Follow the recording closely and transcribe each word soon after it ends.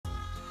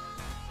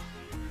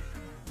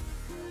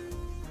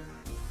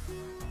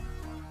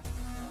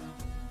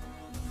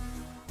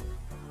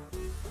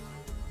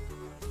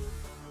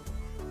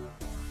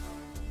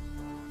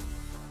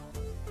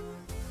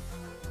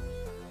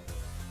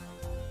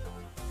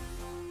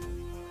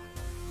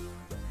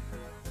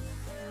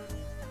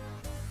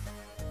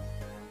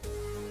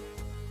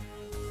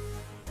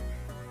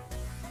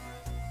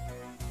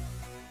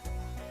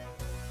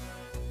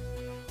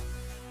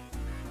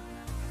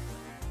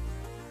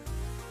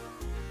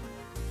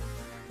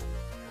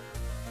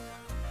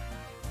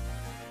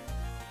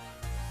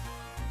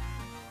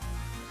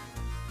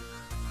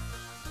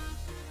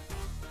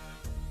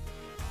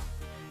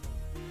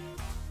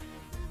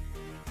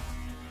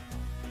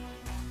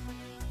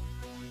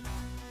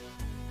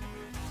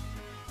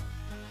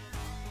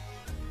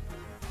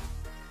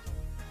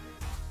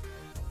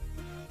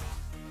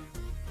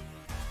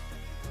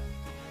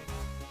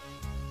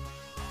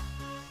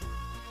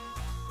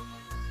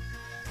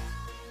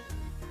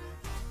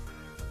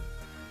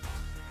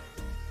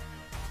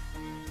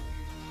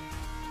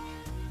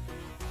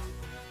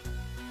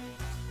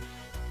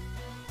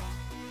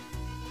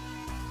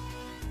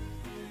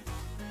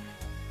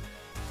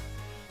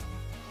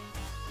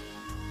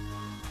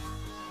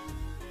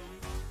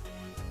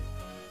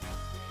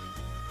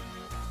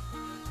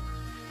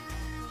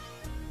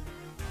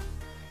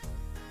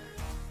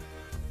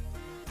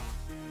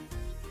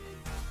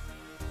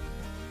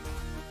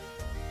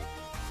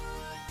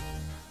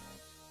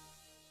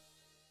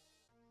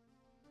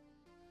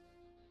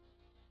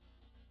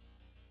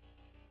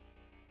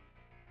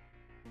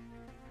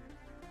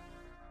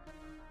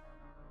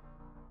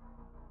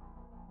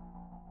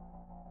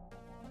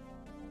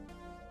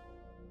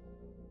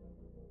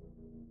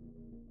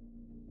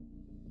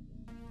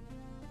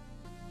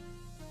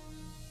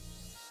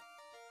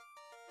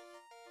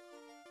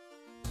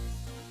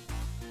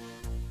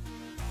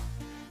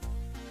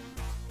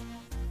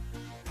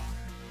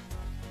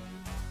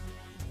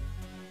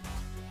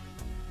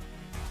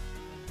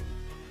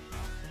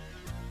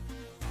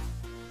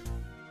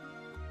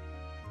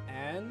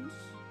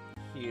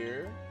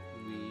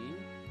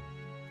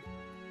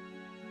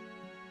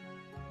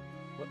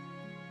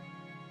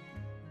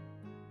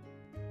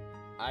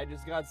I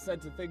just got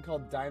sent a thing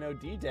called Dino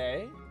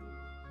D-Day.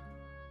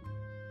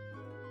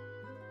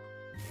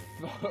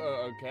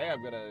 Okay,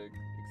 I'm gonna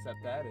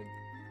accept that and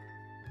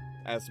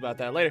ask about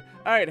that later.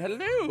 Alright,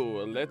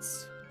 hello!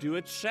 Let's do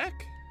a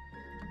check.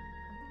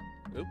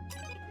 Oop.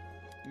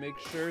 Make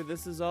sure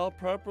this is all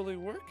properly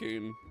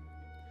working.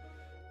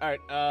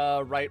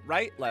 Alright,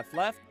 right,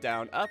 left,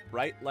 down, up,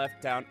 right,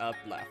 left, down, up,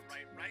 left.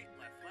 Right,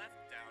 left,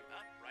 down,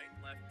 up, right,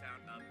 left, down,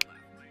 up,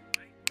 left. Right, left,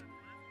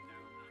 down, up,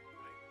 right, left,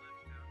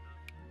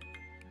 down,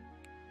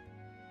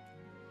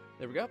 up.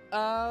 There we go.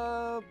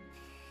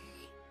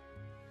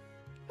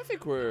 I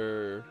think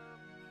we're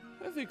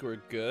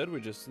good.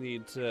 We just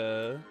need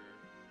to,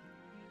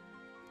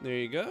 there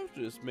you go.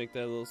 Just make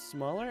that a little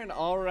smaller and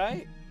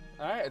alright.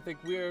 Alright, I think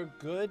we're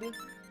good. Oops.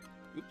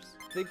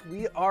 I think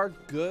we are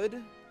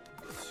good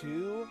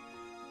to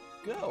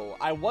go.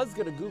 I was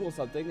gonna Google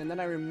something and then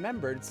I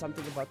remembered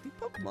something about the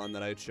Pokemon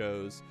that I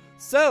chose.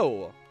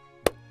 So,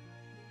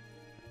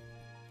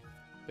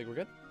 think we're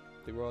good?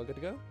 Think we're all good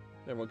to go?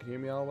 Everyone can hear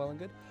me all well and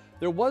good?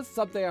 There was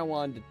something I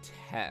wanted to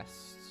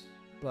test,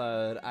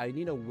 but I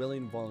need a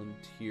willing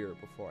volunteer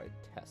before I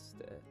test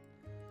it.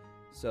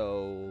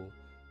 So,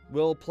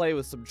 we'll play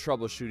with some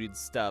troubleshooting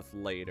stuff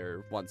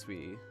later once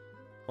we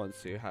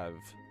have,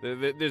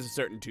 there's a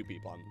certain 2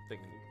 people I'm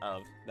thinking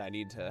of that I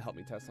need to help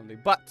me test something,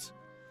 but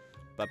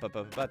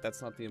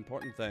that's not the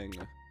important thing.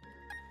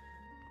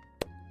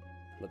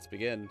 Let's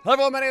begin. Hello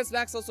everyone, my name is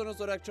Max, also known as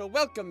LordEctro.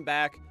 Welcome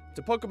back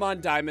to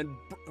Pokemon Diamond,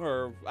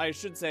 or I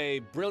should say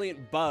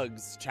Brilliant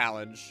Bugs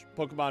Challenge.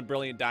 Pokemon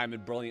Brilliant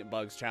Diamond, Brilliant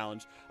Bugs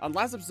Challenge. On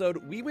last episode,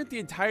 we went the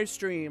entire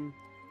stream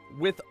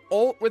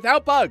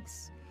without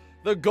bugs.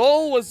 The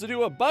goal was to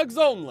do a bugs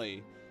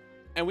only.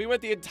 And we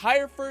went the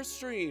entire first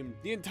stream,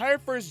 the entire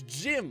first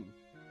gym,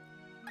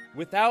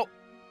 without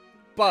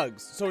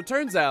bugs. So it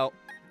turns out,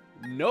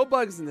 no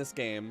bugs in this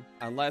game,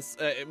 unless,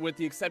 with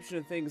the exception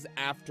of things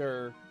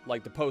after,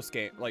 like, the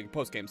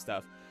post-game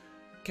stuff,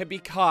 can be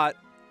caught,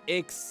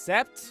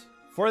 except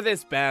for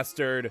this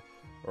bastard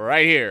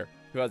right here,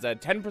 who has a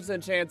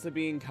 10% chance of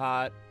being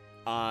caught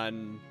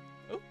on,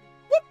 oh,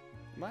 whoop,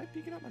 am I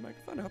peeking out my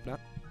microphone? I hope not.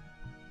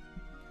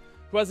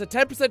 Who has a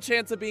 10%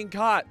 chance of being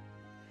caught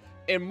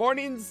in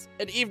mornings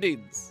and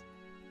evenings.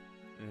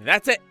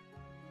 That's it.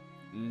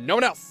 No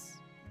one else.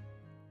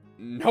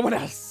 No one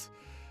else.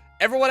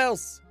 Everyone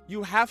else,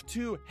 you have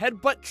to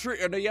headbutt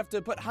tree, or no, you have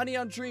to put honey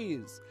on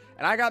trees.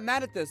 And I got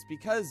mad at this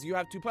because you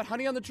have to put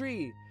honey on the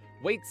tree,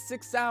 wait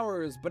 6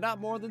 hours, but not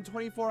more than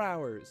 24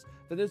 hours.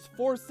 Then there's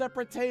 4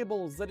 separate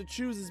tables that it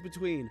chooses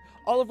between,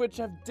 all of which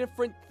have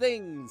different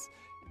things.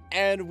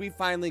 And we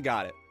finally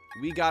got it.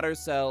 We got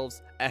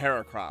ourselves a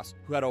Heracross,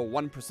 who had a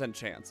 1%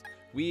 chance.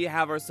 We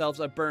have ourselves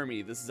a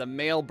Burmy. This is a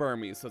male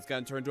Burmy, so it's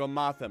gonna turn into a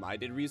Mothim. I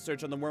did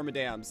research on the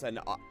Wormadams, and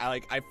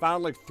I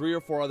found like 3 or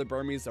 4 other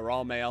Burmys that were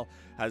all male.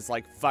 I was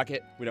like, fuck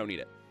it, we don't need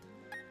it.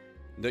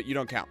 No, you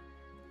don't count.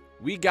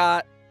 We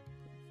got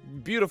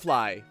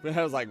Beautifly.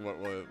 I was like, what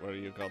are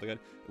you called again?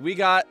 We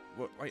got,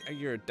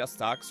 you're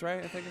Dustox,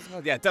 right? I think it's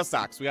called. Yeah,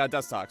 Dustox. We got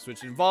Dustox,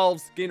 which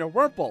involves getting a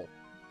Wurmple.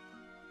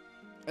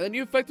 And then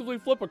you effectively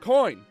flip a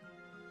coin.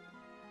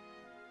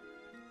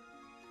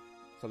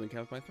 Something came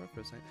with my throat for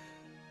a second.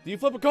 You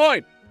flip a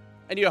coin,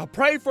 and you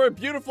pray for a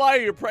Beautifly,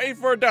 or you pray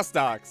for a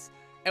Dustox.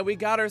 And we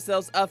got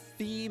ourselves a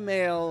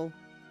female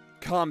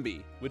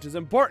combi, which is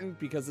important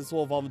because this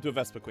will evolve into a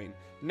Vespiquen.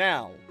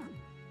 Now,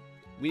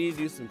 we need to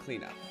do some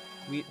cleanup.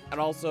 And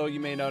also, you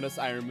may notice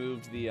I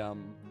removed the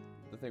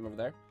thing over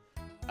there.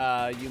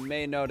 You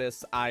may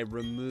notice I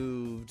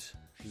removed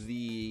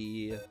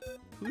the,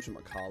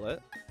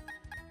 whatchamacallit,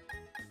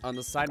 on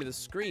the side of the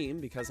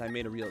screen because I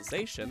made a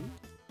realization.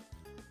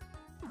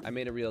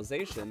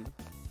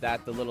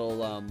 That the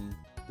little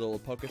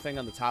poker thing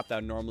on the top that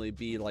would normally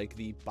be like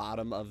the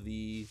bottom of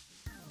the,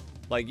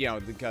 like, you know,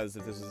 because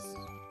if this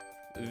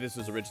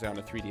was originally on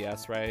a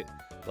 3DS, right?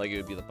 Like, it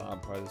would be the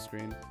bottom part of the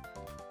screen.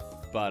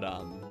 But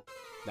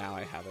now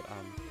I have it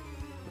on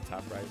the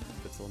top right.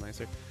 It's a little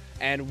nicer.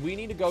 And we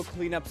need to go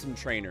clean up some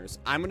trainers.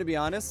 I'm gonna be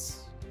honest,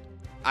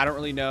 I don't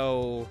really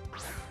know.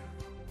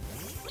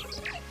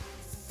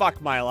 Fuck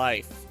my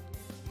life.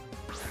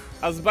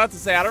 I was about to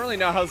say, I don't really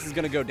know how this is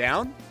gonna go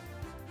down.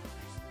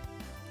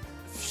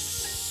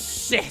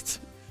 Shit.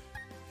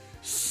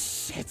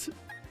 Shit.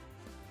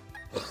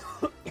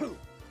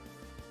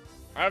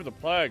 I have the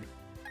plague.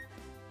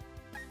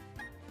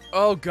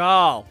 Oh,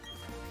 God.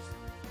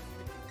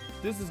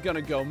 This is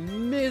gonna go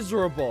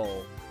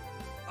miserable.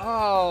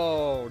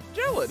 Oh,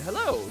 Jolin,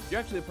 hello.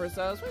 You're actually the person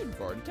I was waiting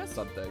for to test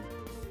something.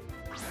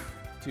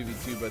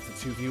 2v2, but it's a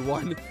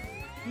 2v1.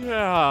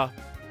 Yeah.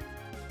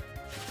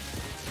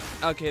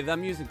 Okay,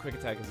 them using quick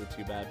attack isn't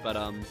too bad, but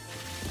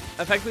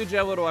effectively,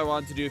 Joe, what I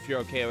want to do, if you're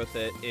okay with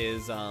it,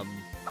 is I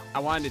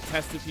wanted to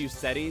test a few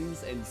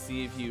settings and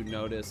see if you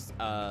notice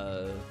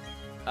a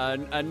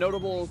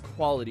notable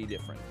quality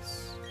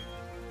difference.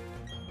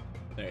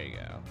 There you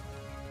go.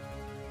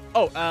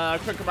 Oh,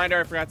 quick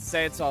reminder, I forgot to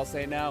say it, so I'll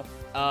say it now.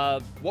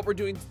 What we're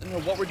doing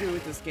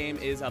with this game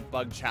is a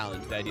bug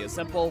challenge. The idea is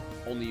simple: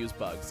 only use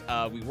bugs.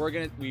 We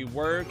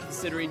were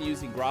considering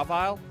using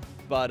Gravile,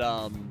 but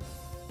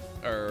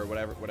or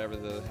whatever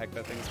the heck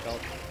that thing's called.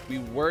 We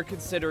were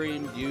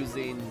considering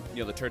using,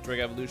 you know, the Turtwig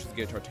evolution to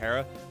get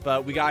Torterra,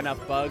 but we got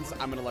enough bugs.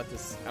 I'm gonna let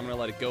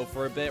it go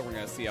for a bit. We're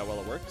gonna see how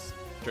well it works.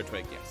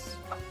 Turtwig, yes.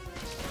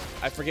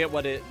 I forget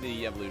what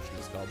the evolution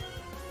is called.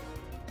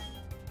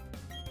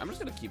 I'm just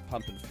gonna keep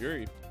pumping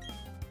Fury.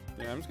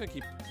 Yeah, I'm just gonna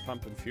keep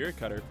pumping Fury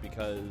Cutter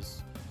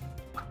because,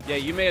 yeah,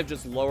 you may have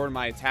just lowered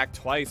my attack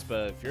twice,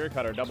 but Fury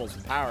Cutter doubles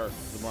in power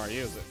the more I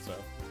use it, so.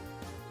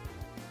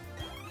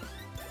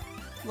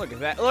 Look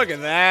at that, look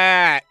at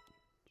that!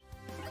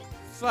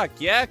 Fuck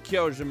yeah,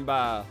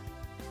 Kyojinba!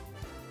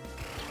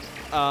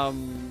 I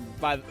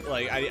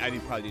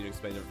probably need to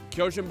explain it.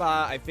 Kyojinba,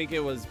 I think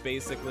it was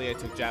basically, I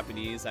took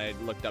Japanese, I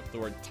looked up the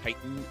word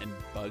Titan and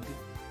bug,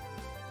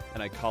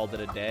 and I called it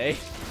a day.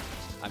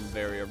 I'm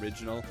very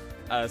original.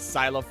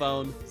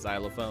 Xylophone.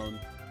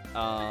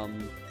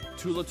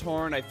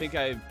 Tulatorn, I think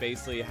I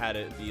basically had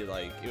it be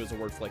like, it was a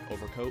word for like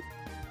overcoat.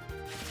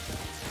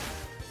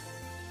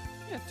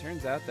 Yeah, it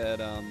turns out that,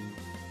 oh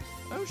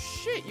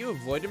shit, you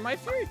avoided my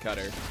Fury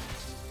Cutter.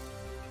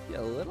 You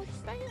little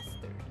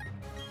bastard.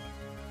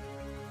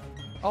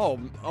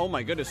 Oh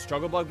my goodness,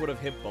 Struggle Bug would have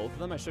hit both of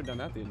them? I should have done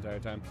that the entire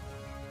time.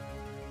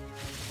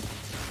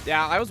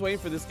 Yeah, I was waiting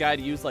for this guy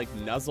to use like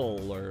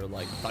Nuzzle or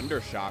like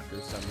Thundershock or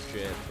some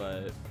shit,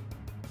 but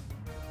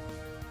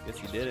guess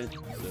he didn't,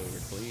 so we're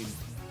clean.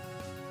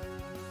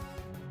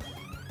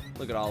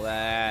 Look at all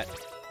that.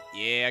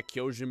 Yeah,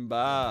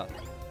 Kyojinba.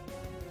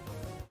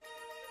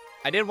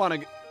 I did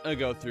want to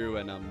go through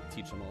and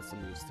teach them all some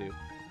moves too.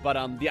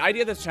 But the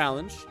idea of this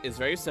challenge is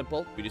very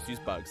simple. We just use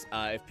bugs.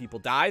 If people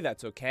die,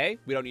 that's okay.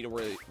 We don't need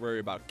to worry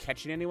about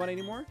catching anyone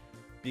anymore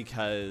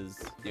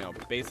because, you know,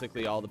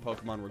 basically all the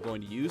Pokemon we're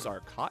going to use are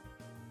caught.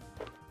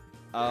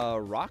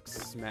 Rock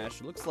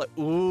Smash looks like...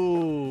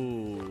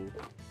 Ooh.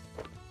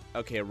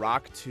 Okay,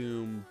 Rock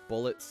Tomb,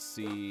 Bullet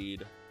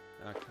Seed.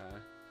 Okay.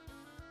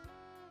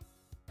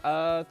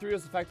 3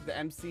 was affected. The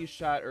MC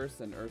shot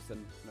Urson.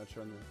 Not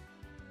sure on the...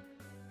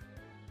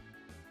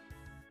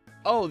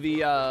 Oh,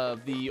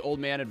 the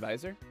old man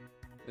advisor?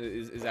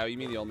 Is that what you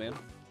mean, the old man?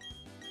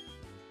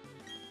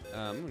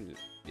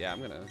 Yeah, I'm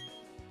gonna...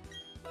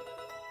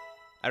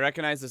 I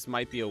recognize this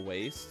might be a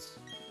waste.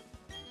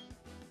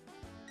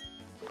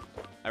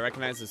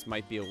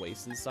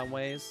 In some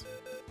ways,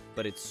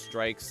 but it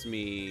strikes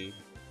me...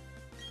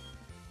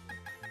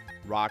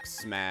 Rock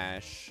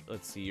Smash.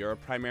 Let's see, you're a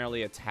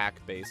primarily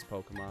attack-based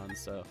Pokemon,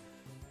 so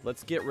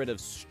let's get rid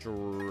of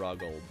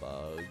Struggle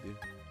Bug.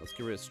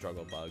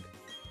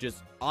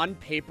 Just on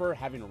paper,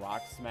 having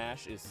Rock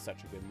Smash is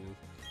such a good move.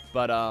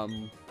 But,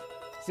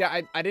 see,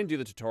 I didn't do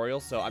the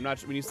tutorial, so I'm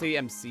not, when you say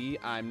MC,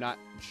 I'm not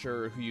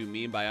sure who you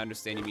mean, but I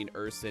understand you mean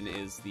Urson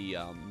is the,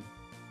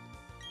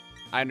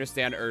 I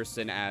understand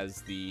Urson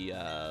as the,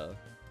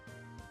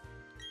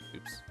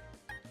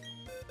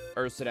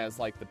 Urson as,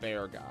 like, the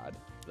bear god,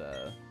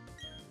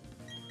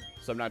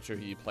 so I'm not sure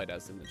who you played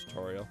as in the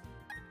tutorial.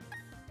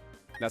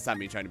 That's not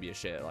me trying to be a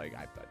shit, like,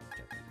 I'm not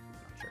sure.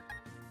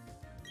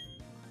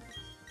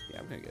 Yeah,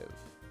 I'm gonna give...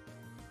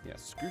 Yeah,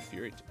 screw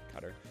Fury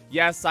Cutter.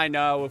 Yes, I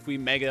know, if we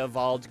Mega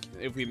Evolved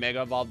the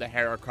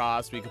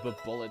Heracross, we could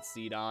put Bullet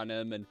Seed on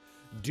him and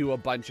do a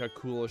bunch of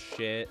cool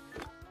shit.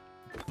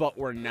 But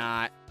we're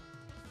not.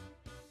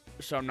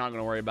 So I'm not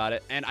gonna worry about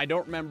it. And I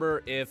don't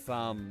remember if,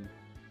 Mothim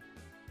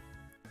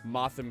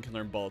can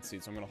learn Bullet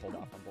Seed, so I'm gonna hold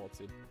off on Bullet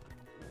Seed.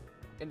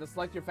 In the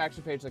select your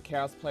faction page, the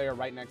Chaos player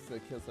right next to the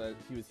kill said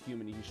he was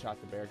human, he shot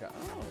the bear guy.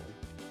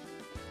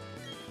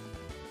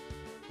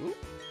 Oh. Ooh.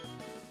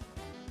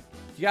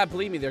 You gotta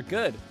believe me, they're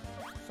good.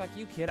 Fuck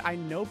you, kid. I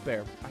know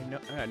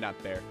not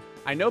bear.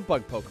 I know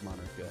bug Pokemon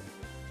are good.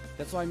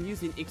 That's why I'm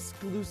using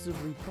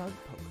exclusively bug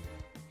Pokemon.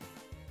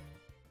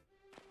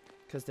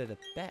 Because they're the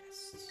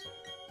best.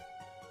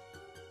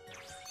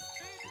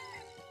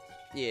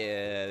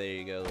 Yeah, there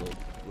you go, little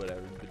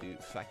whatever, dude.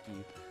 Fuck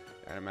you.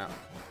 Alright, I'm out.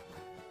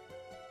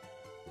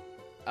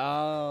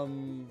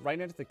 Right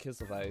next to the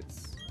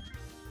Kislevites.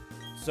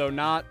 So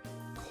not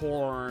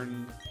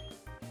Corn.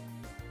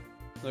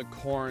 The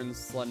Corn,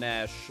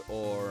 Slanesh,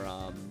 or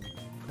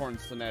Corn,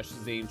 Slanesh,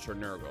 Zinch, or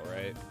Nurgle,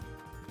 right?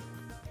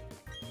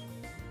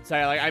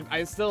 Sorry, like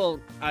I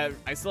still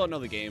don't know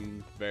the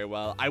game very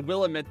well. I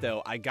will admit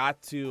though, I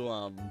got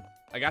to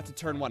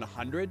turn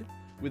 100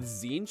 with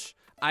Zinch.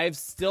 I have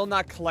still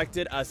not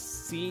collected a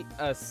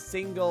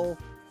single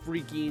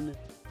freaking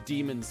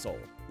Demon Soul.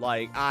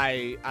 Like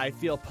I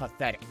feel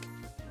pathetic.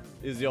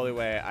 Is the only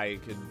way I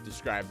could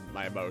describe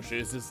my emotion.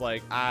 It's just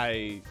like how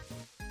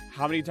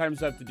many times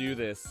do I have to do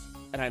this?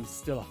 And I'm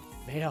still a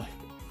failure.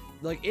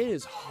 Like, it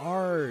is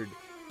hard.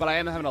 But I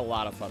am having a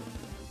lot of fun with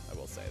it, I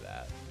will say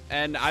that.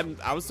 And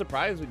I was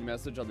surprised when you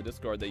messaged on the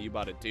Discord that you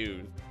bought it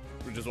too.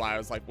 Which is why I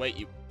was like, wait,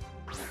 you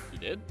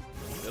did?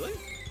 Really?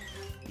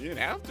 You didn't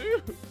have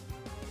to?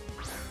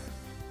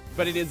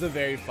 But it is a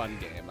very fun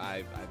game.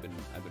 I've been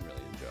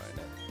really enjoying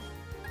it.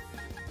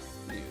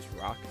 I'm gonna use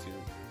Rock too.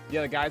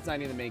 Yeah, the guy's not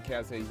even the main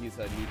chaos. He's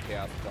a new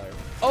chaos player.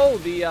 Oh,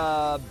 the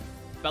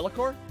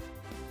Bellicor.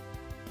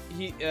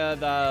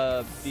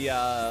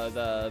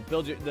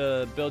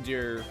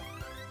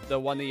 The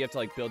one that you have to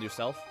like build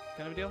yourself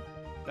kind of a deal.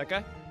 That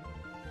guy.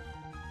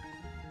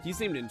 He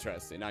seemed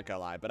interesting, not gonna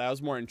lie, but I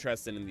was more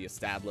interested in the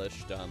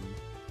established.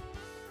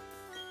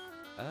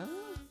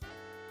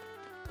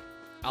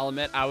 I'll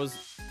admit I was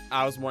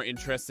more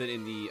interested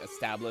in the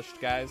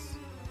established guys,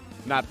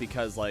 not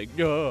because like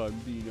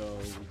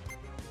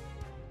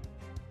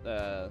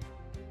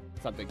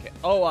something.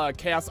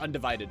 Chaos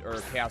Undivided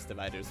or Chaos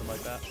Divided or something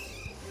like that.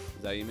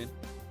 Is that what you mean?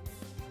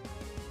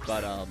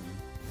 But I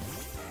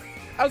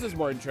was just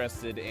more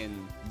interested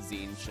in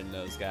Zinch and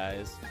those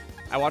guys.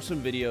 I watched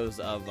some videos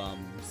of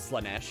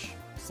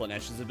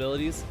Slanesh's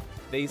abilities.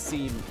 They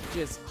seem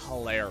just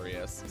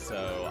hilarious,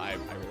 so I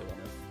really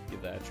want to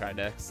give that a try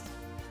next.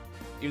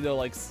 Even though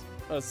like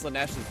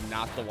Slanesh is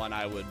not the one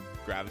I would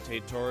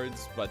gravitate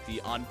towards, but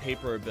the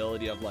on-paper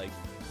ability of like,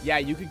 yeah,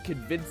 you can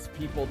convince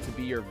people to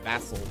be your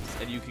vassals,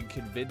 and you can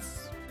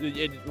convince,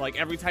 like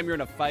every time you're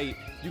in a fight,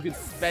 you can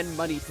spend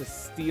money to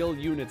steal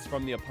units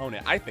from the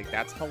opponent. I think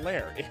that's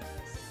hilarious.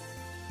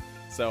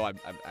 So I'm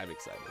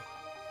excited.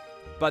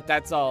 But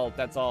that's all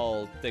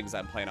things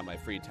I'm playing on my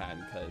free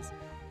time, because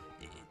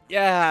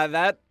yeah,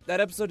 that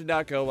episode did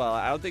not go well.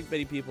 I don't think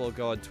many people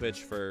go on Twitch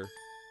for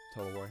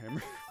Total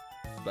Warhammer.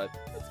 But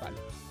it's fine.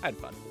 I had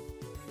fun.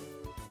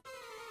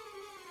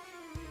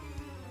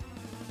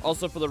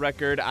 Also, for the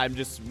record,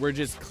 we're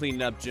just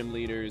cleaning up gym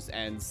leaders,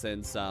 and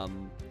since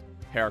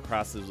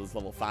Heracross was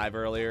level 5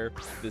 earlier,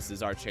 this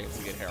is our chance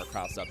to get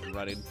Heracross up and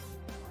running.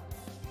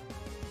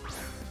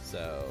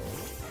 So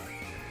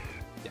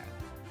yeah.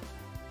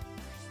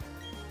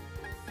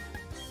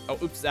 Oh,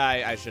 oops,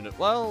 I shouldn't.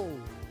 Well,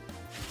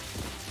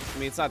 I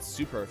mean, it's not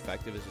super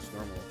effective, it's just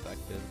normal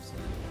effective, so.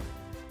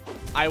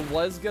 I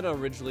was gonna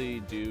originally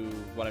do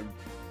what I'm.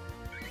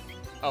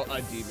 Oh,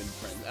 a demon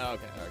prince. Oh,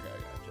 okay, I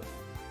gotcha.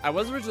 I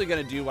was originally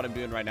gonna do what I'm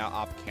doing right now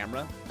off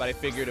camera, but I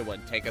figured it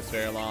wouldn't take us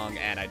very long,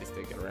 and I just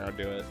didn't get around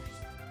to it.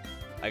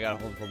 I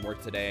got home from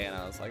work today, and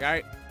I was like, all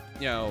right,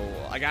 you know,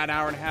 I got an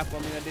hour and a half.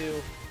 What am I gonna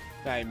do?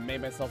 I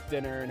made myself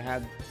dinner and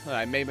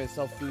I made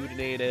myself food and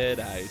ate it.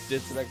 I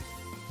did some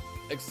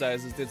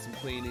exercises, did some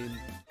cleaning.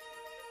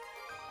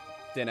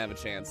 Didn't have a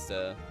chance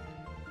to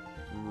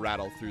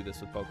rattle through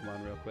this with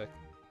Pokemon real quick.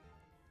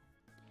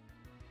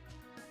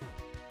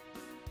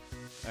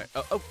 All right.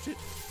 Oh shit!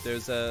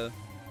 There's a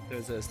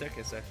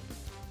staircase there.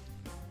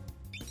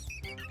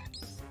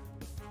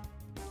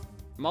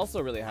 I'm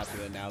also really happy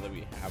that now that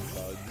we have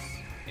bugs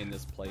in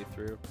this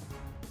playthrough.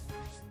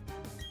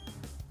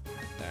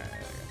 Alright,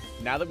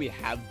 now that we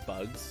have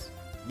bugs,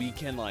 we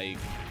can like,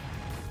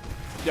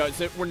 so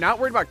we're not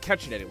worried about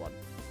catching anyone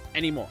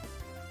anymore.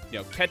 You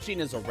know, catching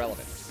is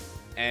irrelevant,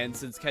 and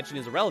since catching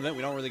is irrelevant,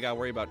 we don't really gotta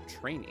worry about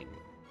training.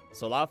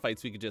 So a lot of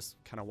fights we could just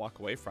kind of walk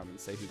away from and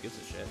say, who gives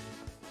a shit.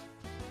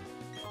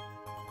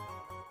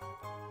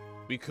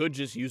 We could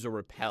just use a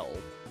repel.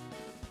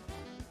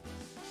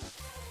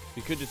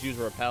 We could just use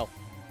a repel.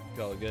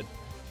 Call it good.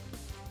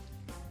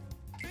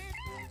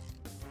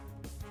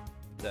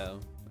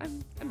 So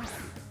I'm happy.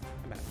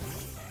 I'm happy.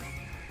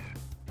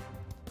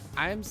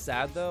 I am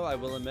sad though, I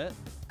will admit.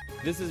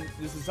 This is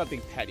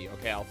something petty,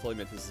 okay? I'll fully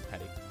admit this is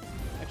petty.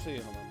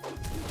 Actually, hold on. Hold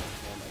on, my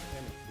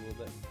camera's a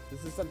little bit.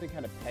 This is something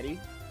kind of petty.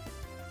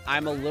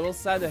 I'm a little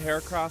sad that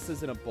Heracross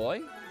isn't a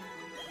boy.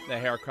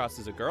 That Heracross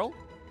is a girl.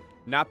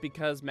 Not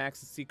because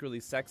Max is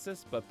secretly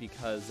sexist, but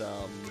because, there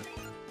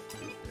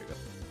you go.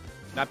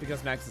 Not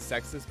because Max is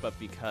sexist, but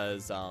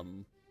because,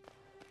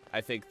 I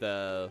think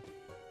male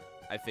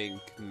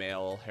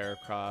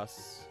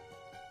Heracross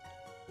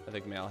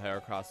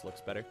looks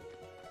better,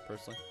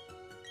 personally.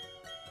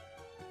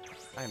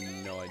 I have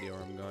no idea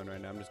where I'm going right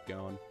now. I'm just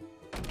going.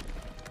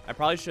 I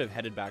probably should have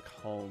headed back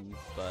home,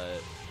 but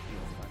it's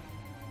fine.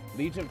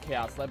 Legion of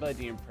Chaos, led by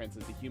the Demon Prince,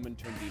 is a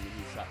human-turned demon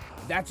who shot.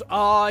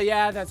 Oh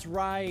yeah, that's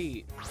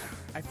right.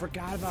 I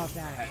forgot about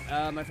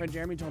that. My friend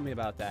Jeremy told me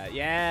about that.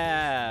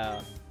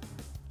 Yeah.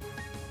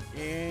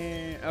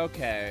 Yeah.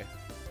 Okay.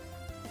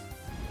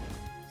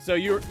 So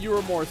you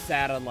were more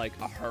sad on like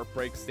a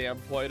heartbreak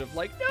standpoint of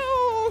like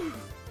no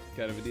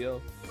kind of a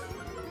deal.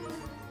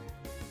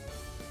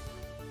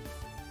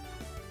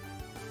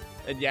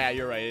 And yeah,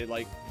 you're right.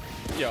 Like,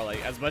 you know,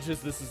 like as much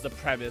as this is the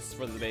premise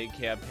for the main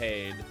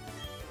campaign.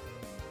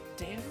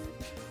 Damn it.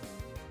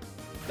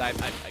 I get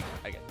that.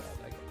 I get that.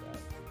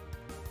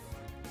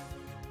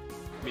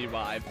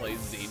 Meanwhile, I play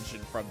Zinch,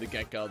 and from the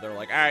get-go, they're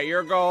like, all right,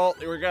 your goal,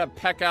 we're gonna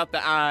peck out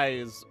the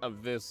eyes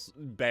of this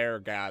bear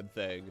god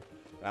thing.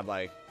 And I'm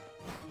like,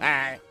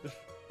 all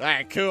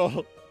right,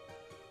 cool.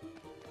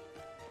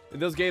 In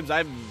those games,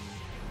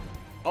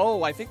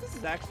 oh, I think this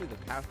is actually the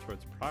path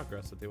towards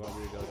progress that they want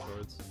me to go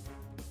towards.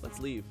 Let's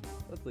leave.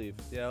 Let's leave.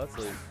 Yeah, let's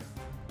leave.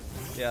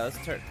 Yeah, let's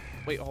turn.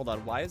 Wait, hold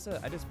on. Why is it?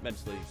 I just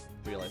mentally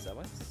realized that.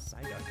 Why is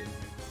Psyduck in here?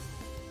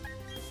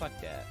 Fuck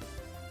that.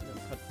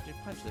 You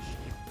punch the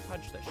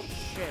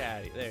shit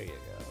out of you. There you go.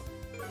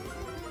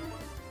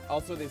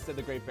 Also, they said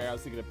the Great Bear. I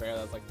was thinking a bear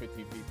that was like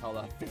 15 feet tall.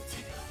 15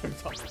 feet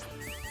tall.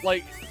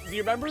 Like, do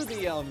you remember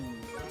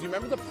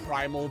the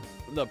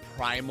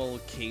primal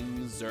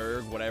King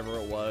Zerg, whatever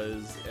it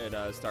was in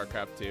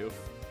StarCraft 2,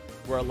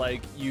 where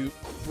like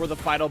where the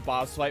final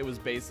boss fight was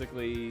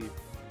basically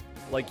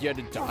like you had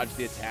to dodge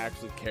the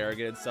attacks with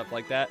Kerrigan and stuff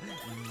like that.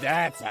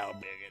 That's how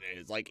big it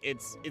is. Like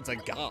it's a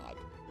god.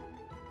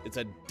 It's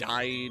a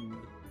dying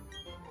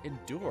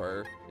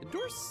Endure.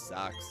 Endure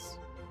sucks.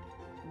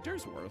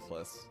 Endure's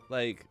worthless.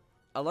 Like,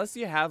 unless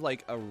you have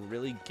like a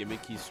really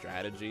gimmicky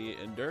strategy,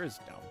 Endure is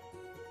dumb.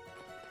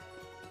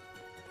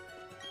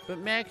 But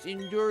Max,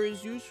 Endure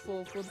is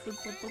useful for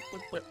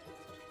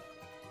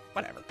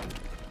whatever.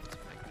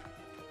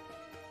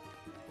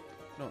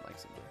 No one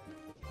likes Endure.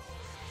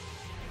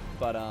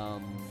 But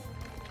oh,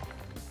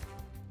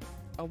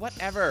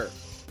 whatever.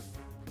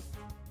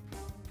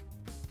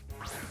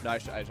 No, I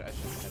should have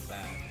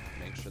that.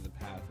 Make sure the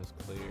path is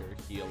clear,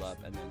 heal up,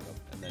 and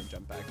then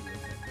jump back into it.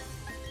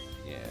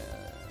 Yeah.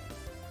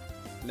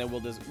 And then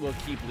we'll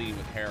keep leading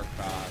with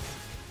Heracross.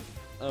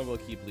 We'll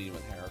keep leading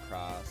with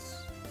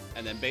Heracross.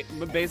 And then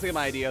basically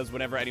my idea is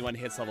whenever anyone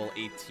hits level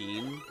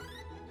 18,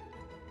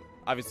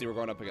 obviously we're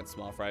going up against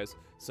small fries,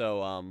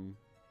 so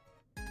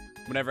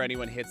whenever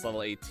anyone hits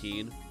level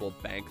 18, we'll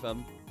bank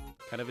them,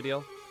 kind of a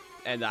deal.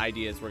 And the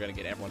idea is we're gonna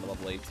get everyone to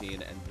level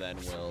 18,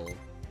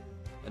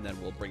 and then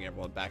we'll bring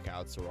everyone back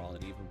out so we're all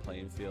in even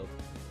playing field.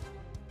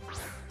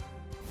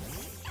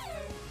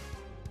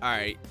 All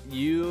right,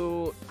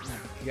 you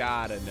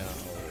gotta know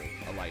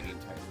a lightning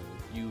type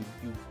move.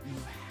 You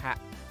have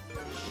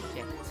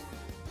shit.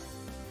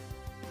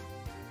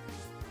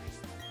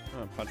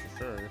 Oh, punch for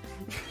sure. I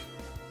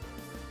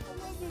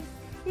love it.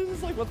 This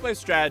is like, what's my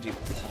strategy?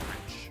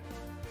 Punch.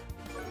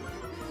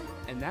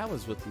 And that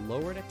was with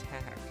lowered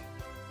attack.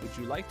 Would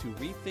you like to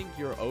rethink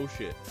your oh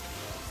shit?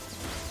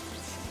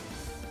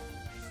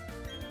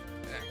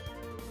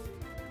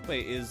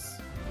 Wait, I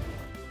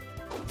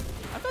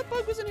thought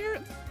Bug was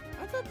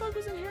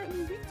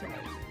inherently weak tonight.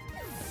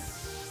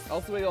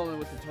 Also, the element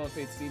with the Tone of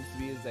Fate seems to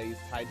be is that he's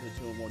tied to the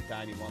Tomb and won't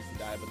die and he wants to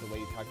die, but the way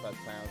you talked about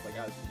his plan, I was like,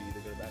 oh, this should be either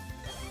good or bad.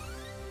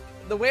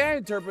 The way I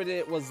interpreted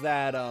it was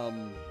that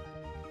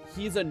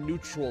he's a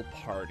neutral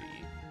party.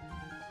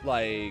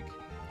 Like,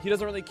 he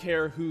doesn't really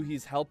care who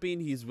he's helping.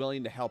 He's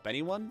willing to help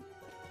anyone.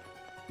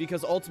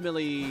 Because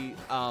ultimately,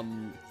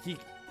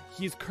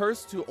 he's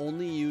cursed to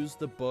only use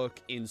the book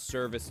in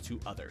service to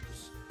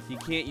others. He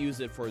can't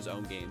use it for his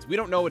own gains. We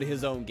don't know what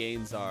his own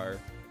gains are,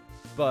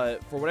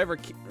 but for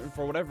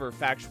whatever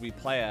faction we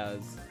play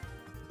as,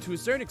 to a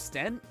certain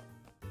extent,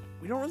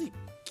 we don't really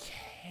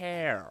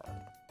care.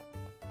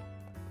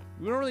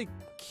 We don't really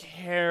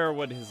care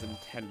what his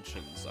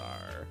intentions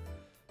are,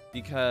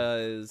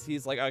 because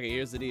he's like, okay,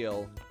 here's the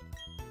deal.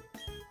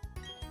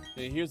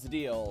 Here's the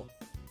deal.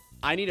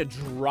 I need a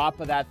drop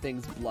of that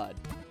thing's blood,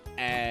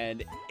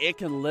 and it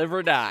can live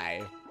or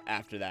die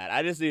after that.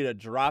 I just need a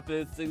drop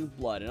of this thing's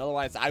blood, and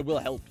otherwise I will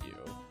help you.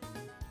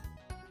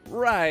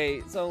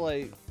 Right, so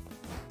like,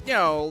 you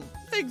know,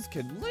 things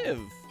can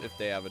live if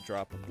they have a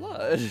drop of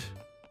blood.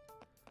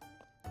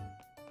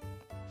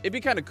 It'd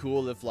be kind of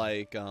cool if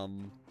like,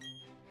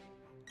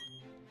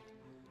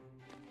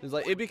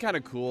 it'd be kind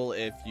of cool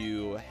if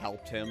you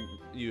help him,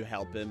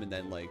 and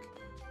then like,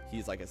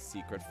 he's like a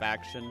secret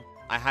faction.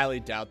 I highly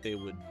doubt they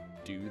would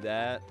do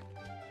that,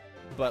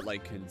 but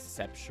like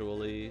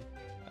conceptually,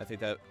 I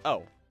think that,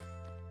 oh.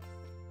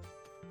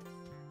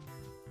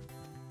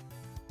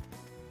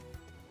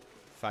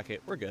 Fuck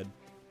it, we're good.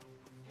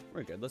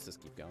 We're good, let's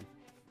just keep going.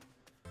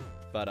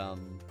 But,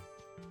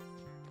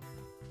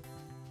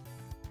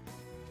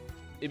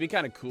 it'd be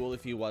kind of cool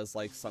if he was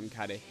like some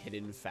kind of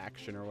hidden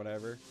faction or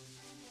whatever.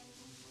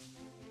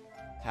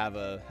 Have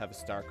a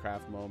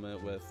StarCraft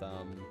moment with,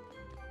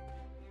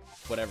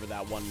 whatever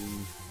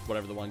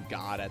the one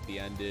god at the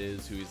end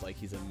is, who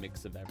he's a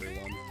mix of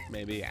everyone.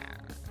 Maybe, yeah.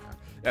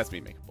 That's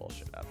me making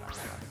bullshit up.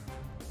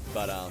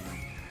 But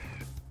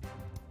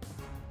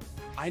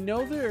I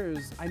know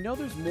there's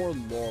more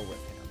lore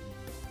with him.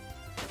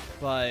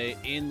 But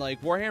in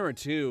like Warhammer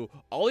 2,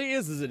 all he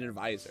is an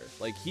advisor.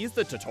 Like, he's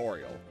the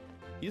tutorial.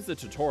 He's the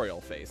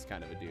tutorial face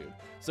kind of a dude.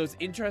 So it's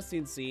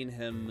interesting seeing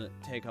him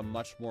take a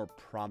much more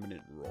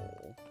prominent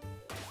role.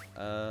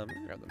 Let me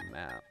grab the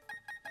map.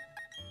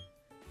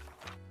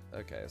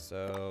 Okay,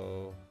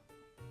 so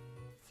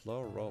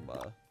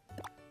Floroma,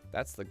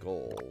 that's the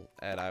goal,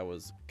 and I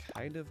was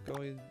kind of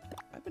going,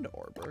 I've been to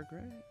Orberg,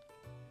 right?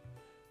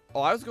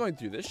 Oh, I was going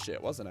through this shit,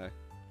 wasn't I?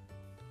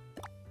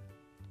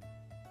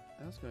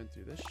 I was going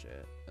through this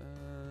shit.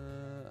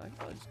 I can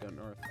probably just go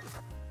north.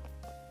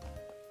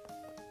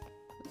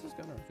 Let's just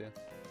go north, yeah.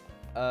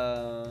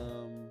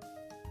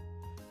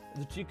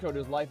 The cheat code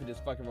is life and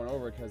just fucking run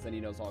over because then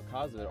he knows all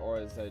cause of it, or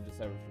is it just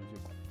everything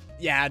too?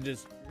 Yeah,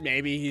 just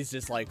maybe he's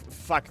just like,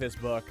 fuck this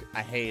book.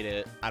 I hate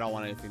it. I don't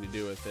want anything to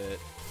do with it.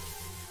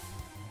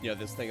 You know,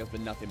 this thing has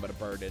been nothing but a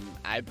burden.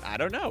 I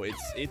don't know.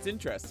 It's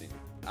interesting.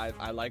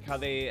 I like how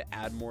they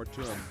add more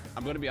to him.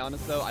 I'm gonna be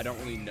honest though. I don't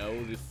really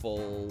know the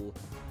full.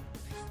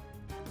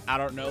 I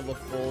don't know the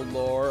full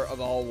lore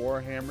of all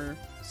Warhammer.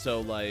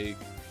 So like,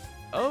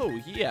 oh,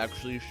 he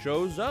actually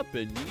shows up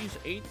in these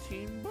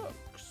 18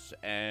 books,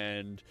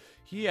 and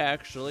he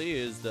actually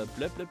is the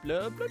blah blah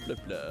blah blah blah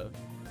blah.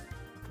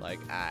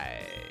 Like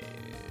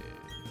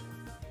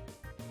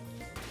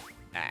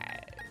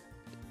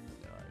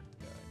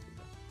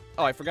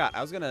oh, I forgot. I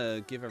was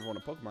gonna give everyone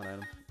a Pokemon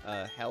item.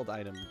 Held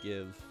item,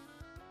 give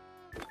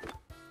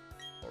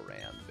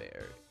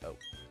Oranberry. Oh,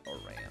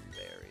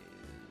 Oranberries.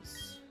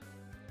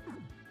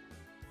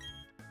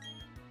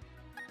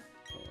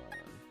 Hold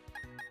on.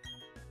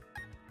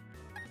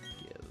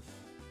 Give.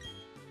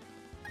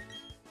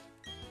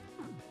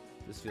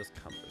 This feels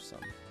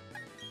cumbersome.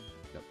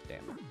 Nope,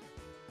 damn it.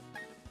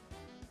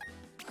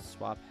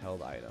 Swap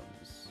held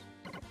items.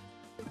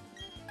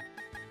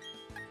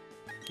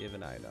 Give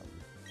an item.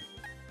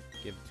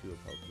 Give to a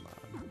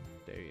Pokemon.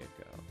 There you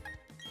go.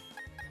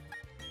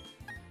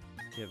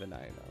 Give an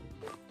item.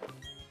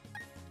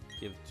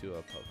 Give to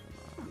a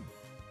Pokemon.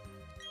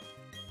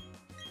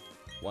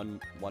 One.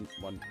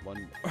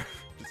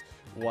 Just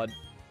one.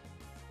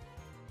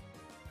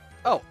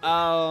 Oh,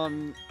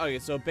 okay,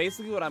 so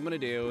basically what I'm gonna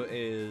do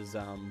is,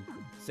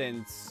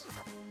 since,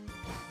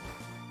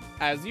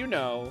 as you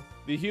know,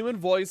 the human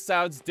voice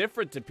sounds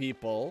different to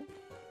people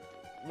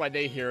when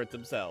they hear it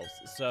themselves.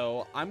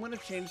 So I'm gonna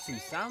change some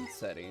sound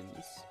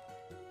settings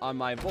on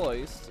my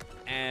voice,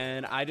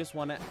 and I just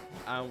want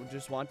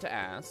to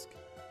ask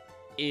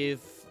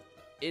if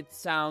it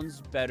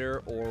sounds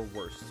better or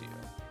worse to you.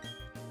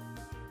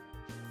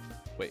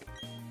 Wait.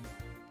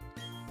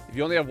 If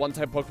you only have one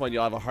type Pokemon,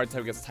 you'll have a hard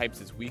time against types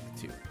it's weak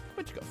to. Why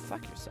don't you go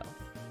fuck yourself?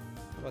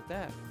 How about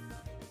that?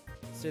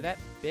 Say that,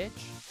 bitch.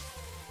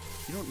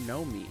 You don't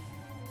know me.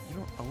 You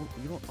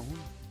don't own.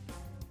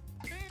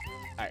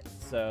 Alright,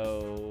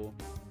 so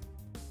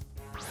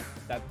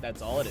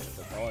that's all it is.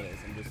 That's all it is.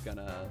 I'm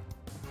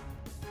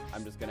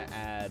just gonna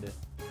add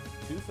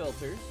 2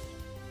 filters.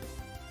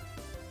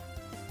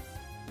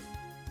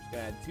 Just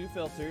gonna add 2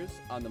 filters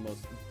on the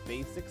most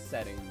basic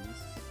settings.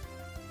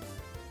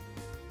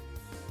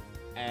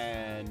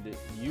 And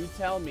you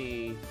tell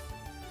me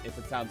if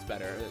it sounds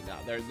better. No,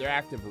 they're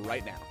active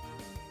right now.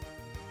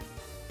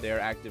 They're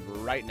active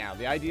right now.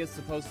 The idea is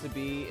supposed to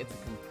be it's a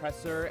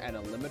compressor and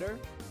a limiter.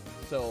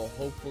 So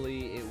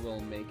hopefully it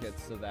will make it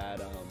so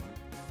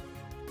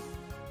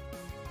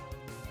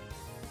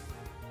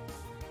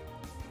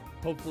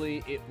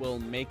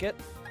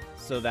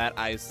that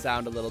I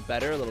sound a little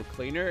better, a little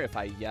cleaner. If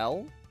I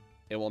yell,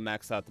 it will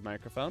max out the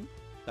microphone.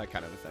 That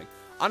kind of a thing.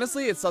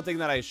 Honestly, it's something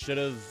that I should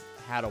have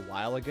had a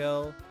while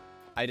ago.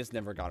 I just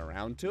never got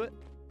around to it.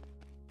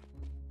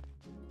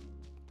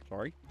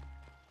 Sorry.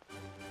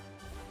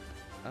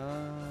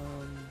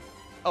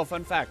 Oh,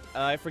 fun fact.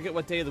 I forget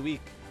what day of the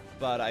week,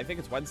 but I think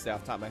it's Wednesday off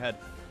the top of my head.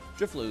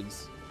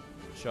 Drifloons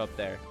show up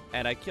there,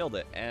 and I killed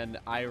it, and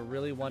I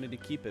really wanted to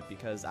keep it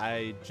because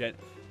I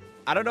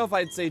don't know if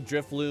I'd say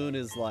Drifloon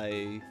is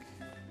like...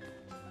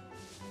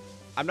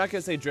 I'm not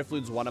gonna say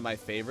Drifloon's one of my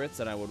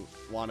favorites, and I would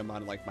want him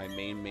on like my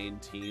main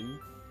team,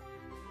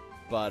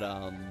 but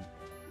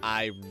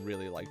I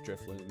really like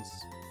Drifloons.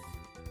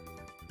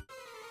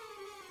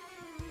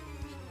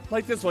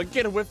 Like this one,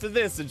 get a whiff of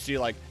this, and she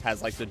like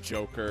has like the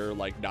Joker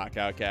like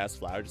knockout cast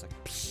flower, just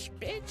like psh,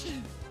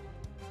 bitch.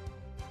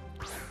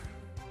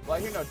 Well, I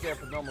hear no care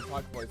for normal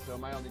talk voice, so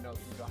my only note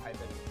is to go high pitch.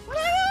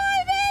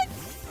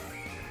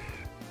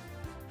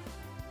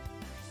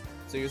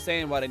 So you're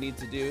saying what I need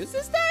to do is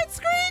to start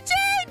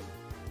screeching.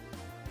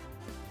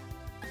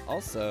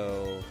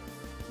 Also,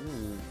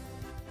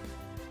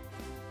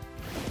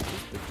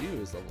 the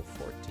Dew is level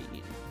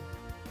 14.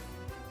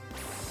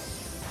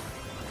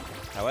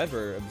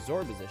 However,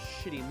 Absorb is a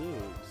shitty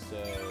move,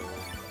 so...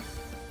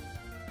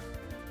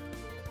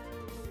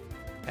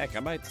 Heck, I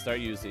might start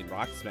using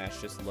Rock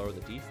Smash just to lower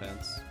the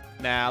defense.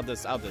 Nah, I'll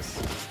just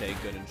stay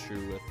good and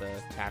true with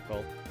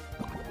Tackle.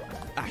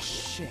 Ah,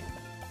 shit.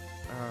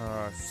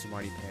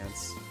 Smarty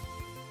Pants.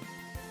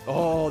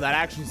 Oh, that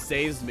actually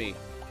saves me.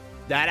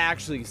 That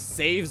actually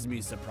saves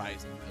me,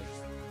 surprisingly.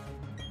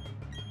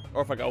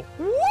 Or if I go,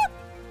 whoop!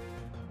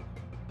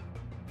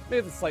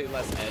 Maybe it's a slightly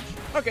less edge.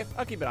 Okay,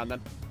 I'll keep it on then.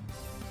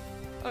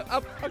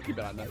 I'll keep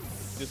it on then.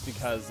 Just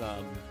because,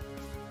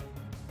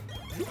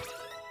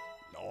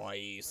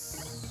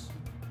 nice.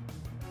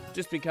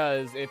 Just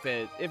because if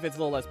it's a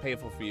little less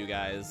painful for you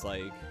guys,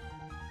 like,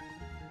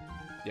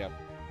 yeah,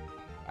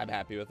 I'm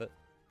happy with it.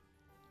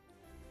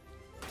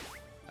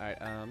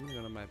 Alright, I'm gonna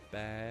go to my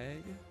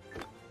bag.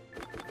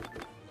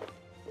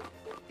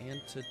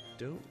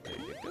 Antidote. There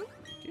you go.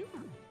 Thank you.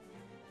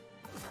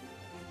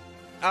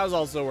 I was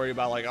also worried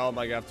about, like, oh, am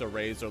I gonna have to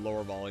raise or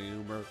lower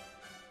volume or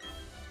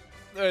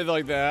anything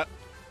like that.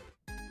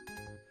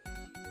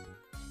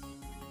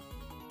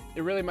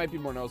 It really might be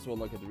more noticeable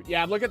to look at the...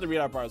 Yeah, I'm looking at the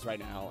readout bars right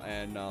now,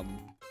 and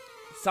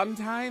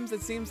sometimes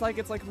it seems like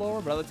it's, like,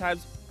 lower, but other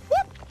times,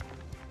 whoop!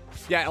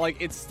 Yeah, like,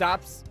 it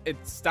stops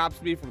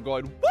me from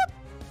going, whoop!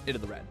 Into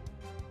the red.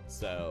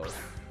 So...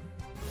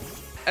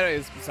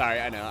 Anyways, sorry,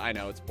 I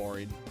know, it's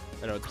boring.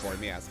 I know it's boring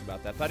me asking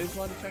about that, but I just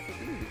wanted to check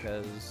with you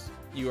because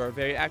you are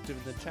very active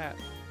in the chat.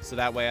 So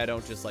that way I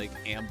don't just like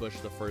ambush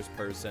the first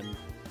person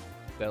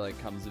that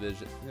like comes and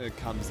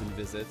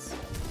visits.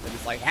 And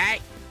it's like,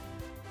 hey,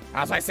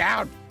 how's my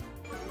sound?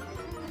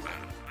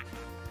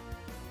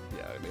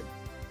 Yeah, I mean.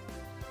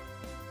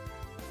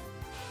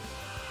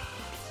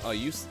 Oh,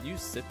 you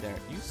sit there.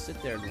 You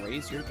sit there and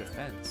raise your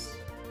defense.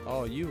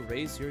 Oh, you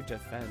raise your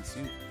defense.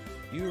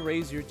 You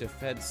raise your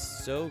defense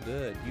so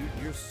good.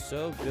 You're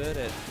so good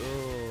at.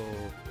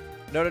 Oh.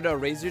 No.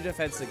 Raise your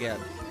defense again.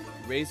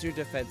 Raise your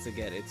defense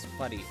again. It's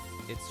funny.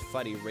 It's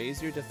funny.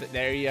 Raise your defense.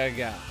 There you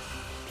go.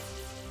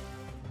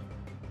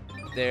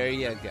 There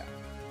you go.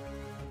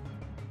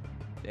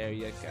 There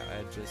you go.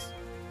 I just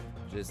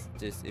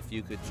if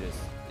you could just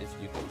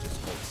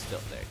hold still.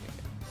 There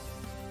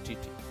you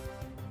go. GG.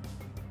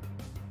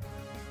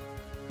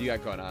 You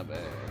got going on,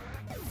 but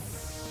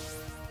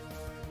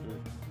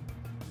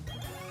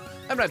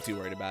I'm not too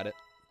worried about it.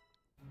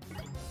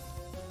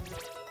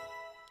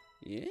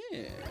 Yeah,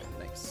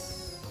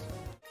 nice.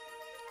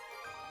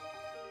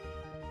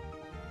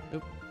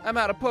 Oop. I'm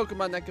out of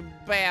Pokemon that can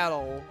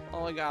battle.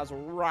 All I got is a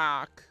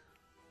rock.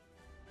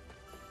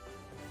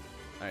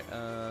 Alright,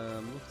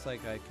 looks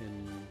like I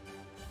can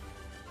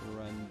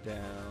run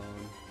down.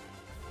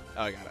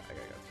 Oh, I gotta go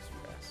through some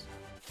grass.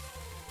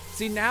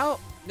 See, now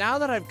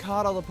that I've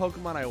caught all the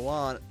Pokemon I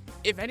want,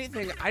 if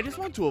anything, I just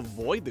want to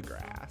avoid the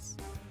grass.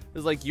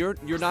 It's like you're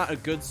not a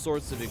good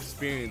source of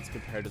experience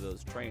compared to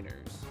those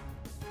trainers.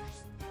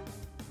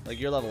 Like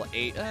you're level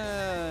 8.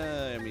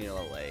 I mean you're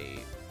level 8.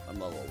 I'm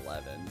level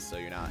 11, so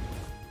you're not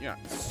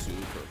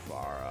super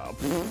far up.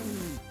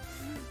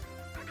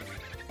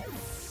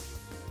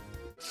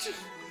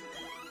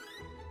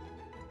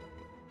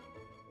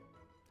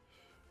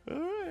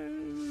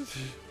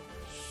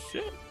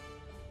 Shit.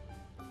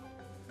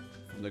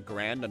 From the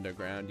Grand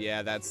Underground.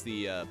 Yeah, that's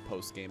the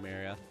post-game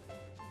area.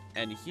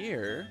 And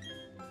here,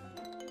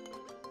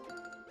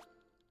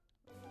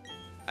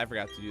 I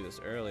forgot to do this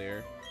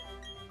earlier.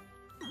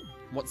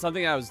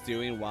 Something I was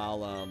doing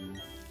while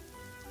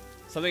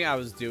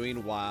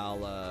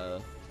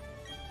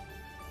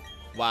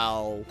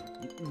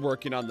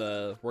working on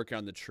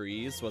the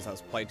trees was I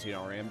was planting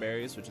Oran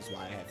berries, which is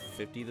why I had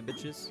 50 of the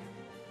bitches.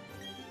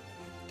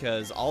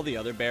 Because all the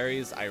other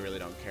berries I really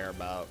don't care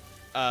about.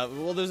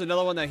 Well, there's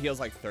another one that heals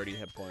like 30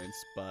 hit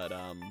points, but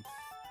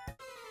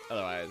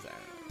otherwise, I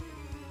don't know.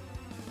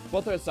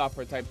 Both are a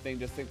software type thing.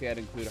 Just think they had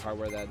included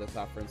hardware that had the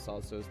software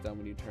installed, so it's done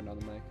when you turned on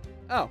the mic.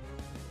 Oh,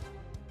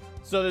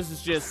 so this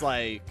is just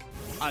like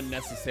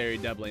unnecessary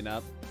doubling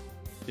up.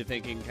 You're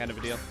thinking kind of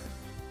a deal.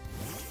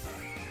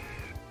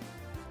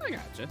 I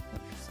gotcha.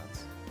 That makes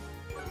sense.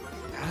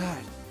 Ah,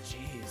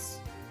 jeez.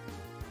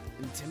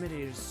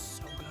 Intimidator is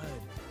so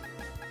good.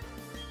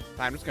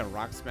 I'm just gonna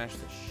rock smash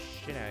the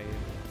shit out of you.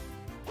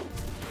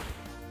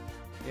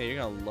 Yeah, you're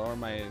gonna lower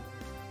my.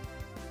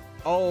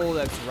 Oh,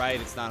 that's right.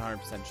 It's not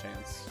 100%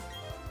 chance.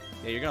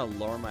 Yeah, you're gonna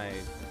lower my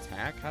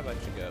attack. How about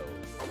you go?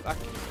 Fuck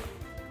you.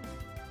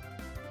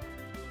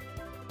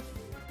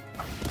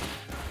 I'm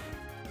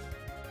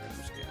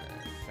just gonna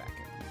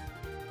fucking.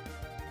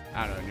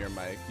 I don't know. Near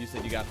mic. You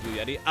said you got Blue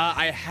Yeti.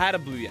 I had a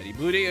Blue Yeti.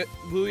 Blue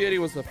Yeti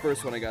was the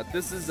first one I got.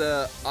 This is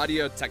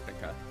Audio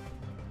Technica.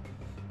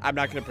 I'm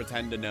not gonna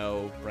pretend to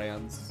know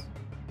brands.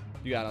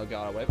 You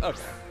got away.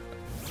 Okay.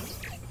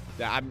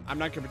 Yeah, I'm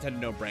not gonna pretend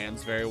to know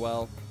brands very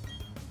well.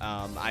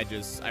 I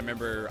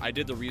remember I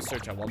did the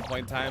research at one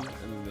point in time,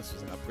 and then this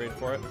was an upgrade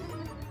for it.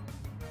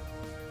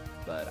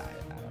 But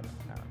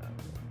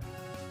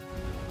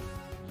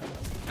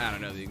I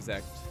don't know the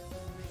exact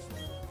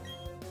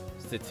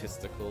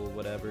statistical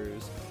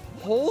whatevers.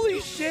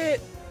 Holy shit!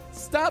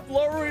 Stop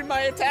lowering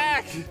my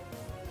attack!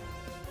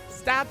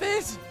 Stop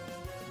it!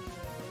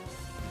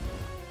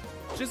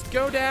 Just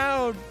go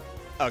down.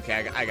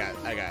 Okay, I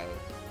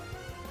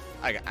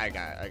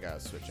gotta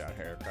switch out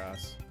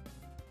Heracross.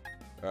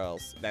 Or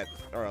else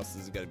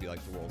this is gonna be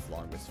like the world's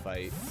longest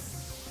fight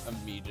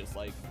of me just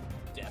like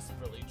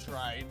desperately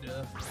trying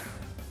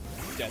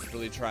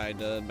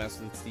to mess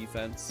with its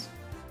defense.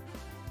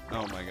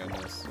 Oh my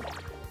goodness.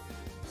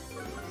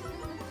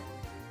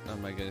 Oh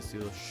my goodness, you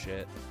little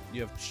shit.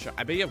 You have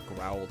I bet you have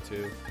Growl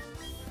too.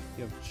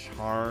 You have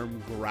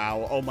Charm,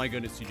 Growl. Oh my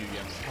goodness, you do. You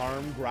have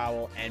Charm,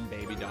 Growl, and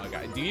Baby Dog.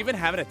 Do you even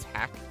have an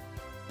attack?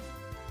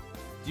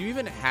 Do you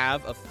even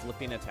have a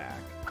flipping attack?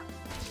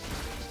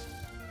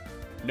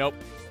 Nope.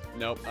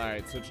 Nope.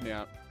 Alright, switching you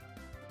out.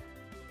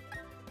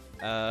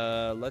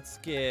 Let's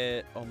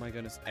get... Oh my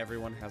goodness,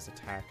 everyone has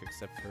attack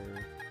except for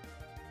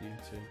you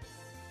two.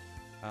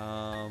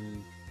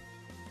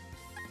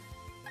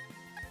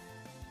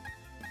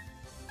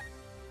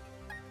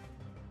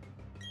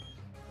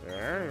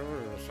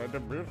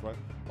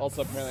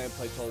 Also, apparently I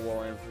played Total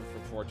War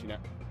for 14 hours.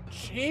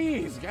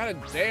 Jeez, got a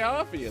day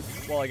off of you.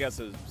 Well, I guess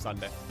it's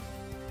Sunday.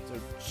 So,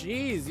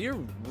 jeez, you're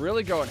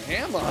really going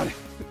ham on it.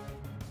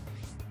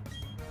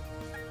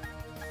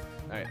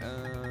 Alright,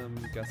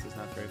 Gus is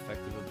not very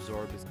effective.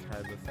 Absorb is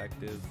kind of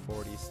effective.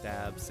 40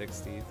 stab,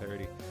 60,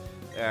 30.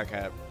 Yeah,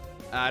 okay.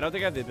 I don't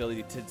think I have the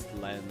ability to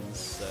tint lens,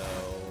 so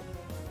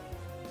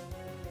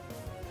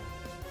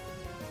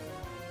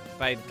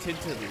if I had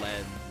tinted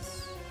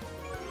lens,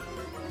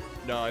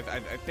 no, I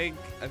think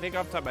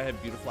off the top of my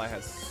head, Beautifly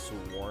has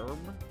Swarm,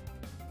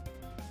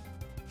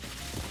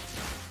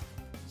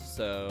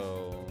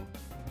 so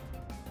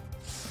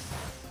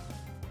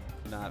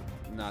not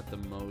the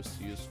most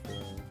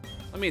useful.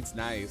 I mean, it's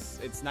nice.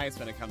 It's nice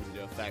when it comes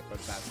into effect, but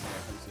it's not something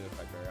that comes into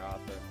effect very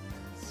often.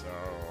 So,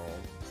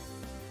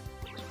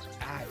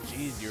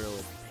 jeez, you're a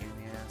little pain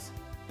in the ass.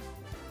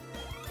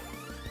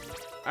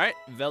 All right,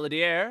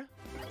 Veladier.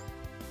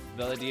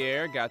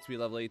 Veladier got to be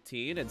level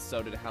 18, and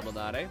so did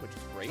Hamilnade, which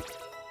is great.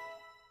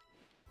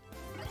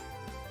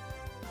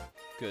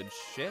 Good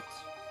shit.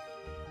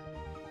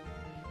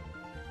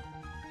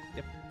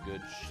 Yep,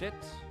 good shit.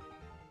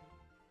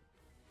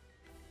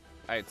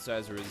 All right, so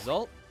as a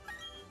result,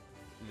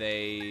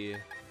 they...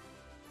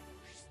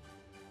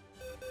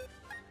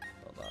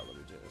 Hold on, let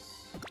me just...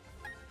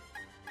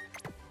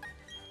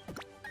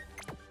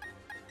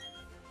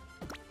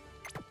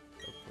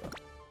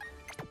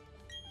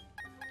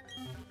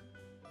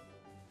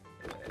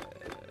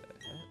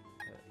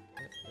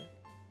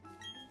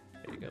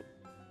 There you go.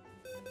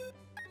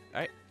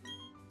 All right,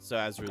 so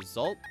as a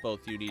result,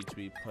 both you need to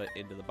be put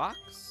into the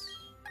box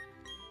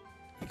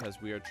because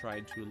we are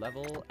trying to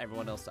level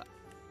everyone else up.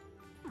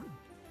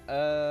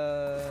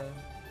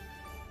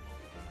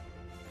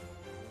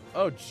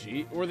 Oh,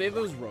 gee. Were they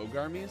those rogue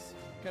armies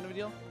kind of a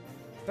deal?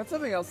 That's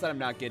something else that I'm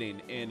not getting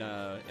in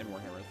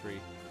Warhammer 3.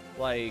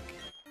 Like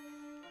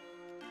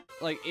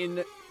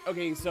in...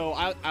 Okay, so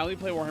I only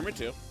play Warhammer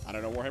 2. I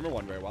don't know Warhammer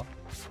 1 very well.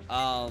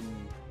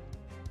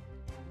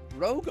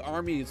 Rogue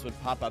armies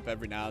would pop up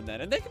every now and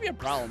then, and they could be a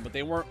problem, but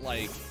they weren't,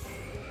 like,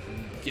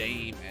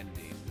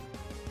 game-ending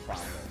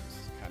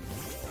problems kind of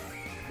deal.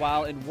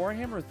 While in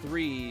Warhammer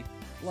 3...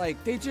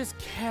 like, they just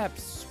kept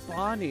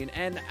spawning,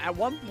 and at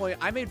one point,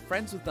 I made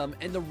friends with them,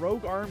 and the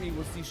Rogue Army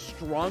was the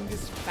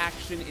strongest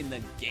faction in the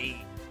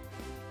game.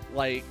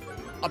 Like,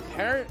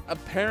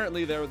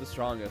 apparently they were the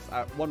strongest.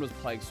 One was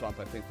Plague Swamp,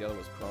 I think the other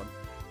was Krone.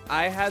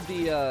 I had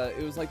the,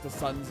 it was like the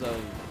Sons of,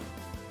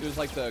 it was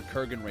like the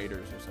Kurgan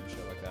Raiders or some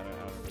shit like that. I don't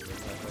remember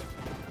exactly.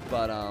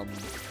 But,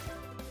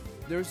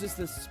 there was just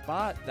this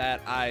spot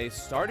that I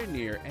started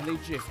near, and they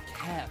just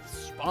kept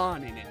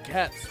spawning and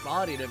kept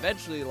spawning.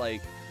 Eventually,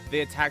 like, they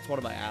attacked one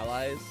of my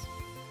allies,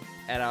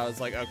 and I was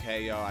like,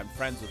 okay, yo, I'm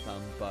friends with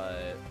them,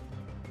 but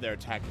they're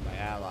attacking my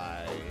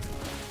ally.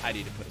 I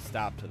need to put a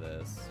stop to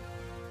this.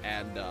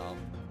 And,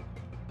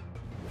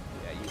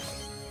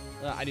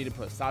 I need to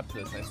put a stop to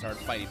this, and I started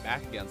fighting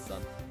back against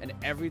them. And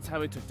every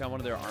time I took down one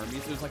of their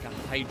armies, it was like a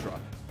Hydra.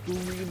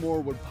 3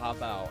 more would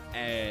pop out,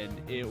 and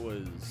it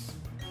was...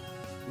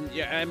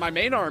 Yeah, and my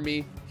main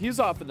army, he's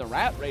off in the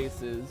rat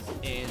races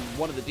in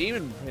one of the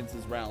Demon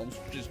Prince's realms,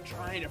 just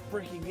trying to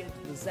freaking get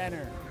to the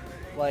center.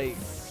 Like,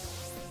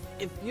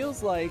 it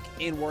feels like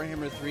in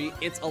Warhammer 3,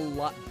 it's a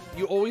lot.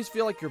 You always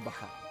feel like you're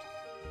behind.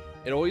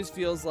 It always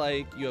feels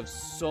like you have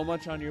so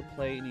much on your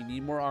plate and you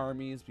need more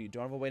armies, but you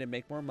don't have a way to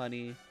make more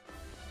money.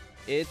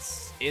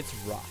 It's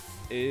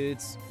rough.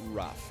 It's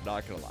rough,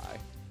 not gonna lie.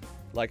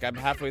 Like, I'm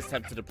halfway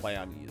tempted to play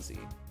on easy,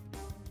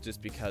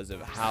 just because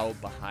of how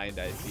behind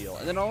I feel.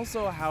 And then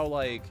also how,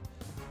 like,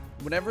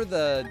 whenever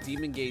the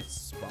demon gates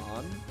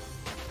spawn,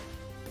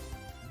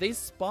 they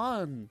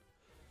spawn...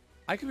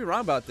 I could be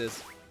wrong about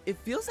this. It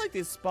feels like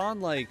they spawn,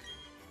 like,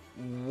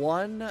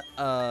 one,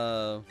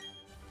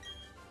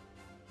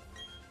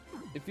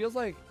 it feels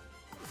like...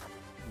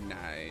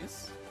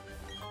 Nice.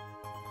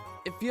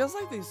 It feels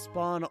like they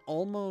spawn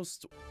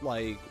almost,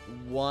 like,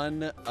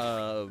 one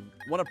a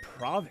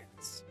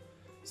province.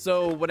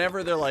 So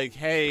whenever they're like,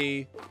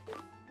 hey...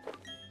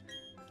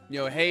 You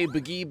know, hey,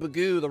 Bagee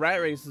Bagoo, the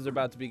rat races are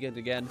about to begin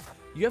again.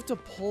 You have to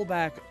pull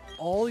back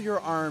all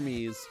your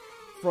armies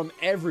from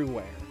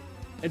everywhere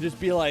and just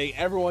be like,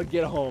 everyone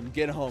get home,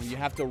 get home. You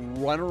have to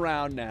run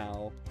around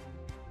now.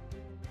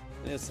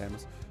 Yes,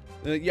 Samus.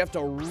 You have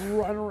to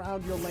run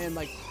around your land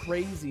like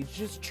crazy,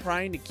 just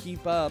trying to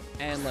keep up.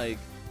 And, like,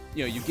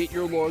 you know, you get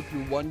your lord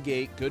through one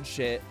gate, good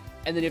shit,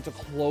 and then you have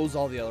to close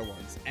all the other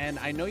ones. And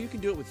I know you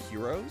can do it with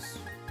heroes.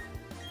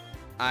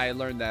 I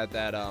learned that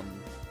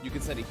you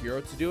can set a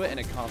hero to do it, and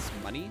it costs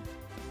money,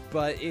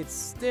 but it's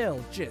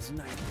still just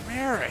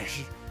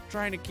nightmarish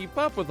trying to keep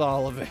up with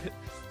all of it.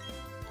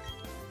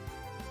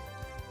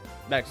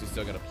 I'm actually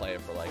still gonna play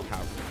it for like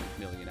however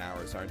many million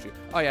hours, aren't you?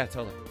 Oh yeah,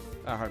 totally.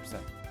 100%.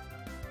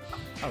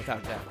 Oh,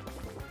 without that.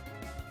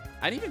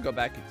 I need to go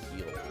back and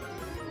heal.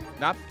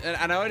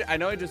 I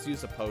know I just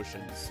used a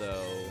potion,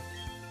 so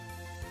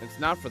it's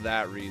not for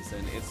that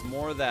reason. It's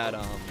more that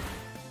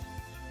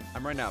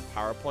I'm running out of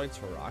power points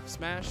for Rock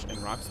Smash, and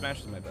Rock Smash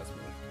is my best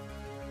move.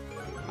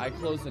 I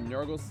closed a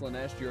Nurgle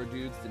Slanesh. Your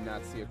dudes did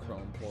not see a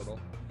Chrome portal.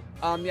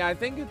 Yeah, I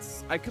think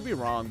it's... I could be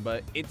wrong,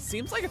 but it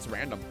seems like it's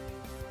random.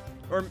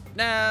 Or,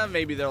 nah,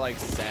 maybe they're, like,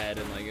 set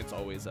and, like, it's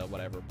always a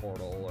whatever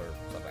portal or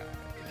something.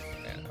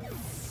 Yeah.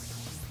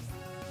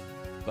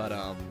 But,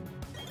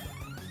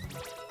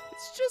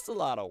 it's just a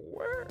lot of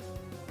work.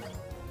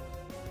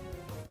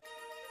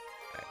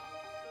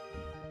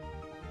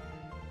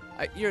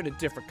 You're in a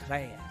different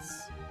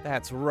class.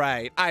 That's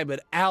right. I'm an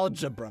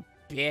algebra,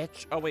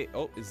 bitch. Oh, wait.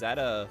 Oh, is that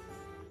a...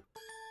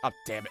 Oh,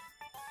 damn it.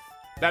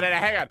 No,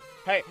 hang on.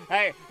 Hey,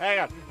 hang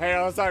on.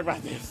 Let's talk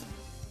about this.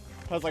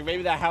 I was like,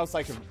 maybe that house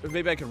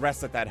maybe I could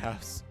rest at that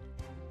house.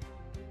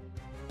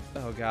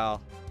 Oh,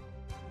 gal.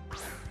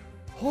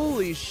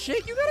 Holy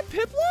shit, you got a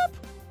Piplup?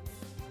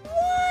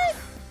 What?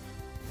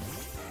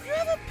 You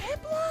have a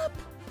Piplup?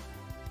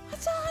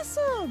 That's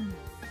awesome.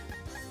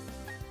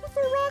 What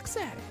the rocks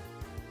at it?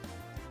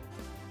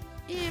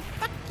 Yeah,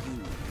 fuck you.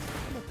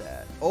 Look at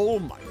that. Oh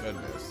my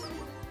goodness.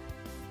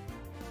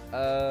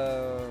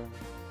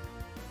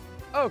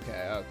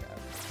 Okay.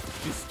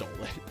 She stole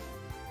it.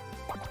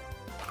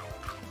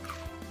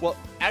 Well,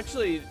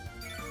 actually,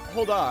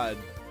 hold on.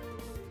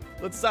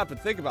 Let's stop and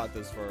think about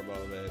this for a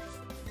moment.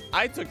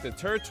 I took the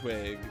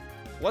Turtwig.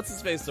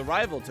 What's-his-face, the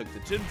rival, took the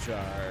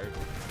Chimchar.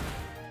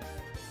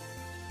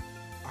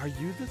 Are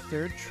you the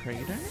third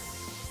trainer?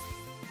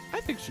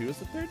 I think she was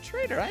the third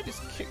trainer. I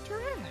just kicked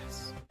her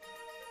ass.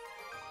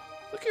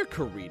 Look here,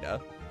 Karina.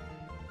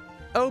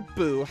 Oh,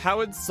 boo, how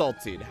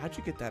insulting. How'd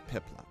you get that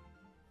Piplup?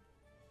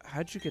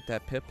 How'd you get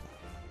that Piplup?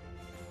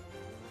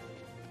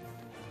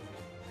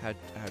 How'd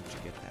you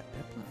get that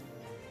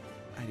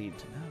Piplup? I need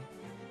to know.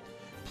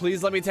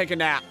 Please let me take a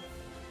nap.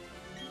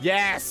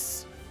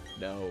 Yes!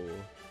 No.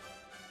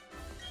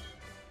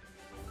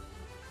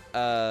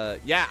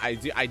 Yeah, I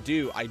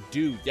do,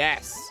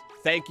 yes.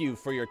 Thank you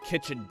for your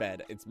kitchen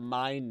bed. It's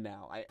mine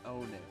now. I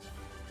own it.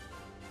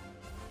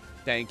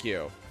 Thank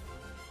you.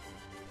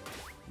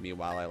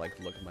 Meanwhile, I like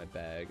look at my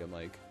bag and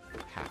like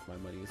half my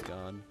money is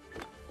gone.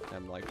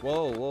 I'm like,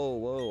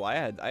 whoa. I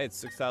had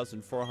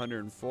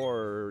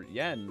 6,404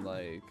 yen,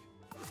 like,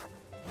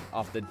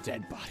 off the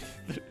dead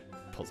body.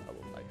 Pulls out a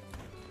little knife.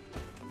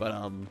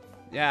 But,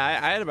 yeah,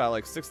 I had about,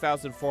 like,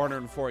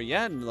 6,404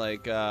 yen,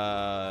 like,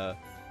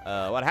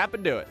 what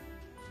happened to it?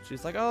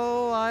 She's like,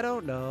 oh, I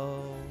don't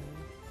know.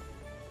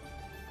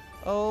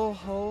 Oh,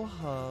 ho,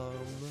 hum.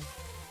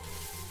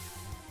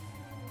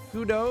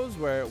 Who knows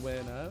where it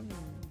went?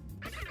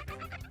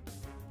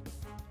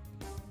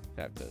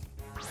 I have to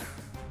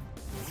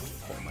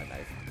pull my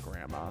knife to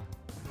Grandma.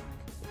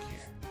 Look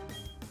here.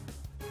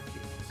 You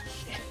piece of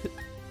shit.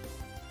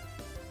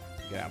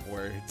 You have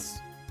words.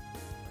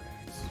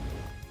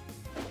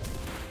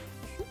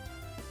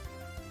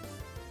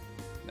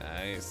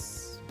 Nice.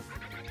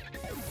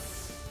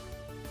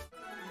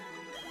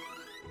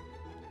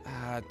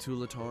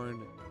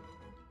 Tulatorn.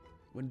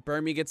 When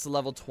Burmy gets to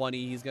level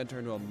 20, he's gonna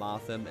turn to a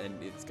Mothim,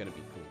 and it's gonna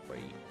be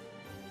great.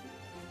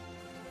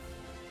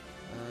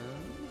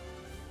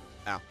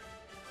 Ow.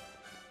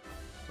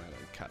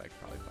 I could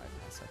probably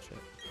bypass that shit.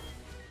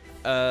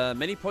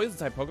 Many poison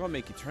type Pokemon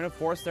make Eterna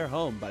Forest their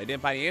home, but I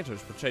didn't find any answers.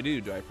 What should I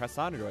do? Do I press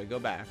on or do I go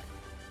back?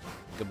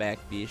 Go back,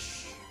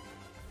 bish.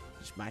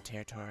 It's my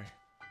territory.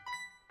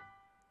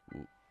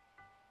 Ooh.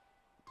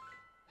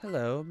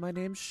 Hello, my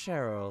name's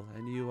Cheryl,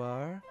 and you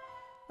are?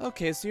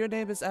 Okay, so your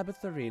name is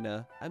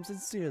Abatharina. I'm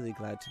sincerely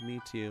glad to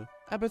meet you.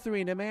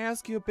 Abatharina, may I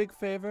ask you a big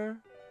favor?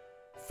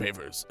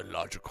 Favor's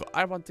illogical.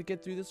 I want to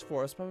get through this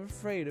forest, but I'm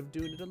afraid of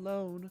doing it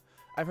alone.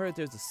 I've heard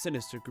there's a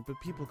sinister group of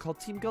people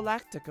called Team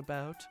Galactic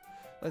about.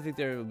 I think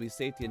there will be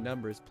safety in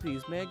numbers.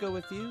 Please, may I go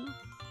with you?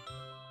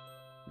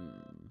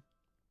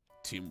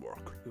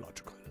 Teamwork,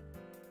 logically.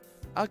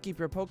 I'll keep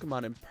your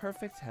Pokemon in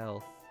perfect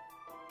health.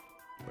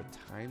 Where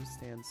time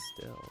stands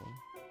still.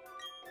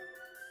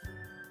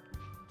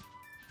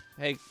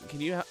 Hey, can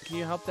you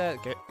help that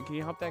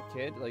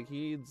kid? Like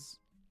he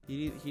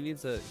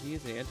needs an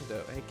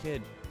antidote. Hey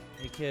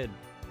kid.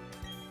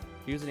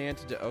 Here's an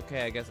antidote.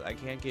 Okay, I guess I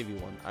can't give you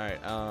one. All right,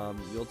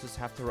 you'll just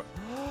have to. The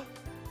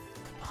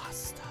boss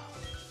stuff.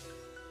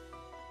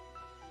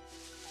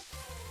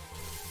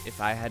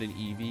 If I had an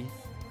Eevee,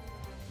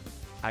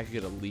 I could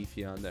get a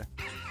Leafy on there.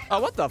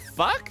 Oh, what the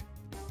fuck?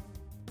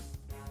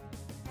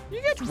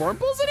 You got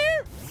Wurmples in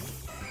here?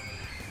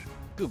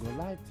 Google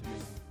lied to me.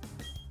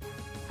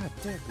 How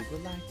dare Google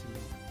lie to me?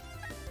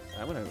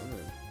 I'm gonna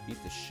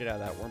beat the shit out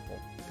of that Wurmple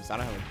because I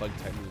don't have a bug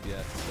type move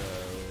yet. So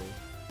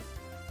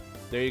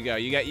there you go.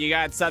 You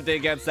got something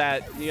against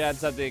that. You got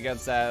something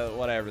against that.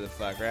 Whatever the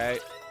fuck, right?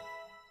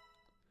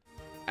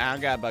 I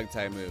don't got a bug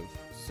type move,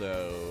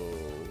 so.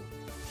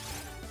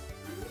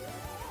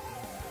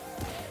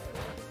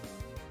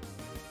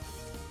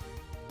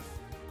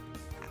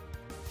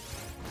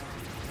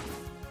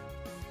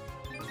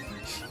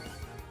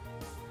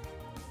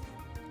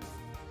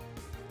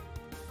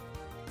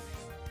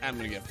 I'm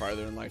gonna get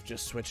farther in life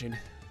just switching.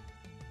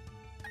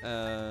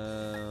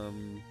 Yeah,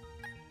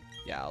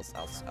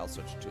 I'll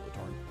switch to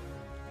Tulatorn.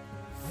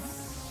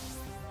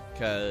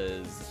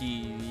 Cause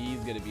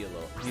he's gonna be a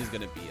bitch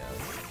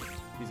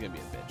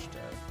to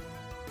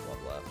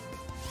level up.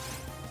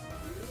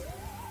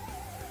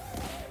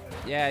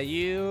 Yeah,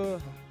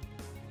 you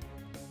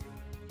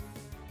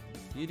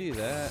do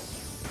that.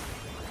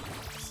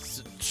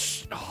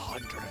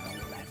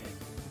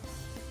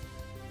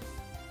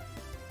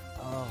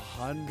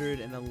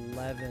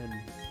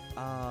 111.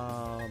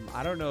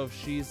 I don't know if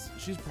she's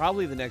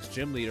probably the next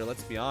gym leader,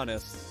 let's be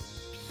honest.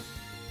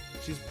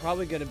 She's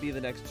probably gonna be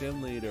the next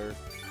gym leader.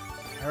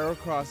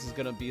 Heracross is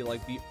gonna be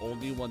like the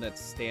only one that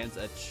stands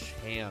a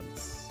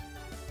chance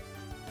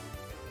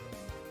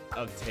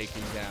of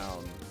taking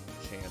down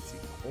Chansey.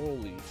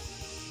 Holy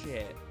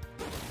shit.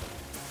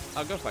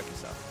 Oh, go fuck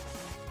yourself.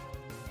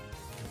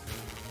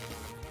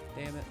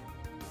 Damn it.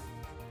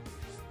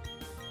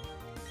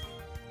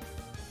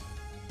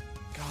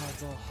 God,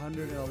 it's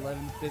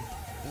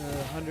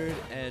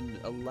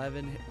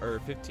 111 or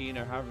 15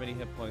 or however many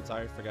hit points. I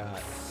already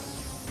forgot.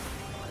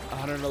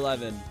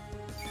 111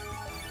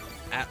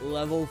 at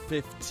level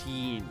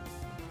 15.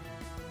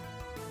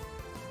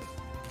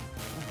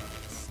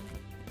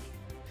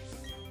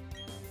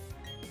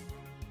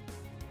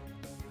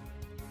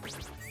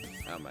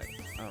 Oh my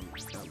goodness. Oh my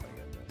goodness.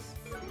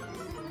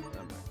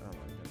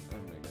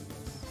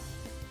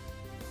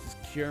 Just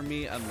cure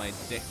me of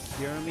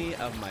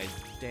my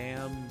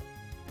damn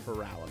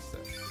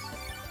paralysis.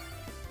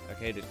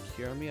 Okay, just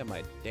cure me of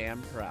my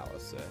damn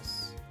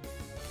paralysis.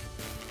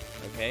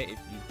 Okay, if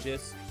you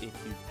just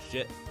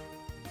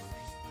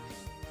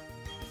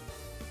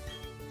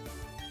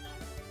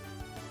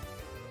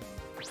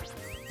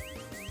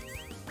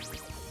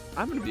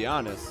I'm gonna be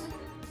honest.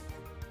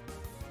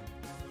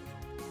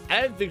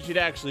 I didn't think she'd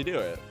actually do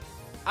it.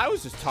 I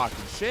was just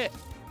talking shit.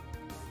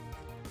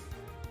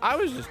 I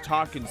was just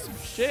talking some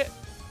shit.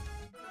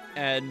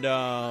 And,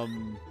 huh.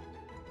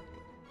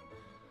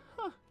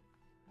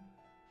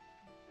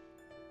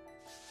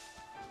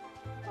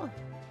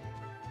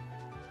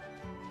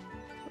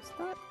 What's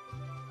that?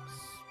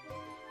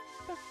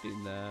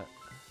 Expecting that.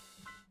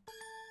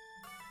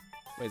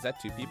 Wait, is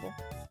that 2 people?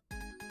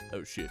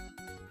 Oh, shit.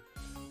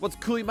 What's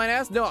cool, you might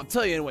ask? No, I'll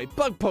tell you anyway.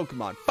 Bug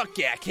Pokemon. Fuck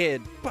yeah,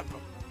 kid. Bug Pokemon.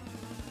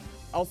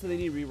 Also, they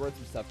need rewords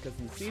and stuff, because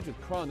in Siege with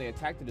Krone, they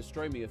attacked and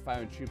destroyed me with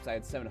 500 troops. I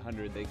had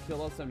 700. They killed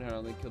all 700,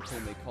 only killed 2,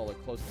 and they call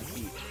it close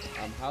defeat.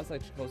 How's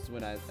that supposed to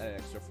win an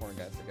extra 4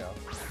 guys to go?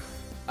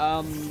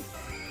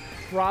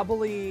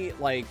 Probably,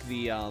 like,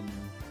 the,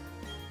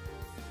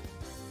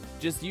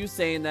 just you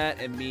saying that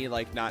and me,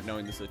 like, not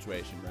knowing the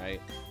situation, right?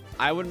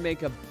 I would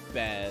make a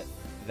bet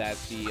that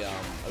the,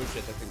 oh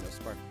shit, that thing was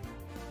spark.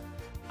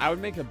 I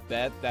would make a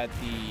bet that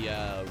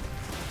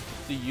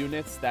the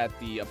units that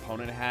the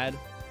opponent had,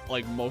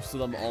 like, most of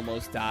them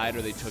almost died,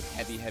 or they took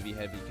heavy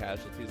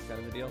casualties, kind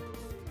of a deal.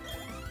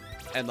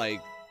 And,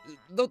 like,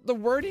 the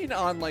wording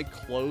on, like,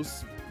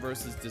 close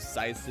versus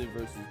decisive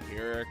versus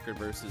Pyrrhic or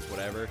versus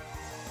whatever,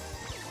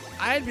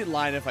 I'd be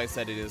lying if I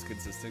said it is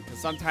consistent, because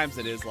sometimes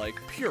it is, like,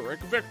 Pyrrhic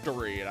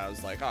victory, and I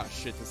was like, oh,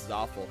 shit, this is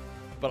awful.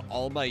 But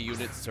all my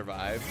units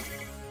survived.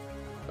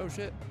 Oh,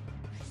 shit.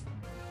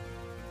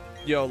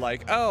 Yo,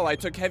 like, oh, I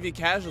took heavy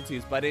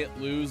casualties, but I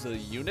didn't lose a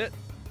unit,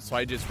 so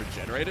I just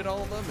regenerated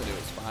all of them, and it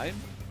was fine.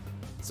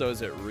 So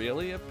is it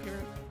really a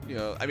Pyrrhic? You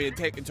know, I mean,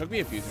 it took me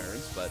a few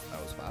turns, but I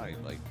was fine.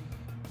 Like,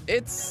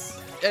 it's,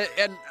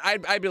 and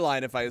I'd be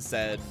lying if I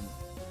said,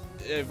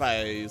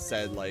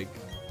 like,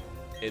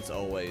 it's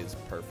always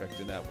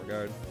perfect in that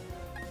regard.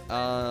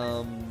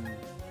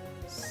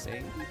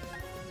 Sing?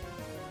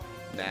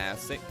 Nah,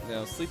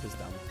 no, sleep is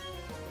dumb.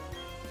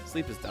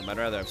 Sleep is dumb. I'd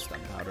rather have stun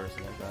powder or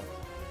something like that.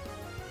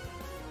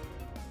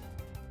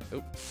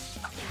 Oop.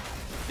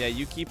 Yeah,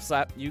 you keep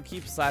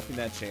slapping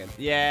that Chance.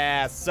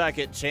 Yeah, suck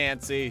it,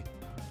 Chansey.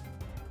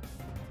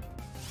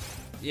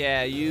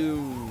 Yeah, you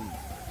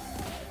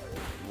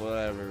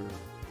whatever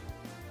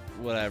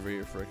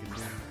you're freaking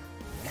doing.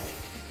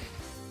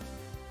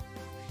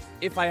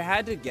 If I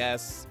had to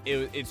guess,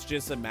 it's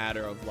just a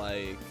matter of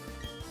like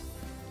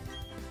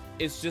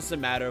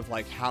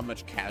how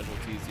much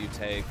casualties you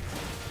take.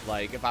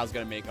 Like, if I was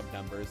gonna make up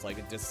numbers, like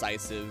a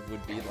decisive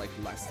would be like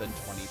less than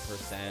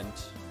 20%.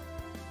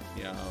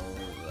 You know,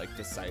 like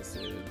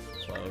decisive,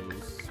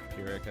 close,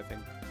 Pyrrhic, I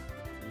think.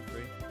 2,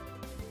 3.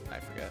 I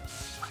forget.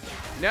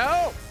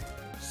 No!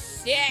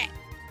 Shit!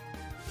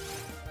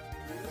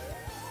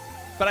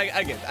 But I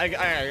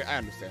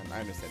understand.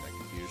 I understand that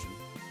confusion.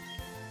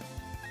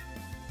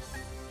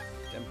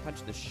 Then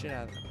punch the shit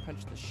out of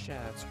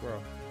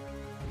squirrel.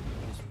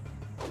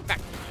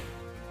 Back.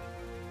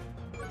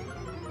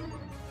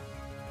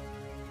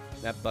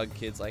 That bug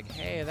kid's like,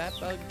 hey, that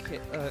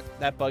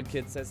bug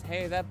kid says,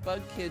 hey, that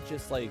bug kid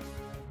just like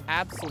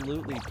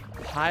absolutely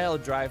pile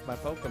drive my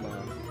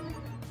Pokemon.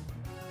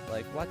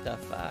 Like, what the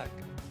fuck?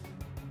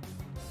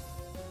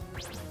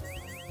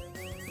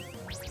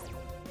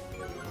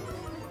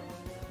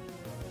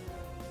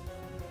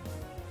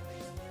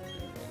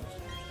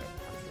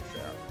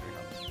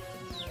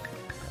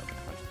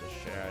 Punch the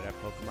shit out of that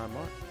Pokemon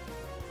more.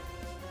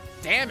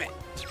 Damn it!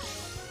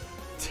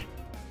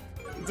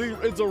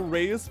 It's a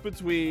race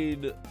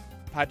between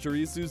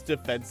Pachirisu's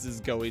defenses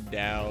going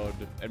down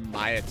and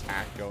my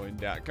attack going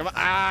down. Come on.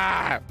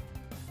 Ah!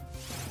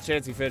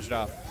 Chansey, finish it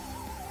off.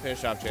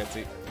 Finish off,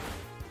 Chansey.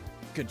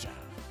 Good job.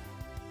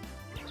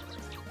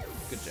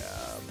 Good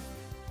job.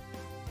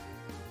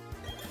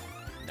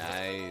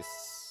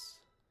 Nice.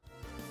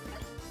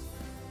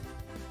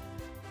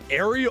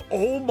 Area.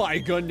 Oh my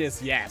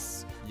goodness.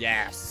 Yes.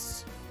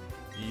 Yes.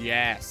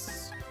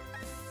 Yes.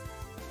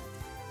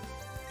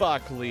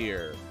 Fuck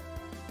Lear.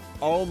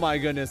 Oh my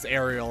goodness,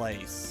 aerial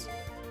ace.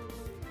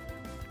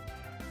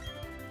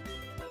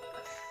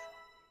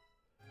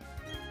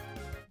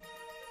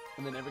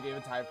 And they never gave a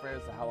time frame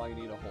as to how long you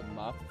need to hold them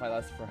off. If I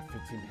lasted for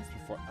 15 minutes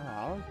before.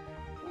 Oh,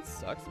 that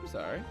sucks. I'm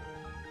sorry.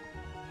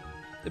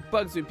 It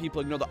bugs when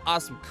people ignore the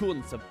awesome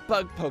coolness of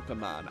bug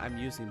Pokemon. I'm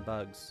using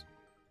bugs.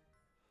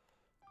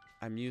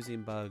 I'm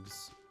using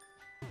bugs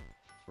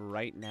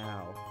right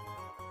now.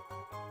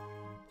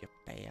 You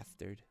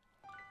bastard.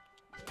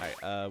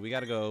 Alright, we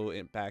gotta go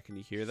back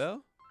into here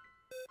though.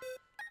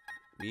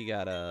 We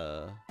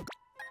gotta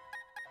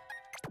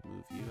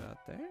move you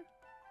out there.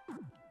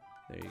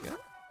 There you go.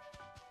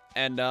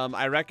 And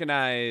I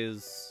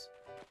recognize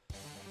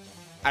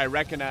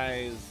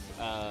whatchamacallit.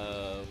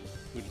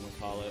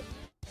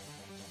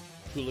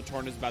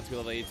 Tulatorn is about to be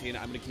level 18.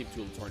 I'm gonna keep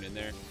Tulatorn in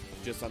there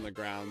just on the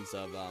grounds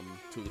of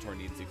Tulatorn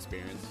needs the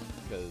experience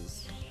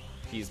because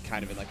he's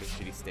kind of in like a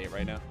shitty state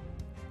right now.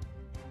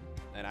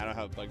 And I don't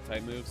have bug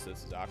type moves, so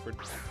this is awkward.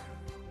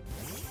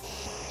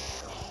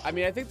 I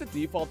mean, I think the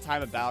default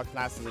time of battle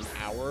class is an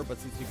hour, but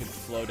since you can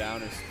slow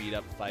down or speed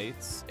up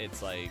fights,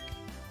 it's like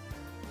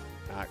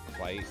not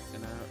quite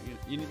an hour.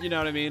 You know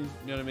what I mean?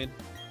 You know what I mean?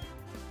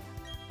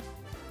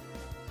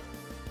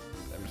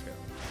 I'm just gonna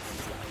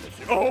slap this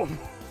shit. Oh!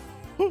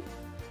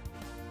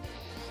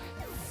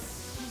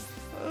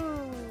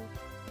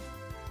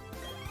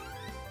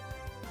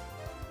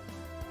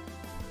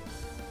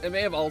 It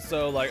may have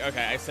also, like,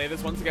 okay, I say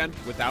this once again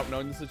without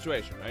knowing the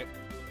situation, right?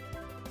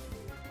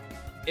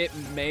 It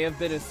may have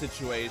been a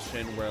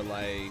situation where,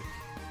 like,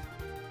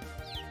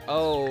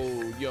 oh,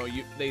 you know,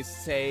 they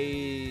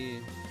say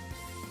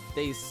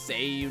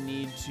you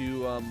need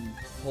to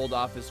hold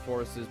off his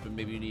forces, but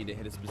maybe you need to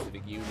hit a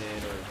specific unit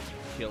or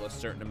kill a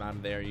certain amount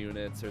of their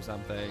units or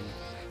something.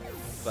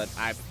 But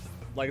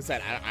like I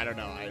said, I don't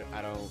know.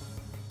 I don't.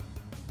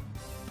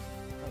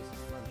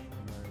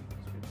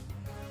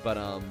 But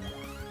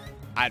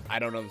I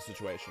don't know the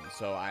situation,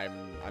 so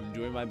I'm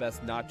doing my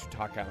best not to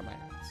talk out of my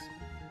ass.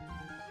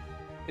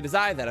 It is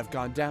I that have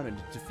gone down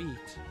into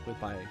defeat with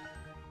my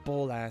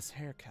bowl-ass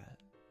haircut.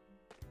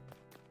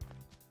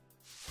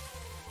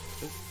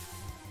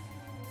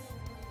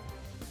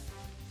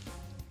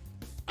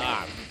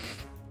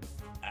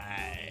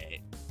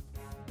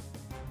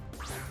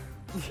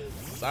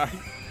 Sorry.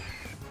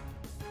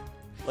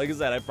 Like I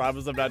said, I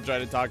promise I'm not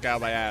trying to talk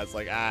out my ass.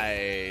 Like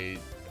I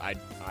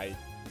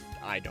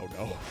don't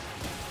know.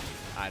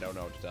 I don't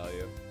know what to tell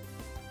you.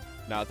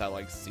 Not without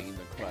like seeing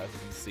the quest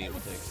and seeing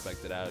what they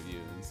expected out of you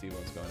and see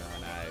what's going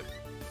on. I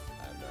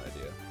have no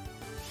idea.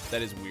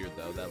 That is weird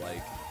though, that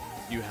like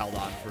you held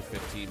on for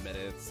 15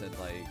 minutes and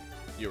like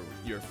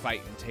you're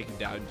fighting, taking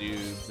down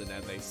dudes, and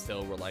then they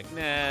still were like,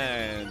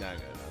 nah, not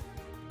good enough.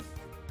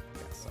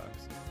 That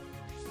sucks.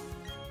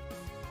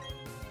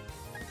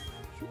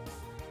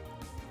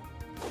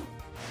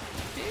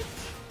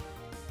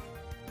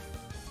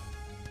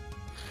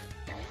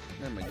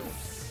 Oh my god.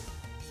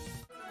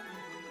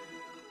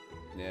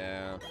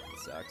 Yeah, it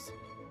sucks.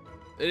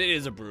 It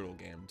is a brutal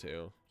game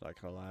too, not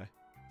gonna lie.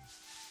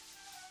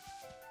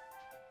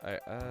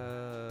 Alright,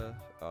 oh,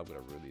 I'm gonna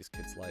ruin these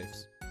kids'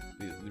 lives.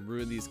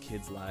 Ruin these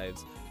kids'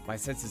 lives. My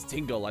senses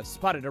tingle. I've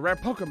spotted a rare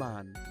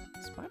Pokemon.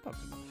 Spy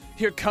Pokemon.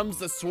 Here comes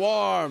the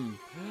swarm.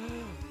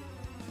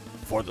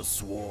 For the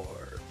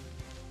swarm.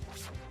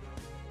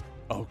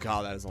 Oh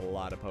god, that is a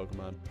lot of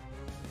Pokemon.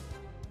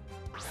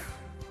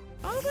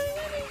 Oh,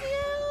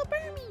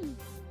 Burmy!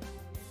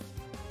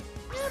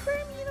 Yeah,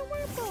 Burmy in a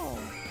Wurmple!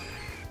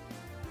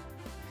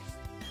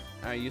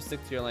 Alright, you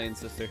stick to your lane,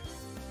 sister.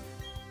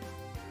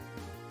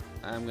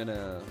 I'm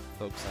gonna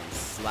focus on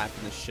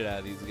slapping the shit out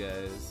of these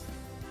guys.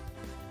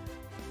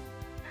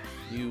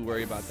 You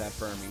worry about that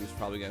Burmy, who's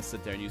probably gonna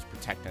sit there and use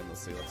Protect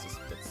endlessly. Let's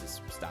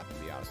just stop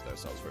and be honest with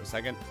ourselves for a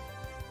second.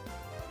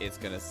 It's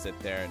gonna sit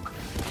there and...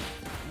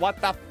 What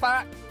the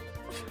fuck?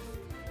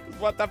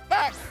 What the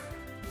fuck?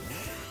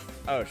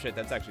 Oh shit,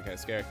 that's actually kind of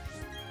scary.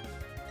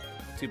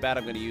 Too bad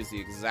I'm gonna use the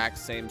exact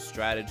same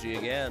strategy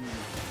again.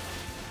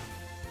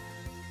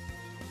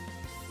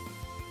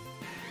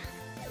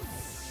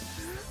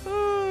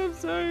 Oh, I'm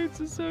sorry, it's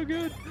just so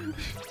good.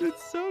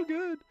 It's so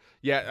good.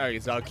 Yeah,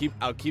 alright, so I'll keep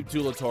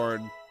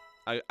Tulatorn.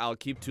 I'll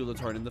keep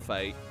Tulatorn in the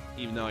fight,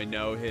 even though I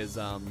know his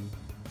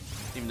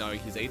even though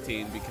he's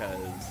 18, because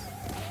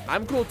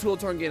I'm cool with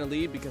Tulatorn getting a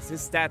lead because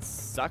his stats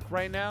suck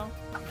right now.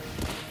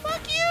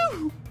 Fuck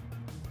you!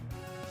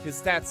 His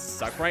stats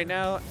suck right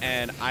now,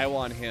 and I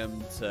want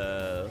him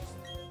to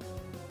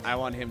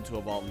evolve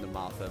into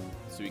Mothim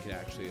so he can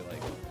actually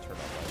like turn up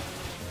life.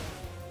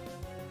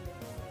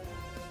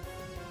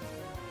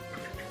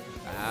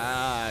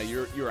 Ah,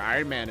 you're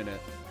Iron Man in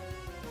it.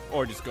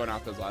 Or just going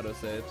off those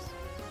autosaves.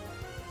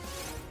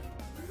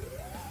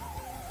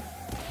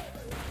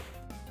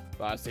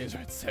 Boss saves are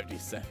at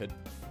 77.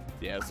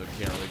 Yeah, so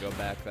can't really go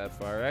back that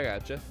far. I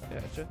gotcha.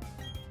 Gotcha.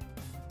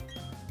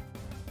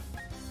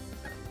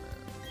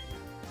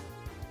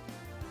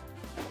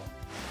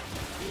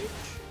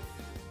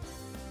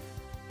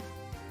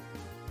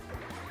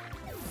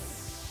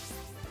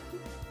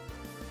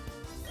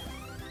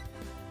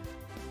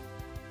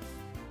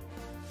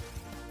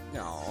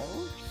 No.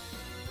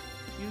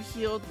 You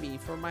healed me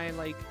for my,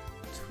 like,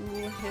 2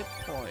 hit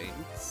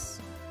points.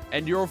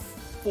 And you're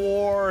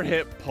 4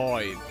 hit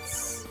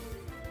points.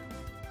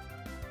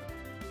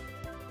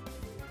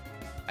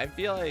 I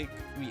feel like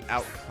we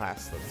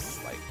outclassed them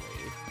slightly.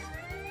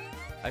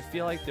 I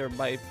feel like there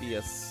might be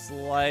a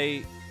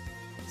slight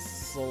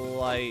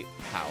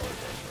power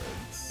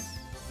difference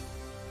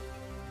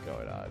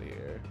going on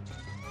here.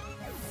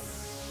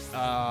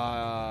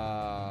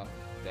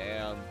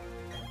 Damn.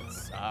 It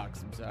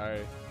sucks. I'm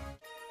sorry.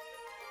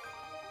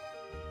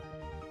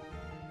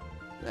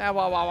 Yeah,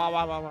 whoa.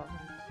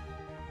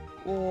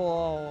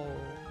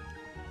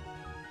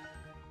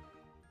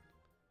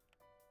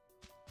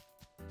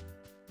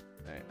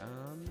 Alright,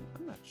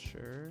 I'm not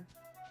sure.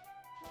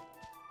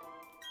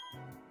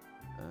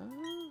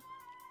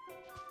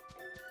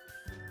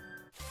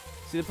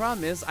 See, the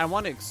problem is I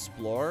want to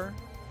explore.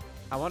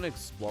 I want to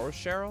explore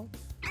Cheryl,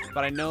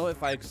 but I know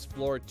if I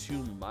explore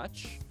too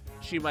much,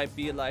 she might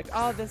be like,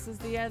 oh, this is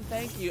the end,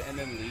 thank you, and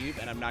then leave,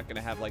 and I'm not going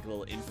to have like a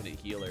little infinite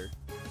healer.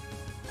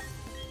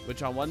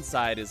 Which on one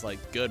side is like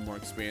good, more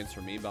experience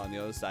for me, but on the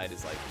other side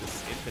is like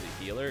this infinite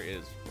healer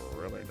is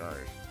really nice.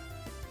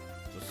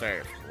 Just say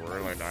it's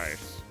really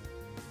nice.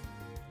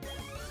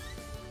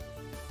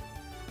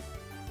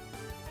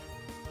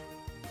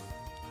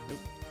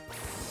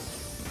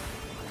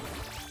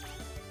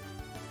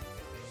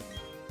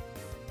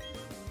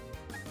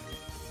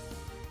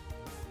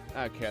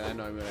 Okay, I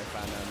know when I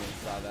found out and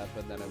saw that,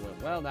 but then I went,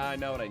 well, now I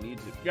know what I need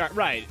to. Yeah,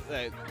 right.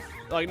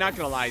 Like, not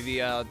gonna lie,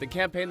 the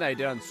campaign that I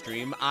did on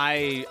stream,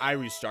 I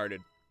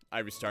restarted. I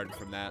restarted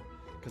from that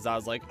because I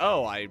was like,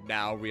 oh, I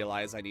now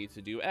realize I need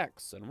to do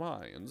X and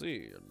Y and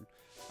Z, and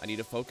I need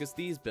to focus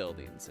these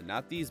buildings and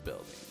not these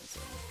buildings,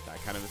 and that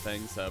kind of a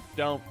thing. So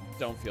don't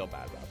feel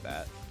bad about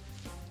that.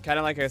 Kind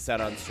of like I said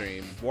on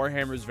stream,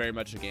 Warhammer is very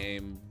much a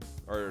game,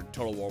 or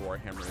Total War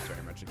Warhammer is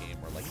very much a game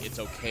where like it's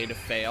okay to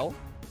fail.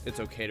 It's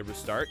okay to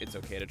restart. It's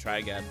okay to try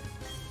again.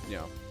 You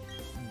know,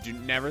 do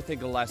never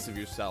think less of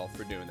yourself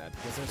for doing that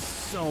because there's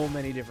so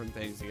many different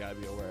things you gotta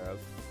be aware of.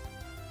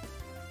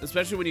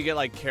 Especially when you get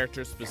like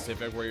character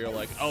specific where you're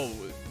like, oh,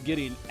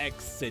 getting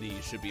X city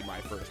should be my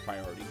first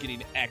priority.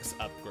 Getting X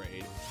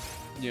upgrade.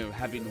 You know,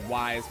 having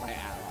Y as my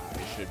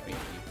ally should be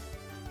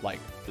like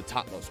the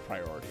topmost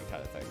priority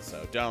kind of thing.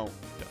 So don't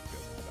feel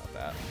bad about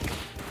that.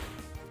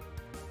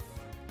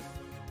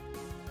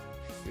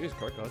 Jeez,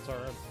 quick, that's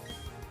alright.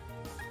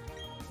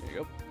 There you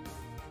go.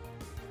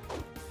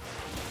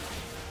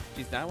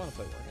 Jeez, now I want to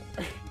play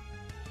Warhammer.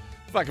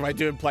 Fuck am I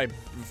doing playing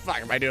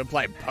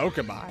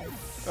Pokemon? I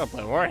want to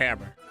play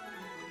Warhammer.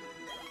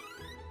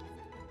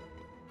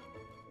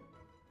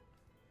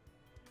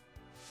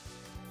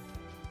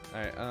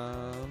 Alright,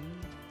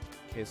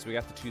 okay, so we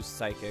got the 2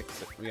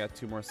 psychics. We got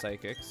 2 more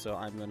psychics, so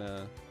I'm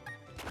gonna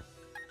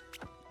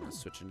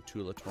switch in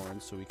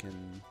Tulatorn so we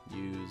can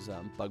use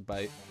Bug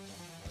Bite.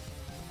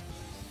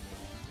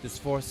 This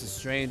force is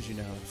strange, you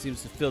know. It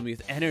seems to fill me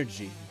with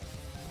energy.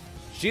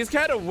 She's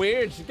kind of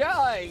weird. She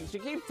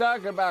keeps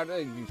talking about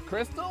these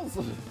crystals.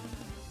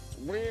 It's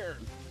weird.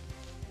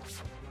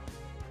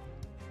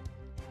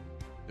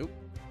 Oop.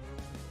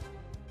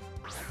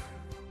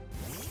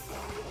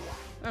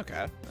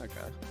 Okay.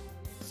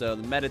 So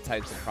the meta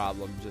type's a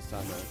problem just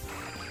on the...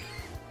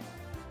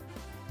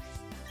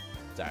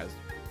 Sorry, I was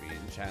reading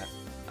chat.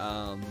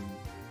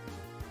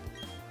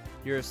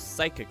 You're a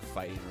psychic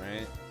fighting,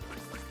 right?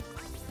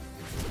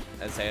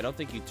 I don't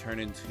think you turn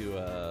into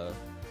a...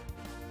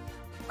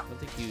 I don't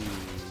think you...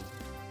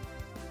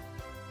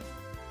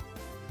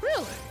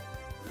 Really?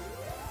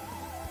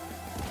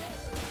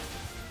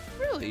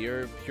 Really?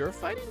 You're pure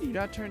fighting? Do you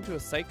not turn into a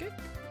psychic?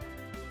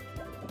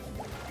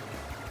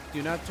 Do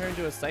you not turn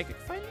to a psychic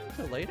fighting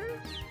until later?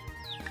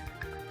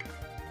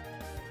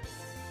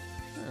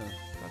 Oh,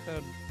 not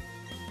bad.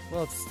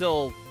 Well, it's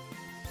still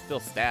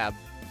stab.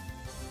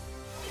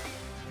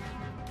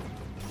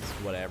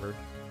 Whatever.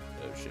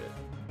 Oh shit.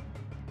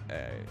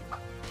 Hey,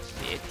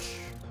 bitch.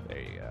 There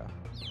you go.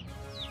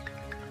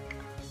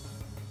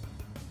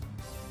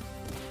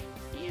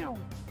 Ew.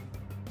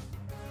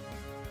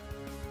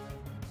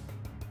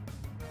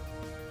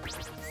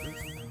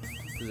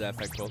 Does that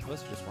affect both of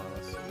us or just one of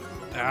us?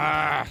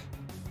 Ah!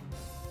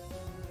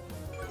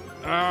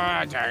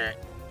 Ah, dang it.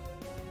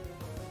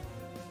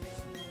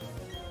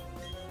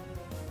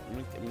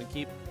 I'm gonna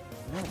keep...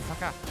 No,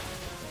 fuck off.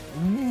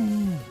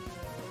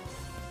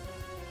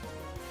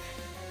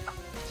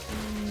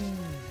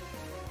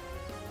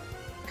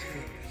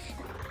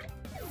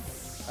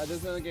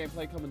 There's another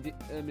gameplay called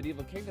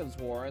Medieval Kingdoms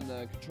War, and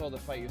the control to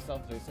fight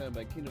yourself to extent,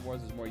 but Kingdom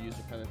Wars is more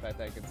user-friendly. In fact,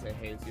 I can say,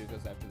 hey, who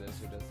goes after this,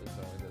 who does this,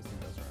 only this, who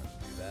does around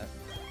to do that.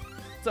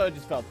 So it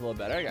just felt a little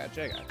better. I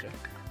gotcha.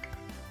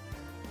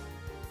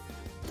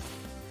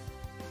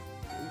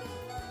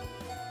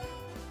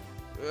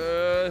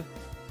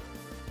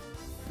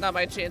 Not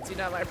my chancey,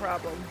 not my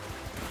problem.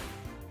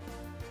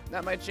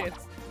 Not my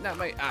chance, not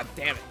my,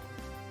 damn it.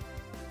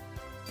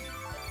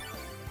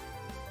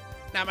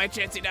 Not my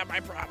chancey, not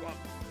my problem.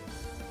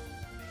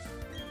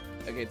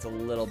 Okay, it's a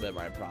little bit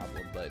my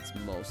problem, but it's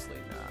mostly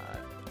not.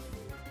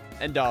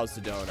 And dollars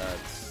to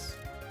donuts.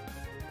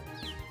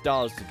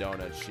 Dollars to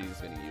donuts,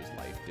 she's gonna use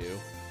life dew.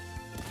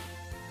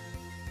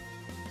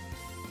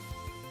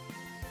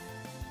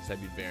 So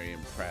I'd be very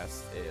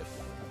impressed if...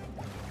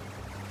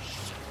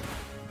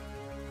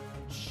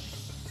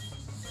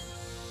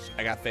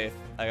 I got faith.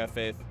 I got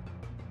faith.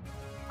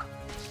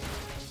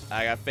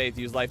 I got faith.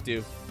 Use life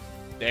dew.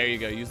 There you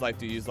go. Use life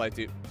dew. Use life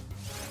dew.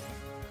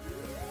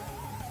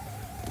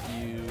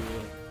 You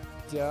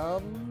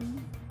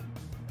dumb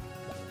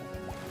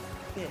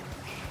bitch.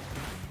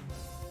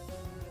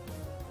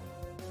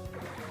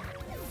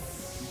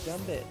 You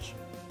dumb bitch.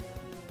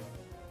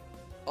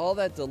 All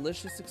that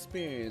delicious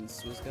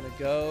experience was gonna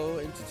go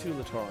into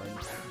Tulitorn.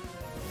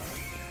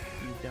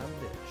 You dumb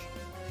bitch.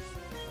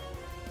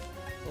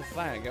 Well,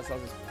 fine. I guess I'll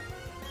just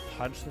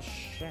punch the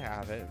shit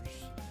out of it.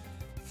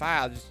 Fine,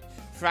 I'll just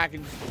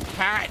fracking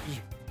punch.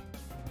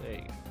 There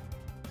you go.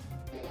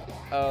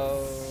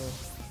 Oh.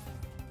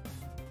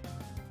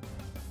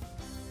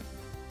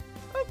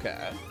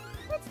 Okay.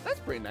 That's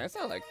pretty nice.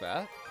 I like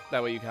that.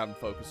 That way you can have them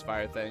focus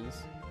fire things.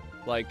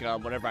 Like,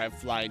 whenever I have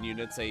flying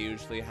units, I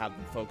usually have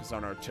them focus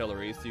on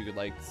artillery, so you could,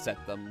 like,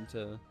 set them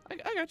to... I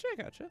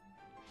gotcha.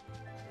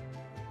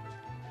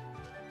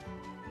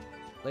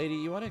 Lady,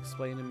 you want to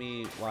explain to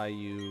me why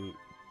you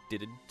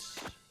did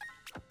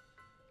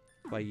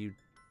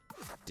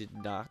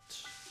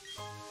not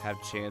have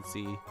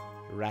Chansey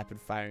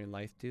rapid-firing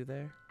life dew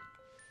there?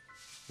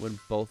 When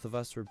both of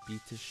us were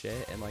beat to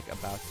shit and, like,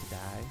 about to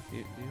die? Do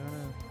you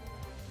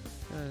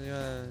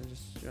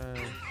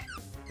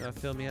wanna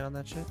fill me in on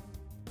that shit?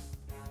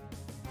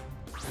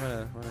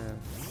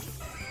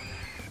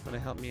 Wanna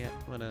help me out?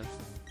 Wanna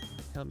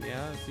help me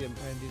out? See, I'm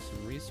trying to do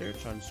some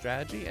research on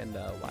strategy and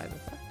why the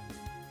fuck?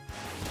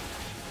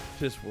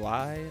 Just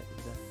why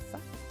the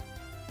fuck?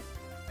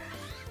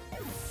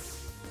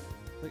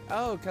 Like,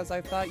 oh, cause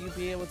I thought you'd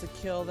be able to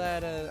kill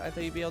that. I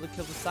thought you'd be able to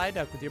kill the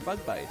Psyduck with your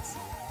bug bites.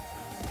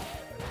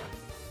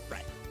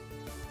 Right.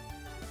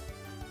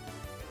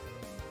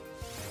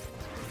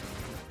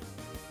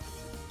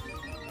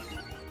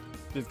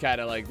 Just kind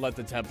of like let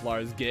the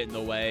Templars get in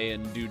the way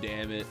and do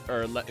damage,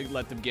 or let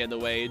them get in the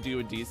way and do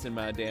a decent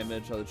amount of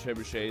damage while the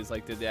Trebuchets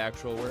like did the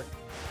actual work.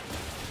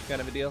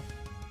 Kind of a deal.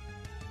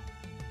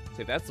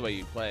 See, that's the way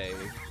you play.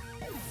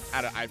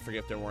 I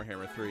forget if they're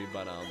Warhammer 3,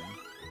 but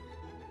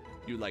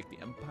you like the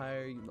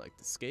Empire, you like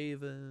the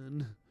Skaven,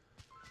 the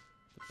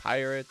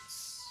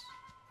Pirates,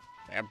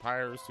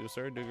 Vampires to a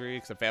certain degree,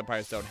 except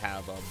Vampires don't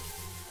have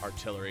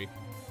artillery.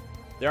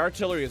 Their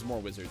artillery is more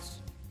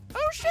wizards.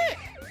 Oh shit!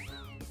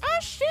 Oh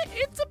shit!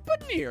 It's a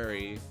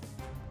Baneri.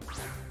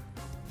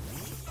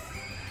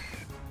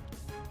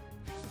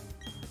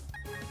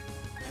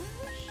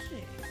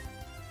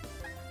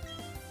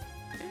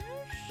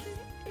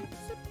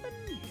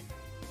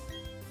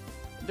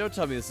 Don't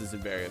tell me this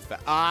isn't very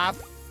effective. Ah,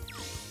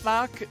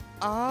 fuck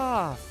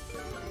off.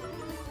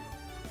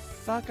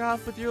 Fuck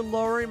off with your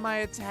lowering my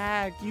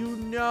attack. You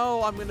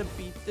know I'm gonna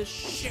beat the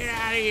shit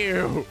out of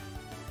you.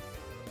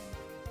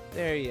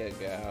 There you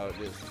go.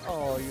 Just,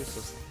 oh, you're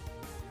so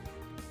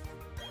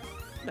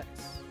nice.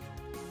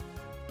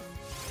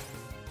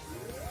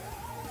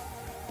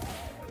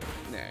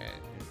 Nah.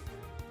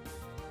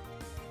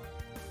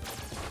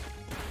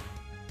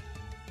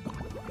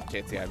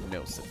 Chansey, I have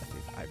no sympathy.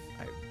 I have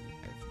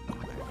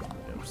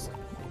no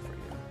sympathy for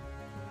you.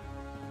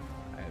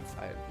 I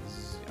have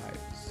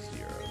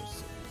zero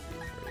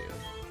sympathy for you.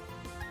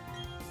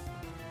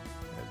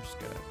 I'm just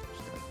gonna.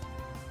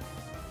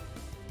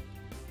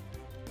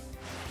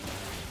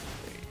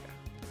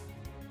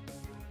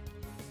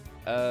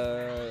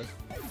 There you go.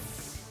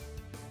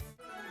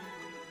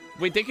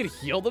 Wait, they can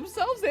heal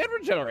themselves? They had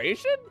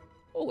regeneration?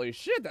 Holy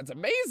shit, that's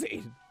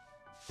amazing.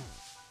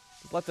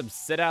 Just let them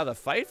sit out of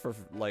the fight for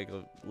like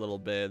a little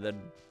bit, then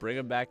bring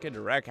them back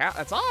into wreck.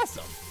 That's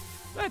awesome.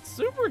 That's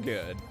super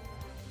good.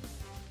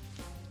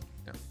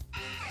 Yeah.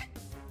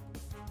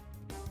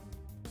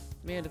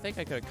 Man, to think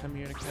I could have come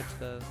here to catch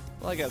the...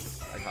 Well, I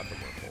guess I caught the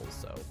whirlpools,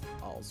 so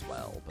all's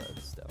well, but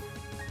still.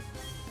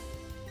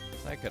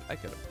 So I could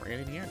have ran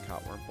in here and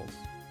caught whirlpools.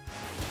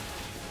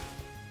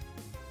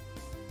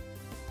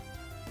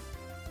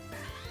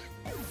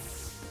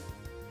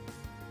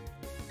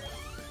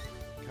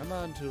 Come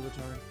on,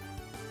 Tulitorn.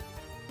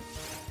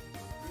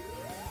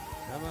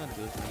 Come on,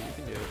 Tulitorn, you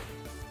can do it.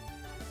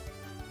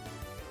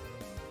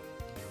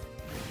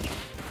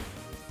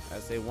 I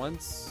say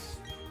once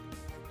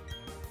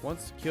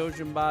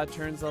Kyojinba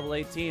turns level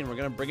 18, we're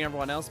gonna bring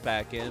everyone else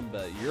back in,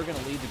 but you're gonna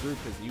lead the group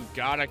because you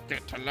gotta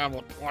get to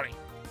level 20.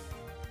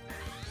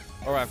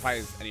 Or if I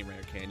use any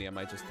rare candy, I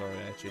might just throw it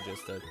at you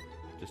just to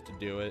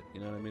do it. You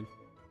know what I mean?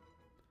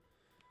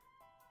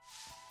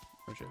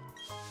 Oh shit!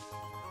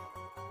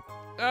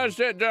 Oh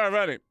shit! Darn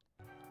ready.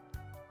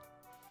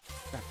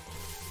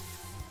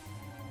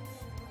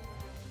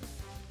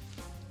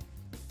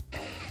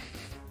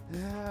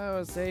 I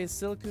would say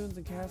Silcoons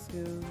and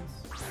Cascoons.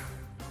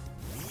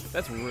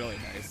 That's really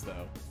nice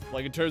though.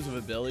 Like in terms of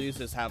abilities,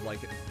 just have like,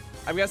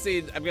 I'm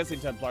guessing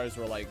Templars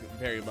were like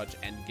very much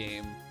end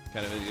game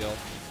kind of a deal.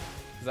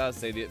 Because I would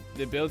say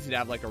the ability to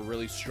have like a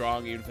really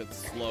strong, even if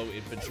it's slow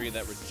infantry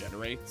that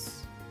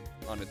regenerates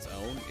on its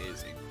own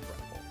is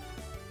incredible.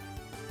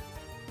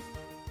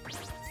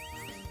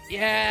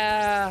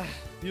 Yeah,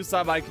 you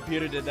saw my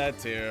computer did that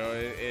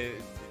too.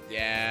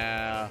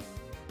 Yeah.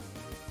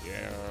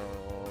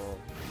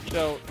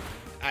 So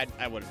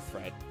I wouldn't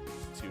fret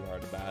too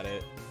hard about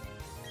it.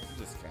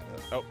 Just kind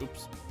of. Oh,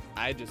 oops!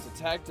 I just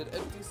attacked an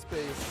empty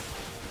space.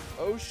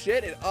 Oh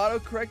shit! It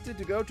auto-corrected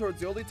to go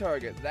towards the only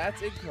target.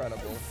 That's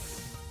incredible.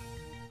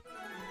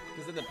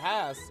 Because in the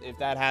past, if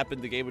that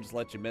happened, the game would just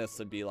let you miss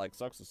and be like,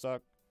 sucks to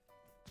suck.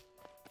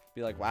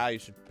 Be like, wow, you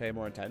should pay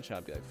more attention.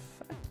 I'd be like,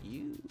 fuck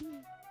you.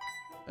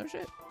 Oh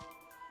shit.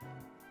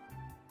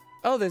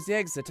 Oh, there's the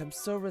exit. I'm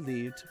so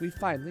relieved. We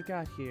finally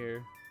got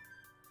here.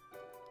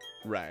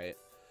 Right.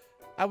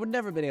 I would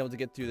never have been able to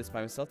get through this by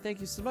myself. Thank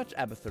you so much,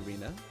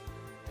 Abatharina.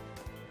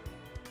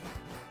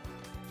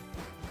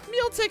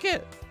 Meal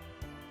ticket!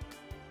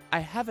 I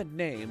have a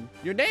name.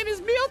 Your name is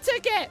Meal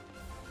Ticket!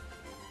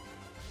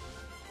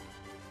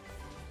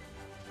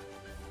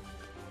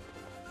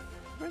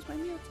 Where's my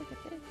meal ticket,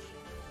 bitch?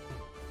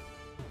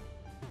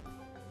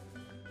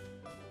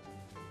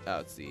 Oh,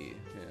 it's the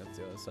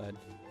other side.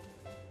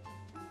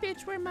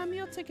 Bitch, where my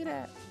meal ticket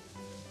at?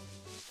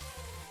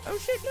 Oh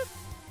shit, look!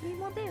 I need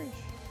more berries.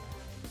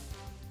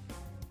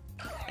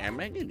 Oh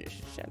my goodness,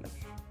 shut up.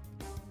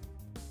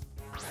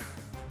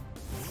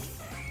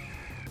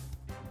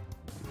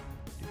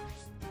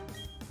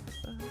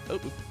 Oh,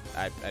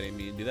 I didn't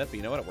mean to do that, but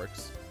you know what? It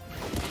works.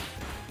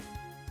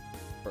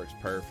 Works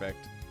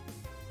perfect.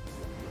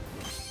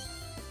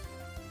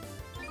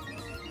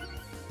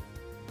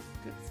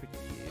 Good for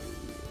you.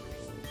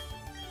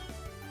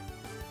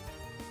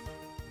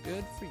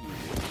 Good for you.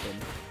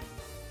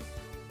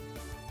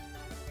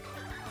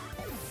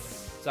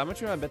 So how much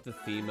do you want to bet the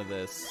theme of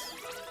this?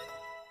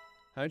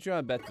 How much do you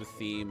want to bet the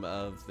theme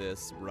of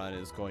this run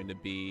is going to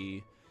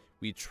be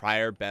we try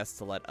our best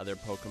to let other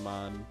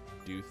Pokemon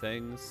do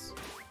things,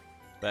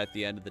 but at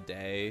the end of the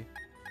day,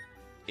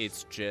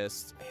 it's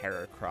just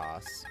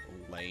Heracross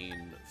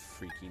lane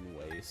freaking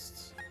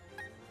waste.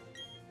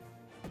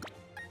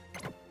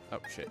 Oh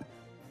shit.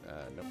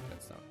 Nope,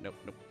 that's not. Nope,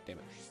 damn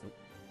it. Nope.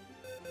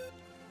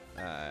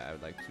 I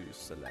would like to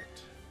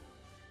select.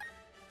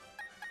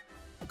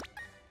 There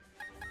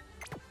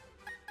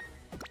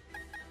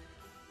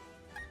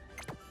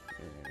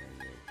you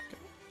go.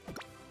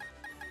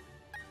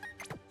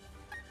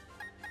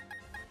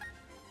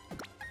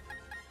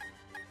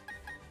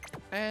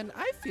 And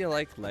I feel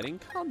like letting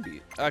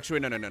Combi. Actually,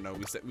 no.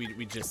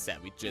 We just said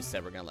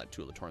we're gonna let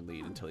Tulatorn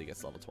lead until he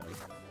gets level 20.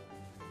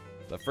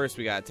 But first,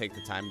 we gotta take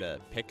the time to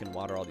pick and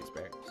water all these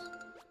berries.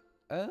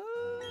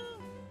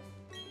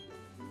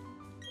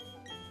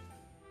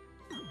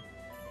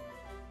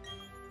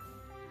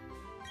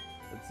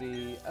 Let's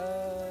see.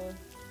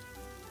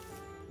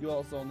 You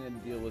also only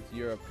had to deal with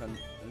Europe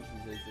countries.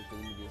 There's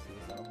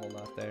not a whole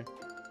lot there.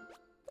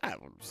 I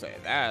wouldn't say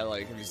that.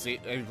 Like, have you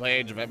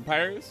played Age of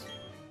Empires?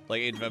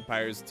 Like Age of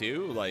Empires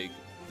 2? Like,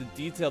 the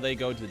detail they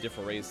go into the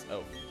different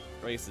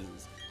races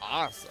is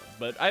awesome.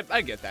 But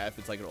I get that if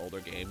it's like an older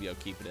game, you know,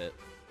 keeping it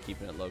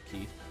low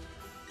key.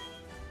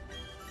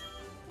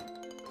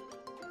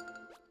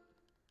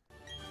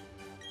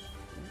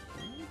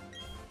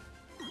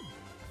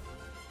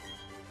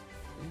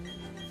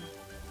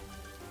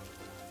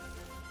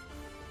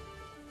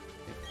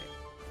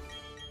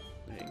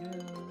 There you go.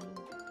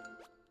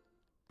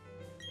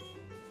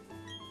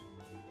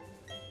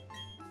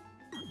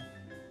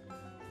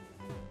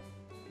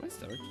 My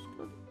stomach just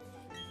broke.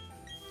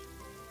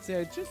 See,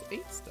 I just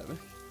ate stomach.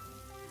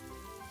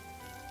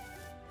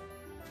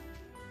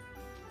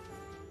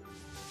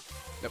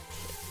 Nope.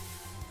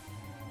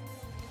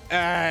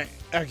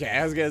 Okay,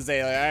 I was gonna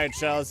say, like, alright,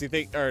 Shellis, you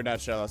think, or not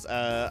Shellis,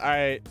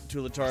 alright,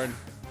 Tulatorn.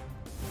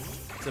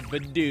 It's a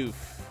Bidoof.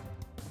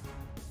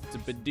 It's a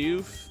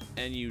Bidoof,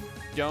 and you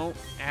don't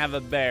have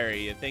a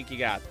berry. You think you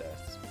got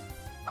this.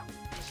 I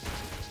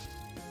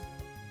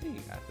think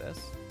you got this.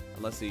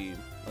 Unless he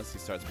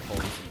starts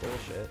pulling some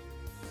bullshit.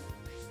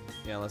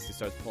 Yeah, unless he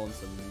starts pulling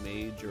some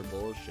major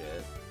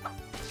bullshit.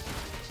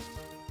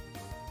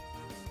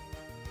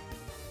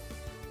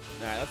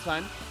 Alright, that's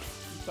fine.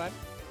 That's fine.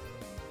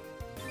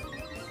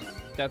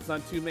 That's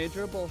not too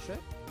major bullshit.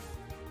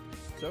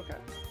 It's okay.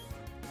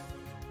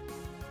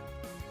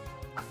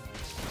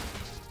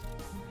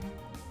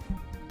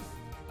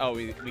 Oh,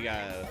 we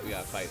gotta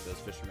fight those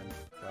fishermen,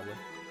 probably.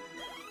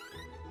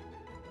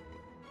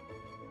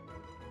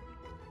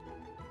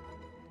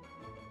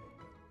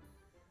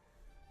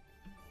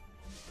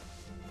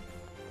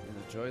 And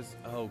the joys.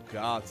 Oh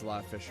god, it's a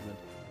lot of fishermen.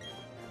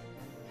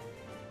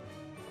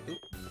 Oop.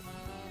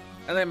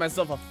 I made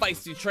myself a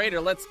feisty trader.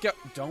 Let's go.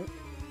 Don't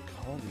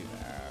call me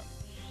that.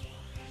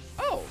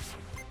 Oh.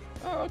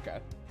 Oh, okay.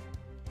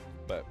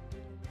 But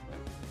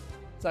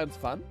sounds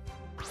fun.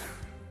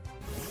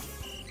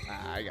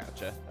 I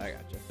gotcha.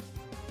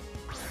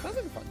 Sounds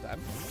like a fun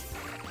time.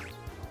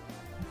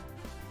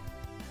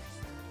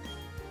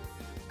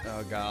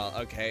 Oh god.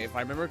 Okay, if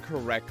I remember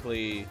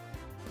correctly,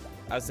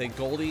 I would say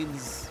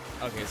Goldeen's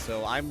Okay,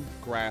 so I'm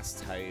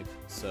grass type,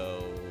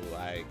 so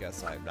I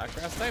guess I'm not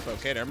grass type.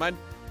 Okay, never mind.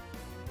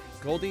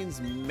 Goldines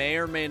may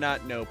or may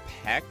not know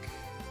Peck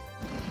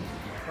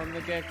from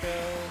the get-go,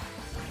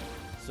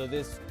 so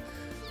this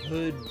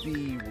could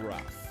be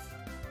rough.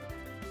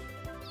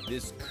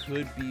 This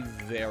could be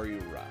very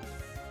rough.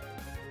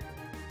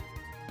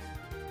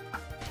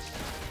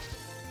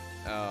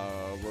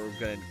 We're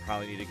gonna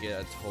probably need to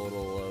get a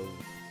total of...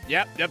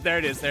 Yep, there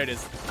it is, there it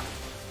is.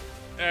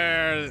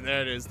 There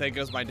it is. There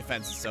goes my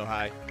defense is so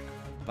high.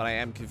 But I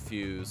am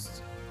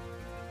confused.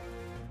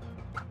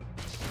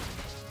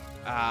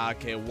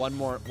 Okay, one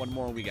more,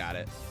 we got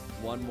it.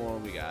 One more,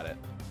 we got it.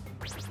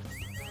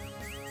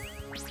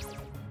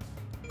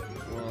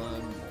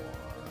 One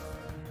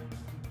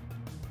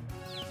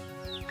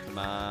more. Come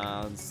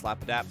on,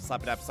 slap it up,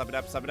 slap it up, slap it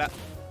up, slap it up.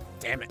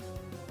 Damn it.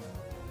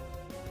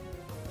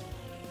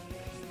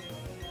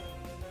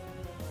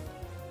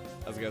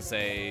 I was gonna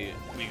say,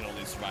 we can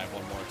only survive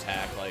one more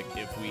attack, like,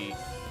 if we...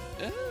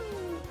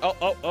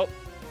 Oh.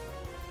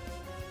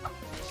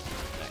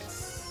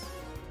 Nice.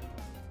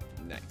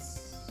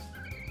 Nice.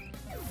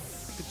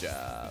 Good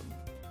job.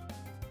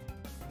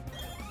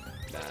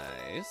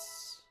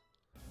 Nice.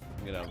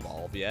 I'm gonna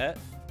evolve yet.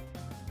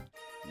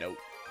 Nope.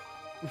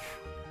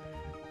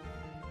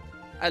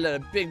 I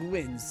let a big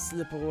win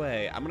slip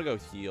away. I'm gonna go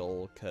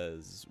heal,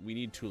 because we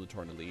need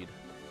Tulatorn to lead.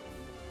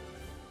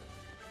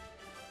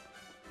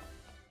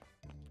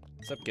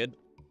 What's up, kid?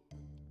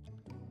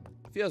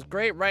 Feels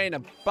great riding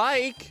a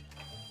bike.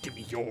 Give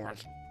me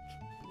yours.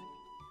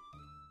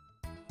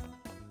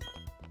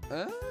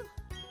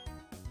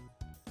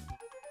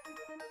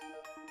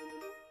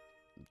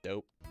 Dope.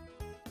 Nope.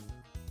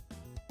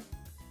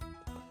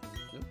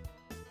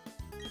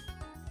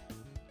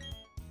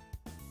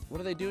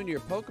 What are they doing to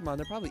your Pokemon?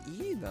 They're probably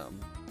eating them.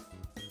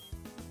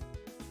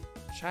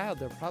 Child,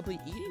 they're probably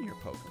eating your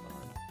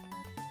Pokemon.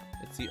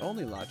 It's the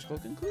only logical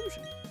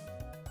conclusion.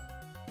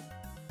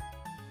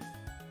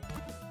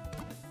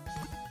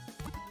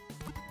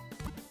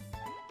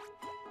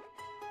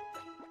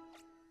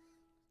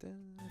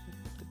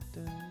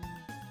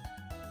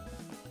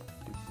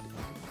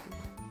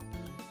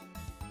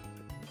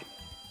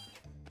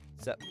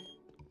 What's up?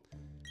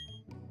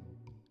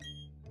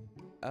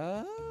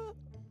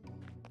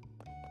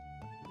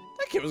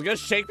 That kid was gonna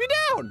shake me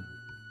down.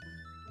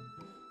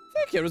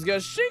 That kid was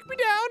gonna shake me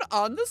down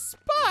on the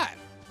spot.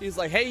 He's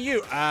like, hey,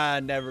 you.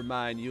 Never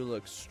mind. You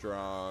look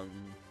strong.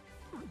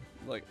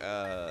 Like,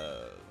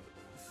 fuck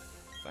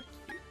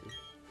you.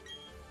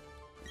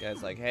 The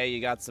guy's like, hey, you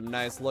got some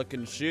nice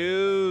looking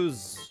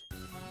shoes.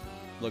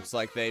 Looks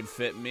like they'd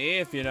fit me,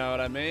 if you know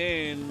what I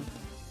mean.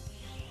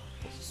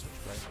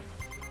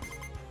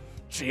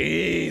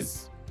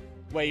 Jeez.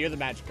 Wait, you're the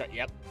magic card.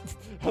 Yep.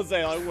 I was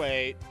saying, like,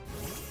 wait.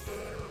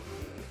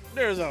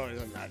 There's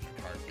always a magic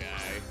card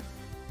guy.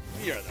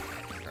 You're the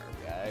magic card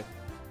guy.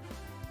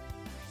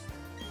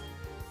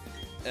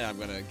 And I'm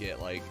gonna get,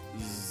 like,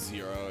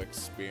 0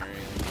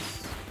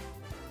 experience.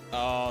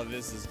 Oh,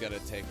 this is gonna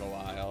take a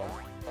while.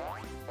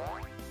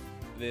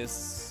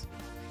 This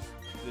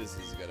is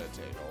gonna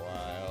take a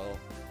while.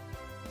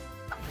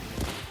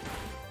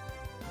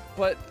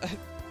 But...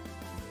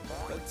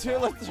 the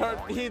Tulatorn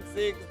needs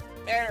the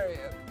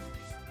experience.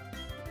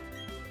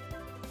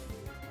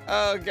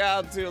 Oh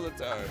god,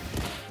 Tulatorn.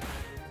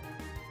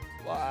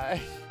 Why?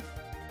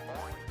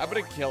 I'm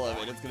gonna kill him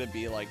and it's gonna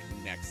be like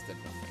next to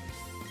nothing.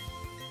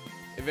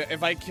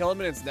 If I kill him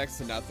and it's next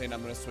to nothing,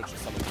 I'm gonna switch to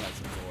something that's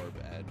absorb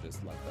and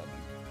just let them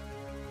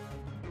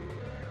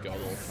go a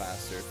little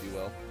faster, if you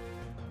will.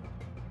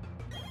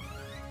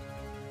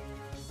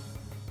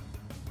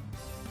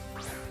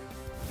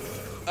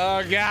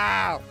 Oh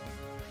god!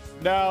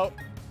 No,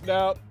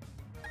 no,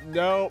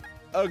 no.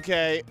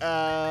 Okay,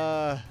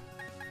 yeah.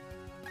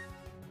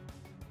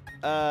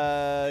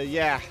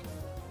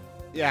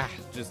 Yeah,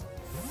 just,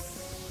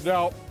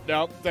 no,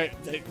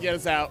 get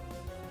us out.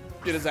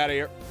 Get us out of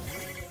here.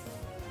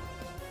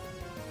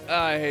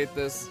 I hate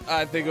this.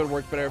 I think it would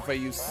work better if I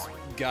use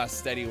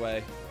Gust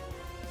anyway.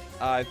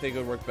 I think it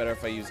would work better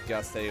if I use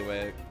Gust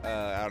anyway.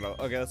 I don't know.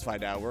 Okay, let's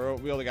find out.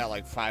 We only got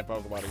like 5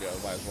 Pokemon to go.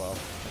 Might as well.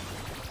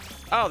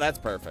 Oh, that's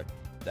perfect.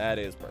 That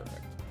is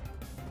perfect.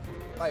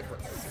 I chuck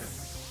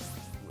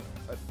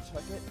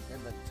it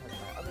and then chuck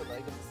my other leg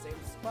in the same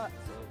spot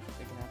so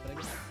it can happen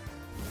again.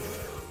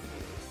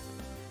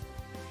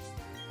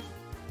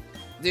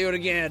 Do it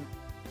again.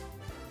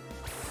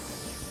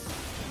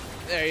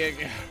 There you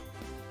go.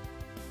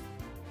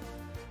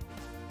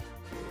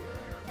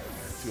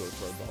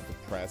 Tulatorn's all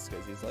depressed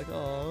because he's like,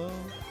 oh,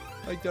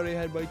 I thought I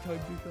had my time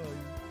to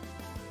shine.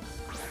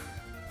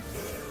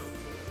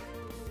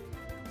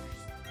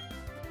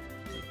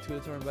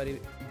 Tulatorn,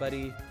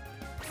 buddy.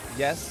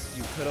 Yes,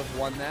 you could have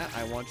won that.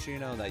 I want you to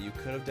know that you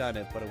could have done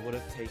it, but it would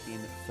have taken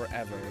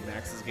forever.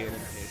 Max is gaining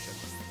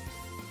patience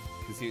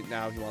because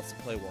now he wants to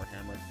play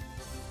Warhammer.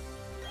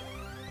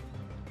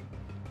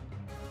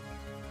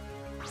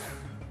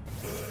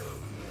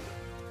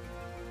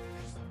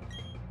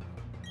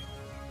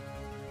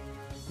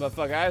 But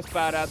fuck, I just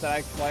found out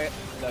that the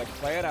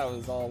clan, I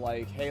was all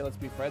like, hey, let's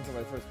be friends in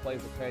my first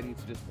place. The clan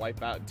needs to just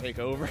wipe out and take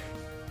over.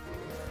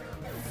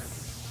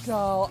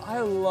 God, I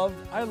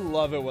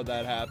love it when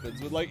that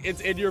happens. When, like, it's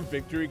in your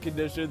victory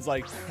conditions,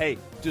 like, hey,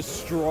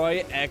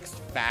 destroy X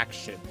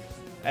faction.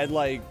 And,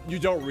 like, you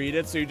don't read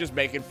it, so you're just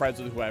making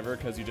friends with whoever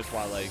because you just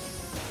want to, like,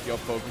 you know,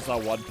 focus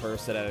on one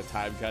person at a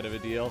time kind of a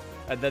deal.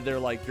 And then they're,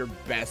 like, your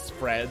best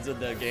friends in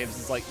the games.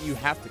 It's like, you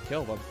have to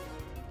kill them.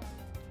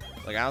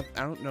 Like, I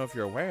don't know if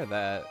you're aware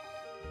that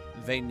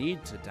they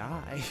need to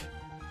die.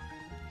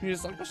 You're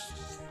just like, oh, shit.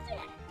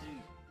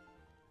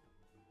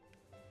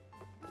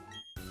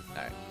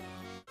 Alright.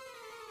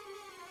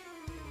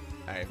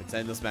 Alright, if it's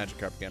endless magic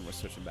carp again, we're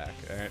switching back.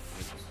 Alright.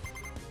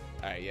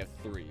 Alright, you have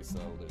 3, so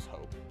there's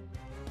hope.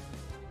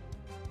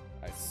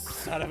 Alright,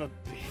 son of a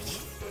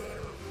bitch.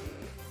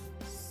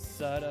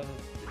 Son of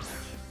a bitch.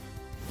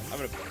 I'm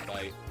gonna bug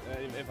bite.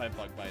 If I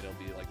bug bite, it'll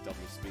be like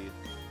double speed.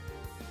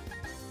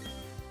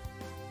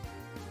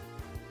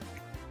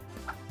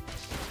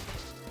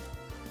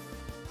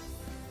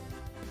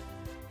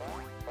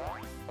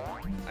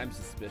 I'm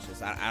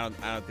suspicious. I don't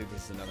think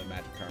this is another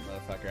magic card,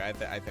 motherfucker.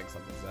 I think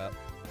something's up.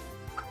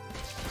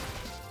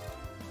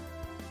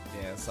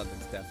 Yeah,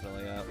 something's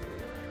definitely up.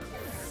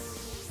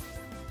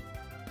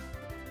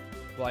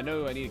 Well, I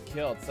know who I need to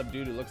kill. It's some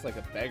dude who looks like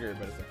a beggar,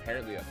 but it's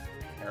apparently a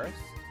Paris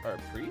or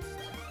a priest.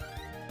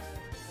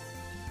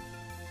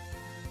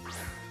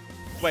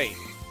 Wait,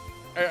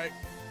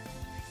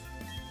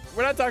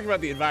 we're not talking about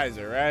the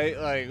advisor, right?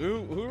 Like, who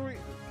are we?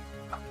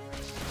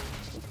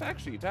 What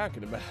faction are you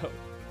talking about?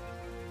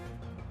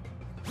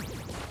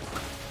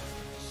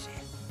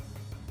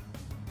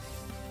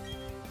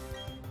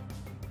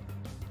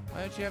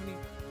 Why don't you have any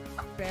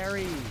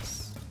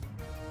berries?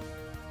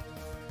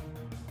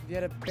 If you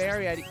had a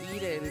berry, I'd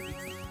eat it. It'd be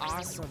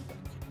awesome.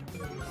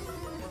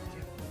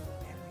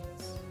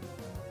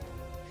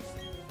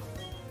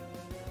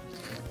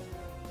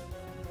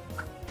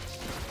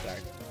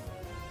 Sorry.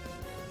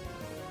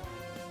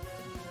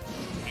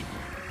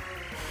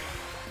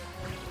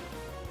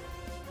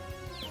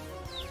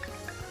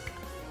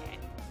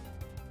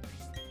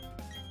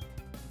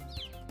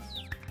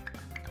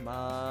 Come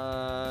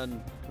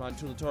on. Come on,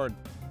 Tulatord.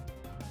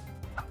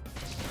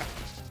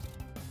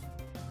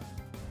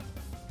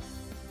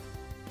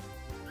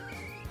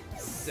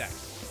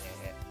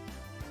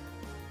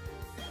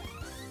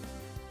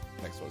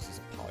 Next one is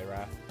a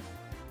Polyrath.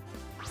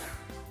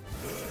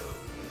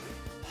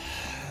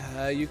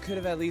 You could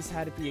have at least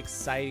had it be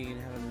exciting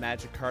and have a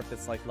magic carp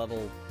that's like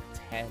level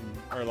 10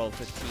 or level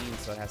 15,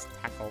 so it has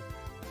tackle.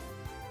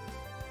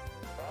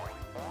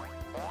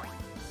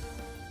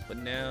 But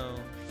no.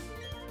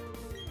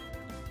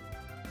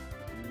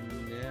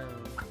 No.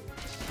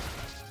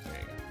 There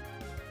you go.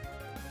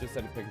 Just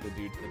had to pick the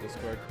dude for the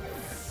Discord.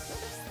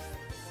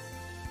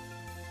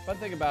 Fun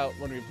thing about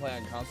when we play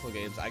on console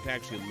games, I can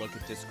actually look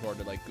at Discord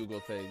and like Google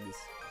things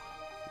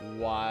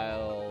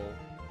while...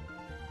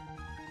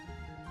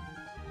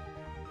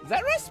 Is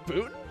that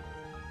Rasputin?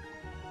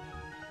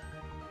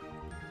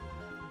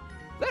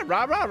 Is that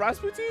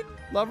Rasputin?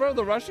 Lover of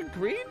the Russian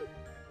Queen?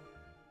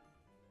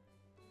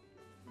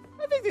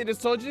 I think they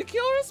just told you to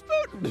kill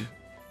Rasputin.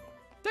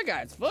 That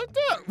guy's fucked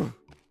up.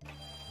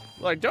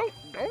 Like, don't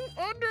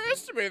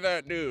underestimate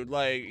that dude.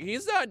 Like,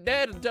 he's not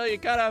dead until you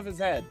cut off his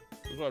head.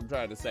 That's what I'm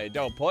trying to say.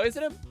 Don't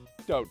poison him.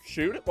 Don't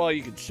shoot him. Well,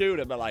 you can shoot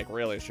him, but like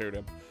really shoot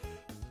him.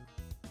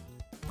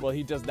 Well,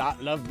 he does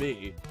not love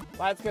me.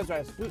 Well, that's because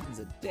Rasputin's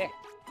a dick.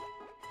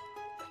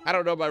 I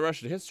don't know my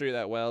Russian history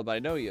that well, but I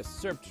know he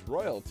usurped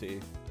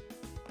royalty.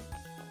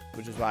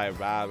 Which is why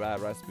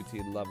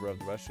Rasputin, lover of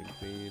the Russian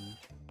queen,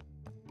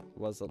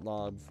 wasn't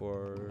long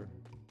for...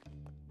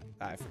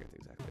 I forget the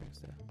exact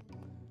things. Yeah.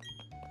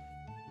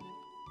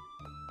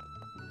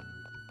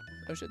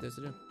 Oh shit, there's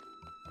a gym.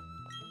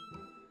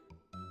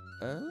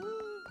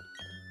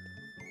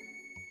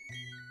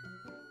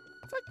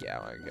 Fuck yeah,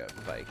 I wanna go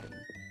Viking.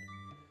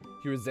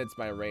 He resents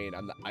my reign.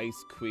 I'm the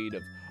ice queen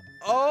of...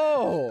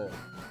 Oh!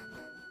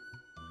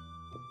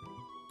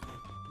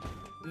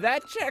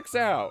 That checks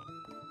out.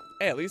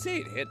 Hey, at least he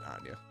ain't hitting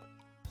on you.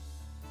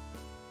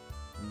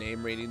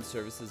 Name rating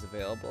services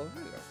available.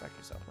 Go fuck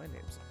yourself. My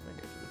name's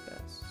the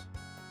best.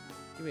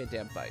 Give me a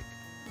damn bike.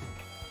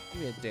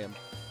 Give me a damn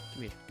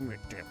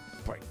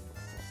bike.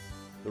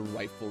 The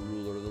rightful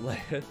ruler of the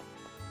land.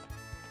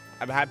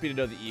 I'm happy to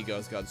know the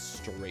ego's gone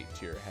straight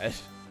to your head.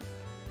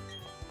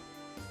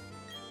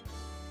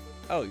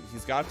 Oh,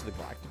 he's gone to the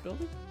Galactic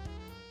building?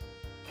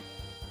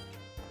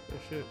 Oh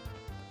shit.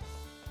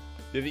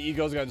 Yeah, the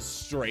ego's gone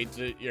straight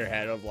to your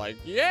head of like,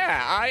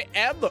 yeah, I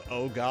am the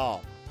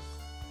Ogal.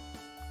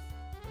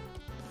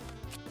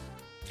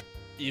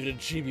 Even in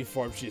chibi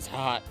form, she's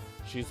hot.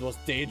 She's the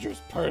most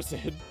dangerous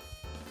person.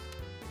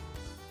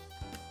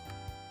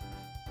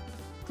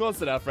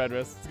 Close enough,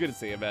 Fredris. It's good to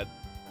see you, man.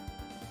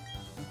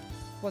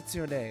 What's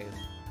your name?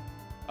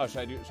 Oh, should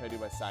I do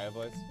my Saya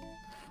voice?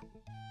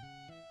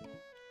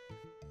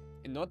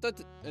 Not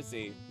that, let's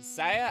see.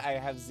 Saya, I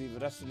have the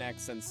Russian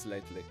accent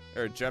slightly.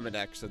 Or German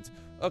accent.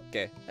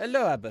 Okay.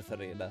 Hello,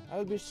 Abafarina. I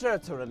will be sure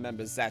to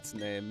remember that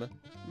name.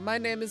 My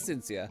name is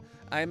Cynthia.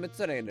 I am a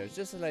trainer,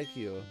 just like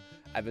you.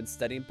 I've been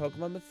studying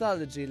Pokemon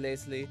mythology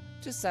lately,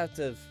 just out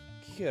of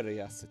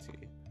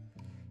curiosity.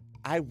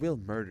 I will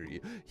murder you.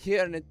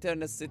 Here in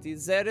Eterna City,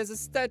 there is a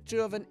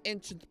statue of an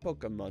ancient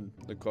Pokemon.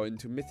 According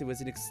to myth, it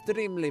was an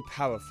extremely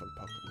powerful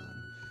Pokemon.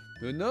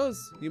 Who knows?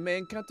 You may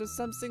encounter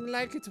something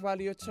like it while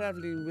you're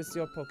traveling with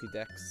your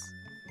Pokédex.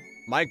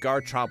 My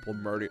Garchomp will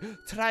murder you.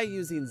 Try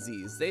using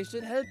these. They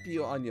should help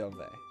you on your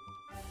way.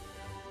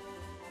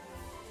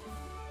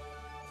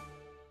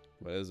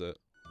 What is it?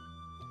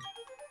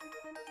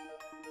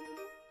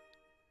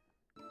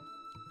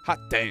 Hot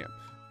damn.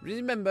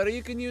 Remember,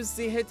 you can use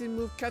the hit and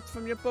move cut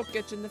from your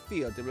Pokédex in the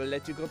field. It will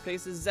let you go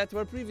places that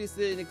were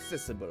previously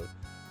inaccessible.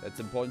 That's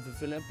important for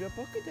filling up your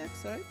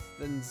Pokédex, right?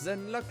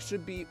 Then luck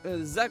should be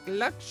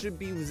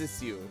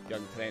with you,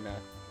 young trainer.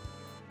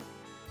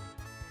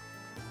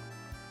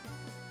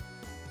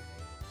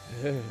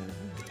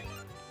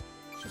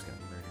 She's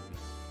gonna murder me.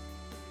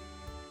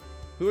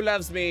 Who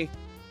loves me?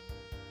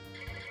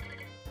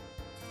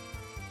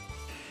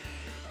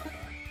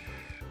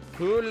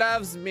 Who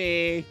loves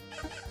me?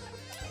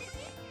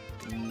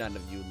 None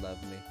of you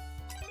love me.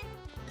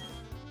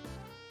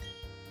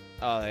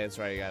 Oh, that's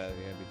right. You gotta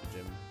beat the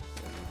gym.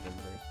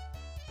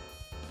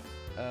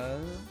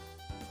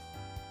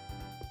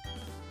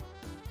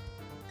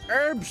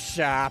 Herb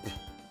shop.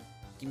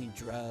 Give me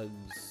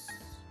drugs.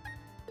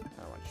 I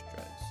don't want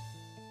drugs.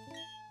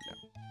 No.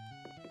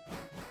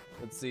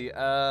 Let's see.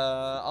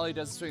 All he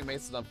does is swing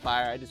maces on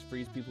fire. I just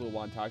freeze people who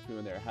want to talk to me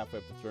when they're halfway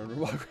up the throne and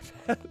walk with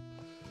that.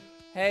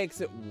 Hey,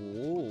 except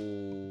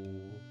whoa.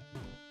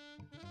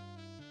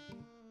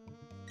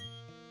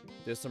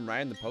 There's some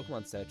Ryan the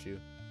Pokemon statue.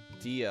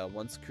 Dia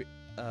once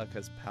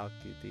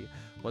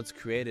once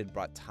created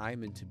brought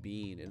time into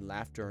being, and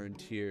laughter and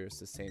tears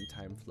the same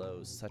time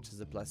flows, such as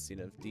the blessing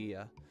of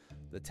Dia.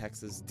 The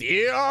text is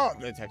Dia!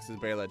 The text is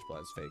very legible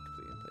as fake in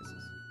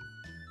places.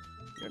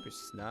 You have your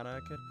snot on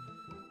it, kid?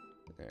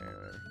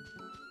 Alright,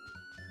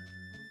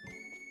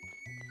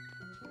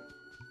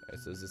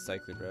 so this is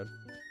Cycling Road.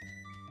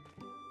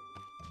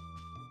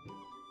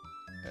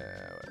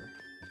 Whatever.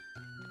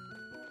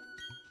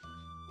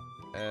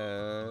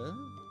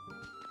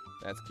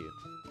 That's cute.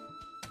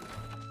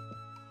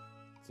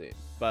 See,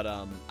 but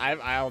I'll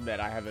admit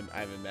I haven't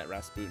met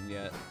Rasputin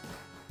yet.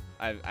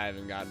 I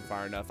haven't gotten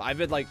far enough. I've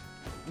been like,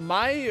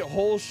 my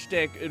whole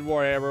shtick in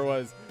Warhammer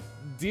was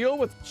deal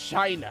with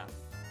China,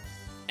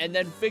 and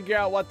then figure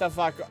out what the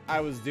fuck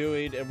I was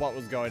doing and what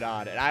was going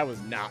on, and I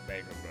was not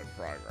making good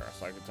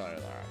progress. I can tell you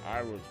that.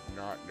 I was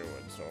not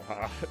doing so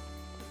hot.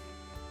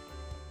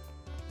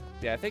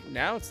 Yeah, I think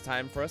now it's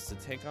time for us to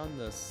take on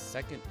the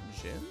second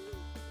gym,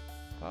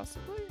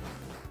 possibly.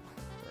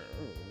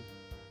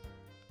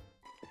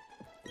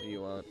 What do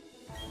you want?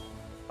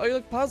 Oh, you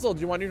look puzzled.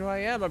 You wonder who I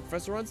am. I'm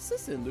Professor Ron's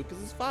assistant,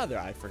 Lucas's father.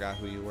 I forgot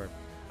who you were.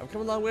 I've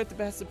come a long way to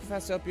behest the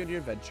professor to help you on your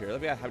adventure. Let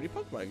me ask, how many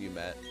Pokemon have you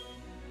met?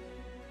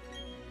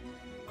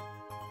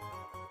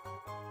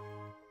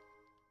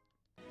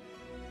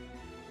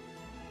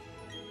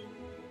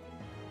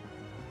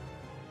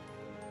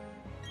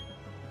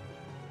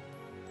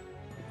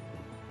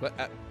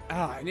 What?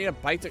 I need a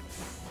bite to...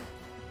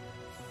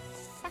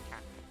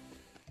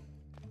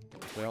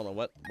 Wait, hold on.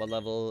 What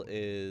level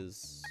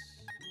is...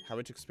 How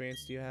much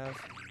experience do you have?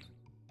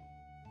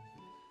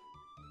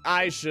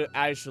 I should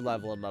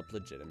level him up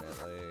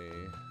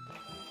legitimately.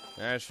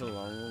 I should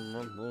level him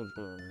up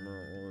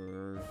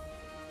legitimately.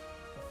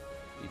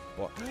 Wait,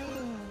 hold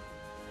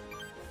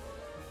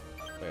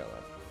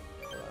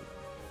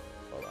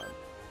on.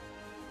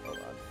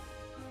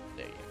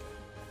 There you go.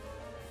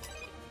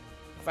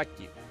 Fuck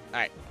you.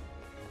 Alright.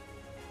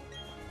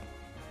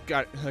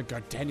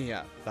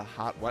 Gardenia, the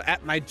hot one.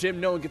 At my gym,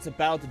 no one gets a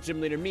battle with the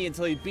gym leader me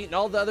until he's beaten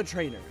all the other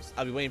trainers.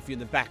 I'll be waiting for you in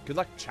the back. Good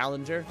luck,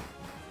 challenger.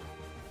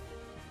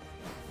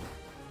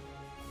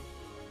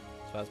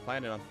 That's what I was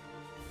planning on.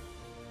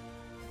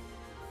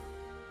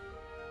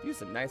 Use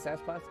some nice ass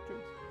plastic trees.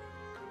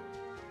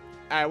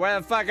 Alright, where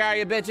the fuck are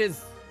you,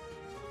 bitches?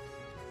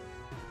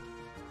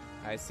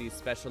 I see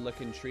special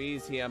looking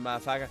trees here,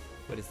 motherfucker.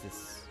 What is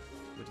this?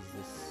 What is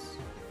this?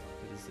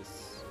 What is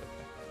this?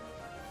 Okay.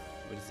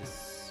 What is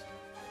this?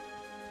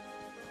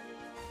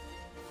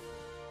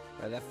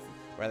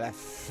 Where the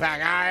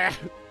fuck are you?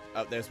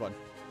 Oh, there's one.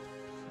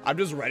 I'm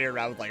just running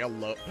around with like a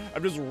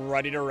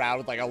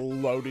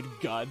loaded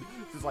gun.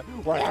 Just like,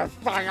 where the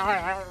fuck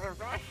are you?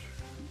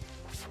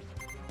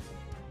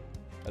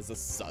 As the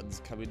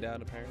sun's coming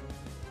down, apparently.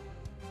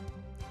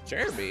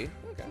 Jeremy?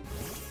 Okay.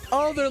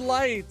 Oh, they're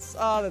lights.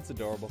 Oh, that's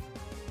adorable.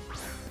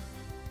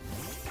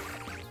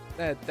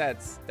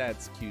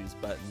 That's Q's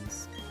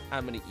buttons.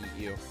 I'm gonna eat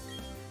you.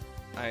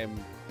 I am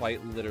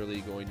quite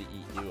literally going to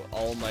eat you.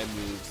 All my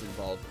moves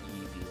involve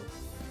eating you.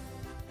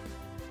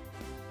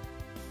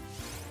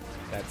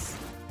 That's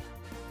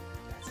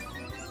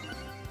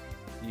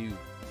you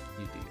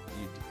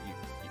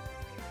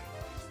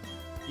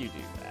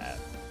do that.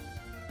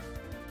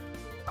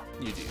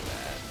 You do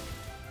that.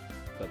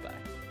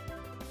 Bye-bye.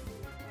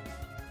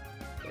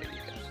 There you go.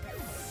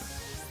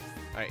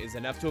 Alright, is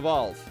enough to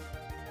evolve.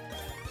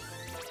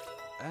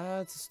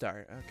 It's a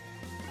start. Okay.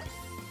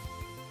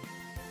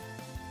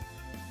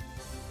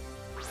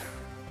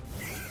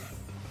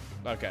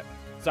 Okay.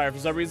 Sorry, for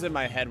some reason in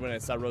my head when I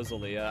saw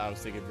Rosalia, I was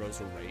thinking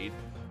Rosa Raid.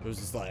 It was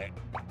just like,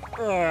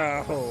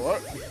 oh,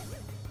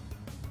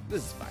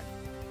 this is fine.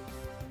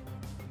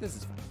 This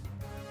is fine.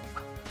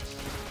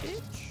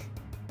 Bitch.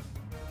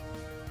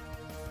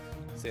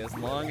 See, as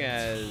long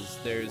as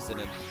there's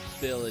an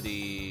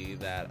ability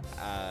that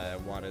I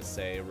want to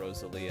say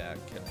Rosalia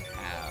can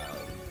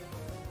have.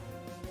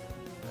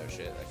 Oh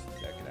shit,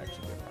 that could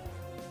actually be wrong.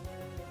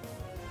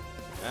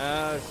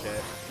 Oh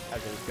shit. I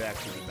think this could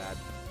actually be bad.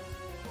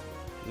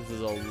 This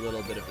is a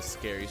little bit of a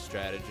scary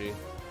strategy.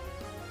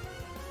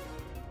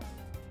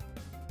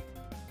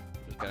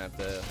 Just gonna have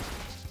to...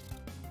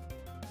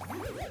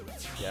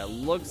 Yeah, it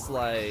looks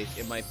like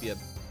it might be a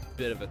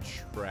bit of a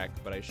trek,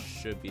 but I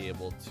should be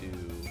able to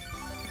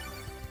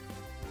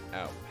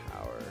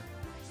outpower.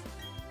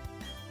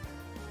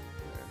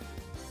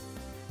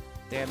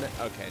 Damn it.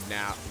 Okay,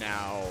 now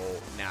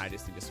I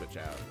just need to switch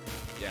out.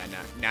 Yeah,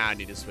 now I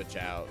need to switch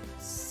out.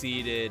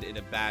 Seated in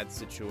a bad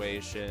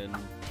situation.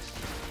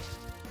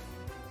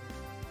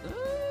 If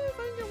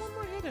I can get one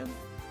more hit in.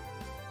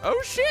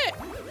 Oh shit!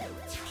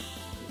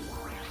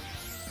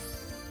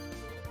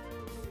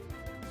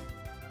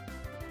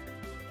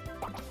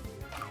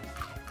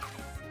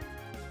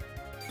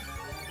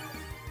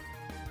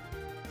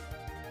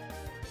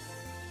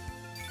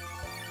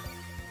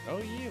 Oh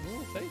yeah,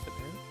 well, thanks, man.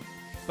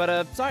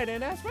 But sorry, I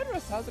didn't ask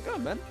Redrust. How's it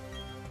going, man?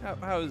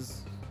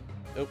 How's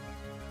oh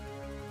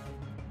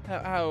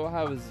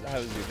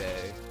how's your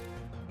day?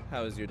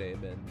 How has your day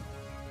been?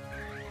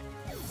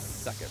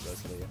 Suck it,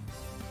 Rosalia.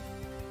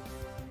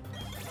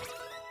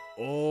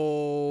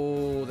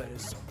 Oh, that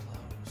is so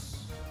close.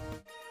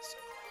 So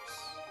close.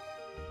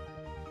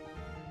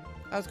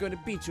 I was going to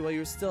beat you while you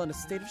were still in a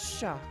state of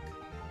shock.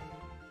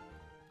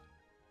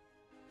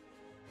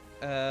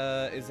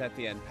 Is at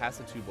the end. Past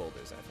the 2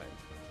 boulders, I think.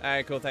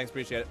 Alright, cool, thanks,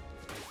 appreciate it.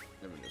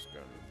 Let me just go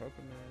to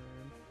Pokemon.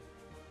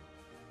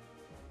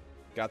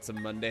 Got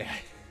some Monday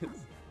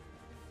items.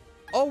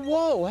 Oh,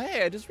 whoa,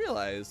 hey, I just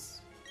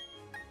realized.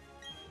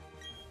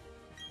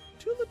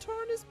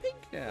 Tulitorn is pink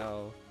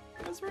now,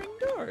 because we're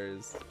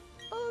indoors.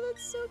 Oh,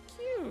 that's so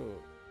cute.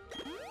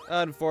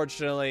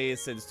 Unfortunately,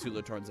 since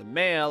Tulitorn's a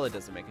male, it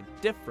doesn't make a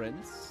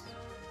difference.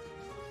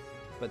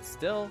 But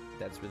still,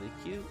 that's really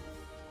cute.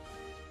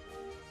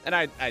 And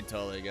I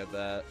totally get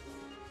that.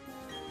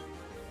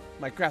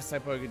 My grass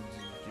type Pokemon.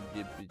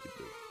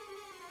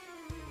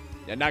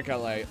 Yeah, not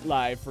gonna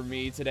lie, for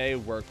me today,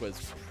 work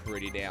was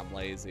pretty damn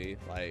lazy.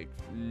 Like,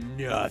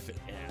 nothing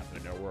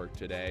happened at work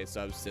today.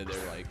 So I was sitting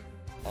there, like,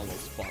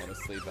 almost falling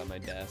asleep at my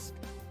desk.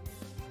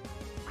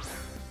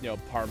 You know,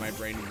 part of my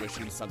brain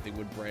wishing something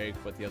would break,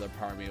 but the other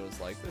part of me was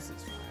like, this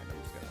is fine. I'm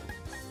just gonna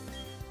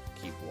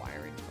keep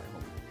wiring to my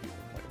home computer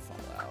and play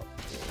Fallout.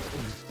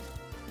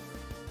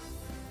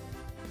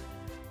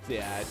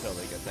 Yeah, I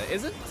totally get that.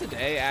 Isn't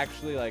today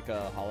actually like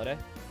a holiday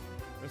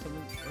or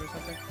something?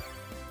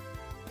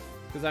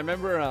 Because I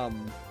remember,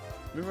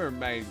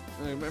 my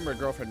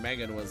girlfriend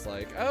Megan was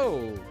like,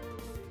 oh,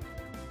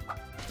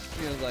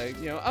 she was like,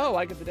 you know, oh,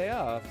 I get the day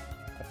off.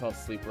 I fell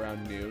asleep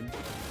around noon.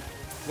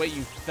 Wait,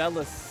 you fell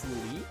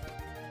asleep?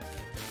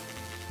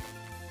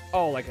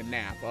 Oh, like a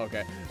nap.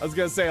 Okay, I was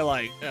gonna say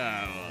like,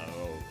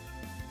 oh,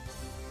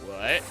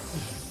 what?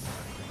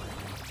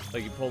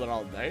 Like you pulled an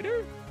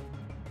all-nighter?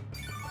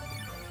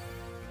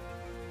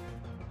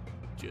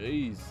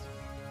 Jeez.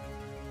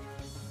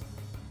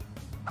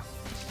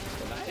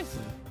 So nice.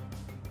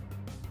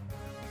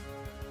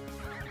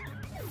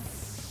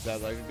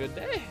 Sounds like a good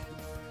day.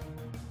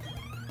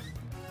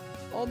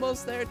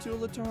 Almost there,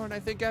 Tulitorn. I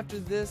think after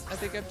this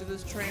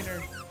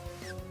trainer.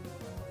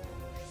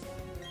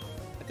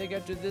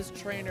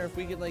 If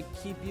we could like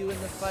keep you in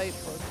the fight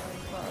for as long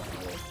as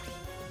possible.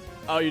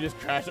 Oh, you just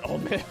crashed. Oh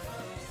man.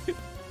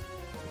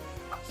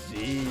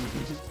 Jeez.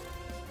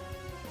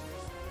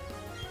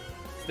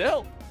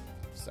 Still.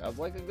 Sounds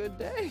like a good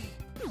day.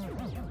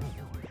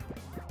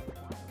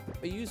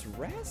 But use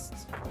rest?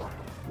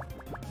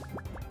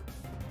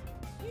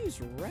 Use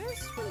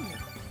rest from you,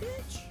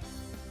 bitch.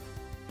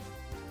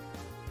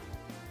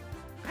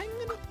 I'm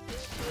gonna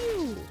eat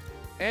you.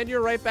 And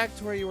you're right back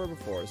to where you were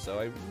before, so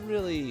I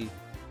really,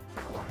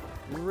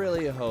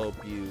 really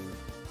hope you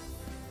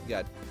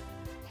got...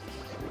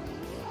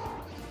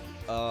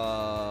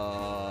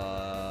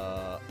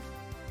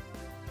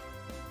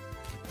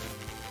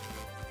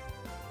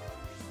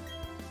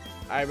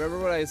 I remember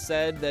when I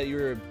said that you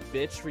were a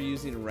bitch for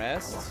using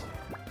rest.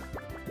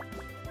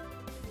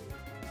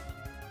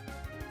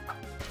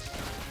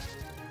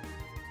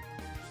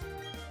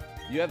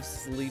 You have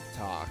sleep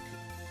talk.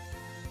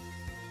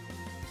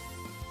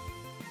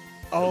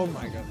 Oh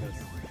my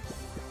goodness.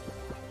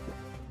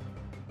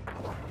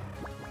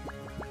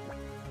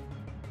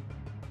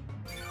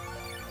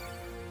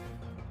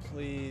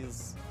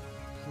 Please,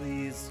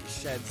 please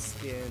shed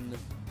skin.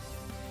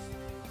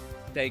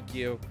 Thank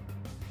you.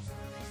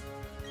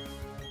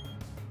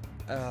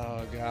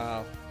 Oh,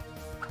 God.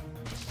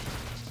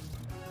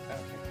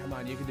 Okay, come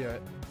on, you can do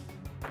it.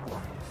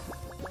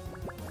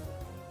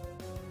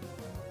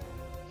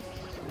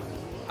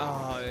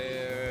 Oh,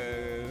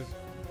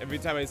 every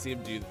time I see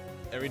him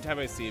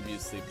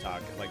use sleep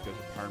talk, like there's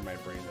a part of my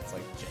brain that's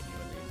like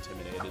genuinely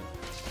intimidated.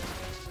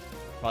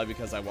 Probably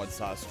because I once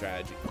saw a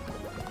strategy.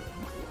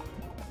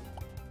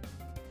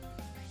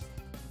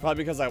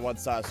 Probably because I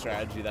once saw a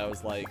strategy that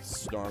was like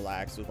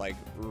Snorlax with like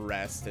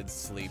rest and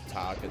sleep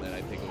talk, and then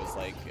I think it was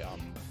like,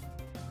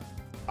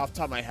 off the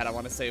top of my head, I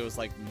want to say it was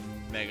like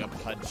Mega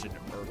Punch and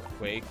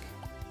Earthquake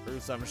or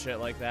some shit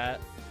like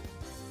that.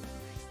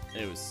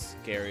 It was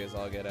scary as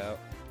all get out.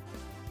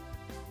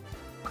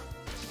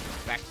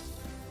 Back.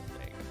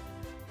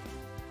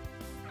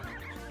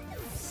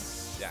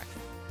 Jack.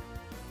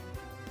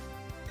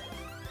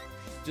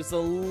 Just a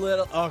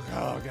little.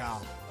 Oh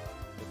god.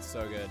 It's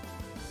so good.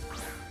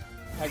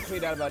 I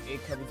cleaned out about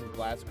 8 covers of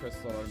glass,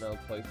 crystal, and ornamental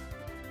plate.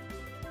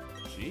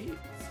 Jeez.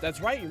 That's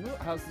right, your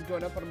house is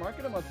going up on the market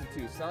in a month or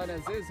 2. Selling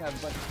as is, have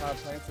a bunch of pot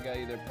plants that got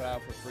either put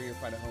out for free or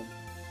find a home.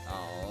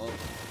 Oh.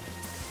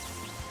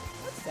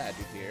 That's sad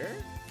to hear.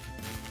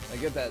 I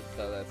get that,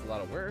 though, that's a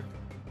lot of work.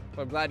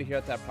 But I'm glad to hear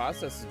that that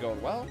process is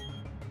going well.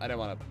 I didn't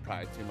want to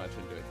pry too much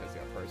into it because it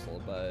got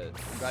personal, but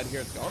I'm glad to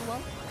hear it's going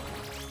well.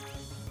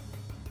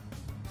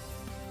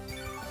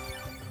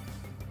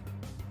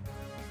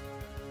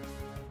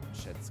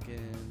 Shed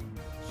skin.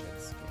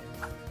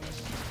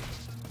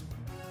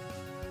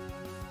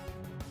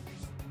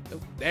 Oh,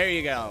 there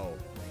you go.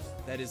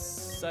 That is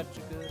such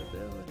a good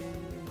ability.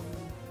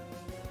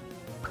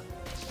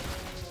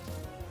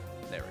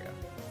 There we go.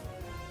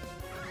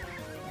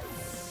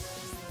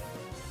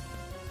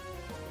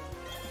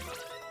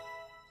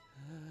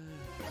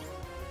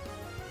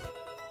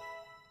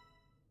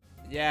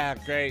 Yeah,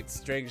 great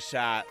string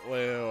shot.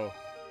 Woo.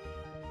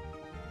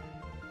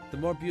 The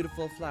more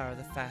beautiful a flower,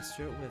 the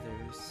faster it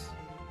withers.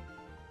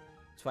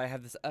 That's why I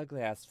have this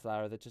ugly ass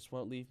flower that just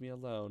won't leave me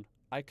alone.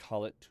 I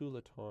call it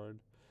Tulatorn.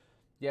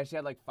 Yeah, she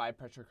had like 5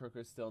 pressure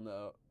cookers still in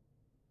the...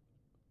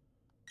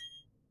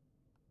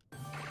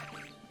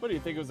 What do you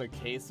think, it was a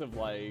case of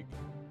like...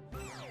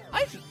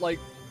 like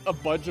a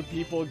bunch of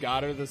people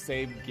got her the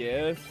same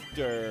gift,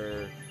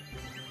 or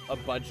a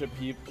bunch of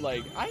people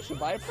like, I should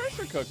buy a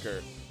pressure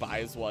cooker.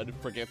 Buys one,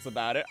 forgets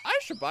about it. I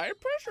should buy a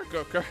pressure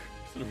cooker.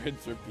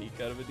 Rinse or peek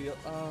out of a deal.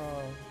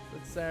 Oh,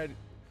 that's sad.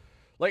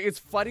 Like, it's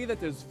funny that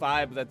there's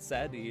 5, but that's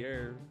sad to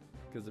hear,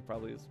 because it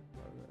probably is.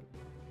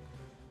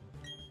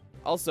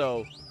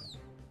 Also,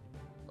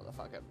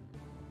 motherfucking,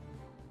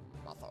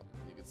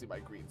 you can see my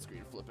green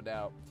screen flipping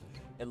out.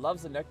 It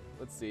loves the nectar.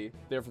 Let's see,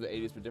 they're from the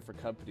 80s, but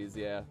different companies.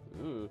 Yeah.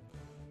 Ooh.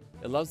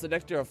 It loves the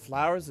nectar of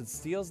flowers and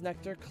steals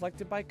nectar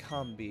collected by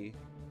Combi.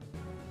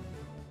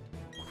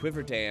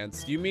 Quiver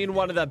Dance. You mean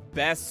one of the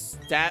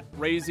best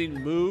stat-raising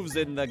moves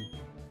in the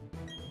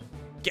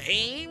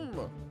game?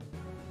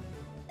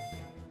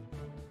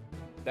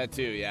 That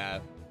too, yeah.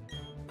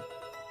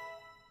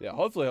 Yeah,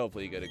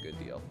 hopefully you get a good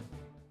deal.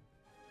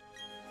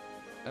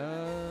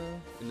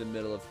 In the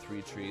middle of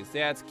 3 trees.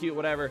 Yeah, it's cute,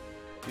 whatever.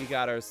 We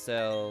got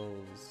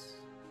ourselves...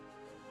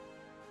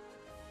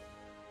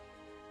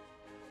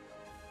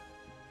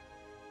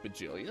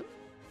 Bajillion?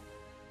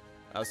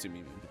 I assume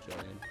you mean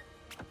bajillion.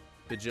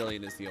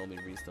 Bajillion is the only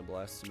reasonable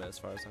estimate as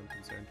far as I'm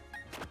concerned.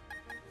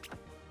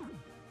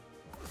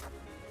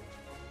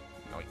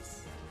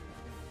 Nice.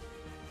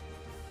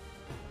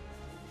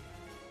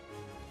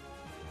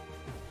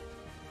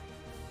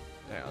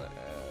 Now,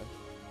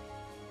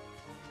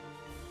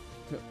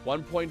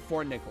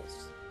 1.4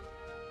 nickels.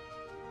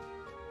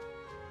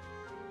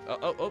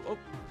 Oh.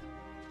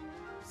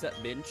 Set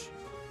bench.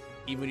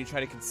 Even when you try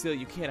to conceal,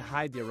 you can't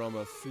hide the aroma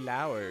of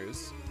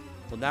flowers.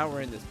 Well, now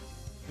we're in this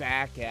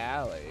back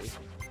alley.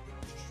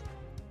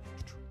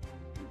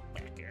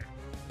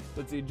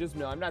 Let's see, just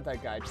know I'm not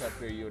that guy, Chuck,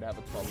 here you would have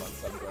a 12-month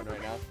sub going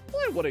right now.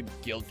 Boy, what a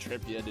guilt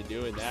trip you had to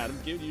doing that.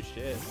 I'm giving you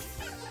shit.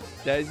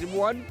 That is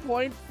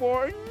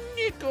 1.4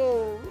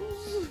 nickels.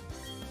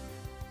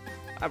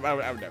 I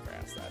would never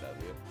ask that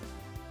of you.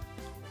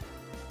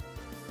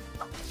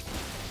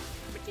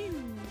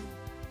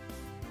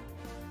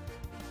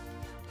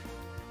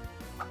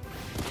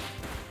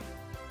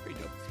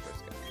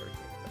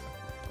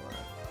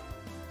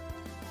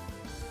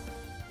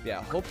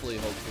 Yeah, hopefully,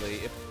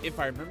 if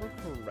I remember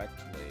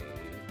correctly.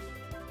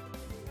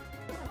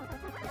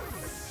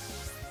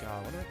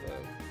 God, what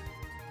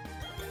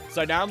the?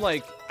 So now I'm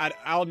like,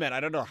 I'll admit, I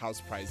don't know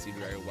house pricing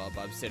very well,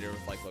 but I'm sitting here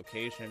with like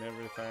location and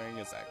everything.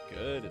 Is that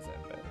good? Is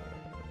that bad?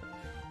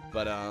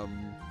 But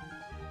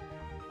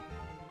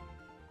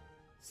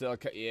so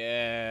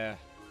yeah,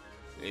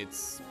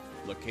 it's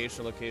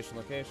location,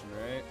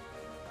 right?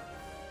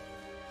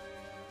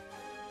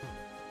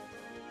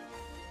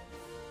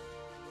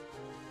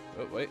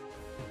 Oh, wait.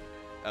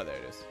 Oh, there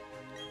it is.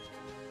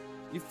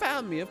 You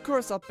found me. Of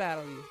course I'll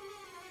battle you.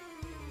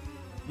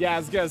 Yeah, I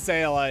was gonna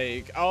say,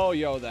 like, oh,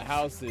 yo, the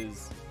house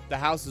is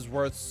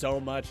worth so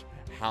much.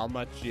 how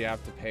much you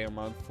have to pay a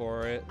month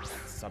for it.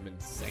 Some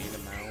insane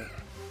amount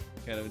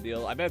kind of a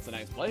deal. I bet it's a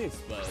nice place,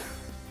 but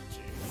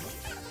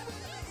geez.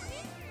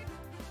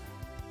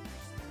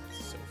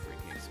 So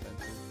freaking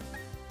expensive.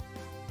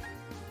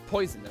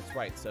 Poison, that's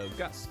right. So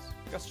Gust.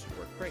 Gust should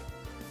work great.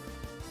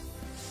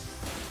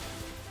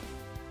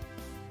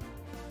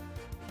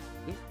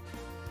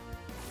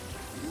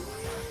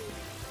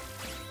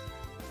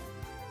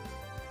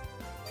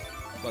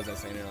 What was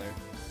I saying earlier?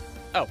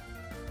 Oh,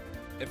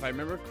 if I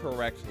remember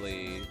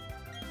correctly,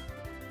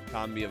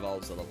 Combi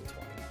evolves at level 20.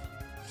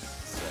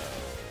 So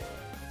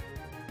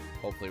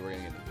hopefully we're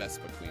gonna get the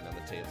Vespa Queen on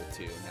the table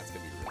too, and that's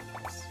gonna be really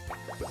nice.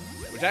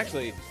 Which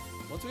actually,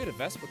 once we get a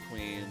Vespa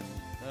Queen,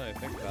 now that I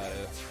think about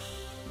it,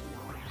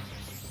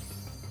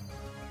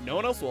 no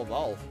one else will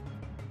evolve.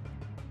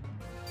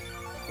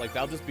 Like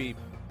that'll just be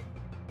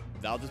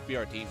our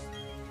team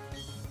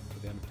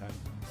at the end of time.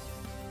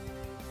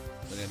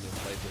 At the end of the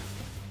playthrough.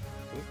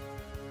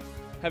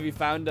 Have you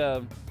found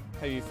a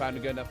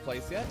good enough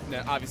place yet?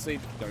 No, obviously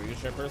don't need to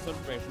share personal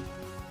information,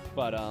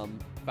 but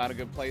found a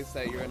good place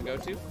that you're gonna go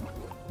to?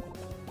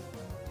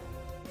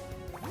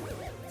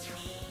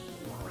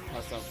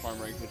 House on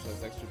farm rank which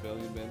has extra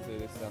billion bins. They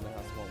sit on the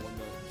house want 1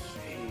 million.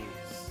 Jeez.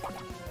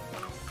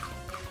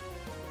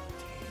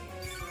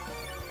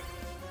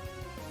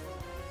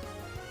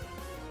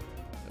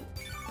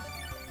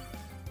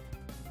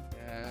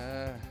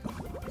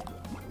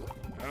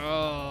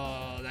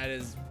 Oh, that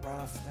is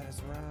rough. That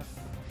is rough.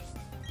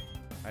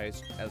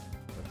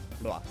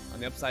 On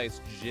the upside, it's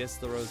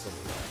just the Rosalie.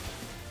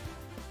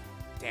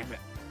 Damn it.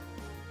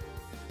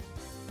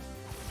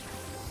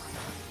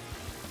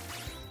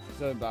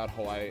 Something about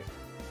Hawaii.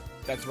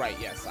 That's right,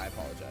 yes, I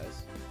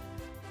apologize.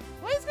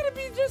 Why is it gonna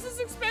be just as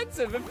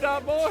expensive, if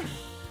not more?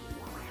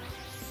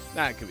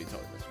 Nah, it could be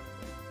totally different.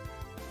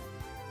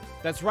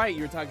 That's right,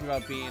 you were talking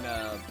about being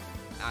a,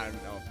 I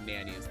don't know if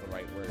nanny is the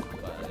right word,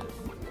 but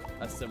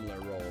a similar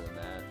role in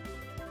that.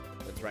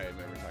 That's right, I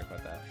remember talking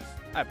about that.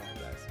 I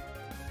apologize.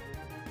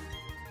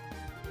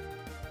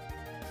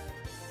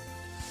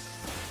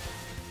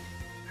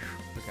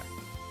 Okay.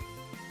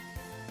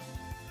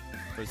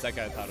 For a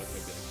second, I thought it was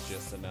gonna be like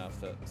just enough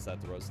to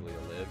set the Rosalia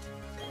lived.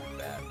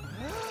 Bad.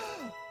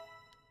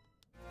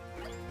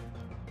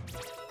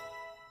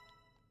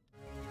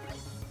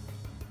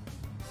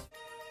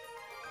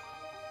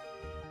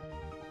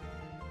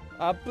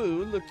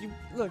 Boo, look, you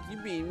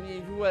beat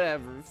me,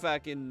 whatever,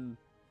 fucking.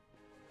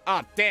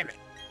 Ah, damn it.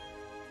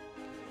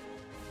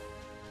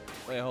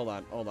 Wait, hold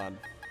on.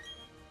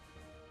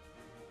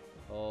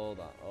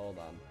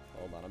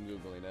 I'm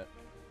Googling it.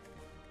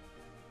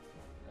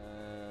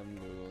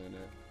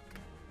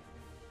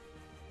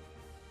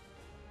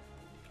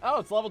 Oh,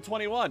 it's level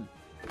 21.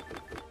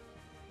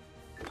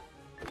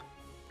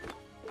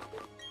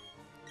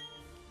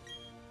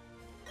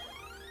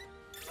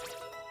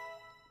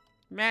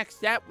 Max,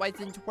 that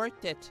wasn't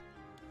worth it.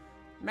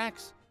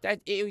 Max,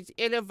 that it was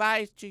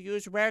ill-advised to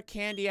use rare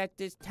candy at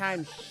this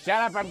time.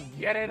 Shut up, I'm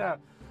getting a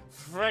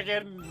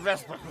friggin'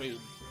 Vespa Queen.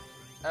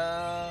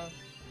 No,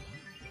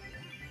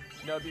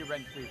 it'd be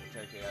rent-free for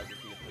Turkey. I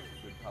just need to put the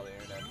food probably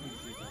internet.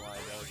 Who's reason why I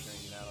go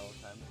drinking out all the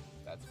time.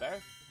 That's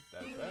fair.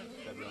 That's fair.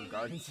 Got your own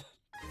gardens.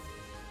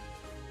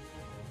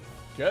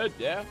 Good,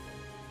 yeah.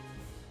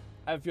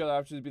 I feel the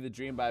options would be the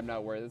dream, but I'm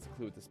not worried. That's a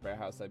clue with the spare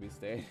house I'd be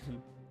staying.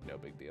 No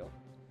big deal.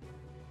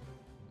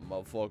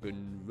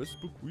 Motherfucking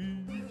Vespa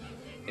Queen.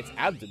 Its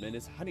abdomen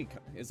is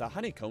a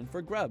honeycomb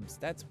for grubs.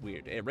 That's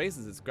weird. It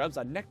raises its grubs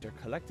on nectar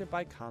collected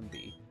by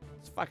Combi.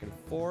 It's fucking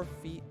 4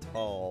 feet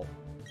tall.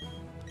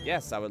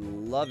 Yes, I would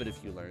love it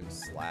if you learned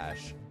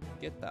Slash.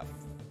 Get the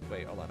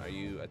wait, hold on. Are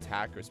you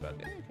attack or spell?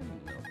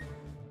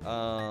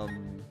 No.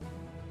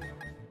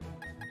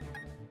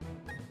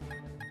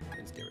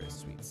 Let's get rid of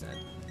Sweet Scent.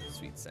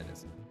 Sweet Scent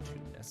isn't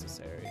too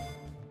necessary.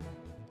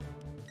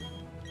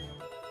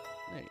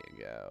 There you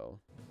go.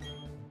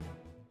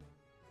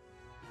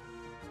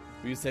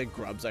 When you said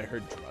grubs, I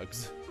heard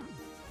drugs.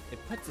 It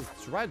puts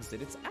its drugs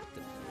in its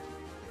abdomen.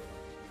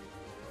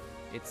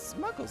 It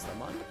smuggles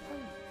them on the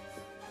plane.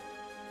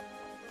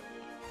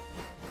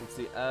 Let's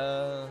see,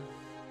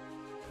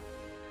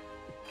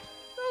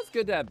 it's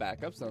good to have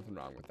backups, nothing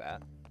wrong with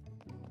that.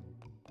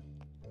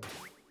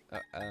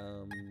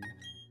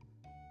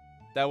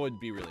 That would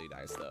be really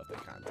nice though if they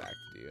contacted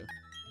you.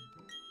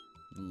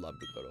 Love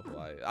to go to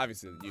Hawaii.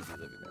 Obviously you'd be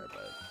living there,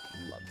 but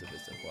love to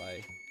visit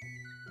Hawaii.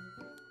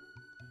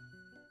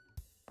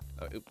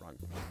 Oh, oop, wrong.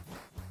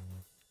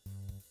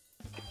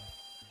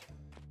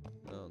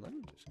 Oh, let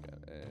me just go.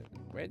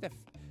 Where the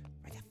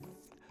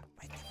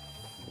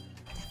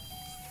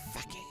fucking.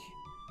 Fuck.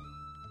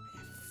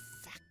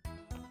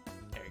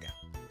 There you go.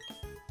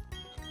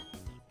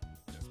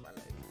 Just my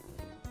leg.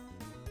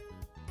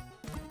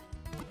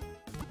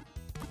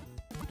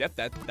 Yep,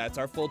 that's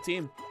our full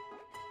team.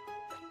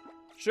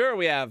 Sure,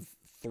 we have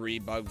 3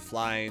 bug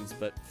flyings,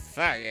 but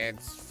fuck,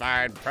 it's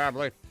fine,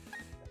 probably.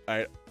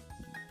 Alright.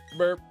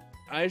 Burp.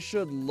 I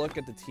should look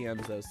at the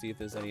TMs though, see if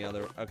there's any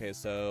other. Okay,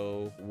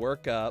 so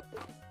work up.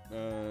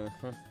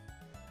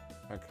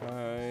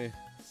 Okay.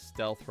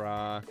 Stealth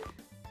Rock.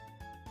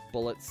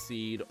 Bullet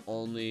Seed,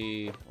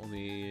 only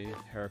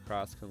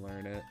Heracross can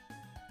learn it.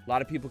 A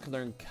lot of people can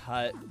learn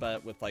Cut,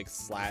 but with like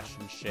Slash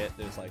and shit,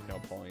 there's like no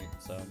point.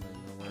 So I'm not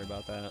gonna worry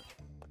about that.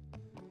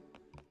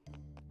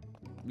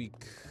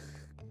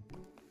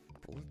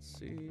 Bullet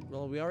Seed.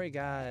 Well, we already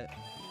got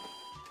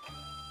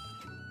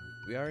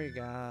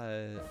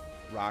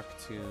Rock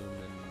Tomb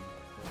and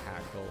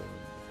Hackle.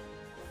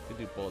 We could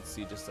do Bullet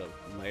Seed just to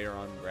layer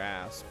on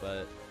grass,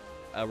 but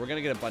we're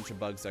gonna get a bunch of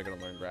bugs that are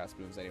gonna learn grass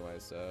moves anyway,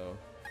 so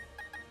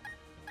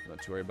I'm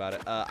not too worried about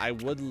it. I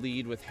would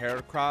lead with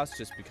Heracross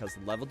just because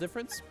of the level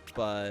difference,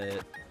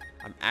 but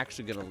I'm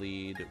actually gonna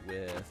lead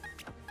with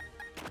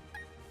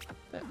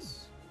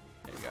this.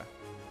 There you go.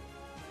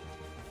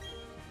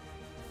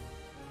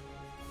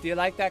 Do you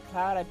like that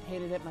cloud? I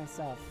painted it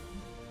myself.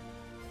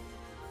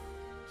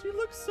 She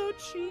looks so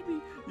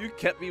chibi. You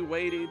kept me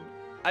waiting.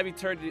 I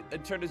turned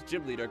as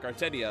gym leader,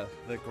 Gardenia,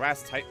 the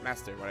grass-type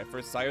master. When I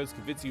first saw you, I was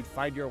convinced you'd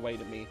find your way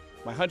to me.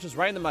 My hunch was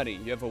right in the money.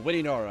 You have a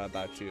winning aura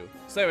about you.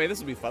 So anyway, this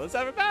will be fun. Let's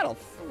have a battle.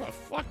 I'm gonna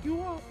fuck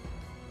you up.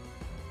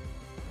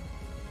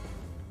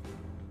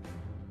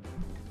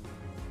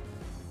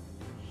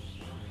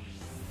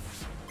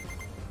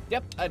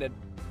 Yep, I did.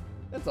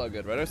 That's all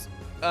good, Runners.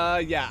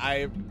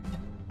 Yeah,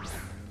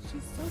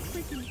 she's so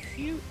freaking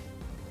cute.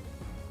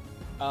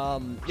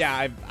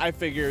 Yeah, I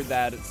figured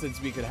that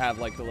since we could have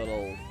like the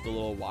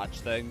little watch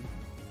thing,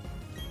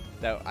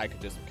 that I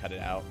could just cut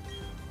it out,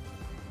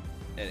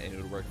 and it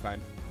would work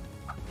fine.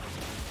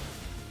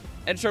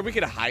 And sure, we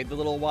could hide the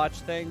little watch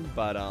thing,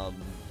 but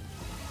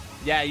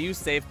yeah, you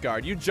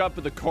safeguard. You jump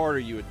in the corner,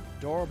 you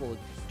adorable.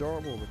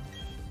 All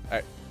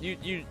right,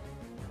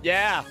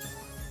 yeah,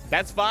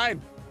 that's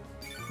fine.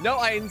 No,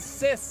 I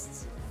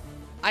insist.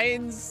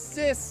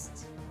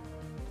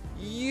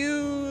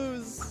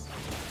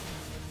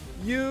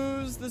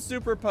 Use the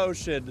super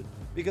potion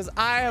because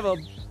I have a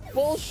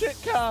bullshit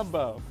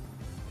combo.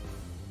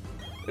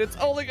 It's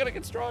only gonna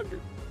get stronger.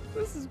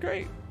 This is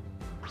great.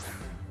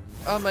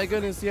 Oh my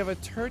goodness, you have a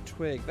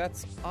Turtwig.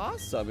 That's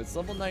awesome. It's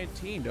level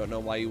 19. Don't know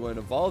why you wouldn't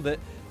evolve it.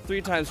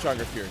 3 times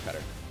stronger Fury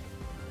Cutter.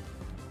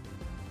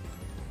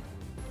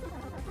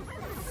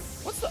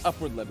 What's the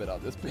upward limit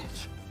on this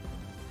bitch?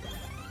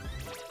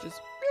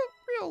 Just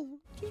real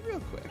quick.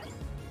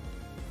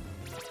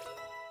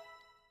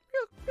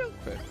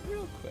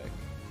 Real quick.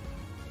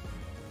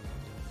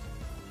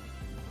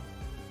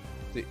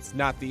 It's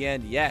not the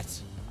end yet.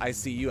 I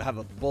see you have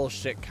a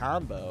bullshit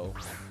combo.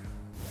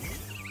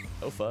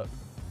 Oh fuck.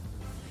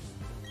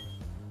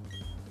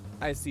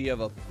 I see you have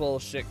a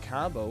bullshit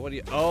combo. What do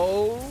you?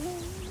 Oh,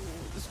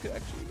 this could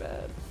actually be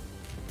bad.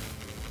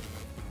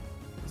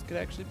 This could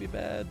actually be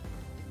bad.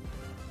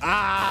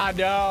 Ah,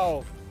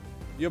 no!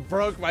 You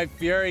broke my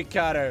Fury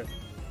Cutter.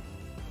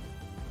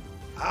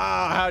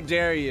 Ah, how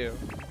dare you!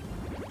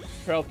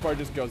 Health bar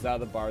just goes out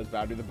of the bar's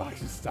boundary. The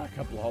box is stuck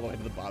up all the way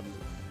to the bottom.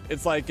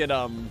 It's like an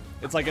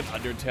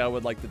Undertale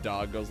when like the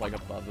dog goes like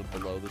above and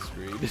below the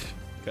screen,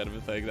 kind of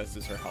a thing. That's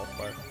just her health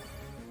bar.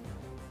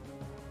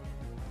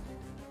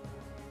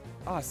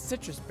 Ah,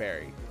 citrus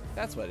berry.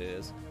 That's what it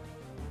is.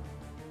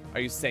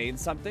 Are you saying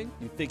something?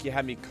 You think you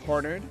have me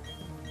cornered?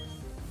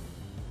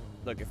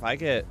 Look, if I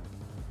get...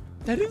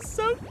 That is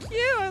so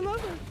cute. I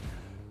love it.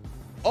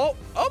 Oh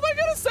my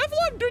goodness,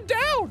 Cephalon, dude,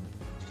 down.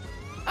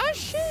 Ah,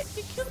 shit,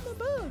 you killed my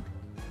bug.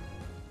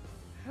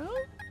 How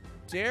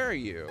dare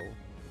you?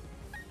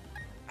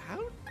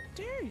 How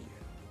dare you?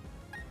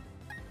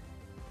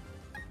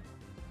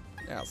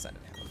 I'll send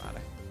it to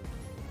Hamada.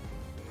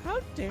 How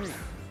dare you?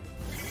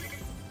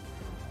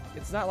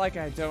 It's not like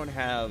I don't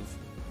have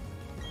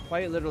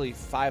quite literally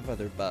 5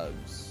 other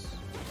bugs.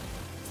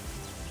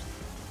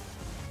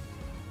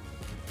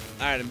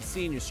 Alright, I'm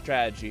seeing your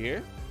strategy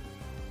here.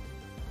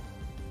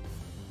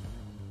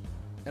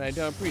 And I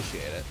don't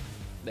appreciate it.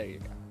 There you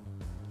go.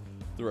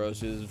 Throws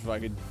his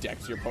fucking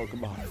decks your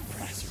Pokemon and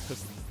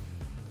Brassarus.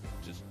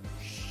 Just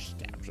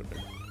stabs him.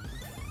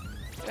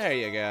 There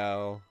you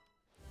go.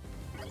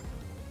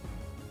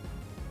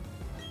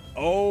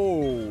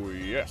 Oh,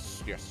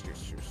 yes.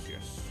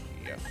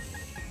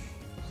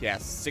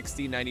 Yes,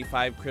 60,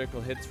 95 critical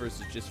hits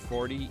versus just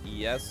 40.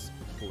 Yes,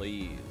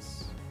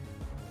 please.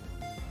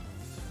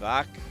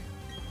 Fuck.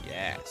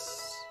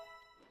 Yes.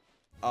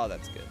 Oh,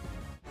 that's good.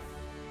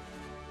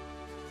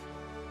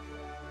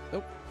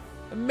 Oh,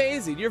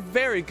 amazing. You're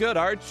very good,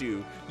 aren't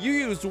you? You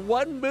used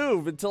 1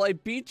 move until I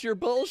beat your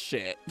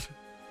bullshit.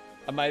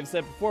 I might have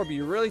said before, but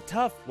you're really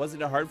tough.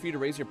 Wasn't it hard for you to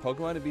raise your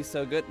Pokemon to be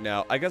so good?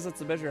 No, I guess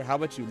that's a measure of how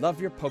much you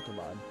love your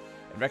Pokemon.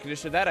 In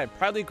recognition of that, I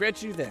proudly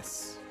grant you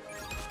this.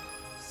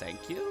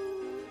 Thank you.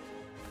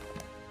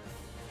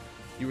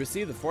 You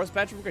receive the Force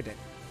Badge from Gardenia.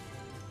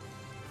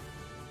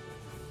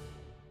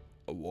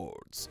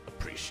 Awards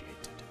appreciated.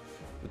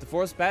 With the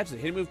Force Badge, the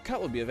hidden move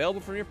Cut will be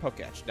available from your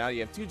Pokédex. Now you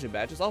have 2 gym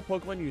badges. All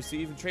Pokemon you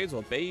receive in trades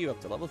will obey you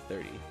up to level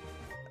 30.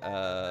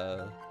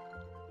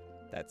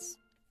 That's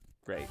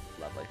great.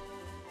 Lovely.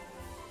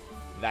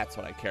 That's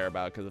what I care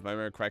about, because if I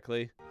remember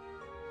correctly...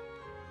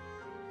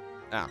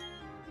 Oh.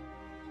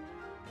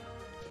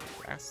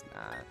 Grass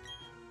Knot.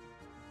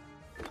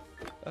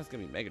 That's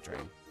gonna be Mega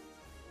Train.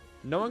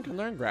 No one can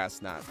learn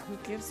grass knot. Who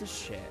gives a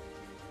shit?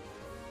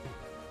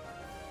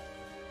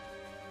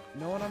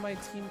 No one on my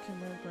team can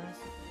learn grass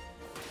knot.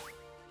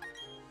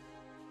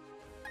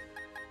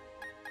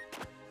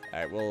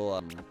 Alright, well,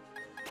 oh,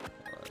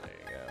 there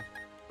you go.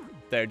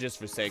 There, just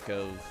for sake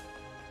of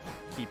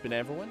keeping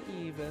everyone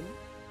even.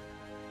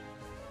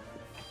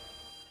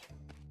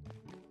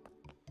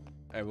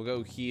 Alright, we'll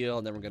go heal,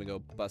 and then we're gonna go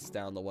bust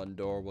down the one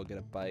door. We'll get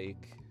a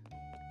bike.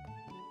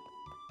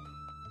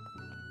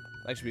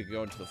 Actually, we could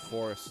go into the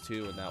forest,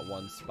 too, in that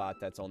one spot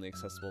that's only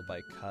accessible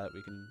by cut.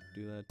 We can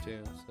do that,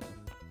 too, so...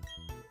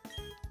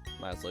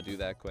 Might as well do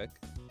that quick.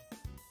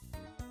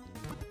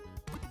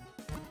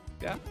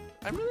 Yeah,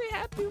 I'm really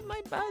happy with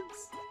my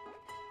bugs.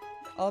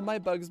 All my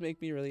bugs make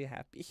me really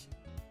happy.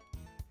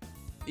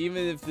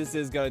 Even if this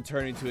is gonna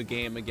turn into a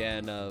game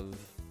again of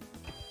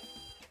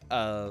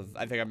I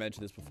think I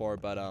mentioned this before,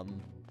 but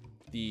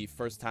the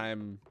first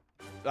time...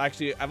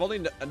 Actually, I've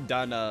only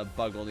done a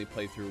bug-only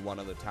playthrough one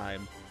other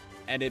time.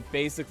 And it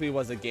basically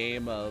was a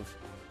game of,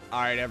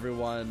 alright,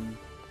 everyone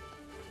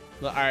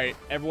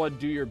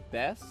do your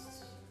best.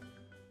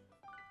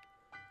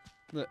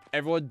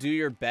 Everyone do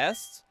your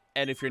best,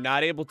 and if you're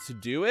not able to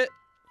do it,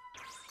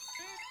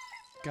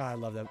 God, I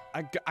love them.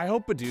 I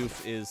hope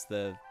Bidoof is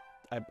the,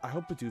 I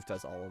hope Bidoof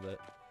does all of it.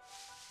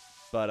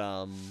 But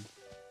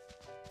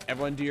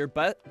everyone do your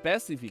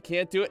best. If you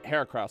can't do it,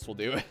 Heracross will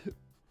do it.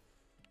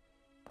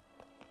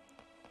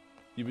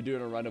 You've been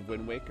doing a run of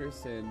Wind Waker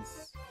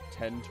since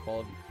 10,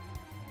 12.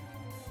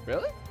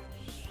 Really?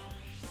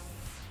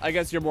 I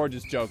guess you're more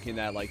just joking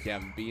that like you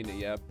haven't beaten it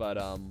yet, but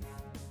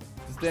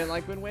just didn't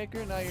like Wind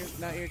Waker. Not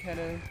your kind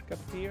of cup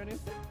of tea or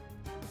anything.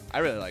 I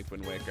really liked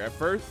Wind Waker.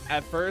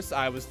 At first,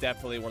 I was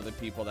definitely one of the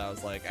people that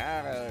was like,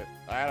 I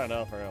don't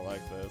know if I really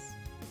like this.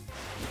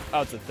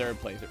 Oh, it's a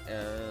third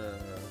playthrough.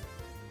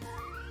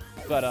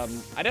 But I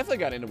definitely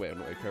got into Wind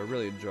Waker. I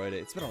really enjoyed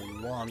it. It's been a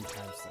long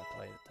time since I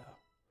played it though.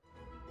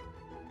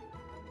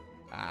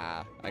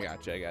 Ah, I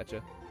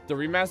gotcha. The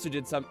remaster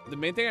did some. The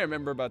main thing I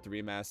remember about the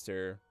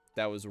remaster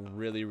that was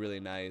really, really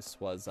nice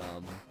was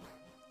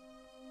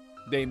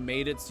they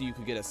made it so you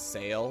could get a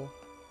sail.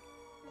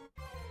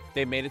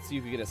 They made it so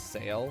you could get a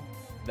sail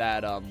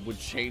that would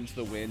change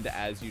the wind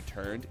as you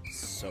turned.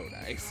 So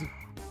nice.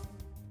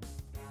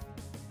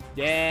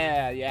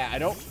 Yeah. I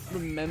don't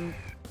remember.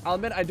 I'll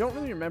admit I don't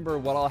really remember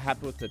what all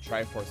happened with the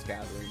Triforce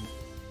Gathering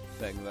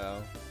thing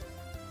though.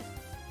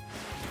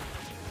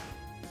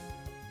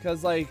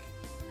 Cause like.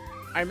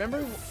 I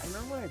remember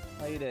when I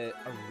played it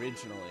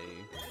originally,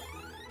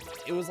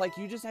 it was like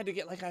you just had to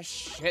get like a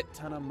shit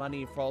ton of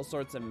money for all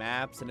sorts of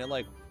maps, and it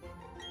like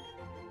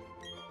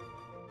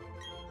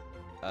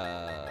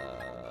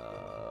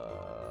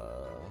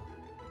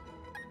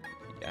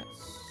yes.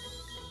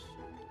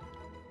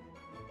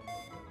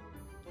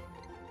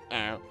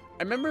 I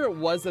remember it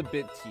was a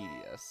bit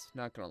tedious,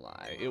 not gonna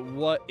lie.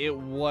 It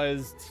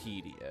was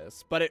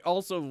tedious, but it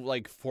also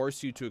like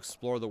forced you to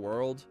explore the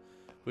world,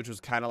 which was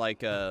kind of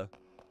like a,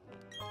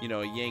 you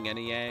know, a yin and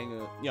a yang.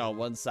 You know, on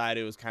one side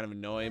it was kind of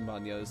annoying, but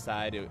on the other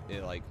side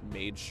it like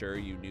made sure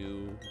you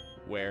knew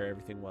where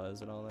everything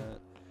was and all that.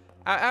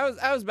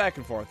 I was back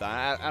and forth on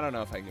it. I don't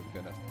know if I can give a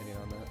good enough opinion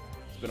on that.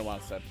 It's been a while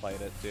since I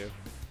played it too.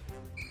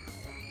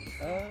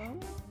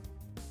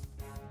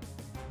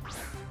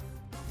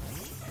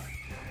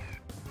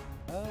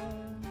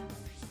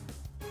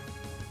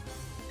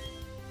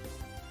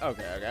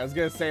 Okay. I was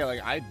gonna say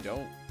like I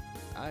don't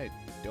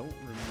remember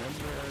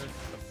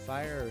a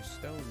fire or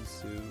stone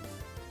suit.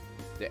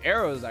 The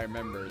arrows I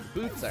remember, the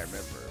boots I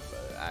remember,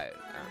 but I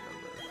don't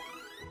remember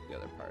the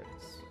other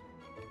parts.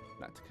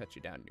 Not to cut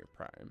you down in your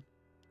prime.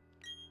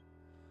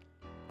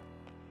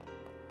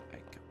 Go.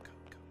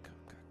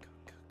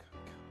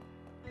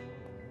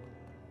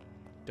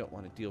 Don't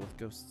want to deal with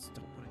ghosts.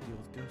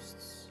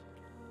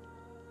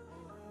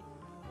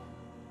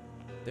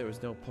 There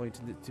was no point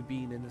to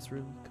being in this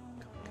room.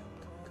 Go.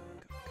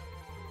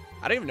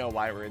 I don't even know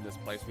why we're in this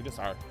place. We just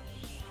are.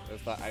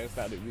 I just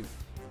thought it'd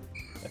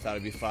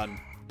be fun.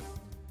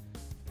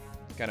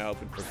 Kind of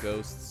hoping for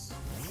ghosts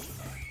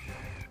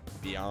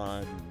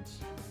beyond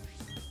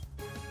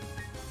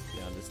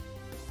this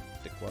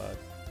dickwad.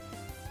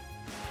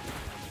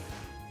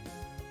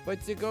 But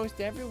it's a ghost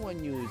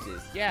everyone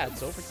uses. Yeah,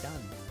 it's overdone.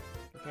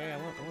 Okay, I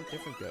want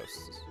different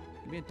ghosts.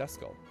 Give me a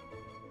Duskull.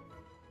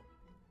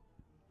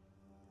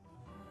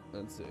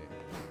 Let's see.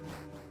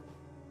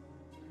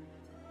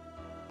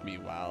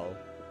 Meanwhile,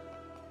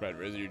 Red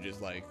Wizard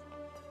just like,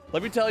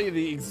 let me tell you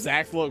the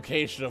exact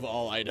location of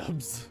all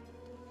items.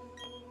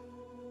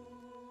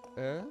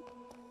 Anyway.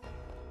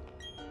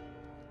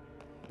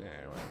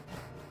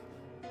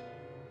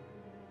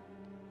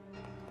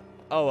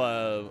 Oh,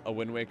 a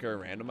Wind Waker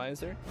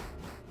randomizer?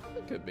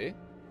 It could be.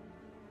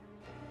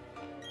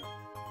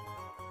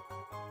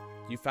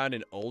 You found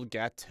an old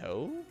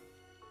gâteau?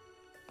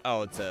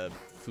 Oh, it's a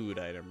food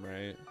item,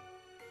 right?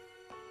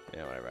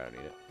 Yeah, whatever, I don't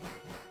need it.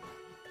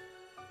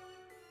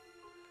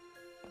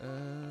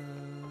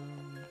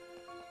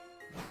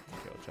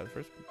 Okay, I'll try the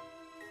first one.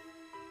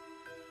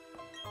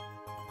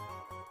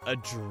 A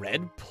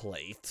dread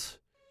plate?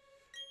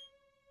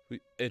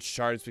 Its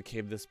shards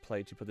became this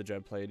plate. You put the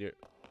gem plate in your...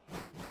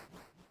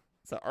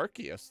 It's an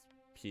Arceus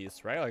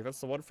piece, right? Like, that's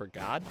the one for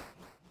God,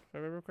 if I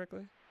remember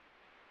correctly.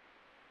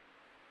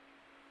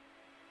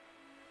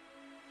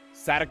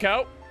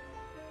 Sadako!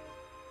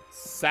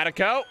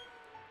 Sadako!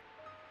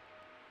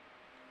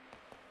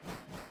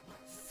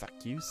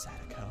 Fuck you,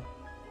 Sadako.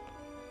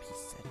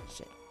 Piece of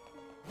shit.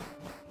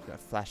 You got a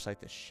flashlight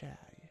to shag.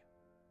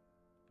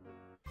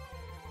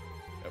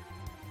 Nope.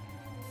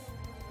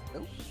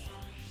 Nope.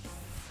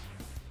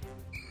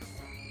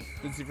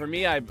 But see, for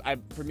me, I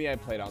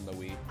played on the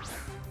Wii.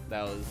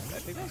 That was, I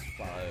think it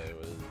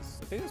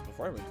was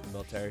before I went to the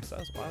military, so that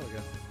was a while ago.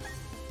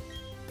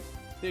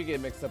 They get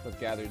mixed up with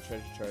gathering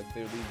treasure charts.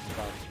 They would lead to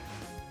bombs.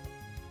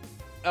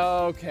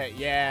 Okay,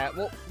 yeah.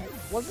 Well,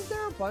 wasn't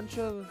there a bunch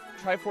of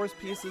Triforce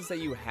pieces that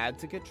you had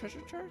to get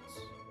treasure charts?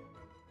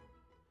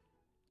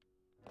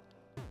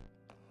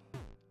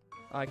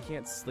 I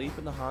can't sleep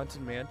in the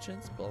haunted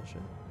mansions?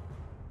 Bullshit.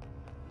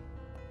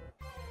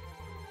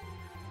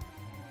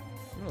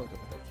 I'm gonna look up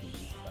what that TV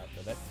is about,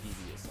 though. That TV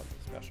is something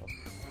special.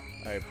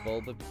 Alright,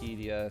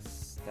 Bulbapedia,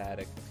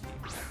 Static TV.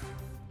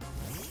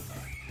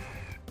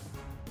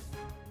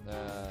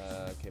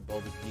 Okay,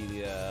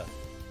 Bulbapedia,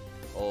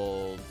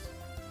 old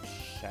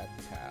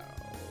Chateau.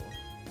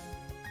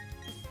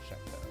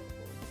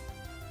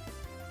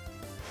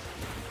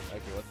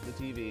 Okay, what's the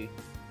TV?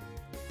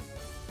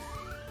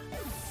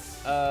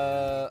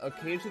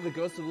 Occasionally the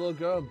ghosts of little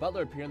girl and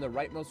butler appear in the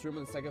rightmost room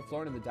on the second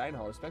floor and in the dining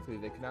hall, respectively.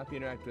 They cannot be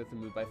interacted with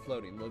and moved by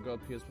floating. Little girl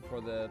appears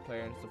before the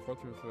player enters the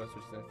fourth room for the rest,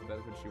 which is next to the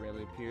bed when she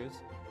randomly appears.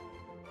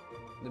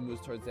 Then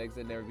moves towards the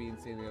exit, never being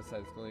seen on the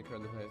outside. It's only occur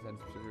in the player's end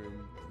specific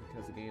room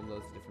because the game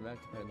loads a different map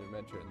depending on the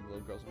adventure, and the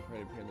little girls will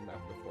appear in the map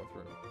of the fourth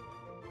room.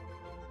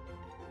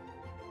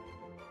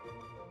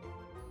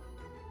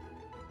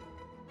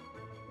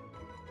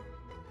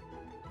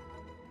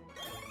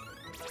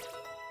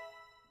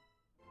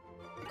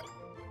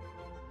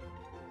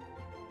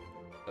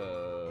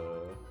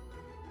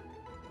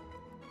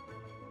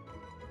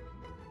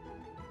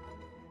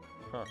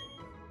 Huh.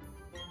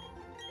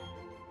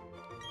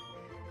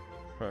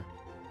 Huh.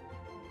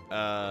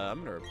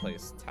 I'm gonna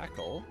replace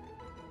Tackle.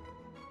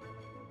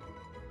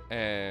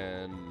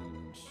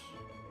 And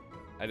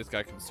I just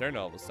got concerned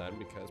all of a sudden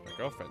because my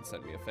girlfriend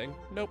sent me a thing.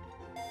 Nope.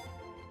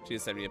 She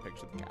just sent me a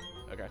picture of the cat.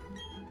 Okay.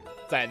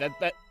 Sorry,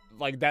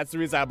 that's the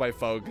reason I have my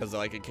phone, because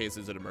like in case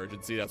there's an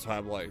emergency, that's why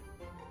I'm like,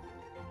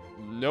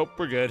 nope,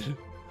 we're good.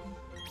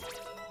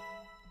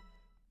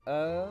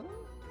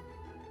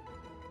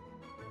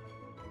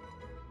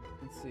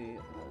 Let's see.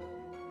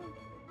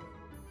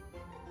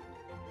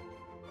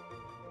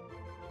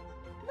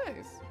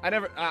 Nice.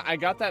 I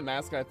got that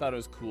mask and I thought it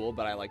was cool,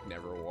 but I like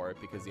never wore it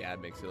because yeah,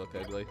 it makes you look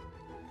ugly.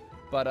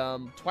 But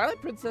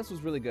Twilight Princess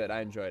was really good.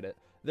 I enjoyed it.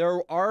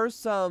 There are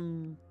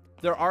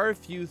a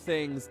few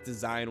things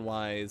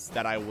design-wise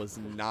that I was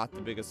not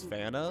the biggest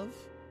fan of.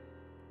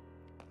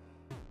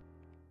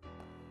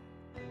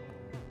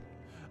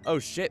 Oh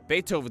shit,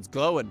 Beethoven's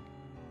glowing.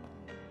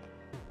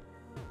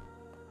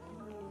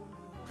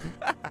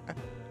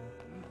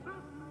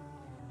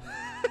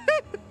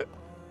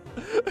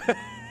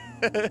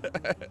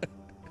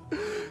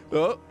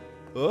 Oh.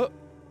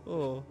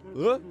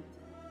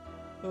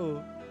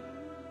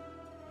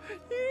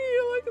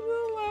 You like a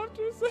little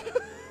laughter sound.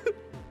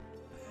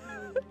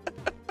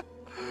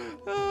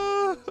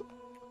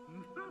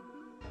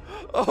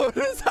 Oh,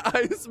 his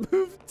eyes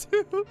move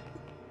too.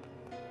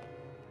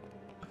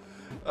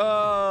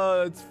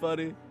 Oh, that's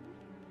funny.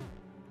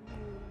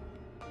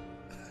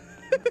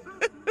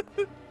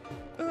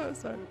 Oh,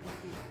 sorry.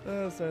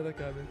 Oh, sorry, that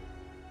got me.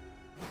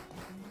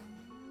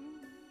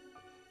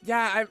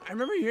 Yeah, I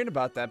remember hearing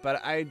about that,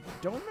 but I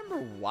don't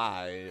remember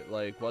why.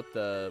 Like, what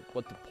the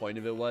point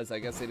of it was. I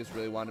guess they just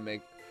really wanted to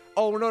make.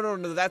 Oh no,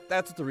 that's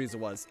what the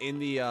reason was. In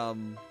the oh,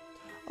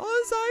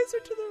 his eyes are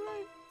to the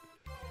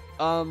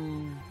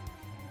right.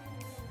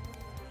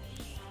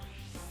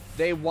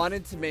 They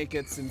wanted to make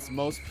it, since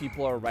most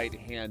people are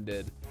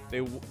right-handed.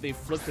 They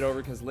flipped it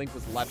over because Link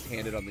was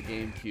left-handed on the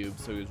GameCube,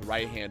 so he was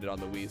right-handed on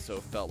the Wii, so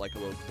it felt like a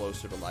little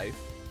closer to life.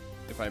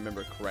 If I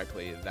remember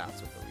correctly,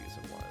 that's what the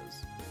reason was.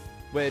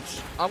 Which,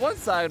 on one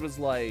side was,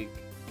 like,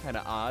 kind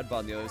of odd, but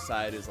on the other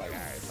side is like,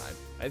 alright, fine.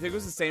 I think it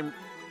was the same...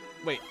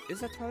 Wait, is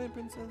that Twilight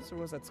Princess, or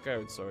was that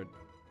Skyward Sword?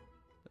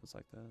 It was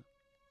like that.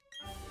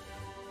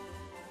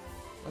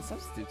 Oh,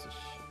 substitutes are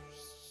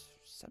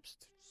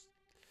substitutes.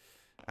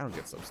 I don't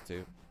get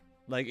substitute.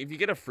 Like, if you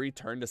get a free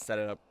turn to set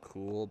it up,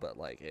 cool, but,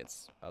 like,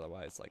 it's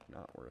otherwise, like,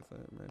 not worth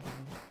it, in my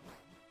opinion.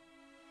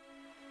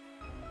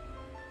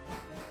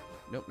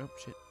 Nope,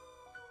 shit.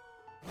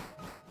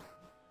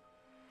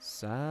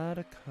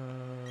 Sadako.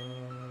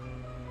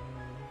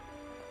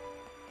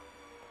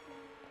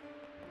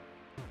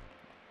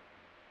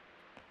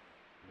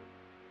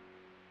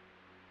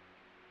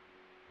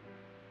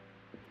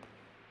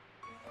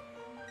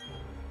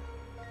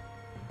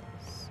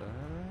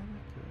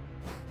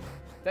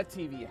 That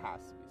TV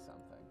has to be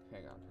something.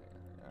 Hang on.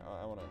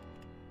 I wanna...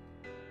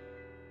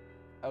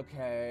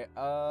 Okay,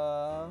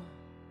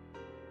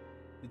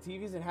 The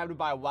TV is inhabited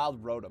by a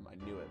wild rotom, I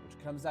knew it, which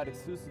comes out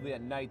exclusively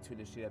at night to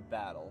initiate a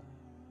battle.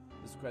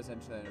 This requires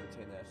entry and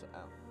retain the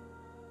national.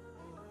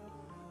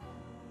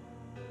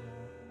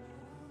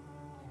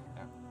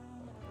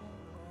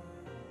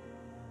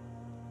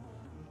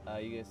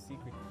 You get a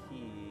secret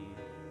key.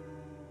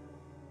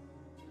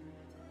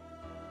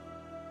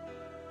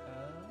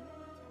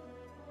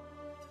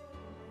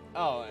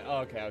 Oh,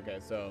 okay.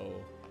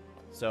 So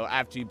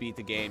after you beat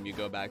the game, you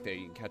go back there.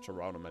 You can catch a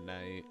rotom at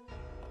night,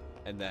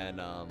 and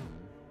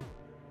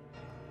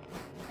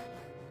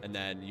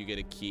then you get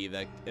a key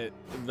that it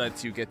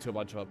lets you get to a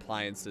bunch of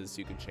appliances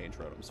you can change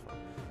rotoms for.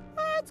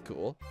 That's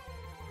cool.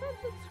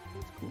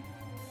 That's cool.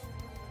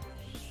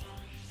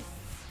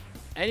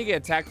 And you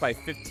get attacked by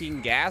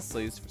 15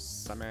 Ghastlies for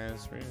some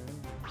ass reason.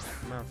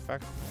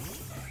 Motherfucker,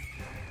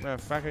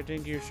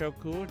 think you're so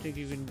cool? Think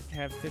you can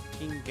have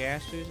 15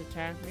 Ghastlies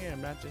attack me?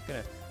 I'm not just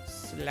gonna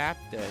slap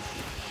the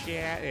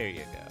shit out. There you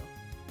go.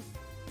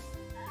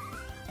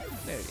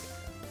 There you go.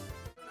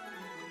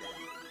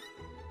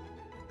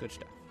 Good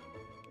stuff.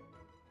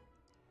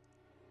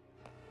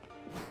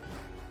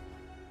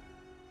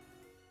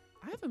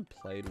 I haven't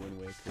played Wind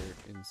Waker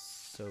in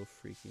so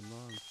freaking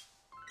long.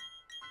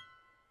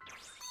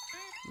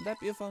 Would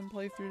that be a fun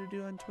playthrough to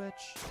do on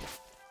Twitch?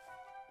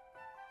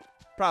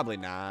 Probably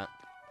not.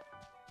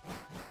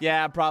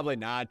 Yeah, probably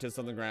not, just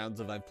on the grounds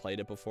of I've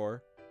played it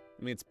before.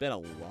 I mean, it's been a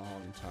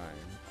long time.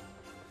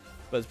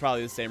 But it's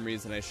probably the same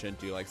reason I shouldn't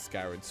do, like,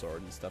 Skyward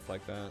Sword and stuff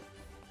like that.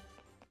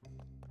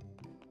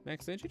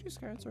 Max, didn't you do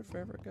Skyward Sword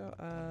forever ago?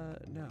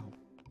 No. I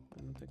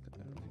don't think I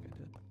did.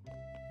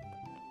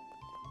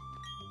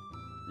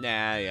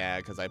 Nah, yeah,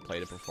 because I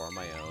played it before on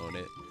my own.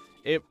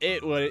 It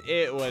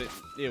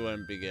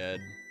wouldn't be good.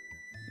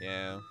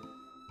 Yeah.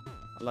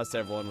 Unless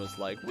everyone was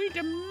like, we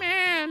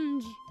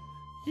demand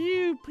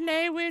you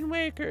play Wind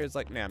Waker. It's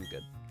like, nah, I'm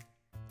good.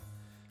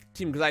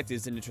 Team Galactic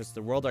is in interest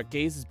in the world. Our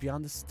gaze is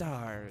beyond the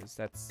stars.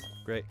 That's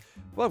great.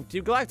 Well,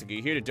 Team Galactic, are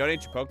you here to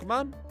donate your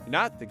Pokemon? You're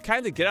not? Then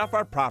kindly get off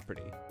our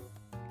property.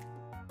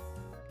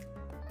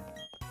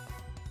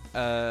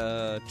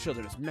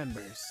 Children as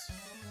members.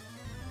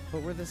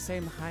 But we're the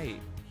same height.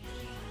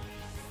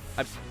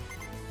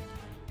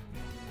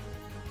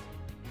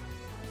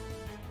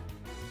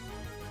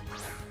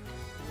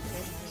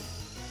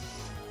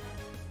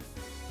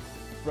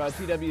 Bro,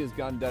 TW has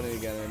done it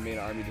again and made an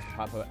army just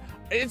pop up.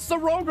 It's the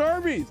rogue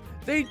armies!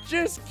 They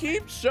just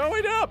keep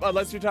showing up!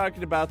 Unless you're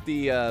talking about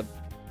the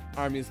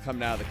armies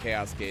coming out of the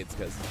Chaos Gates,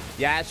 because,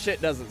 yeah,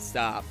 shit doesn't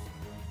stop.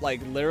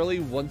 Like, literally,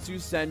 once you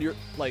send your,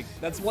 like,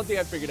 that's one thing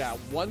I figured out.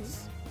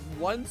 Once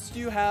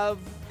you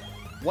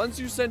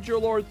send your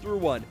Lord through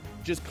one,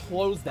 just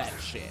close that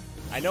shit.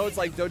 I know it's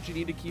like, don't you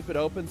need to keep it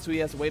open so he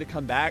has a way to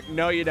come back?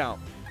 No, you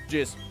don't.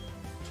 Just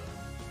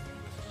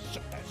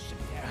shut that shit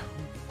down.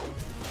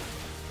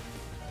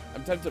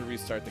 I'm tempted to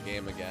restart the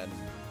game again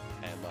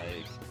and,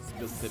 like,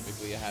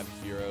 specifically have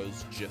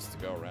heroes just to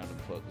go around and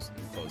close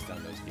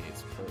down those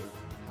gates for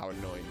how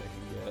annoying they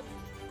can get.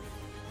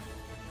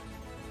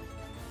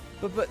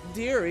 But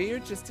dearie, you're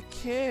just a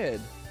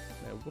kid.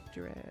 I whooped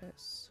your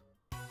ass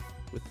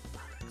with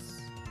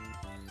box.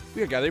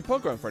 We are gathering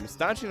Pokemon for an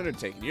astonishing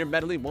undertaking. Your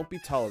meddling won't be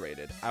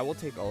tolerated. I will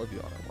take all of you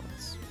on at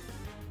once.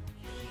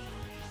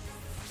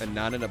 And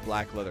not in a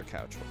black leather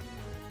couch.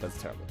 That's a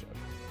terrible joke.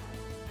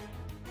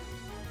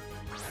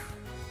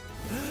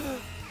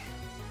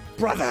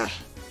 Brother!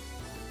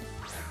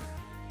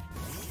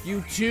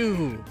 You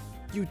too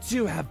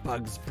have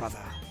bugs,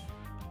 brother.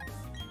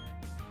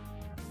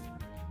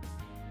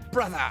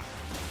 Brother!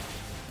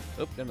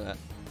 Oh, none of that.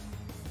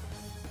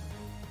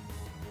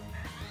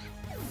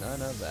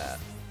 None of that.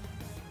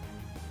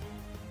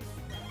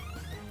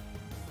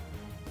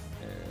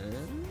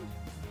 And...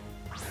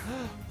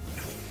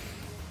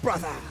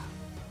 brother!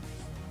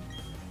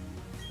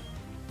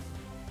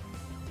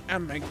 Oh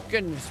my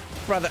goodness,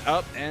 brother.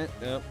 Up and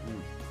up.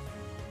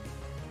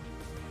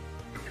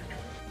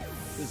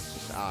 This is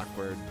just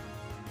awkward.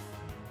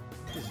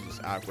 This is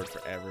just awkward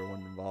for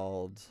everyone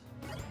involved,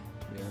 to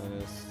be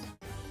honest.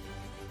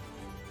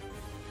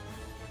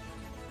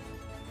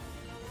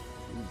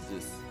 Who's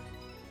this?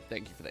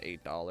 Thank you for the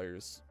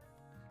 $8.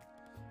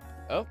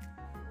 Oh.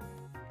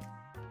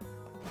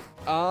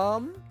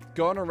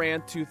 Going to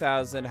Rant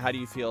 2000. How do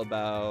you feel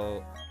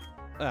about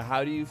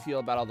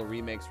all the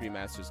remakes,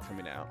 remasters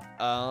coming out?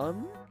 All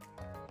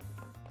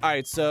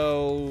right,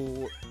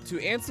 so to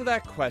answer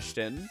that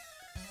question,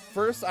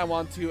 first I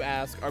want to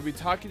ask, are we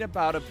talking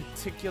about a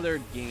particular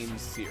game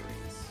series?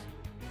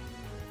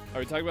 Are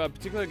we talking about a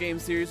particular game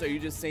series, or are you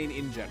just saying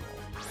in general?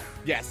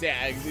 Yes,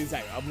 yeah,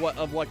 exactly. Of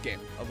what game?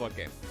 Of what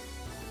game?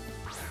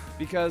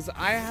 Because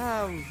I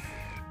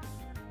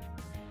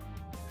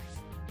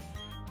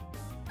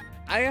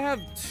have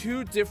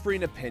two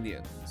different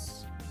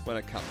opinions when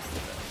it comes to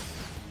this.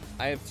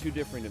 I have two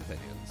different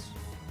opinions.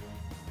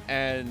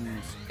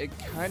 And it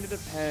kind of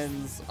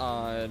depends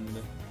on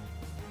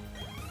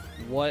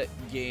what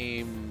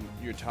game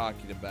you're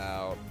talking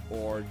about,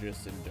 or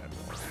just in general.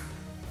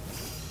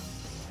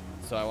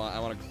 So I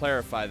want to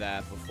clarify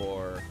that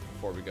before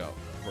before we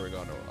go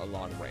on a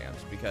long rant,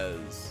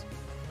 because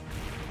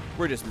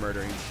we're just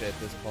murdering shit at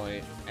this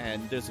point,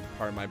 and there's a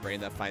part of my brain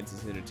that finds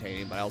this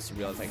entertaining, but I also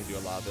realize I can do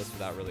a lot of this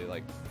without really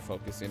like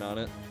focusing on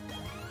it.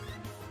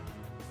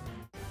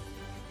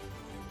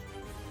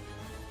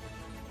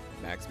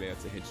 Max, maybe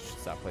that's a hint. You should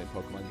stop playing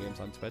Pokemon games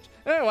on Twitch.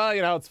 Eh, well,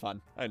 you know, it's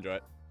fun. I enjoy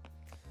it.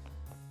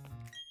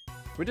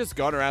 We're just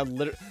going around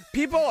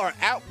people are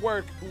at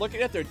work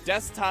looking at their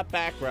desktop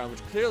background,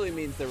 which clearly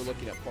means they were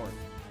looking at porn.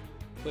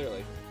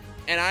 Clearly.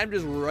 And I'm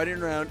just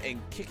running around and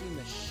kicking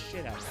the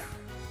shit out of them.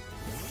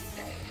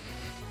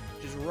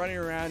 Just running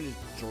around and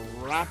just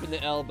dropping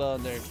the elbow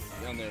on their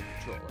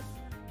controller.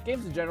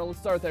 Games in general, let's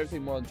start with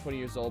everything more than 20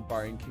 years old,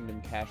 barring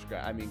Kingdom Cash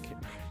Grab. I mean...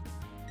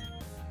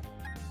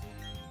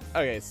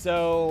 Okay,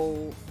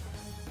 so...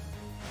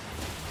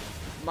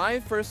 My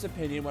first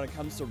opinion when it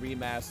comes to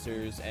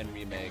remasters and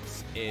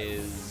remakes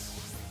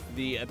is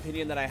the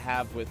opinion that I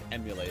have with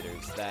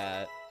emulators,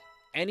 that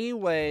any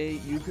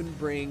way you can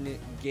bring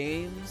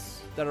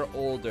games that are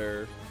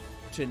older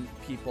to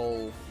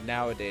people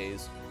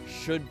nowadays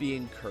should be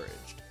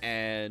encouraged.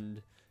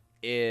 And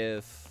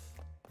if,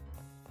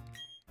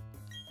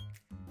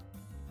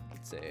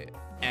 let's say,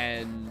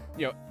 and,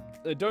 you know,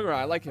 don't get me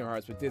wrong, I like Kingdom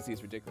Hearts, but Disney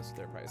is ridiculous with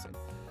their pricing.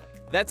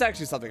 That's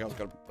actually something I was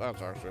gonna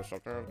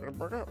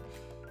bring up.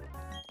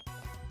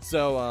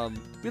 So,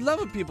 we love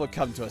when people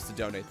come to us to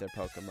donate their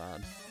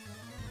Pokemon.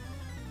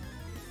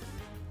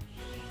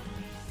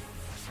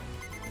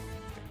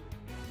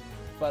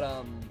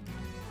 But,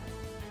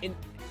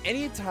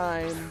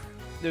 anytime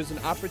there's an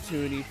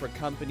opportunity for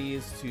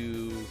companies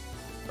to,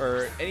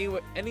 or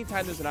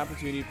anytime there's an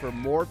opportunity for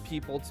more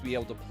people to be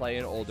able to play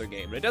an older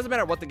game, and it doesn't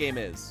matter what the game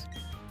is.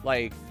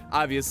 Like,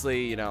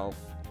 obviously, you know,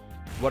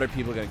 what are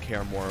people gonna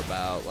care more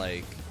about?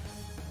 Like,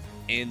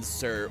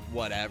 insert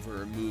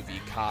whatever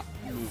movie cop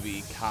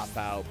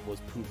out was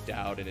pooped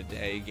out in a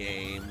day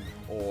game,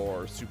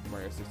 or Super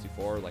Mario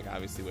 64. Like,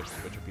 obviously, which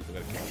are people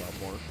gonna care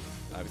about more?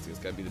 Obviously, it's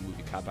gonna be the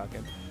movie cop out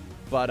game.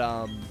 But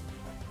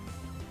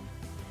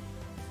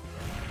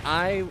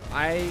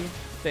I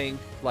think,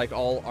 like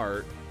all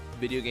art,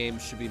 video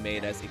games should be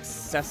made as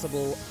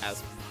accessible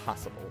as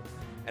possible.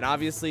 And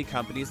obviously,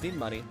 companies need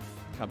money.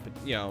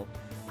 You know,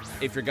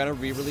 if you're gonna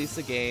re-release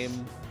a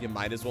game, you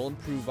might as well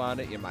improve on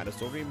it. You might as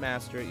well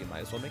remaster it. You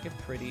might as well make it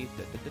pretty.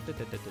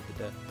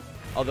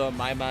 Although in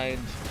my mind,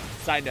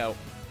 side note,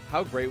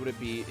 how great would it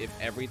be if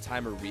every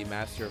time a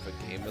remaster of a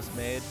game was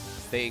made,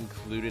 they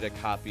included a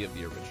copy of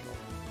the original?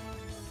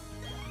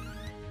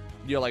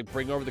 You know, like,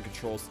 bring over the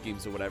control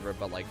schemes or whatever,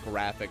 but like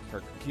graphic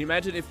can you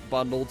imagine if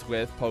bundled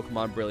with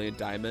Pokemon Brilliant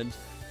Diamond,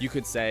 you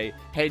could say,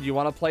 hey, do you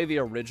want to play the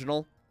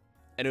original?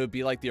 And it would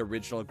be like the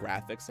original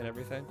graphics and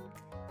everything.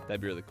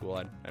 That'd be really cool.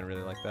 I'd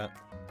really like that.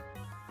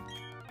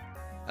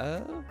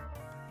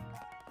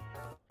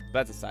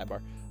 That's a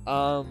sidebar.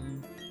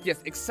 Yes,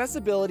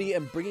 accessibility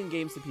and bringing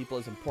games to people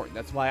is important.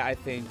 That's why I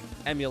think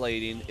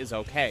emulating is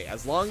okay.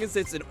 As long as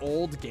it's an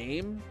old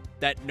game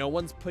that no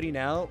one's putting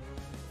out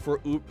for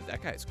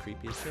that guy's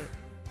creepy as shit.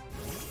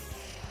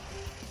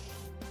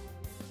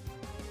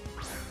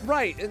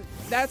 Right, and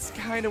that's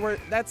kind of where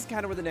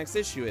the next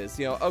issue is.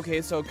 You know,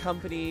 okay, so a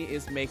company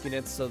is making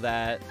it so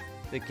that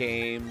the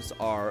games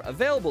are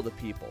available to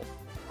people.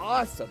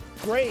 Awesome,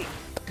 great,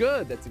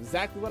 good. That's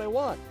exactly what I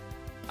want.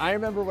 I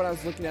remember when I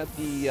was looking at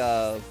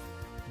the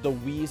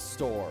Wii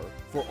store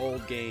for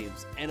old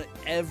games, and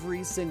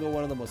every single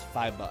one of them was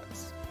 $5.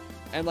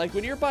 And like,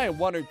 when you're buying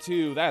one or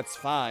two, that's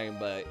fine,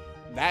 but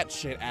that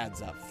shit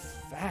adds up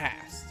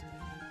fast.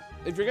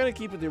 If you're gonna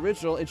keep it the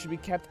original, it should be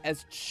kept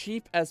as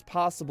cheap as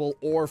possible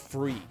or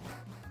free.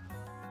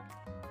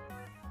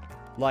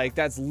 Like,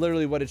 that's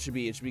literally what it should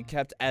be. It should be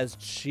kept as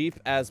cheap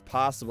as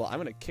possible. I'm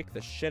gonna kick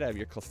the shit out of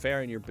your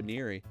Clefairy and your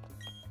Baneri.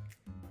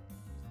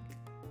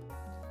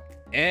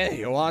 Eh,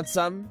 you want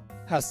some?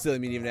 How silly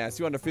me to even ask.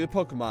 You want to free the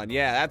Pokemon?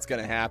 Yeah, that's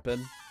gonna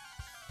happen.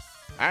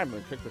 I'm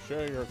gonna kick the shit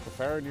out of your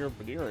Clefairy and your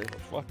Baneri.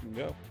 Let's fucking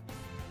go.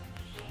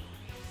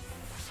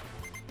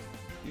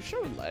 You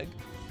showing leg?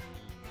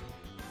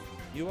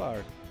 You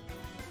are.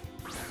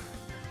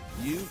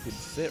 You could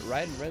fit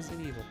right in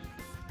Resident Evil.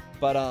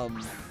 But,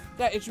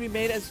 yeah, it should be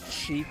made as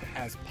cheap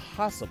as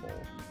possible,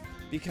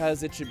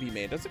 because it should be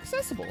made as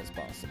accessible as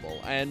possible.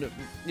 And,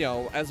 you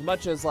know, as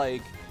much as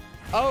like,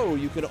 oh,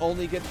 you can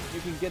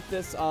get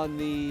this on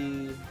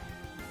the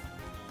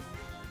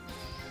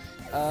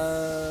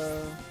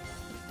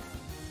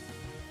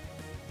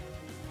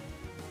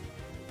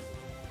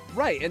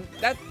right, and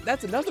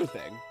that's another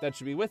thing that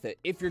should be with it.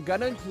 If you're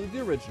gonna include the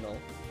original,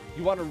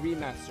 you want to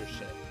remaster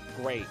shit.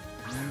 Great.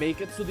 Make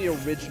it so the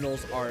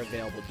originals are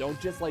available. Don't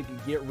just like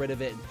get rid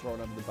of it and throw it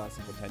under the bus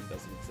and pretend it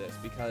doesn't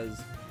exist,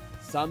 because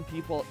some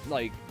people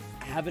like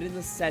have it in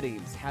the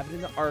settings, have it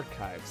in the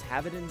archives,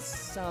 have it in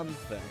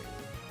something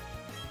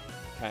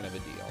kind of a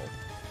deal.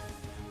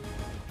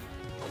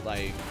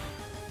 Like,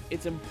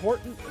 it's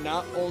important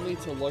not only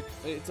to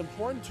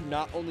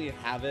not only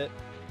have it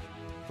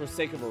for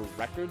sake of a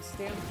record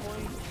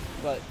standpoint,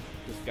 but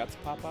does guts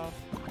pop off?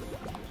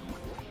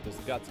 Does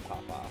guts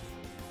pop off?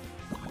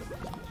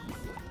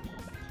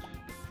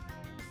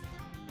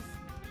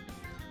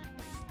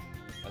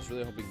 was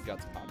really hoping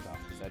Guts popped off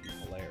because that'd be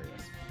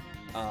hilarious.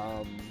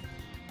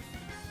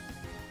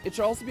 It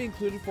should also be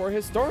included for a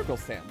historical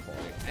standpoint.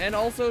 And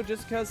also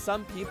just because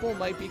some people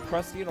might be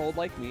crusty and old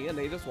like me and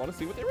they just want to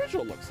see what the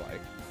original looks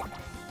like.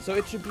 So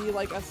it should be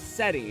like a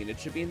setting. It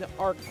should be in the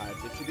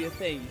archives. It should be a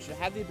thing. You should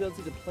have the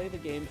ability to play the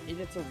game in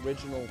its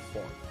original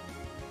form.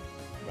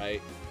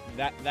 Right?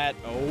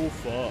 Oh,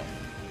 fuck.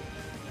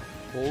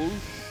 Oh,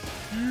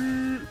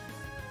 shit.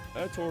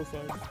 That's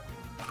horrifying.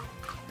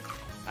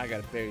 I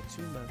gotta bury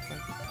 2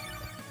 motherfuckers.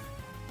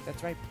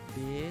 That's right,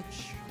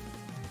 bitch.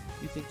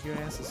 You think your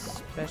ass is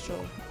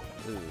special?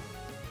 Ooh.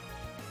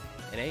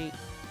 It ain't.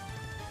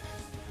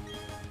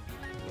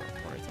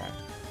 More attack.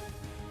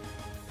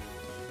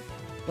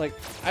 Like,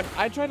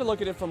 I try to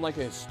look at it from like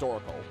a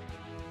historical.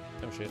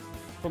 Oh shit.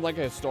 From like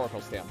a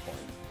historical standpoint.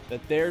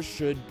 That there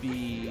should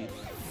be.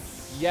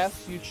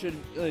 Yes, you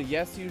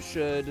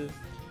should.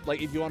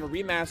 Like, if you want to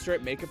remaster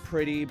it, make it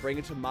pretty, bring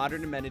it to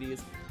modern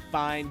amenities,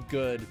 fine,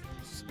 good.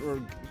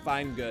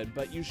 Fine, good.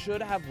 But you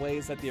should have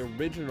ways that the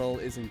original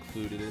is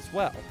included as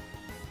well.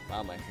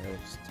 Wow, my hair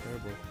looks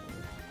terrible.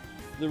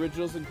 The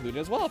original's included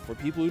as well for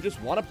people who just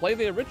want to play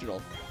the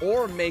original.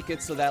 Or make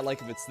it so that,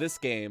 like, if it's this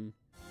game,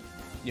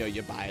 you know,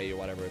 you buy it or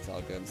whatever, it's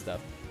all good and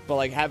stuff. But,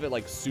 like, have it,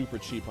 like, super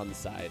cheap on the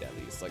side at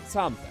least. Like,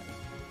 something.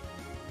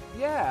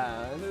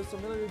 Yeah, and there's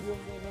some really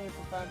beautiful games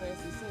for Final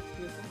Fantasy VI.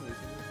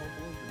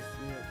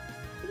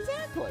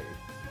 Exactly.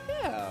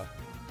 Yeah.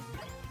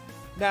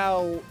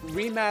 Now,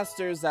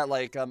 remasters that,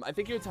 like, I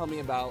think you were telling me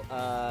about,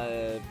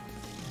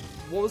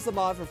 what was the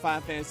mod for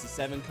Final Fantasy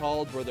VII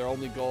called, where their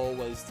only goal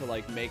was to,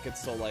 like, make it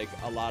so, like,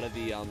 a lot of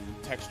the,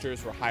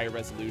 textures were higher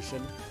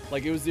resolution?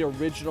 Like, it was the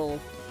original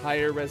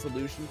higher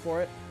resolution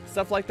for it.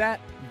 Stuff like that,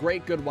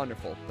 great, good,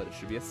 wonderful, but it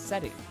should be a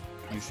setting.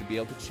 You should be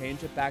able to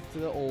change it back to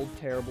the old,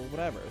 terrible,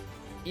 whatever.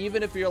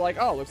 Even if you're like,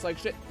 oh, looks like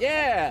shit.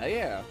 Yeah,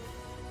 yeah.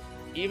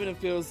 Even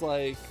if it was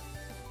like,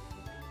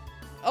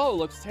 oh,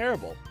 looks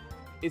terrible.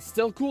 It's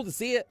still cool to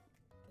see it.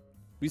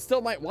 We still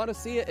might want to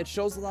see it. It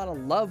shows a lot of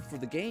love for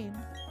the game.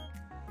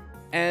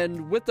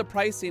 And with the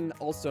pricing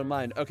also in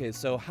mind, okay,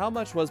 so how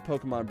much was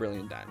Pokemon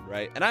Brilliant Diamond,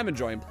 right? And I'm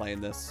enjoying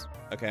playing this.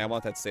 Okay, I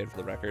want that stated for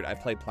the record. I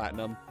played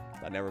Platinum.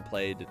 I never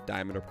played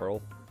Diamond or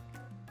Pearl.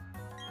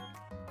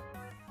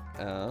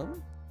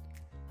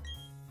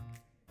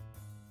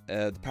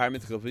 The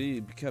Pyramid will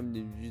become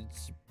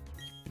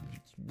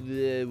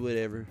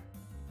whatever.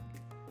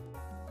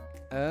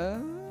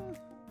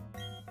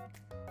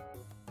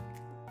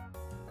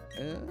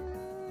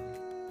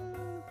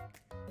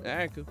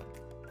 Alright, cool.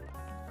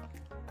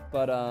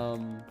 But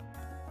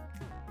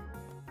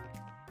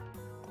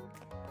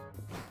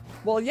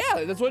well,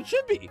 yeah, that's what it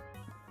should be.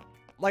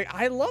 Like,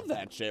 I love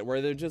that shit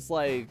where they're just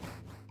like,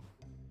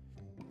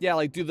 yeah,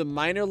 like, do the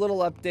minor little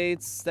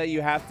updates that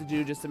you have to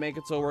do just to make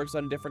it so it works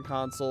on a different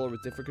console or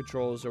with different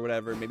controls or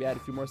whatever. Maybe add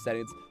a few more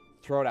settings.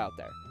 Throw it out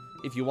there.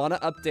 If you want to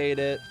update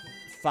it,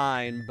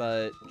 fine,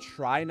 but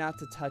try not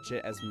to touch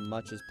it as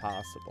much as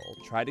possible.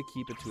 Try to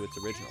keep it to its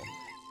original.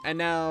 And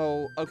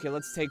now, okay,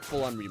 let's take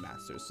full-on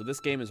remasters. So this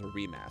game is a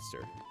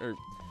remaster. Ow.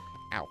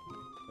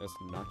 I just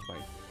knocked my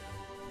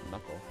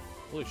knuckle.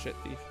 Holy shit,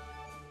 thief.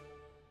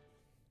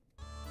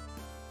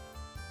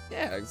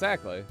 Yeah,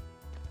 exactly.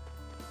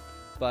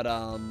 But,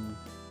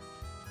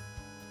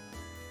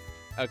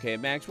 okay,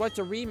 Max, what's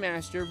a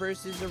remaster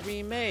versus a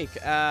remake?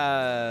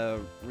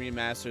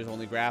 Remaster is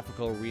only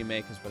graphical.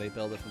 Remake is where they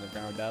build it from the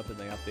ground up and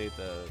they update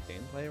the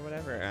gameplay or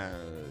whatever.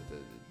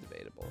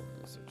 Debatable.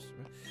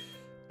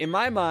 In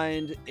my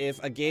mind,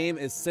 if a game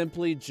is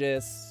simply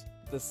just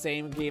the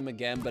same game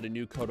again, but a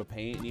new coat of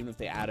paint, and even if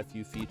they add a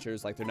few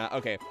features, like they're not,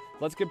 okay,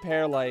 let's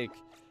compare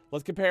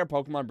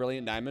Pokemon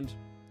Brilliant Diamond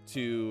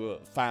to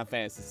Final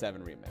Fantasy VII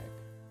Remake.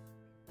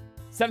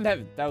 Seventh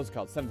Heaven, that was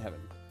called, Seventh Heaven.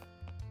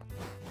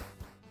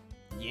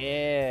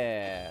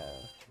 Yeah.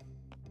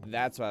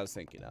 That's what I was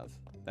thinking of.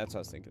 That's what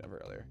I was thinking of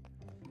earlier.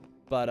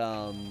 But,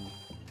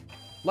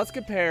 let's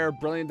compare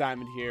Brilliant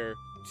Diamond here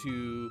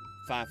to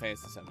Final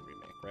Fantasy VII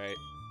Remake, right?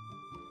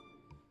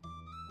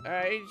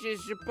 Alright, it's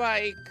just your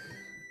bike.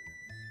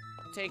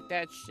 Take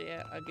that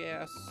shit, I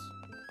guess.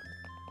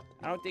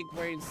 I don't think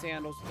wearing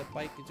sandals with the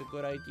bike is a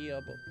good idea,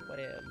 but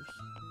whatever.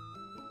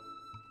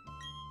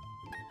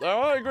 I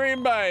want a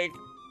green bike.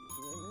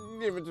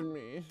 Give it to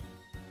me.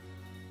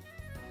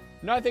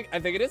 No, I think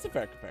it is a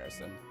fair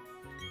comparison.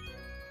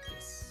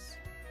 Yes.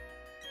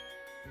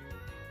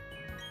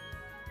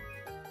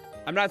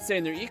 I'm not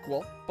saying they're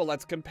equal, but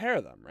let's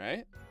compare them,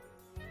 right?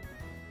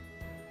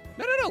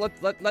 No.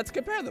 Let's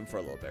compare them for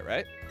a little bit,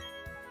 right?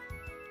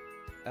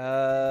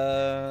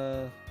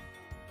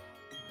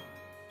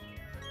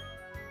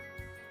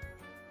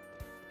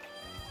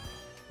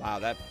 Wow,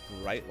 that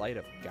bright light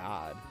of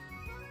God.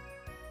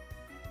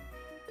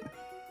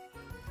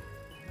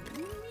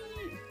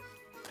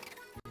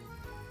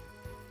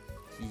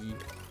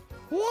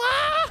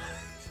 What?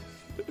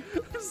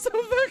 I'm so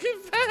fucking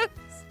fast.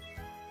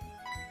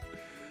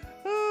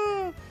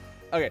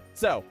 Okay,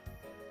 so.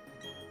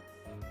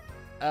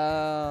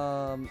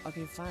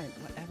 Okay, fine,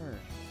 whatever.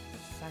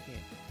 Fuck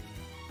it.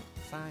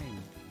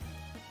 Fine.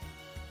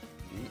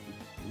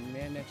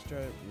 Man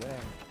extra where?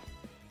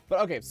 But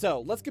okay,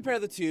 so let's compare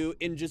the two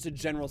in just a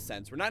general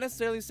sense. We're not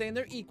necessarily saying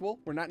they're equal.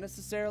 We're not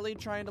necessarily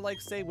trying to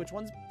like say which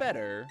one's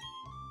better.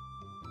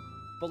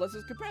 But let's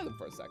just compare them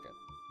for a second.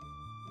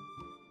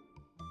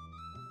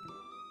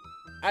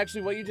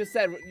 Actually, what you just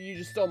said, you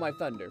just stole my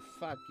thunder.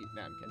 Fuck you.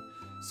 Nah, I'm kidding.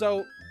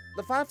 So,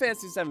 the Final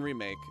Fantasy VII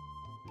Remake.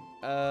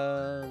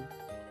 The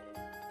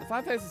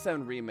Final Fantasy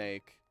VII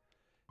Remake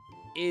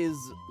is,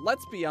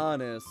 let's be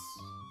honest.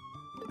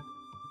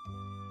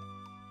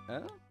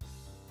 Huh?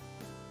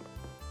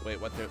 Wait,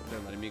 what? They're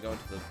letting me go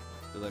into the.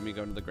 They're letting me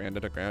go into the Grand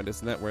Underground.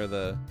 Isn't that where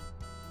the?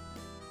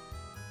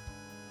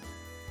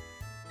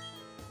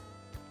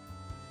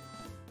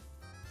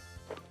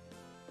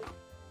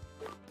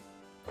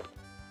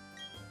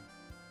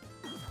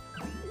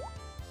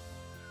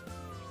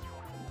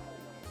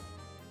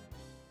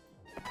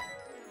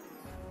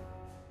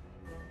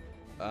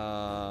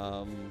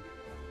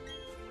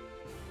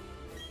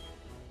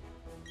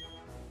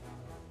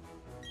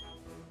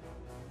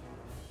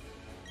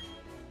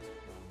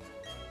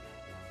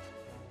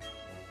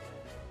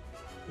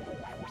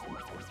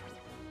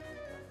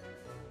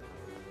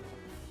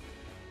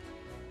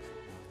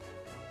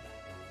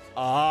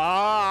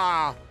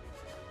 Ah!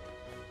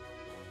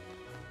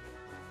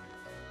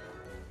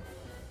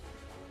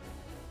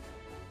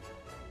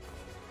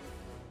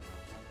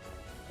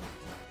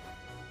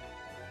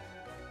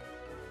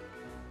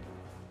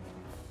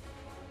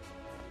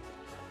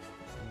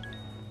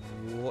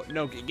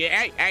 No, hey!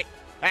 Get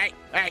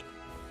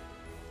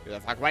the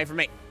fuck away from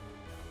me!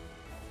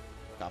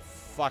 Get the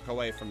fuck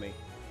away from me.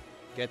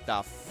 Get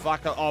the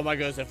fuck out. Oh my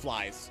goodness, it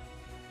flies.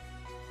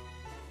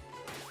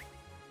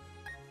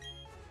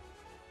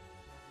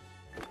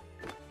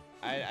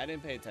 I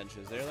didn't pay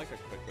attention. Is there like a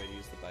quick way to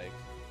use the bike? Is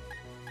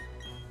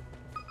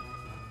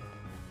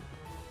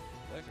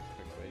there like a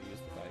quick way to use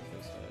the bike?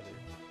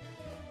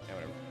 Yeah,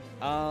 whatever.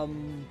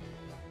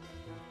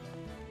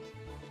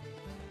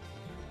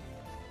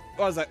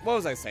 What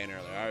was I saying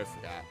earlier? I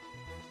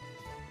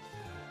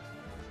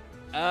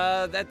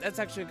forgot. That's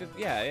actually a good.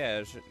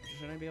 Yeah.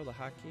 Shouldn't I be able to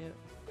hockey it?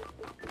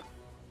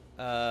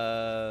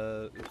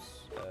 Oops.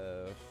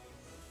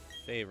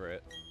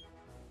 Favorite.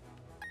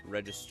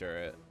 Register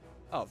it.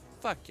 Oh,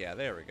 fuck yeah,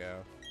 there we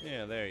go.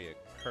 Yeah, there you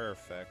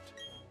perfect.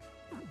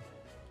 Come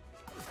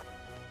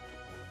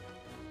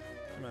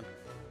on.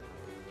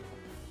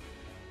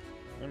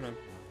 Come on.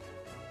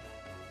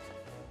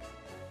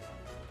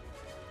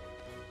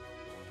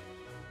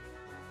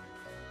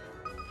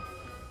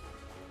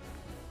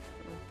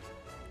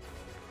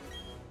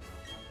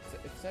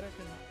 It said I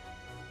can...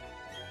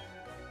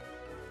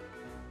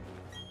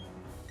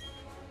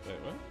 Wait,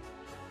 what?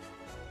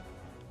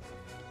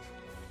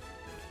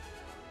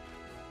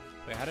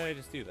 Wait, how did I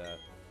just do that?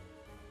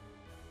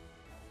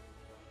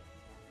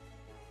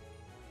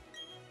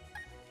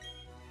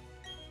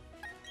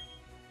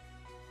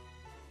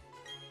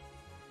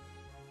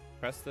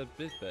 Press the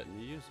bit button,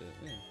 you use it.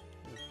 Yeah.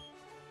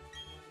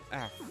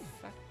 Ah,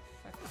 fuck.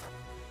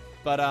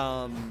 But,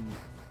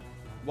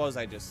 what was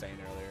I just saying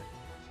earlier?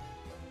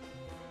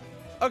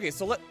 Okay,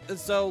 so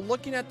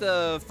looking at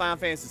the Final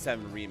Fantasy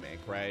VII Remake,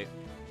 right?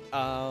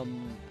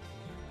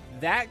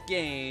 That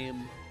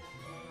game,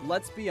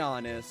 let's be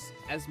honest,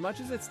 as much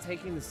as it's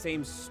taking the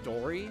same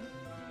story,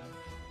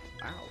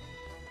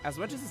 as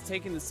much as it's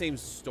taking the same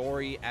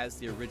story as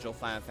the original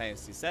Final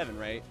Fantasy VII,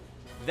 right?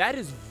 That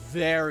is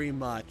very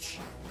much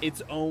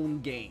its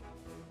own game.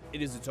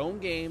 It is its own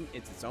game,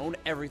 it's its own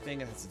everything,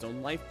 it has its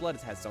own lifeblood,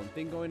 it has its own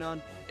thing going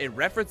on. It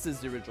references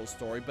the original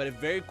story, but it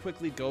very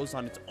quickly goes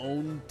on its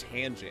own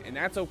tangent, and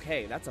that's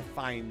okay, that's a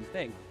fine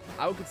thing.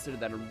 I would consider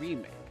that a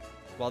remake.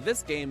 While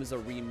this game is a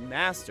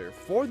remaster,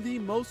 for the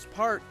most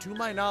part, to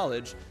my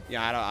knowledge,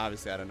 yeah,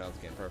 obviously I don't know this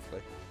game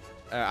perfectly.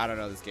 I don't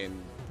know this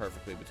game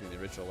perfectly between the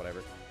original,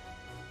 whatever.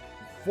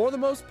 For the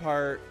most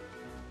part,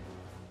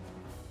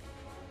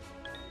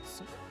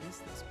 so what is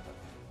this part?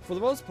 For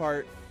the most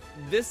part,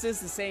 this is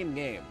the same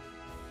game.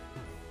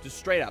 Just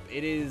straight up,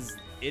 it is,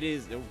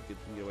 oh, get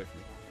away from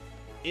me.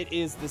 It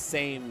is the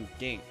same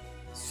game.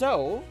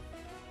 So,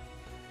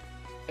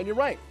 and you're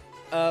right,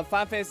 Final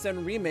Fantasy VII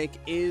Remake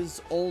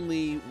is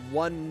only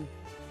 1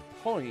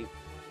 point.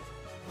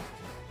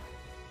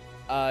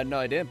 No,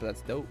 I didn't, but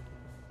that's dope.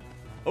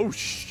 Oh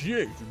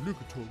shit, look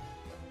at him.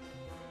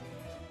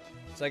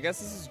 So I guess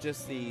this is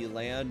just the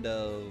land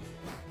of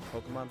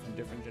Pokemon from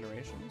different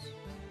generations.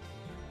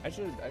 You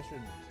should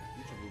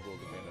Google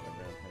the Grand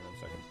Underground. Hang on a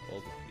second.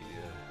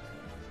 Wikipedia.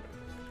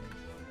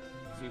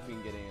 See if we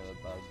can get any of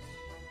the bugs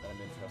that I'm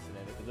interested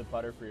in. If it's a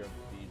Butterfree or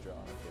Beedrill,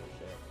 I don't give a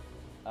shit.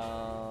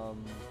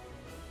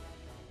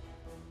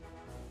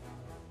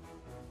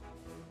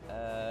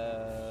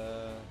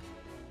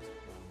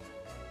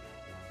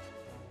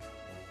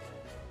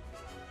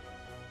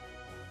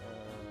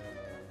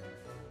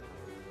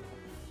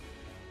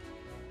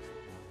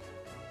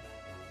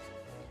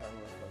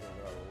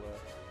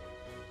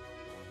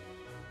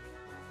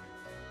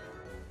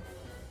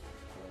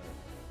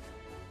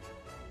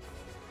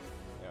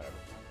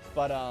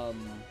 But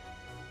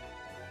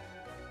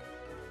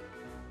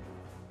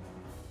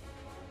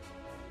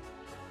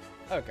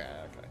Okay.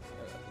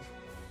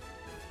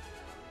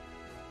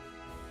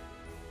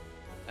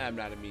 I'm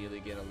not immediately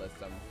gonna list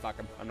them. Fuck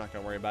them. I'm not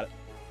gonna worry about it.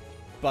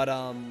 But,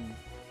 Final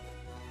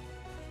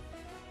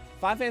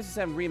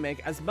Fantasy VII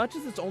Remake, as much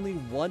as it's only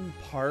one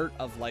part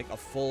of, like, a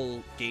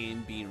full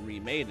game being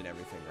remade and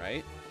everything,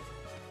 right?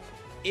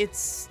 It's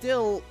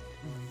still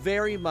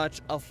very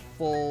much a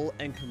full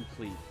and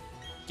complete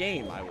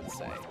game, I would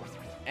say.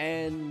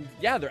 And,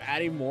 yeah, they're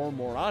adding more and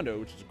more onto it,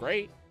 which is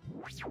great.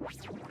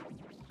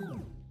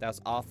 That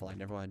was awful. I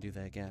never want to do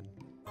that again.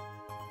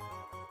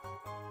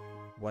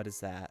 What is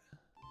that?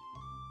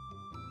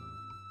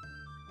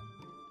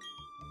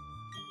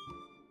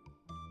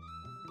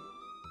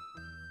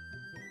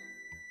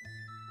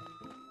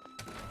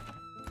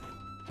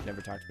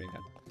 Never talk to me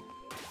again.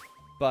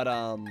 But,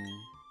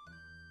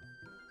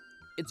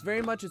 it's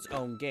very much its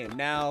own game.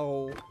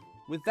 Now,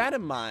 with that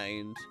in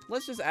mind,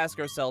 let's just ask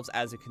ourselves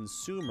as a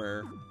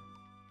consumer,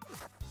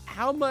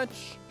 how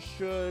much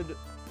should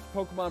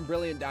Pokemon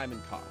Brilliant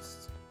Diamond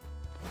cost?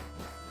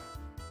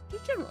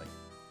 Just generally.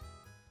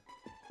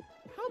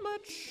 How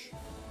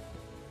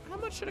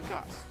much should it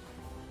cost?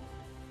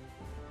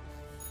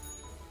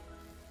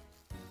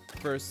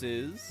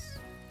 Versus,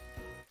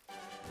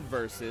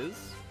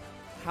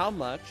 how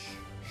much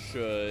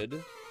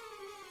should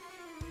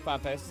Final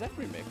Fantasy VII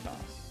Remake cost?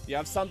 You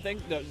have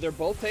something, they're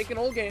both taking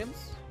old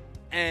games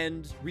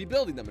and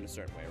rebuilding them in a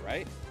certain way,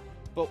 right?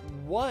 But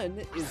one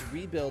is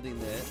rebuilding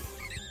it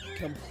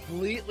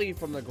completely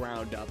from the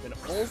ground up in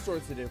all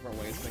sorts of different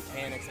ways,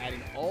 mechanics,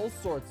 adding all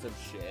sorts of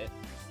shit,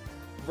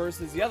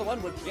 versus the other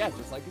one, which, yeah,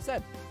 just like you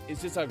said,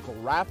 is just a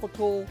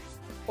graphical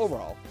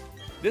overhaul.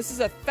 This is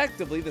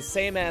effectively the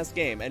same ass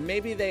game, and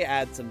maybe they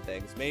add some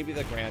things, maybe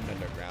the Grand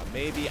Underground,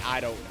 maybe,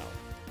 I don't know,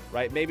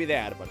 right? Maybe they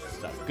add a bunch of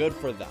stuff. Good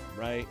for them,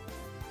 right?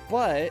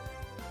 But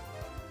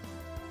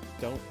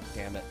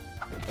damn it.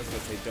 I was gonna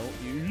say, don't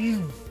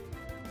you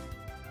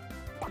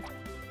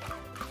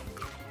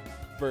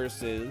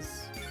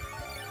versus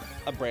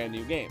a brand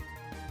new game.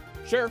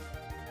 Sure,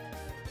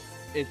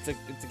 it's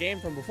a game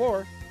from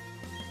before,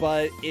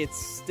 but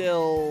it's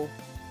still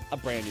a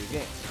brand new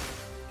game,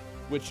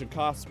 which should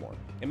cost more.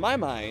 In my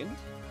mind,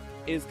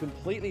 it is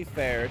completely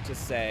fair to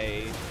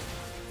say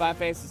Final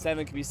Fantasy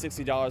VII can be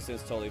 $60 and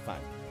it's totally fine.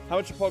 How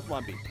much should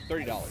Pokemon be?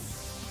 $30,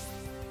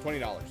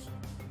 $20,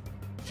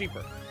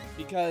 cheaper.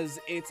 Because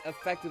it's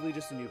effectively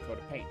just a new coat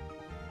of paint.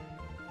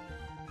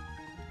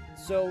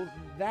 So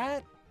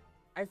that,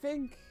 I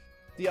think,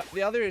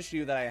 the other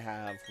issue that I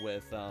have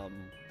with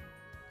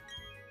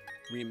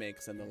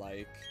remakes and the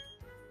like,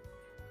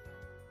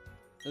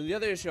 the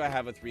other issue I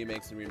have with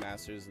remakes and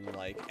remasters and the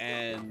like,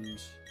 and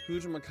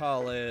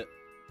who'chamacallit,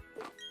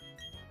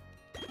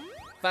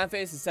 Final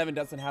Fantasy VII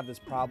doesn't have this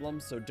problem,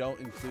 so don't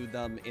include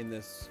them in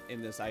this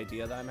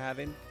idea that I'm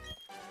having.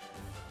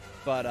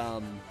 But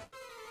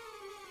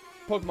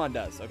Pokemon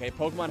does, okay?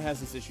 Pokemon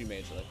has this issue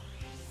majorly.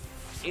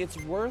 It's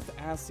worth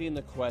asking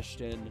the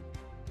question,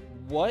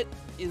 what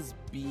is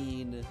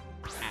being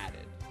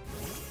added?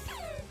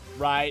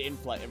 Right,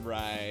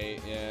 right,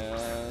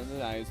 yeah,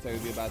 I used to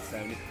be about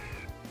 70.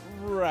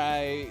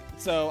 Right,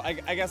 so I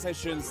guess I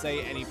shouldn't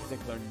say any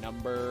particular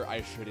number.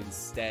 I should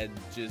instead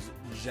just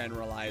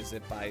generalize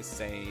it by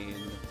saying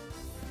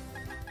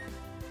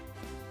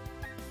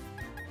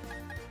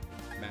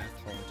math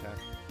home tech.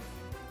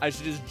 I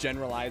should just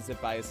generalize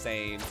it by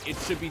saying it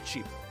should be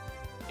cheaper.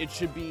 It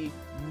should be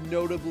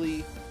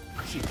notably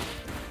cheaper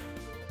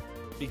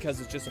because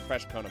it's just a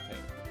fresh coat of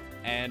paint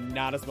and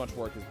not as much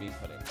work is being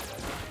put into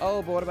it.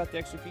 Oh, but what about the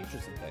extra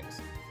features and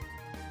things?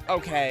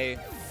 Okay,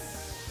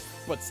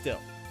 but still,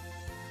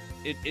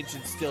 it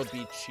should still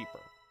be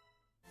cheaper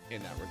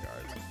in that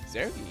regard.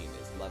 Zergine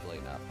is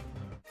leveling up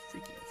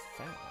freaking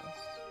fast.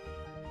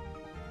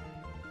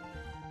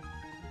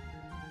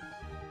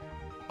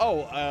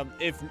 Oh,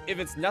 if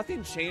it's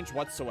nothing changed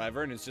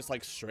whatsoever and it's just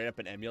like straight up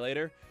an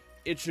emulator,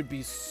 it should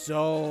be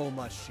so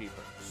much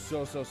cheaper.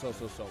 So.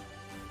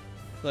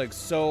 Like,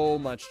 so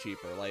much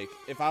cheaper. Like,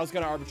 if I was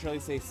gonna arbitrarily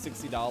say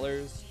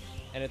 $60,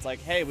 and it's like,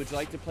 hey, would you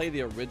like to play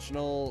the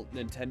original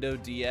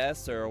Nintendo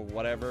DS or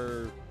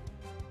whatever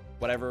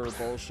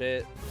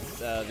bullshit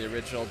the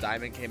original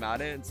Diamond came out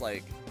in? It's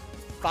like,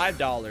 $5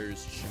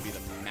 should be the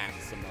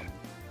maximum.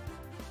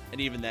 And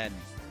even then,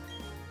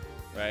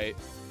 right?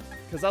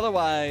 Because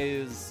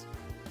otherwise,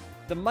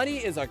 the money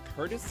is a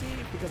courtesy,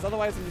 because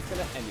otherwise I'm just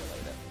going to emulate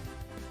it.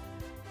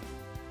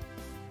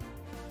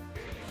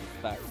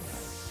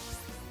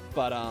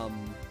 But,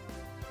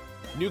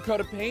 new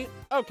coat of paint?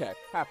 Okay,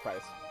 half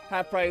price.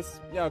 Half price,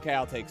 yeah, okay,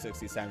 I'll take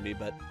 60, 70,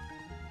 but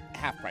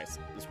half price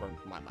is where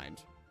my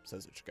mind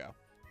says it should go.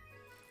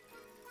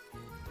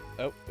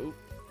 Oh, ooh,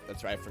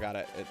 that's right, I forgot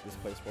it. This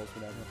place rolls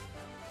me down here.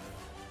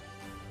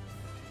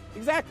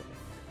 Exactly.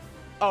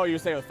 Oh, you're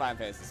saying with Final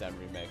Fantasy VII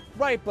Remake.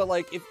 Right, but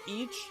like, if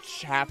each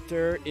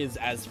chapter is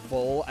as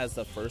full as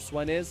the first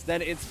one is,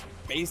 then it's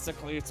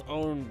basically its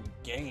own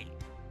game.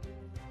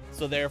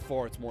 So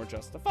therefore, it's more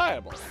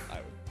justifiable, I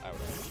would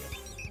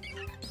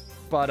argue.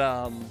 But,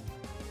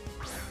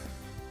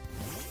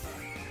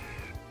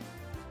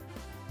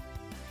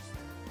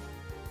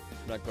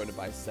 not going to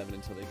buy 7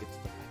 until they get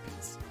to the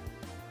weapons.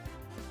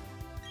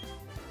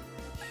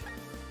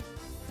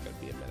 It's gonna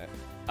be a minute.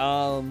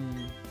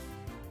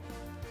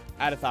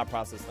 I had a thought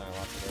process and I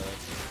lost it earlier.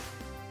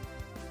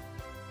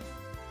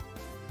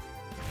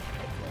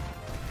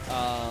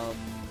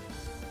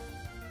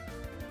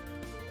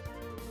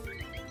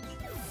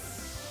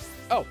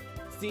 Oh,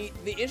 see,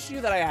 the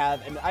issue that I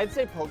have, and I'd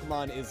say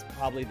Pokemon is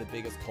probably the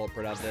biggest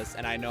culprit of this,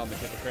 and I know I'm a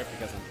hypocrite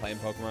because I'm playing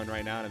Pokemon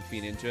right now and I'm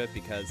feeding into it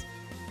because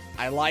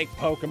I like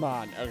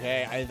Pokemon,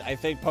 okay? I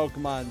think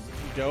Pokemon's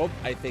dope.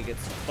 I think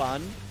it's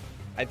fun.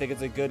 I think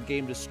it's a good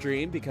game to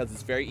stream because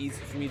it's very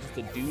easy for me just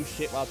to do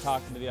shit while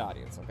talking to the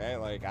audience, okay?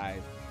 Like, I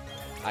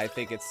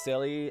think it's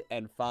silly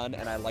and fun,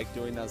 and I like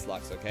doing those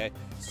looks, okay?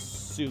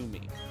 Sue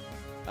me.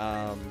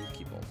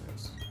 Keep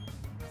holders.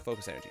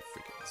 Focus energy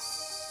freaking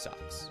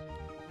sucks.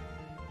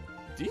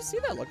 Do you see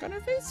that look on her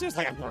face? She's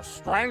like, I'm gonna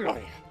strangle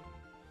you.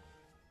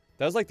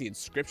 That was like the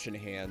inscription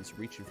hands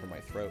reaching for my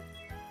throat.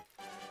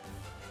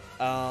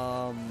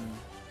 Fun.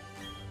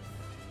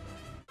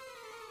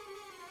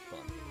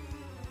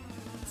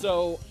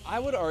 So I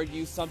would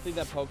argue something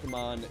that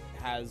Pokemon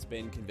has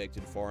been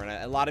convicted for, and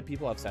a lot of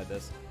people have said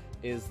this,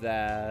 is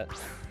that,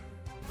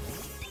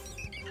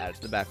 add it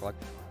to the backlog,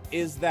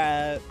 is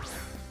that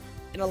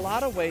in a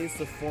lot of ways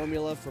the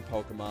formula for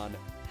Pokemon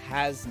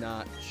has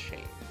not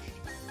changed.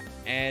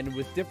 And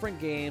with different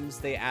games,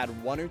 they add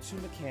 1 or 2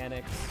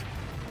 mechanics,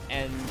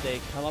 and they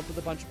come up with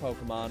a bunch of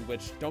Pokemon,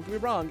 which, don't get me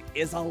wrong,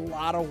 is a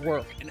lot of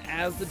work. And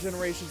as the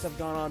generations have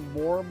gone on,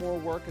 more and more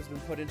work has been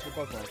put into the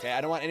Pokemon, okay?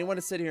 I don't want anyone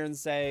to sit here and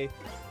say,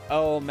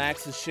 oh,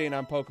 Max is shitting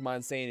on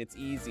Pokemon saying it's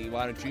easy.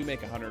 Why don't you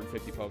make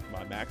 150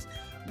 Pokemon, Max?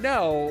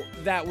 No,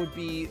 that would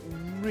be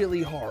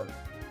really hard.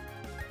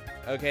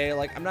 Okay,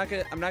 like, I'm not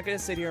gonna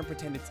sit here and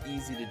pretend it's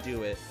easy to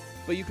do it.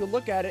 But you can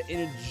look at it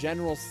in a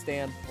general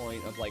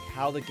standpoint of, like,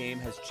 how the game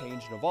has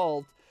changed and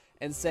evolved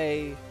and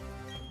say,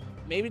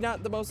 maybe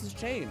not the most has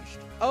changed.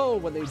 Oh,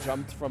 when they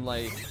jumped from,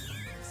 like,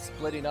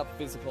 splitting up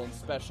physical and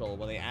special,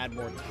 when they add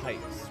more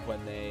types,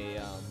 when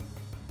they,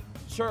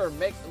 sure,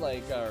 make,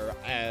 like,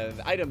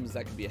 items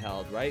that can be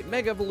held, right?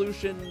 Mega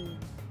Evolution,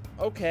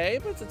 okay,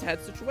 but it's a tad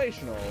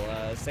situational.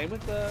 Same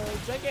with the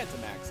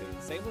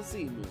Gigantamaxes, same with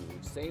Z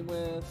moves, same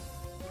with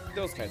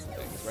those kinds of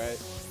things, right?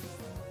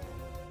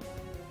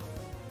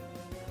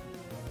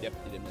 Yep,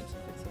 you didn't mention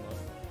fixing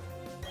those.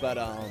 But,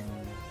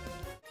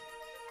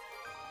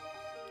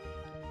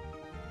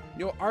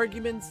 you know,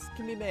 arguments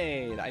can be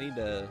made. I need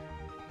to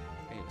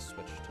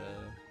switch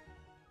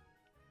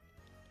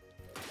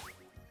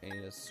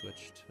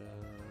to...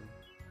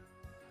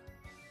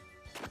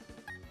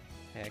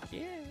 Heck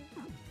yeah.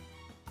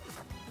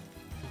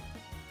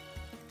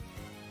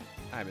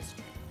 I missed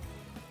you.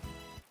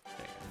 There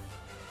you go.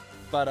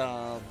 But,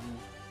 okay.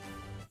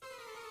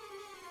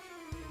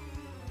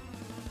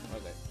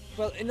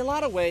 But in a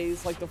lot of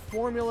ways, like the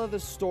formula, the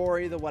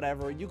story, the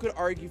whatever, you could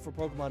argue for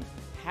Pokemon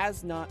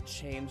has not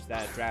changed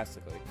that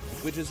drastically.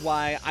 Which is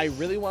why I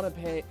really want to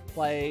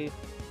play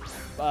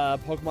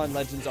Pokemon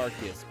Legends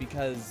Arceus,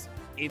 because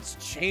it's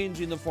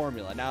changing the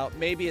formula. Now,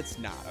 maybe it's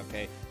not,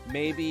 okay?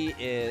 Maybe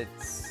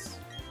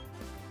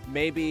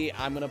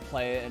I'm going to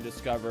play it and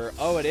discover,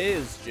 oh, it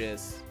is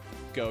just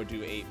go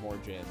do 8 more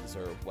gyms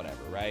or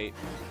whatever, right?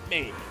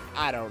 Maybe.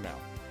 I don't know.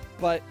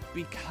 But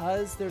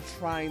because they're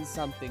trying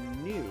something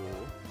new,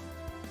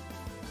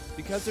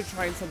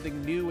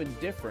 and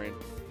different,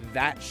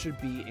 that should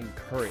be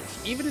encouraged.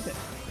 Even if it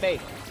fails,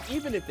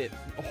 even if it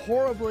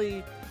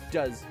horribly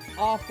does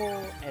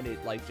awful and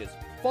it like just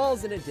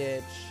falls in a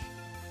ditch,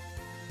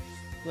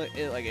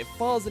 it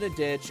falls in a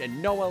ditch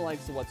and no one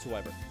likes it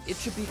whatsoever, it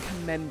should be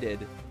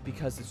commended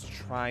because it's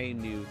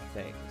trying new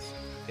things.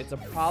 It's a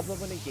problem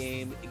when a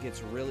game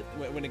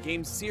when a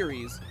game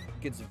series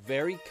gets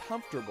very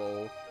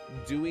comfortable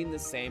doing the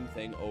same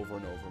thing over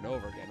and over and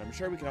over again. I'm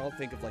sure we can all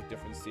think of like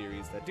different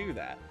series that do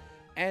that.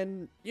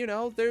 And, you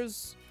know,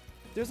 there's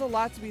a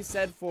lot to be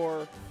said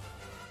for...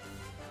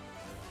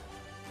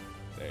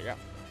 There you go.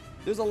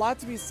 There's a lot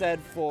to be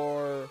said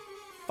for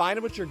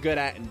finding what you're good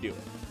at and do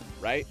it,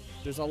 right?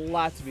 There's a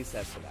lot to be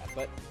said for that,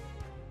 but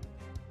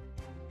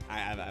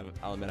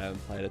I'll admit I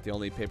haven't played it. The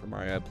only Paper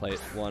Mario I played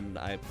was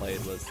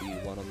the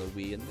one on the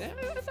Wii, and I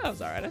thought it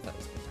was alright. I thought it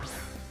was good.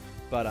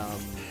 But, I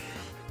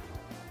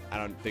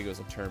don't think it was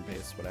a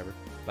turn-based whatever.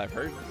 But I've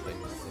heard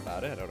things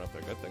about it. I don't know if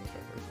they're good things, but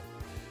I've heard them.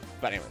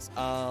 But anyways,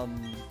 lost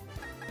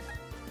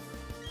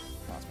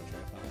my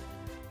train of thought.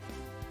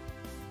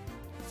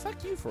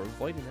 Fuck you for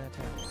avoiding that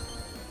town.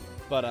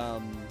 But,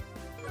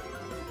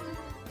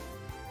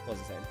 what was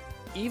I saying?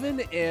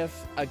 Even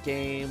if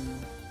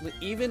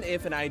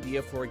an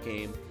idea for a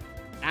game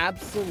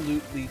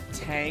absolutely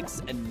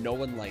tanks and no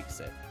one likes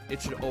it,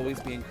 it should always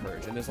be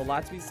encouraged. And there's a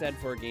lot to be said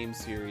for a game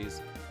series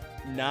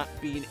not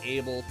being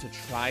able to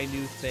try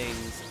new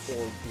things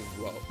or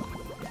grow.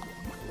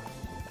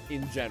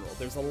 In general,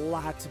 there's a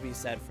lot to be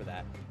said for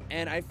that.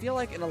 And I feel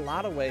like in a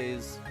lot of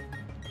ways,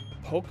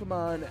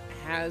 Pokemon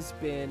has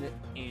been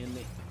in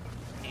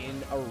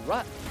a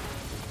rut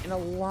in a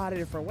lot of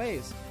different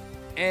ways.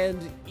 And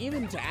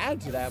even to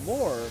add to that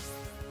more,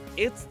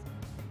 it's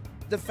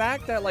the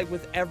fact that, like,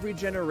 with every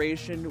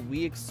generation,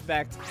 we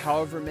expect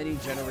however many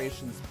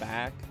generations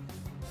back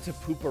to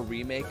poop a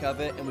remake of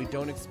it, and we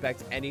don't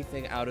expect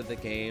anything out of the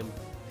game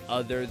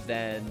other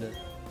than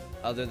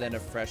a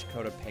fresh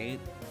coat of paint,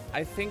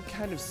 I think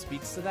kind of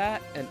speaks to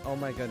that. And oh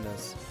my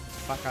goodness,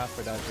 fuck off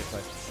for dodging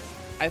place.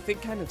 I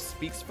think kind of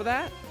speaks for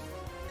that,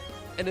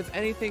 and if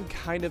anything,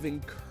 kind of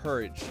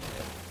encouraged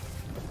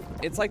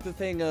it. It's like the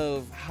thing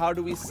of, how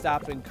do we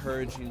stop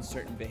encouraging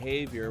certain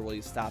behavior? Well,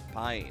 you stop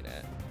buying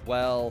it.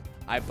 Well,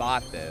 I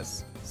bought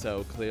this,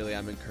 so clearly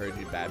I'm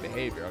encouraging bad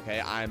behavior,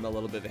 okay? I'm a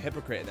little bit of a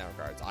hypocrite in that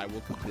regards. I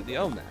will completely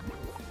own that.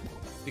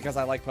 Because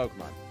I like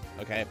Pokemon,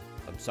 okay?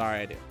 I'm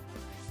sorry I do.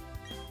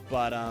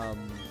 But,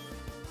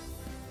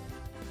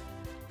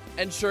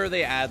 and sure,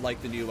 they add,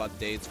 like, the new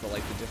updates for,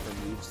 like, the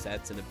different move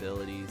sets and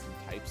abilities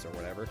and types or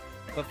whatever.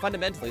 But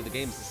fundamentally, the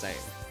game's the same.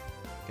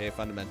 Okay,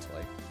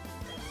 fundamentally.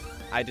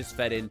 I just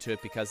fed into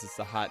it because it's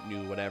the hot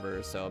new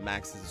whatever, so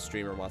Max is a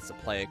streamer, wants to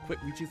play it. Quit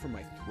reaching for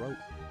my throat.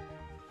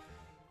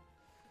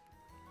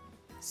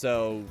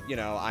 So, you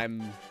know,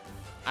 I'm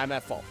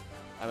at fault.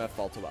 I'm at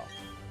fault as well.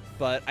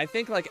 But I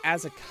think, like,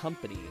 as a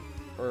company,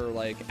 or,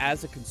 like,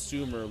 as a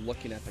consumer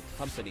looking at the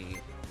company,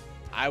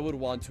 I would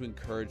want to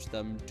encourage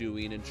them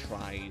doing and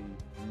trying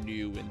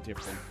new and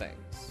different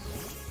things.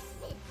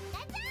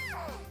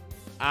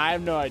 I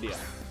have no idea.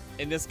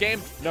 In this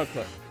game, no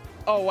clue.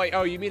 Oh, wait,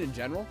 oh, you mean in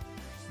general?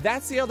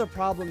 That's the other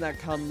problem that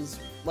comes,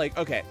 like,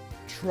 okay,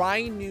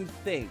 trying new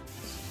things,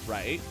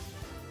 right?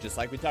 Just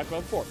like we talked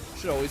about before,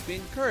 should always be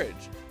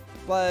encouraged.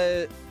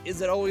 But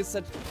is it always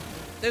such,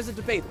 there's a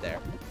debate there.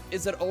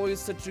 Is it always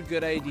such a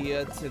good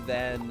idea to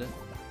then,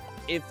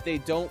 if they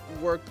don't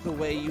work the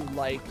way you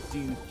like, do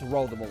you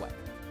throw them away?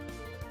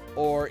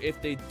 Or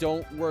if they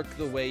don't work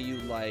the way you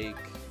like,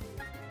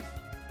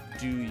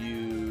 do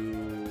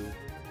you...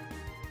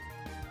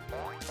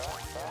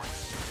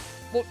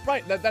 Well,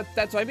 right,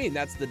 that's what I mean.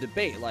 That's the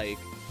debate. Like,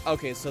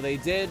 okay, so they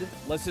did,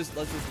 let's just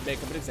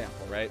make up an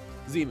example, right?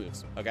 Z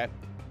moves, okay?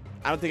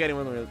 I don't think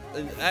anyone really,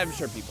 I'm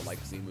sure people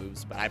like Z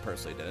moves, but I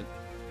personally didn't.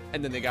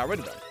 And then they got rid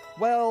of them.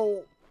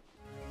 Well,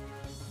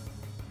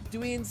 do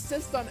we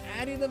insist on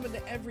adding them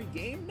into every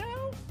game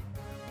now?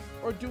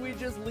 Or do we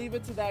just leave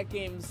it to that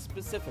game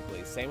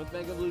specifically? Same with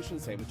Mega Evolution,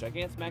 same with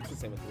Gigantamax,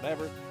 same with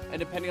whatever. And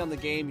depending on the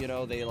game, you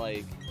know, they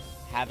like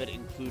have it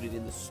included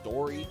in the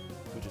story,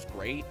 which is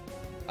great.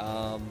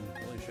 Holy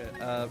shit.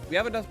 We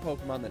have enough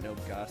Pokemon that know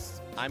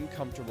Gust. I'm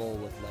comfortable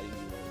with letting you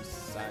learn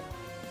Sack.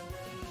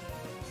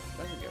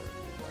 Doesn't get rid of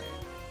you,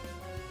 right?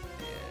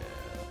 Yeah.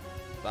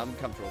 But I'm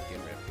comfortable with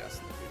getting rid of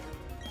Gust in the future.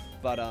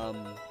 But,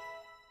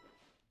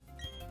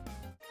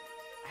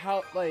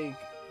 how, like,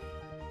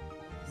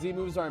 Z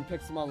moves are in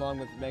Pixelmon along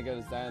with Mega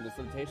Design. The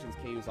limitations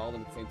can't use all of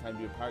them at the same time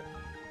to do a part.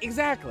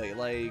 Exactly.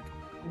 Like,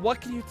 what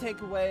can you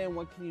take away and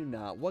what can you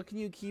not? What can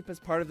you keep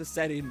as part of the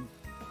setting?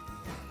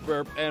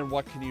 And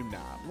what can you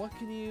not? What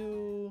can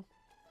you...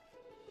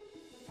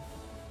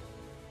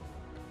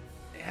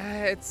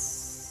 Yeah,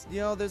 it's... You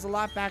know, there's a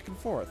lot back and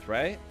forth,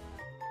 right?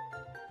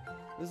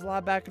 There's a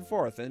lot back and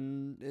forth,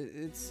 and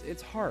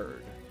it's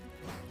hard.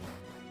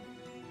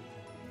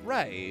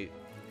 Right.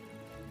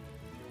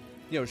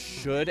 You know,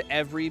 should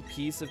every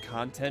piece of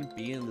content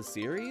be in the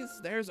series?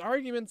 There's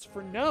arguments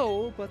for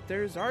no, but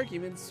there's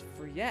arguments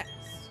for yes.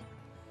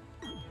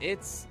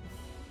 It's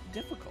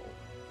difficult.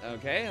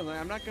 Okay,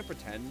 I'm not gonna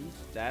pretend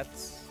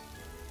that's...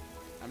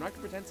 I'm not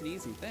gonna pretend it's an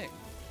easy thing.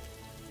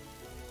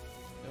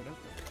 No, don't.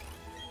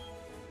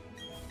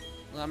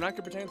 Well, I'm not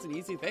gonna pretend it's an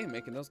easy thing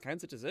making those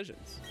kinds of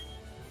decisions.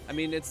 I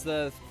mean, it's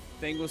the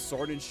thing with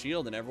Sword and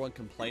Shield and everyone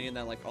complaining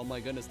that, like, oh my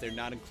goodness, they're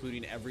not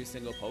including every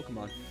single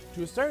Pokemon.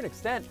 To a certain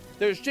extent,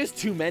 there's just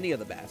too many of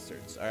the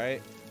bastards,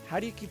 alright? How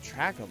do you keep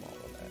track of all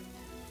of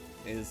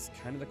that? Is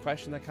kind of the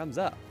question that comes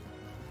up.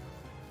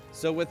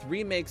 So with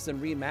remakes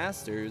and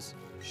remasters,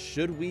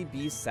 should we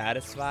be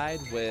satisfied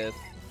with,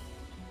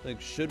 like,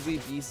 should we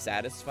be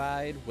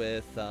satisfied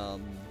with,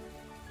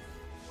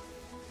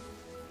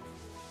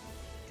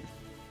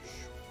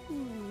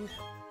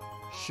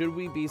 should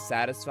we be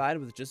satisfied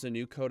with just a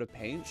new coat of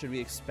paint? Should we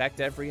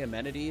expect every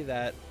amenity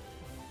that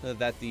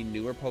the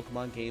newer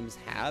Pokemon games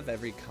have,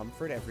 every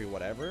comfort, every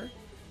whatever?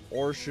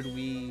 Or should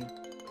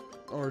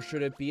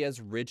it be as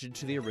rigid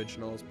to the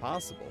original as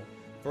possible?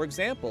 For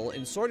example,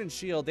 in Sword and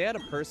Shield, they had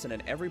a person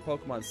in every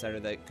Pokemon Center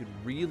that could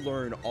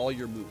relearn all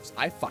your moves.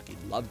 I fucking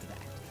loved that.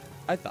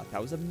 I thought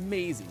that was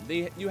amazing.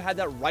 You had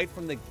that right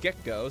from the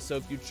get-go, so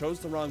if you chose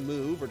the wrong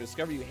move or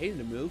discovered you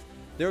hated a move,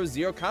 there was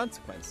zero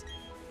consequence.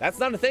 That's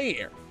not a thing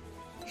here.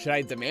 Should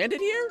I demand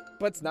it here?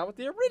 But it's not what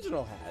the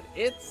original had.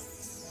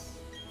 It's...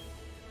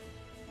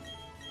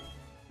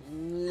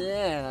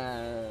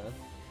 yeah.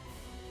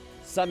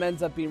 Some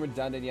ends up being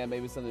redundant, yeah,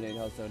 maybe some of the main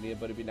hosts don't need it,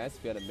 but it'd be nice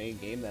if we had a main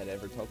game that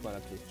every Pokemon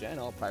up to this gen,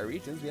 all prior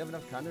regions. We have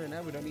enough content right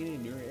now, we don't need any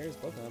newer areas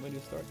Pokemon, I'm a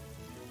new story.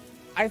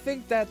 I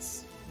think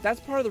that's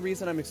part of the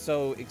reason I'm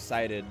so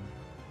excited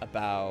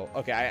about,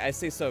 okay, I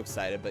say so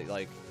excited, but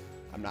like,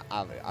 I'm not,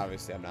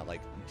 obviously I'm not like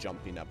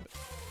jumping up,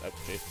 oh,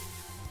 jeez.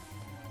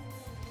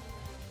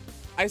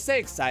 I say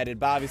excited,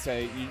 but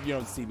obviously you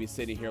don't see me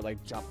sitting here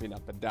like jumping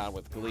up and down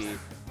with glee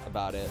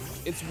about it.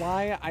 It's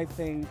why I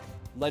think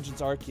Legends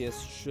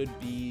Arceus should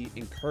be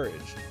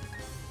encouraged,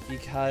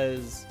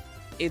 because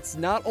it's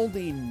not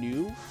only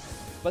new,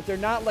 but they're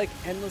not like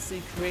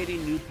endlessly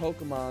creating new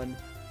Pokemon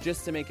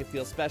just to make it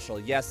feel special.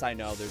 Yes, I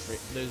know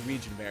there's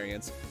region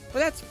variants, but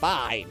that's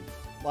fine.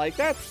 Like,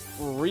 that's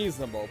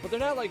reasonable. But they're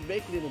not like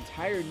making an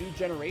entire new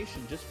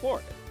generation just for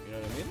it. You know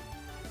what I mean?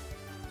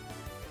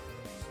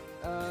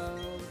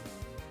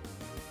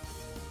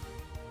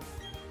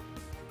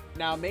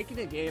 Now, making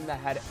a game that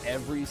had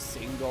every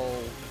single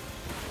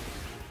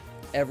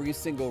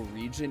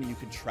region you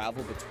could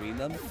travel between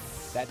them,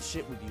 that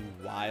shit would be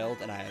wild,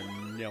 and I have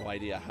no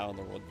idea how in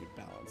the world you'd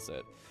balance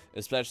it.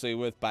 Especially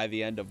with, by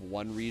the end of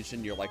one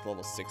region, you're like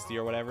level 60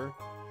 or whatever.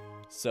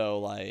 So,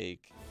 like,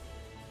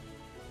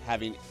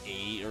 having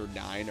 8 or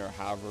 9 or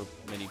however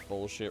many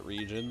bullshit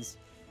regions,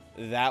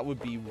 that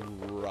would be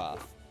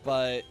rough.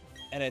 But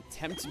an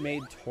attempt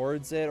made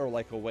towards it, or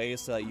like a way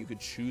so that you could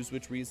choose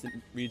which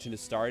region to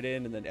start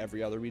in, and then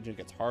every other region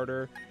gets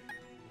harder.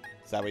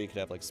 So that way you could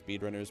have like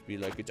speedrunners be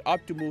like, it's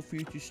optimal for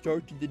you to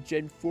start in the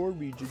Gen 4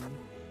 region.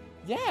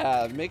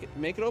 Yeah, make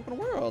it open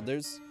world.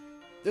 There's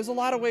a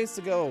lot of ways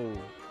to go.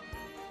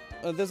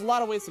 There's a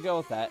lot of ways to go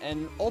with that,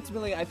 and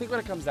ultimately, I think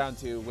what it comes down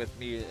to with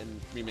me and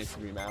remakes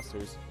and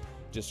remasters,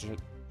 just to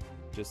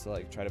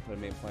like try to put a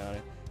main point on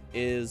it,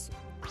 is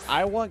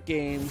I want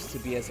games to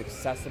be as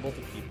accessible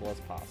to people as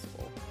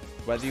possible.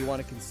 Whether you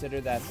want to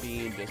consider that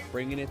being just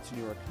bringing it to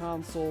newer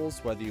consoles,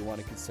 whether you want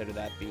to consider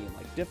that being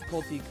like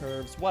difficulty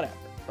curves, whatever,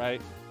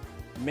 right?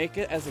 Make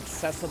it as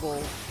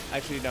accessible.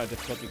 Actually, no,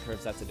 difficulty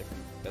curves, that's a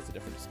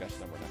different discussion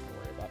that we're not going to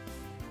worry about.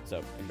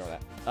 So, ignore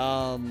that.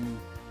 Oh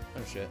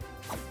shit.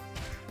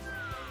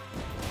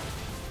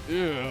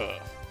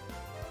 Ugh.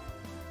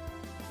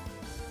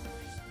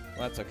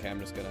 Well, that's okay.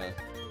 I'm just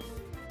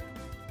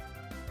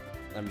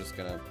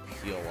gonna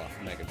peel off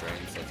Mega Drain,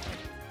 so it's fine.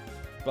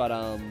 But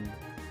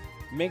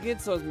making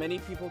it so as many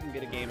people can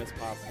get a game as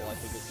possible, I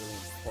think is really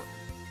important.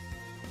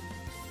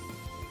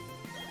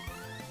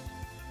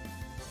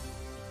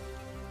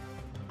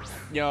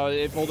 You know,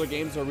 if older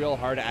games are real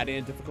hard adding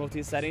a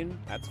difficulty setting,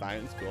 that's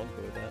fine. It's cool. I'm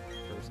cool with that,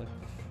 personally.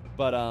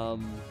 But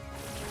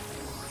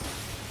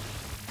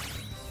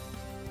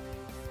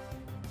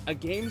a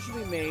game should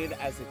be made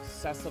as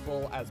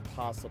accessible as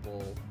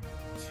possible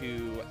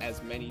to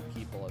as many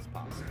people as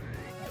possible,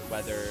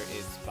 whether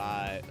it's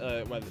by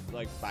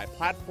by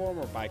platform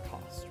or by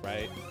cost,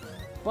 right?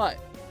 But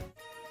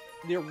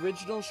the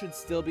original should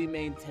still be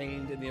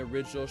maintained, and the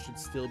original should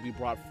still be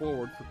brought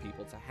forward for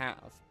people to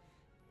have.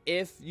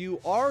 If you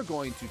are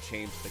going to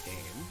change the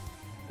game,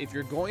 if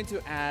you're going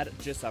to add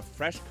just a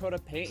fresh coat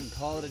of paint and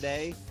call it a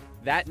day,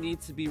 that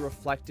needs to be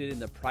reflected in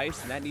the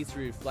price, and that needs to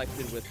be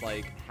reflected with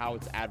like how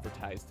it's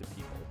advertised to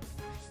people.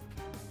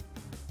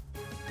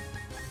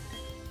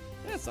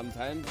 Yeah,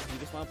 sometimes you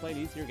just want to play an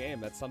easier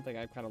game. That's something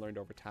I've kind of learned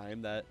over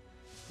time, that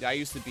I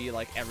used to be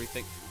like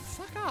everything.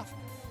 Fuck off.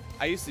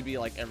 I used to be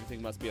like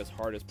everything must be as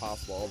hard as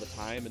possible all the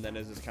time, and then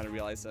I just kind of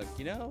realized like,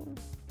 you know,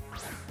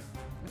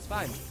 it's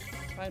fine.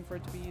 It's fine for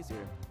it to be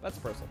easier. That's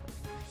a personal thing.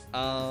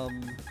 I'm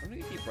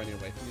gonna keep running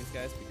away from these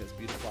guys because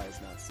Beautifly is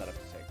not set up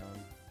to take on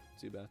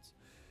Zubats.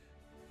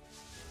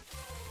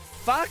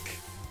 Fuck!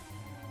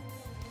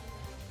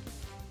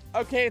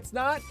 Okay, it's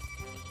not.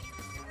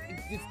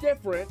 It's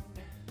different.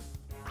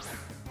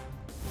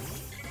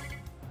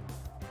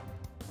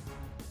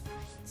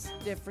 It's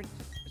different.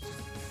 It's just...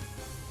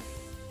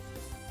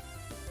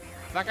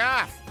 Fuck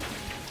off!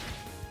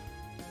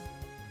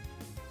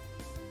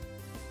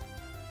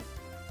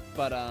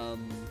 But,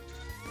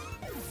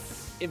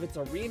 if it's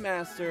a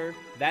remaster,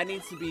 that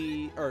needs to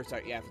be, or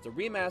sorry, yeah, if it's a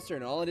remaster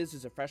and all it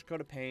is a fresh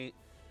coat of paint,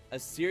 a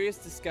serious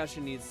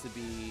discussion needs to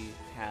be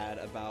had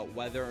about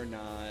whether or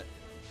not,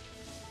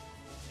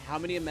 how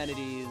many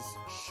amenities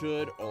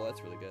should, oh,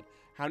 that's really good,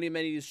 how many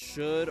amenities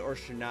should or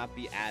should not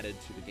be added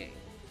to the game,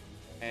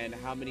 and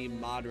how many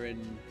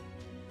modern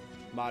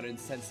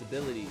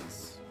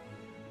sensibilities,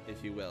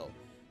 if you will,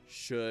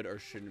 should or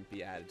shouldn't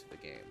be added to the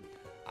game.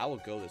 I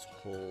will go this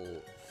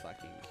whole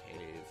fucking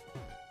cave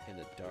in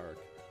the dark.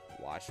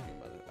 Watch me,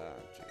 mother.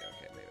 Gee,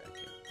 okay, maybe I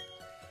can't.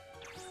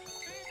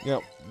 You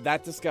know,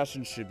 that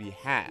discussion should be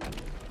had.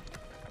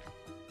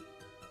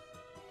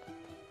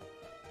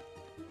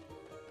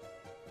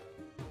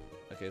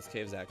 Okay, this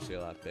cave's actually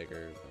a lot bigger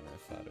than I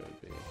thought it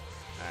would be.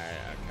 Alright,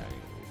 okay, I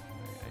need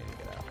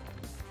to get out.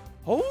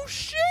 Oh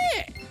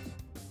shit!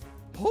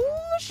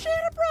 Holy shit,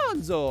 a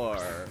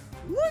Bronzor!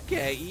 Look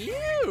at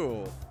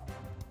you!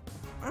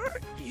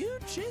 Aren't you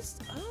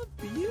just a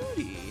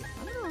beauty?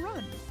 I'm gonna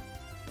run.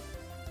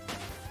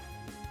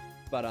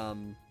 But,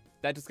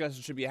 that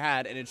discussion should be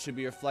had, and it should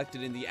be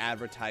reflected in the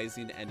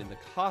advertising and in the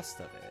cost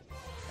of it.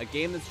 A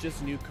game that's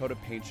just a new coat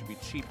of paint should be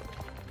cheaper.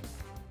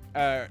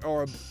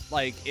 Or,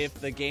 like, if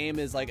the game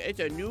is like, it's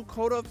a new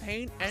coat of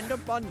paint and a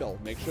bundle,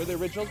 make sure the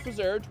original is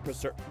preserved,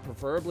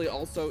 preferably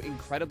also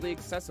incredibly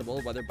accessible,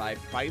 whether by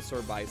price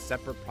or by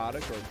separate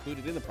product or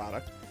included in the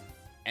product,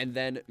 and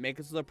then make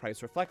it so the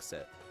price reflects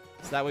it.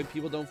 So that way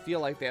people don't feel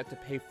like they have to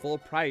pay full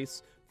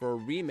price for a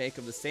remake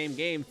of the same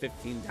game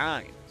 15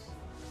 times.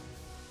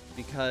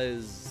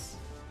 Because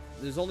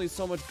there's only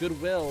so much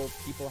goodwill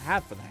people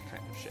have for that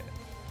kind of shit.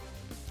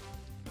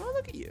 Oh,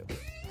 look at you.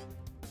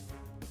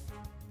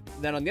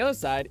 Then on the other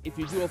side, if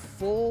you do a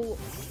full,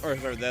 or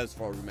sorry, that's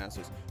for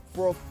remasters,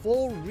 for a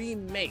full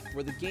remake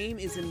where the game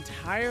is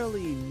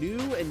entirely new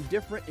and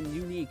different and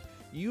unique,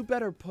 you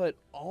better put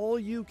all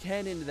you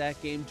can into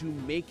that game to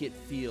make it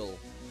feel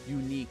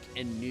unique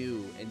and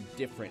new and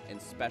different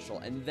and special.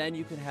 And then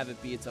you can have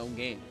it be its own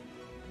game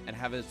and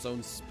have its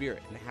own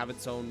spirit and have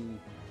its own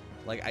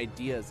like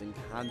ideas and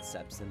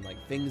concepts and like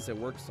things it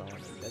works on.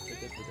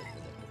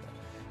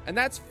 And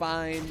that's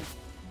fine,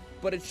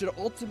 but it should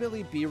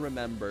ultimately be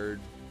remembered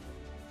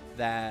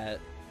that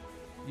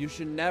you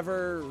should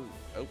never...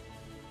 Oh.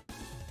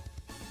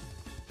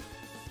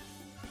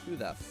 Who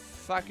the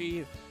fuck are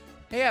you?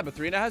 Hey,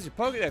 Abathreena, how's your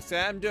Pokédex?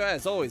 I'm doing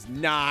as always.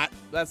 Not.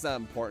 That's not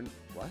important.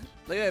 What?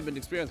 Lately, I've been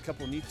experiencing a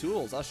couple neat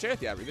tools. I'll share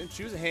with you everything.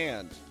 Choose a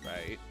hand.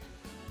 Right.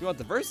 You want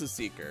the Versus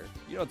Seeker.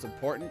 You know what's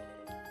important.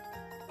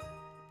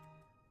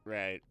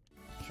 Right.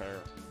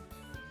 Sure.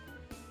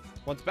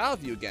 Want to battle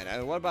with you again?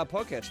 And what about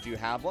Pokédex? Do you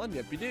have one?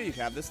 Yep, you do. You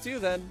can have this too,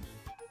 then.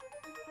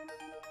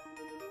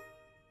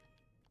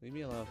 Leave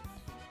me alone.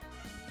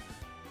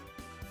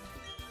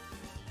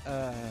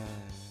 I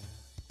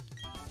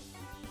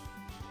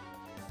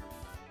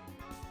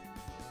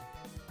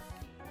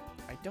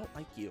don't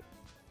like you.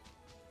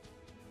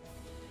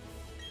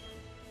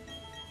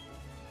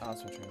 I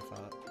lost my train of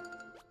thought.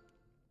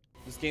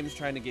 This game is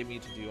trying to get me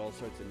to do all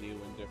sorts of new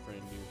and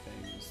different new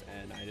things,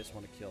 and I just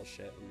want to kill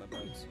shit with my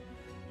bugs.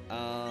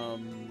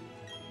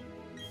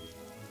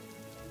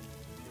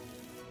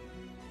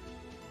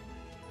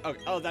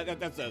 Okay. Oh, that's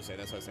what I was saying.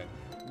 That's what I was saying.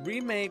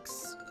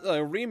 Remakes,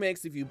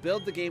 if you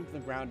build the game from the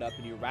ground up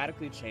and you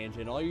radically change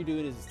it, and all you're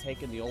doing is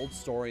taking the old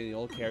story, the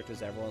old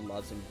characters everyone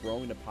loves, and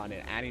growing upon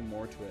it, adding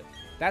more to it,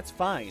 that's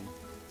fine.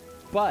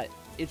 But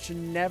it should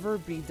never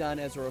be done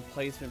as a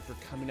replacement for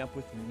coming up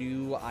with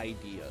new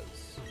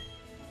ideas.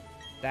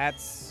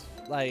 That's,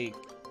 like,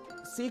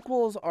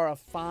 sequels are a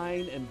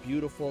fine and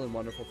beautiful and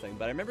wonderful thing,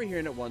 but I remember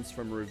hearing it once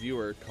from a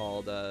reviewer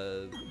called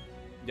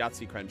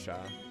Yahtzee Crenshaw.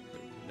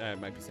 I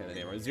might be saying the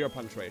name wrong. Zero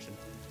Punctuation.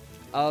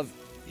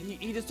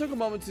 He just took a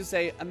moment to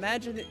say,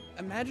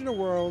 imagine a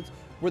world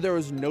where there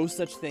was no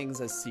such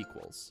things as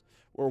sequels,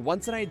 where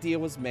once an idea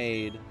was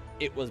made,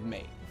 it was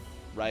made,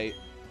 right?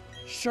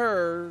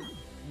 Sure,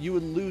 you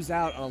would lose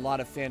out on a lot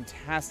of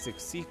fantastic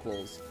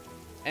sequels,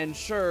 and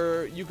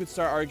sure, you could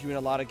start arguing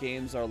a lot of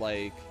games are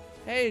like,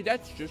 hey,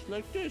 that's just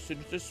like this,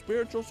 it's a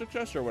spiritual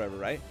successor or whatever,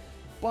 right?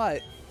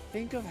 But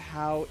think of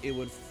how it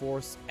would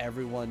force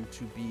everyone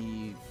to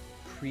be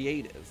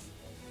creative.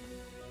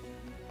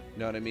 You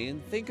know what I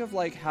mean? Think of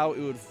like how it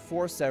would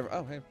force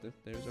oh, hey,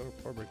 there's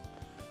Orbit.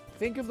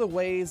 Think of the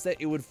ways that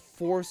it would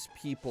force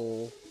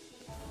people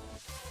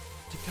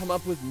to come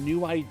up with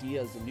new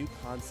ideas and new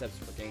concepts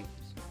for games.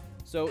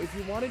 So if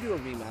you want to do a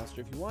remaster,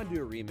 if you want to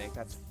do a remake,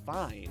 that's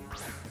fine.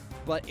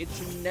 But it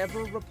should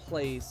never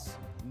replace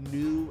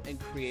new and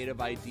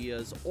creative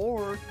ideas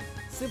or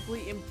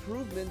simply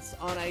improvements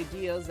on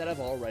ideas that have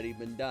already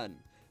been done.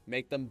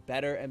 Make them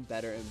better and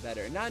better and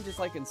better. Not just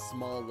like in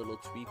small little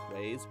tweak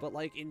ways, but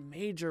like in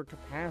major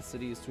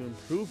capacities to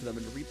improve them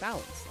and to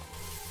rebalance them.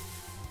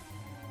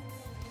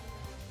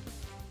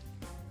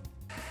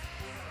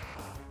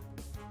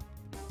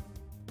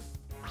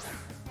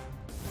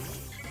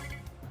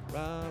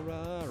 Rah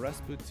rah,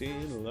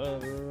 Rasputin,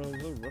 lover of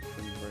the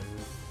Russian brain.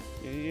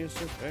 Yes,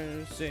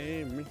 I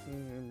say me.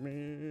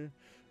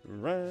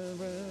 Rah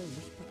rah,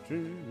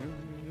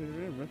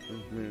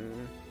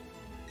 Rasputin.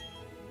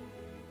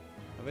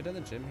 Have I done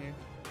the gym here?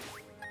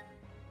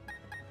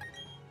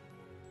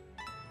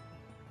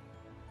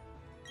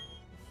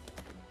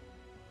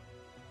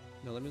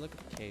 No, let me look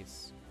at the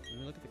case. Let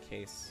me look at the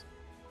case.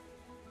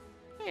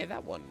 Hey,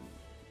 that one.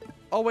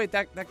 Oh wait,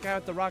 that guy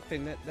with the rock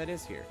thing, that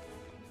is here.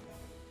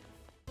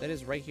 That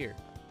is right here.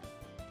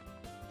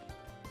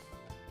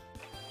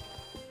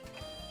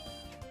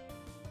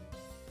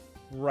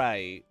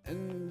 Right,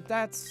 and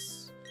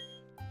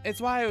it's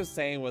why I was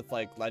saying with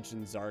like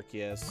Legends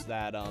Arceus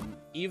that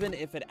even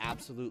if it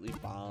absolutely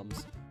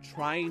bombs,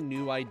 trying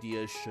new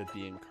ideas should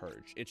be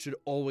encouraged. It should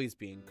always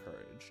be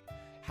encouraged.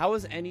 How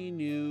is any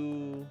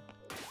new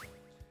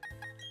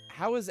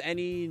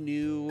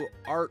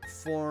art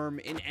form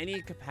in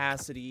any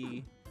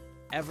capacity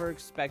ever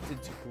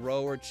expected to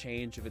grow or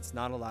change if it's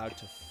not allowed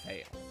to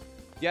fail?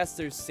 Yes,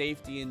 there's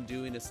safety in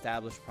doing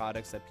established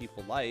products that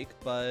people like,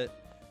 but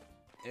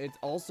it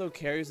also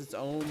carries its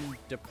own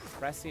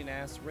depressing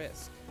ass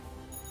risk.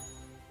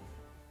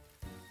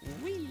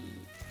 Whee!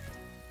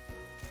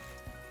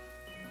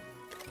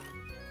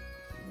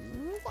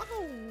 Wow!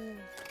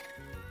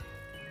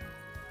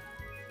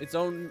 Its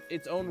own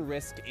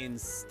risk in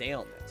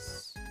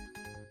staleness.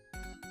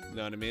 You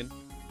know what I mean?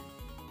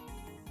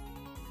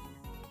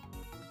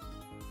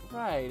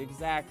 Right,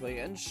 exactly.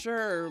 And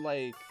sure,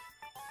 like,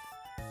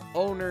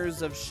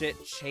 owners of shit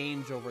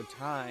change over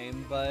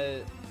time,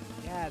 but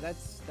yeah, that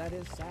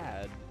is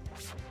sad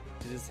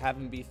to just have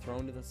him be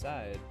thrown to the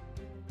side.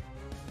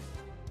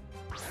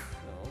 No,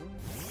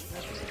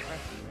 that's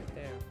depression right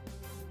there.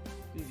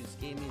 You just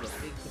gave me the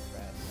big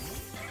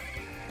depress.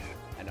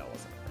 I know it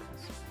wasn't a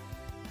purpose.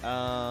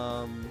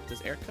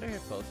 Does air cutter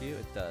hit both of you?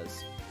 It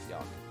does.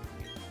 Y'all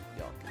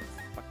can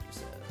fuck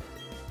yourself.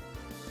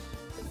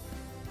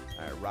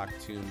 Alright, rock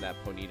tomb that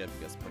Ponyta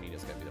because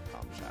Ponyta's gonna be the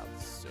problem child.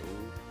 So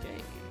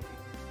gay.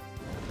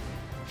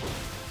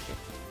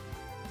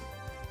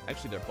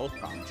 Actually, they're both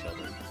problem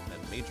children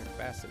at major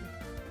capacity.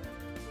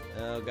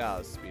 Oh god,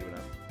 let's speed it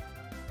up.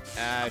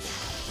 Ah,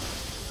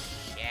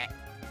 shit.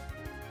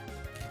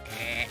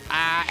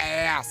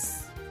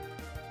 Ass.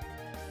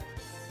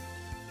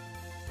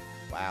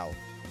 Wow.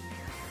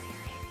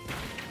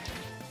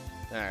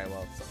 Alright,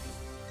 well, it's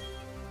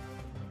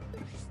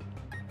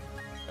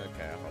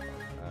okay, hold on.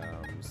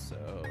 So,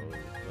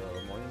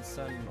 will Morning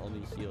Sun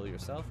only heal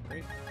yourself?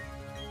 Great.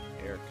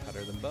 Air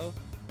cutter them both.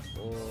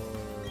 Or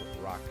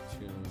rock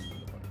tomb the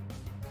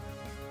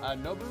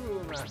bunny. Noboru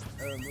and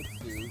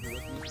Mutsu, who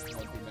refused to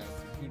help you max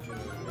future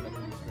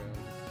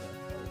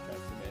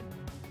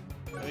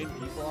I mean,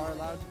 people are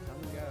allowed to come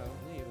and go.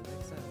 Leave, it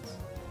makes sense.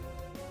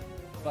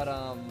 But,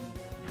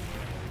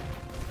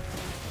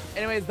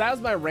 anyways, that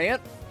was my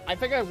rant. I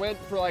think I went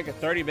for like a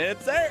 30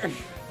 minutes there.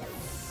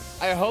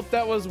 I hope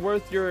that was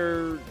worth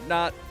your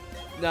not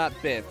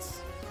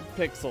bits,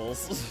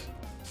 pixels.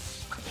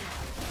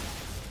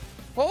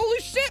 Holy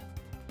shit!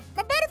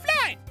 My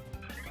butterfly!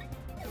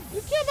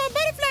 You killed my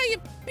butterfly,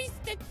 you piece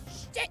of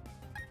shit!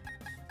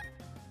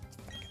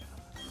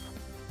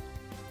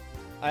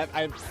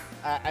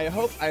 I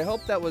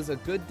hope that was a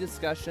good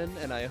discussion,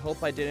 and I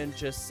hope I didn't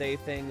just say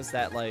things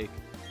that like,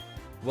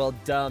 well,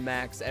 duh,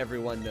 Max,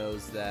 everyone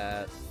knows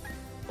that,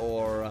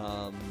 or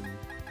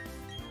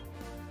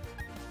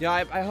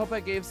yeah, I hope I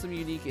gave some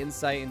unique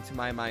insight into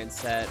my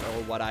mindset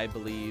or what I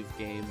believe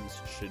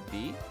games should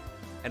be.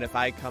 And if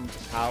I come to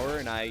power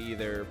and I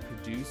either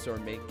produce or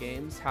make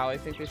games, how I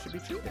think they should be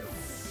treated.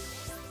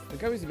 The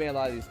companies who make a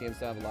lot of these games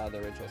don't have a lot of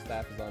their original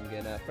staff as long as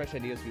getting fresh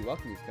ideas. We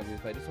welcome these companies,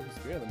 but I just hope the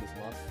spirit of them is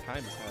lost time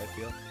is how I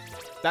feel.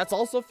 That's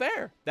also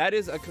fair. That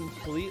is a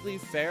completely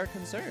fair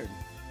concern.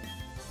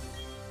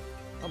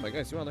 Oh my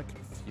gosh, you want like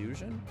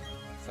confusion?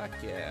 Fuck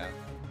yeah.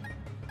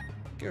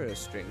 Get rid of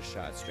string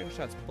shot. String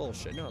shot's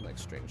bullshit. No one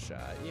likes string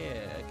shot.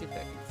 Yeah, get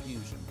that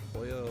confusion,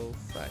 boyo.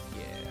 Fuck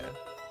yeah.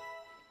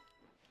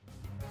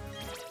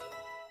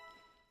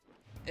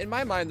 In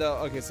my mind, though,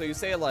 okay, so you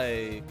say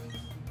like,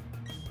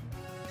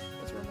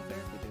 what's wrong with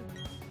therapy, dude?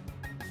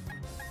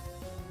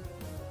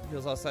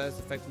 Heals all sides,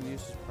 affecting the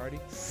user's party.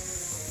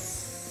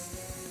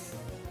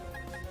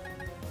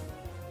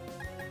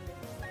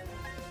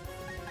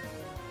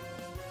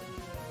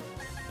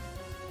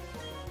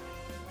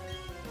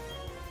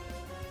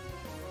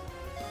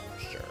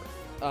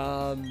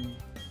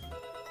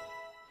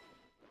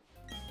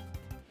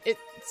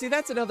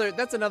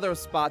 That's another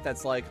spot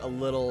that's like a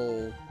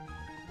little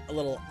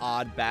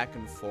odd back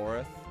and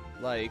forth.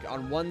 Like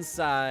on one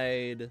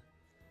side,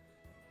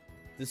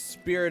 the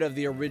spirit of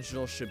the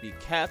original should be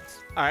kept.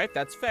 All right,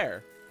 that's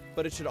fair,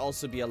 but it should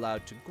also be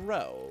allowed to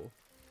grow.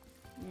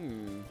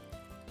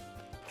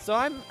 So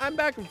I'm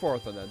back and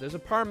forth on that. There's a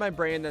part of my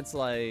brain that's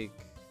like,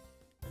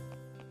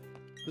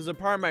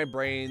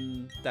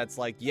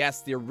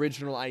 yes, the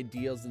original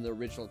ideals and the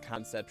original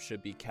concept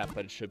should be kept,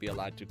 but it should be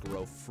allowed to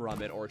grow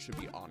from it, or it should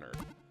be honored.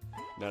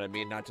 You know what I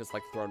mean? Not just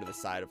like thrown to the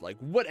side of like,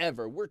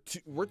 whatever.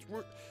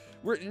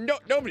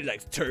 Nobody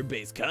likes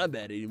turn-based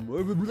combat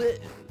anymore.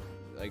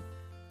 Like,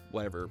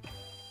 whatever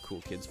cool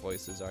kids'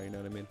 voices are. You know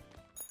what I mean?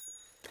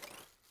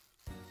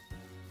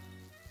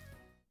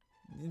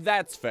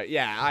 That's fair.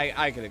 Yeah,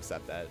 I can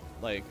accept that.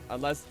 Like,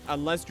 unless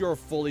you're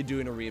fully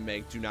doing a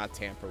remake, do not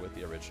tamper with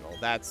the original.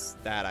 That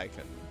I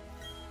can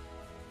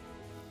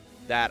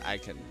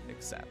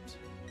accept.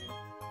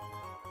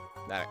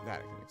 That I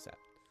can accept.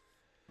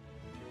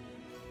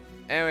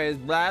 Anyways,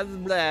 blah blah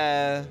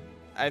blah.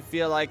 I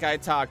feel like I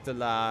talked a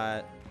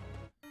lot.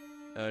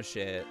 Oh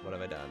shit, what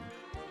have I done?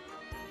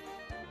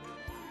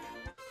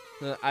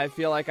 I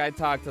feel like I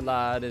talked a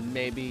lot and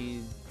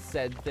maybe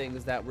said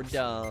things that were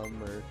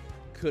dumb or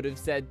could have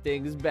said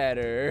things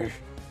better.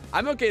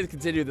 I'm okay to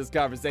continue this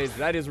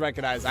conversation. I just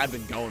recognize I've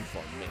been going for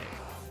a minute.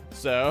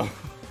 So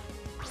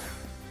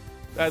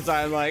that's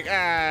why I'm like,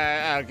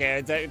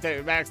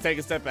 okay, Max, take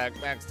a step back.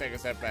 Max, take a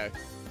step back.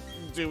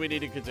 Do we need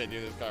to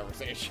continue this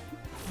conversation?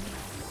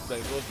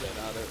 Like, we'll get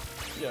on it.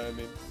 You know what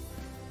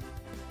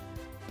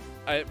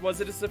I mean? Was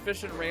it a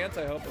sufficient rant?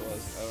 I hope it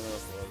was. I don't know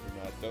if it was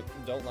or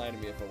not. Don't lie to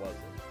me if it wasn't.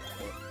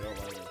 Don't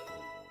lie to me if it wasn't.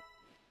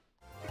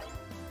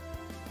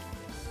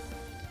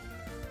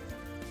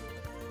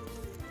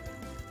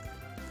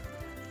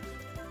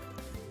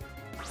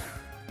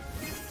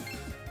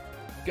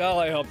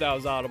 God, I hope that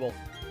was audible.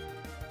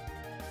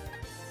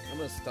 I'm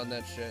gonna stun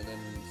that shit and then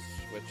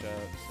switch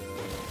out to...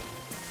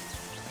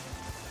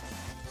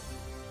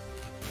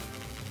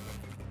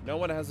 No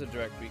one has a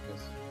direct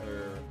weakness,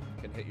 or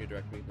can hit your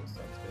direct weakness,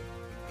 sounds good.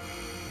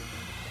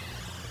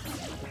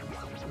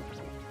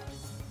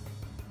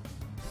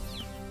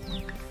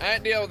 I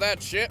ain't deal with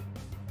that shit.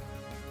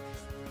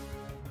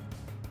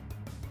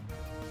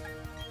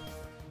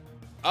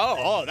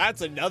 Oh,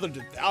 that's another.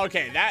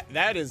 Okay,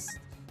 that is.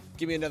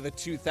 Give me another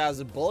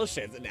 2,000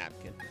 bullshit. A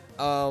napkin.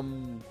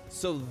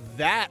 So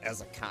that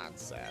as a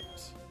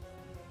concept.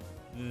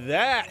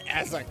 That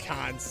as a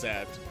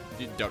concept.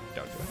 Don't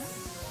do it.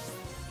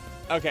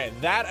 Okay,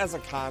 that as a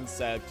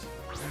concept.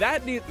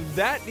 That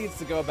needs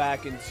to go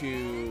back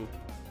into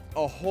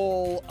a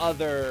whole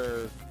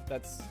other.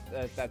 That's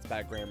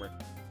bad grammar.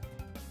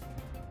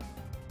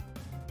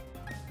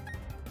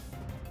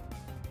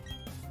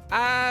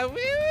 It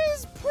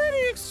was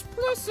pretty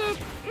explicit.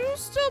 It was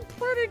still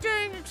pretty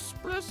dang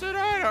explicit.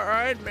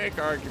 I'd make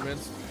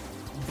arguments,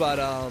 but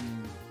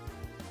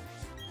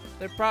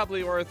there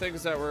probably were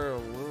things that were.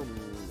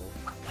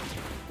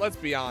 Let's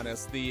be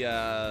honest. The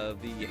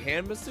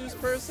hand masseuse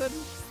person.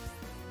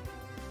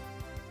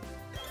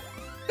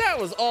 That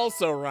was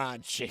also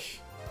raunchy.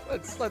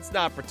 Let's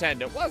not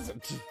pretend it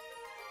wasn't.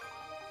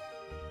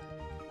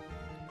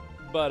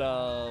 But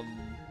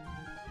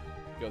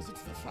goes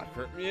into the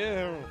fucker.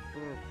 Yeah.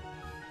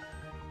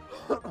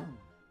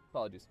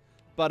 Apologies.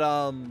 But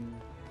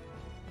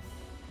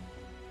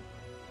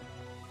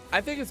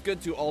I think it's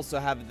good to also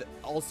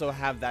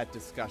have that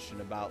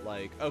discussion about,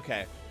 like,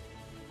 okay,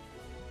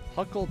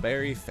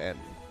 Huckleberry Finn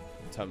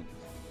to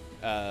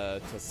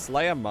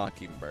slay a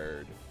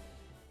mockingbird.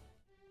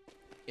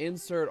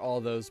 Insert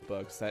all those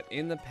books that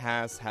in the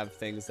past have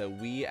things that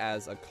we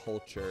as a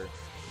culture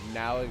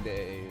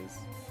nowadays.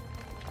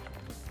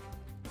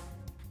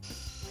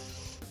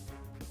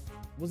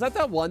 Was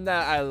that one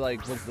that I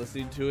like was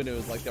listening to and it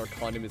was like they were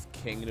calling him as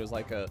king and it was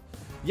like a,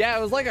 yeah,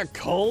 it was like a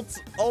cult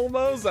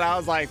almost, and I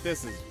was like,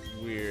 this is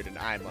weird and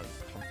I'm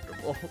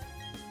uncomfortable.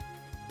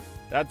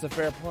 That's a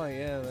fair point.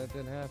 Yeah, that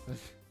didn't happen.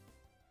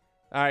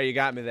 All right, you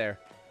got me there.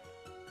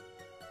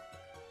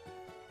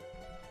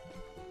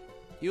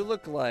 You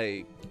look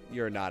like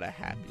you're not a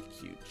happy,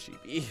 cute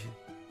chibi.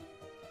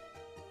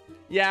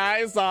 Yeah,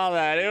 I saw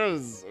that. It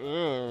was.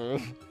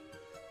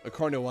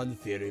 According to one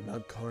theory,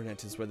 Mount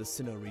Coronet is where the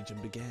Sinnoh region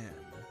began.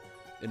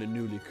 In a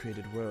newly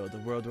created world, a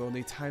world where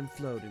only time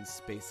flowed and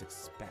space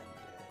expanded.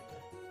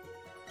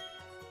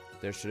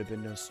 There should have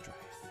been no strife,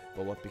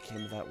 but what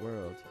became of that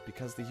world?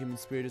 Because the human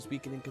spirit is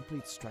weakened and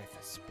complete strife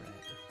has spread.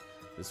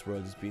 This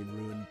world is being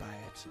ruined by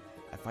it.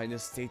 I find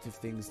this state of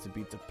things to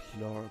be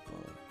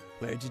deplorable.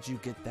 Where did you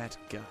get that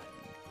gun?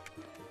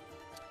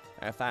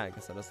 Alright, fine. I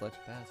guess I'll just let you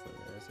pass then,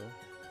 asshole.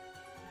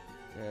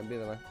 Yeah, be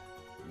the way.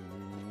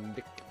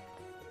 Dick.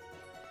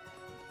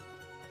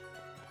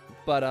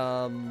 But,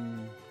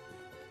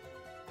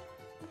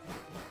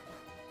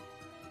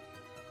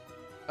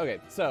 okay,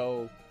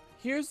 so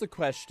here's the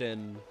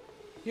question.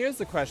 Here's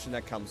the question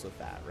that comes with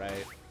that,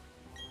 right?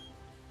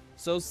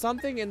 So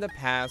something in the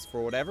past,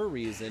 for whatever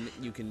reason,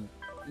 you can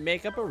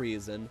make up a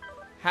reason,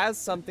 has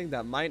something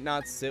that might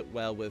not sit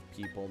well with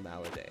people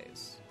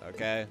nowadays,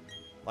 okay?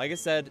 Like I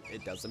said,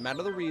 it doesn't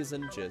matter the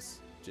reason,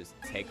 just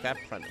take that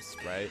premise,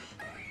 right?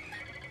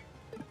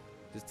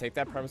 Just take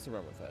that premise and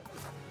run with it.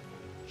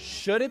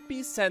 Should it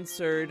be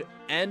censored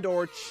and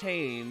or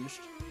changed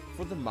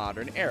for the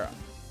modern era?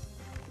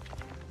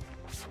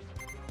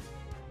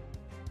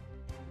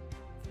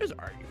 There's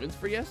arguments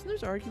for yes and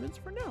there's arguments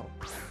for no.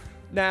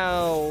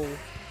 Now,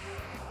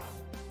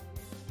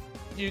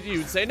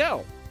 you'd say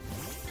no.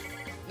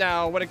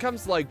 Now, when it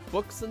comes to like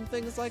books and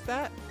things like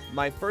that,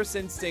 my first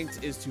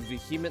instinct is to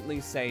vehemently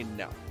say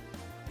no.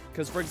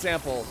 Because, for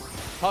example,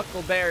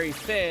 Huckleberry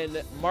Finn,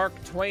 Mark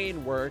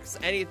Twain works,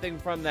 anything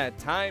from that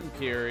time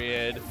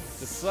period,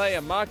 to slay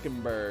a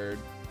mockingbird.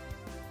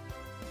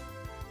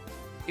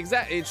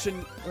 Exactly, it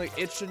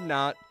should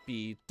not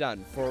be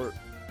done. For,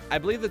 I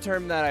believe the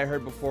term that I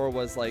heard before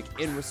was like,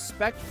 in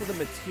respect for the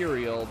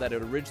material that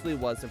it originally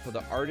was and for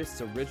the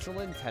artist's original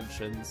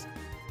intentions,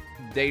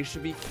 they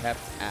should be kept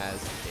as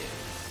is.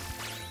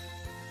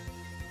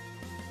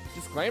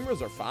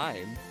 Disclaimers are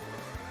fine.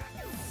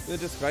 The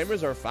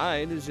disclaimers are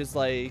fine. It's just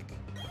like,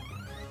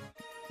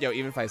 you know,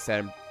 even if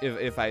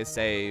I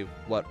say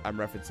what I'm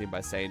referencing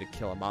by saying to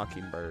kill a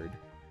mockingbird,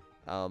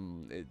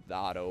 the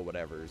auto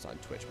whatever's on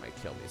Twitch might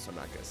kill me, so I'm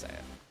not gonna say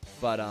it.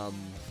 But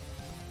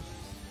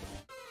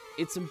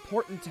it's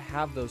important to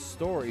have those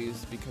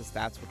stories because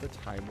that's what the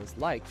time was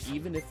like.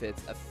 Even if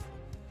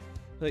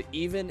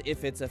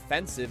it's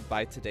offensive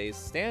by today's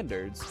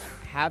standards,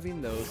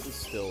 having those is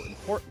still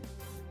important.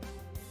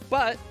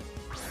 But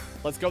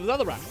let's go the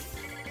other route.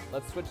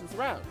 Let's switch this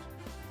around.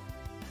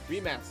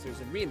 Remasters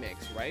and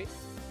remakes, right?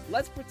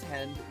 Let's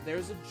pretend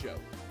there's a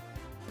joke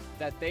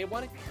that they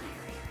want to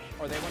keep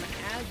or they want to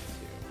add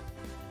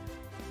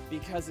to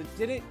because it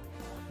didn't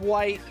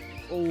quite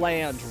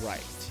land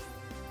right.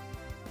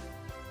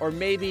 Or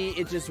maybe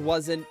it just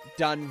wasn't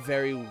done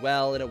very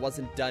well and it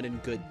wasn't done in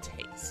good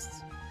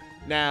taste.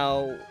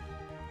 Now,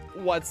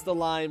 what's the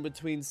line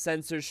between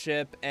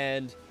censorship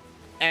and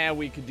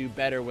we could do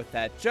better with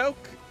that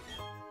joke?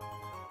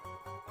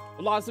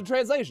 Lost in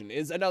Translation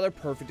is another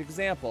perfect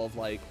example of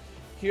like,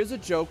 here's a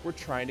joke we're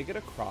trying to get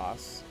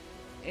across,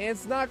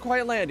 it's not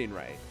quite landing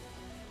right.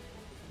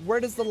 Where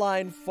does the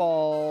line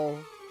fall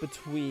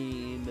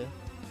between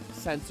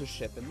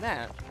censorship and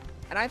that?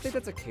 And I think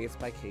that's a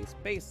case-by-case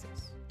basis.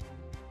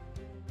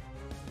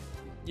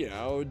 You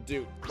know,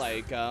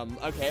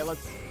 okay,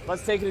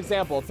 let's take an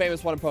example, a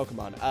famous one in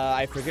Pokemon.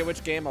 I forget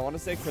which game, I want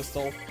to say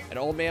Crystal. An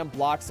old man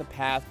blocks a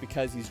path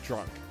because he's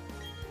drunk.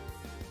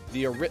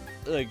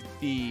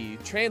 The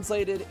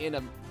translated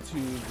to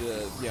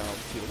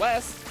the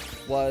West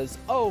was,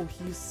 oh,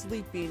 he's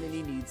sleeping and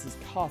he needs his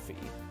coffee.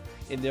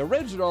 In the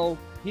original,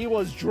 he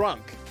was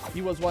drunk.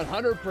 He was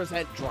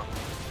 100% drunk.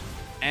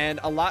 And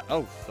a lot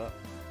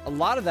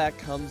of that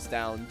comes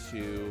down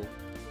to,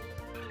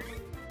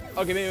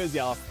 okay, maybe it was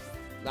yellow.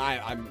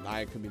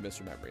 I could be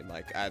misremembering.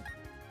 Like,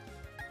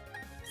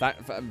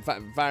 I'm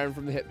firing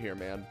from the hip here,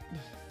 man.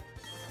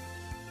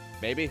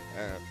 Maybe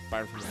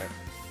firing from the hip.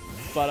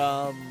 But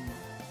I'm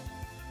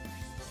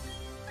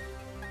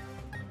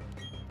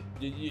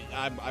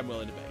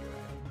willing to bet you're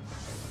right.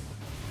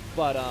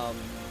 But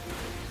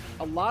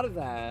a lot of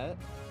that,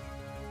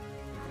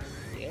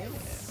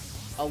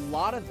 a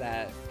lot of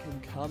that can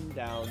come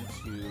down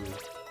to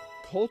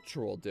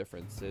cultural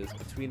differences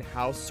between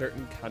how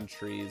certain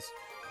countries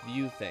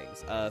view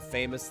things. A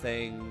famous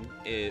thing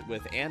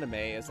with anime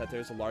is that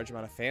there's a large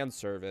amount of fan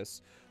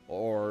service,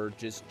 or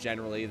just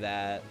generally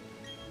that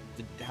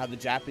how the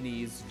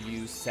Japanese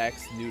view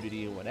sex,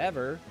 nudity, and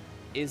whatever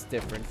is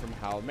different from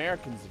how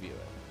Americans view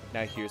it.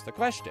 Now here's the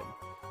question.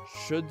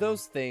 Should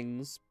those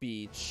things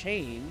be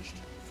changed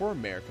for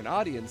American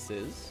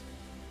audiences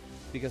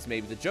because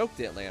maybe the joke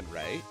didn't land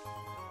right?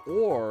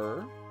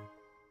 Or...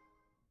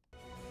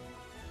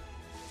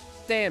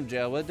 Damn,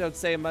 Joe, well, don't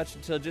say much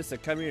until just to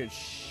come here and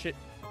shit.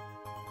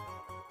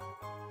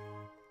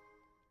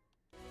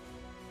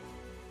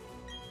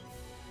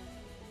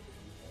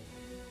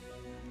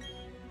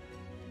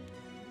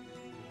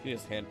 He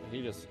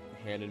just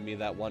handed me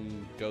that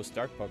one Ghost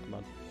Dark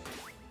Pokemon.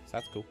 So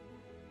that's cool.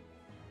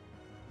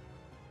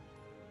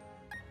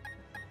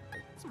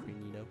 It's pretty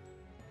neato.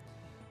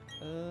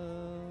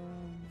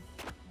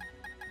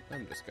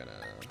 I'm just gonna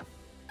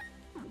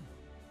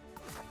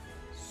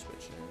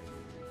switch it.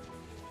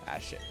 Ah,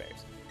 shit,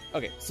 bears.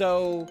 Okay,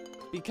 so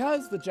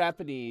because the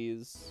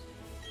Japanese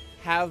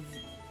have,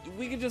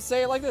 we could just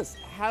say it like this,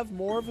 have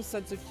more of a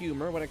sense of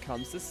humor when it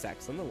comes to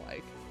sex and the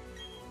like,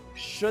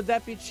 should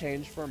that be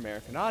changed for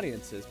American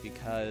audiences?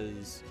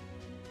 Because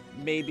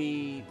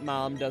maybe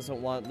mom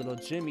doesn't want little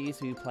Jimmy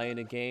to be playing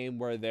a game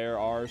where there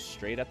are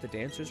straight up the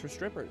dancers for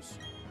strippers,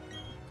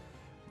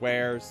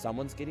 where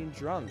someone's getting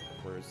drunk,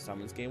 or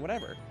someone's getting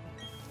whatever.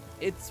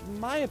 It's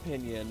my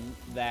opinion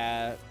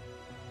that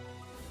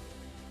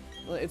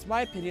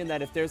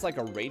if there's like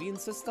a rating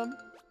system,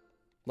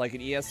 like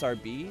an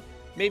ESRB,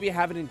 maybe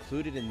have it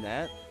included in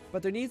that,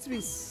 but there needs to be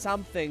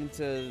something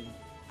to,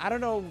 I don't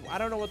know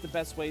what the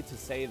best way to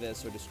say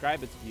this or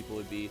describe it to people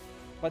would be,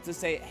 but to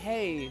say,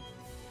 hey,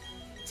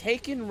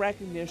 take in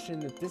recognition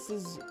that this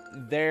is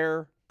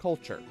their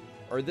culture,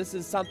 or this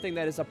is something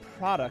that is a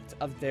product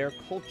of their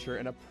culture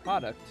and a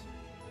product.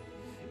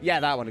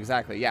 Yeah, that one,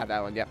 exactly. Yeah,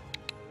 that one, yep.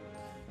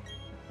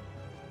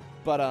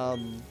 But,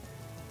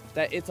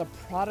 that it's a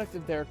product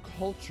of their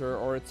culture,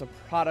 or it's a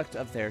product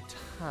of their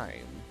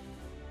time.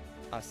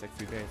 Ah,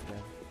 60 days,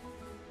 man.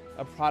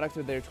 A product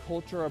of their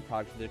culture, or a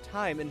product of their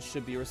time, and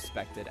should be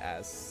respected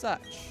as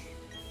such.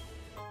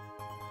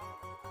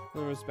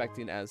 They're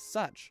respecting as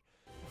such.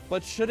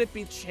 But should it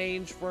be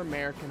changed for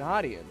American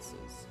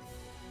audiences?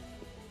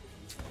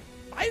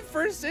 My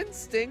first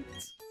instinct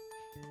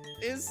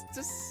is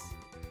to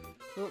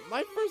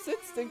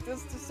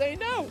say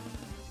no.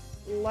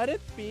 Let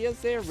it be as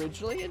they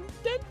originally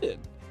intended.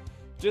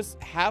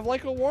 Just have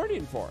like a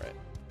warning for it.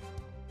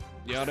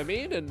 You know what I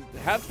mean? And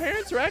have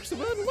parents who are actually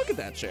willing to look at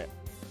that shit.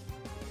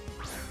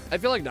 I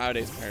feel like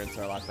nowadays parents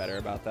are a lot better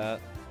about that.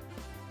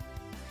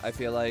 I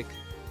feel like.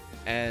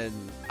 And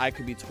I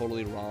could be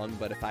totally wrong,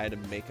 but if I had to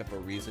make up a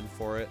reason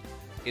for it,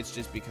 it's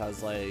just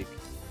because, like,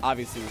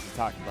 obviously we're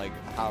talking like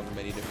however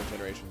many different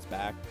generations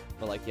back,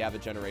 but like you have a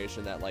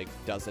generation that like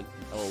doesn't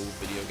own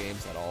video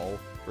games at all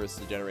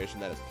versus a generation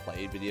that has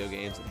played video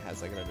games and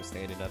has like an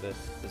understanding of it.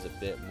 There's a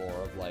bit more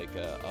of like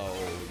oh,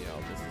 you know,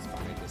 this is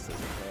fine, this isn't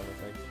kind of a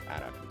thing. I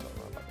don't have to talk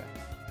about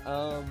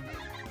that.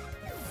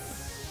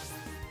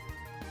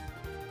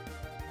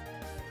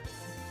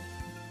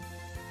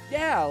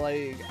 Yeah,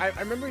 like I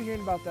remember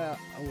hearing about that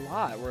a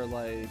lot, where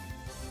like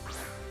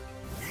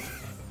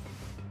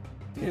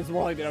it's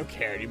more like they don't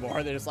care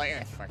anymore. They're just like,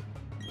 eh, fuck.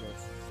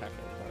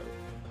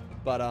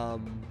 But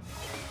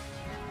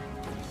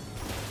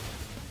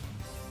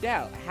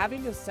yeah,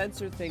 having to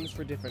censor things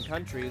for different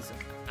countries,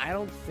 I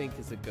don't think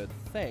is a good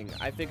thing.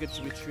 I think it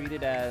should be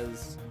treated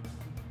as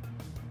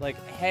like,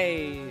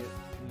 hey,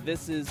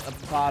 this is a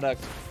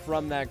product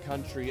from that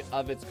country,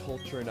 of its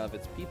culture and of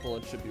its people.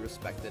 It should be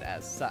respected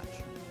as such.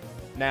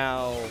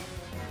 Now,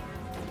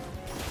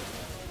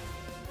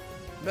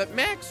 but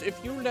Max,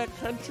 if you let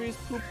countries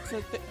poop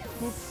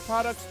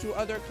products to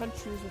other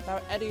countries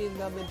without editing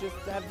them and just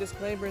have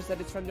disclaimers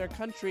that it's from their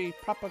country,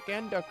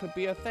 propaganda could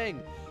be a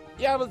thing.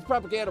 Yeah, but it's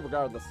propaganda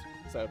regardless.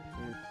 So,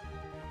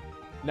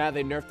 now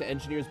they nerfed the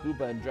engineer's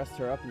booba and dressed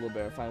her up a little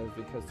bit. I find it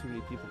because too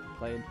many people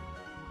complained.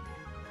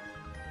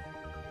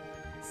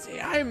 See,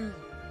 I'm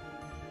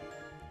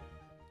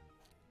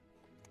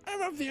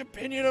of the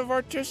opinion of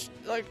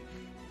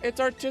it's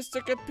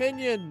artistic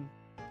opinion,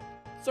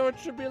 so it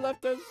should be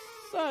left as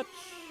such.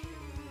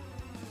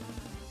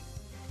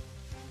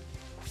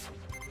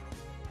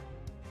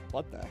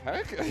 What the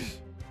heck?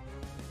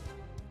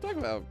 Talk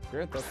about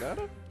Grand Theft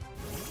Auto?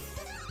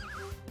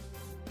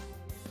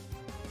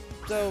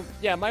 So,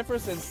 yeah, my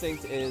first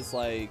instinct is,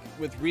 like,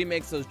 with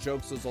remakes, those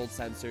jokes, those old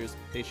censors,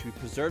 they should be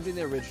preserved in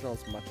the original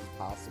as much as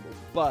possible.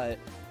 But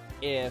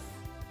if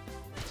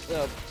in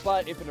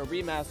a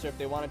remaster, if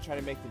they want to try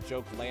to make the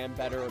joke land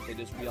better, or if they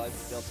just realize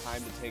it's still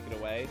time to take it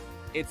away,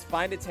 it's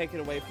fine to take it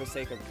away for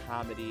sake of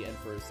comedy and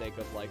for sake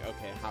of, like,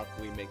 okay, how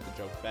can we make the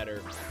joke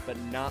better? But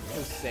not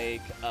for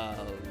sake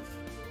of,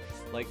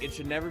 like, it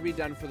should never be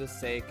done for the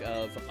sake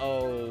of,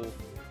 oh,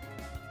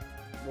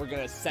 we're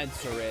gonna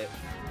censor it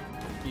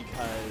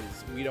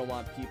because we don't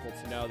want people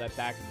to know that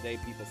back in the day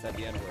people said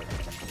the N-word.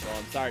 Well,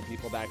 I'm sorry,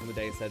 people back in the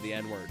day said the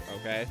N-word,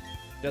 okay?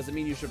 Doesn't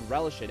mean you should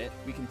relish in it.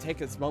 We can take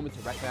this moment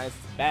to recognize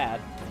it's bad,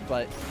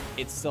 but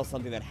it's still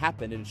something that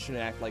happened, and it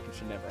shouldn't act like it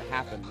should never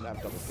happen. I have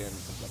double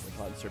standards and stuff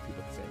like that. Certain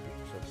people can say it,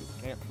 certain people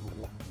can't.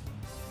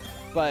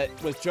 But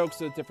with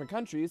jokes with different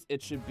countries,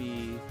 it should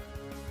be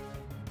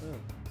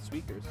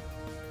squeakers.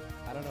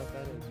 I don't know what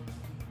that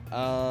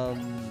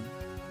is.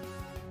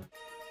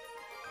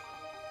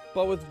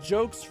 But with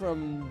jokes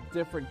from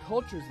different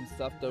cultures and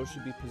stuff, those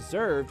should be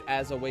preserved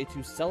as a way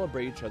to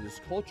celebrate each other's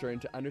culture and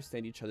to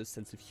understand each other's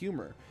sense of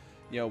humor.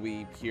 You know,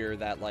 we hear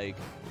that, like,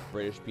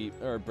 British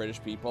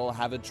people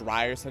have a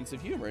drier sense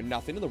of humor, and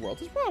nothing in the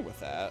world is wrong with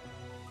that.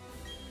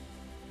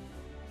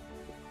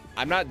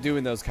 I'm not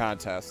doing those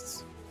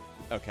contests.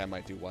 Okay, I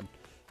might do one.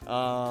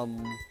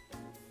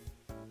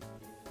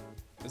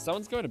 If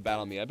someone's going to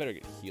battle me, I better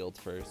get healed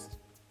first.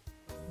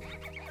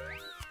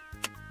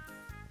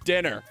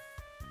 Dinner.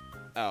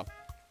 Oh.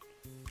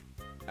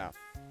 Oh,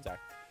 sorry.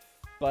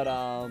 But,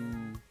 I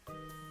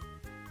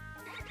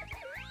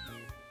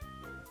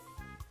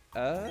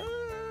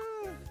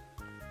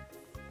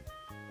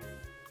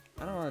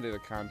don't want to do the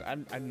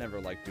contest. I never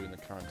like doing the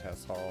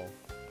contest hall.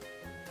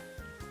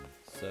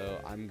 So,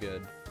 I'm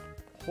good.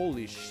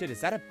 Holy shit,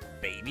 is that a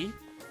baby?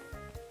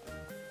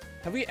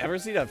 Have we ever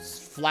seen a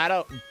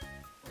flat-out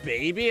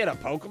baby in a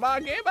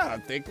Pokemon game? I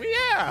don't think we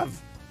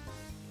have.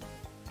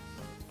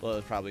 Well, it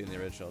was probably in the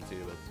original,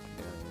 too, but,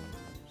 you know,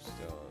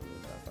 still,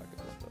 that fucking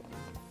is dope.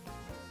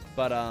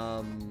 But,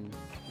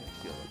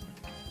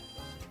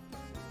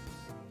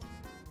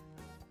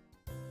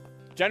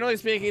 generally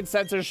speaking,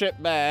 censorship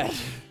bad.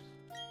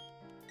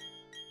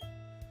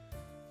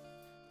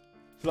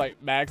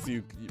 Like, Max,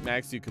 you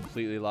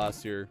completely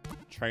lost your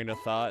train of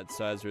thought,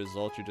 so as a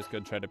result, you're just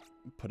gonna try to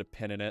put a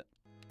pin in it.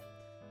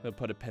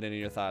 Put a pin in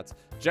your thoughts.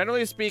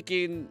 Generally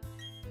speaking,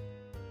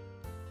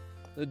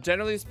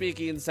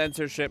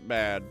 censorship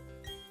bad.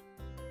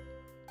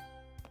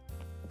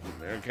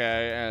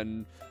 Okay,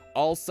 and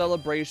all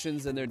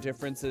celebrations and their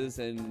differences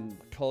in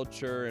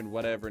culture and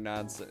whatever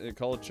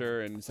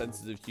culture and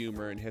senses of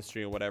humor and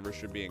history and whatever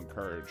should be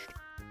encouraged.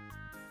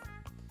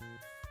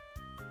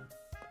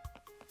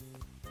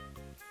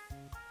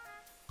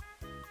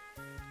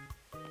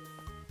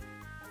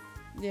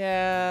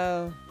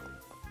 Yeah.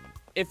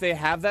 If they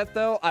have that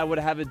though, I would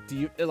have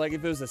like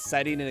if it was a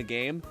setting in a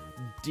game,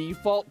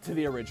 default to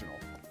the original.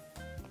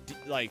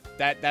 Like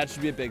that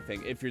should be a big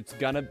thing. If it's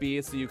gonna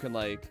be so you can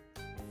like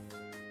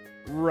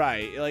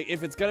right, like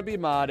if it's gonna be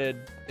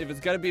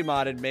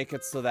modded, make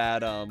it so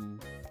that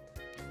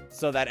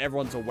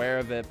everyone's aware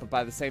of it, but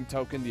by the same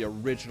token, the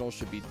original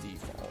should be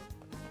default.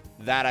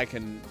 That I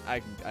can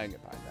get behind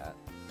that.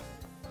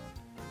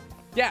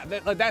 Yeah,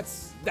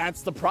 that's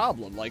the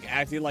problem. Like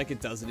acting like it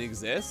doesn't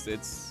exist.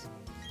 It's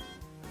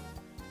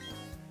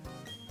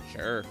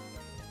sure.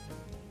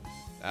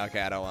 Okay,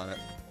 I don't want it.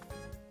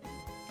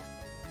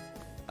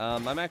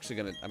 I'm actually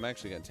gonna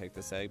take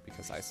this egg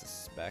because I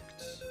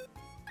suspect.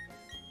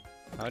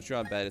 How much you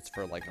want to bet it's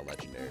for like a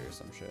legendary or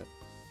some shit?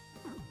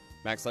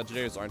 Max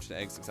legendaries aren't in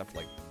eggs except for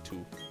like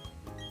 2.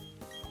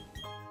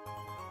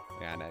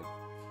 Yeah, an egg.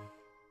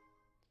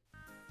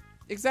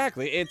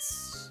 Exactly.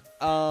 It's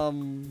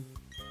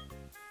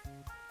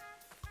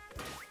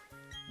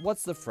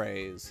what's the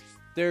phrase?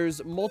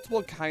 There's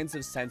multiple kinds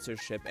of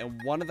censorship,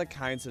 and one of the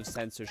kinds of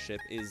censorship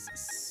is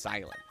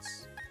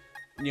silence.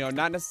 You know,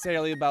 not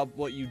necessarily about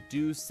what you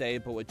do say,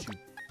 but what you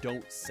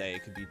don't say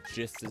could be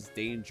just as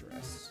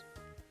dangerous.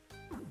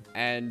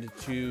 And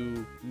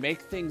to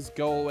make things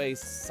go away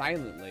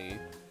silently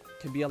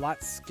can be a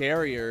lot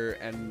scarier,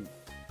 and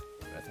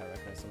that's how I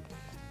recognize them.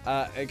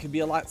 It can be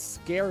a lot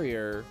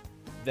scarier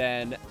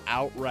than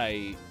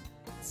outright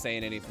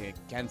saying anything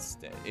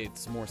against it.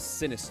 It's more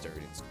sinister.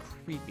 It's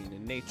creeping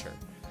in nature,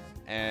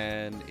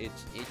 and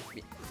it's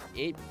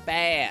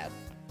bad.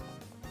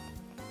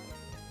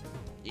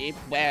 It's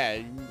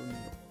bad.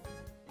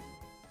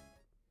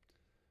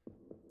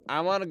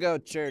 I want to go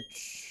to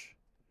church.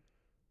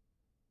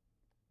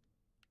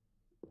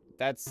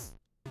 That's...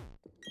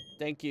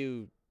 Thank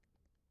you.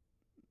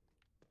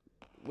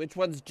 Which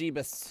one's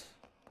Jeebus?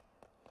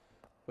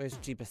 Where's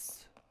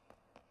Jeebus?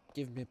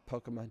 Give me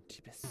Pokemon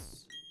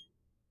Jeebus.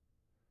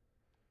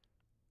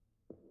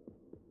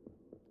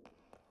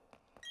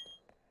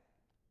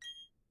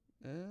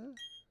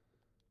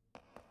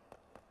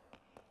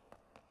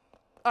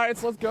 Alright,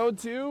 so let's go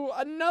to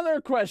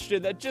another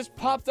question that just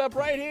popped up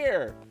right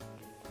here.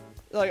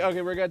 Like,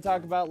 okay, we're gonna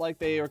talk about, like,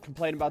 they were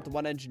complaining about the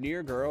one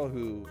engineer girl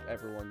who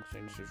everyone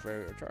thinks is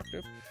very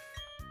attractive.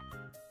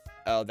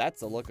 Oh,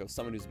 that's the look of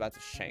someone who's about to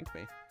shank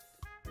me.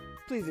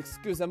 Please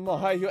excuse me,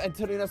 are you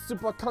entering a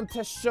super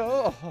contest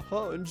show?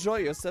 Oh, enjoy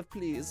yourself,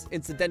 please.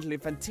 Incidentally,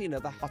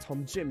 Fantina, the hot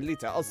home gym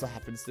leader, also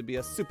happens to be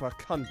a super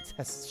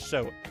contest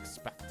show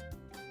expert.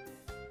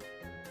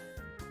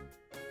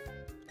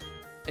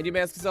 And you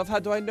may ask yourself, how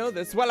do I know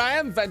this? Well, I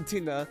am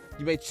Fantina.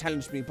 You may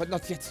challenge me, but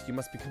not yet. You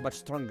must become much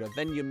stronger.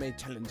 Then you may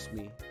challenge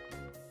me.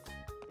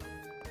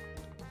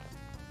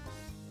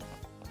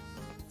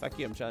 Fuck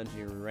you, I'm challenging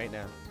you right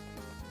now.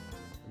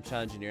 I'm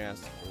challenging your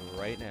ass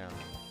right now.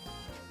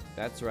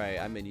 That's right,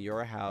 I'm in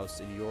your house,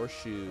 in your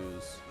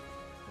shoes.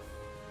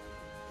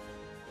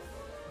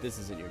 This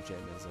isn't your gym,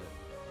 is it?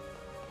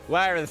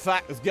 Where the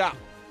fuck is go?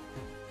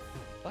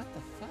 What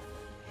the fuck?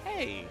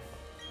 Hey!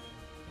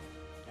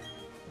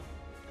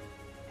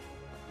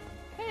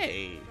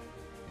 Hey!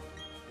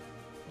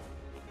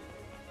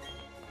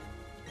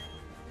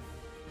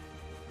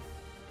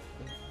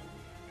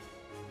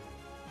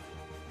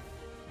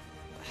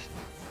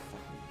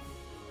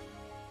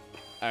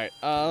 Alright,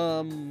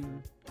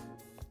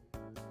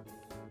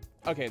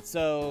 okay,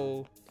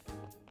 so...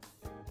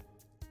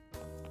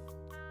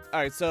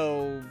 Alright,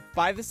 so,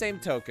 by the same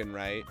token,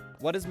 right?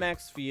 What does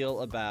Max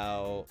feel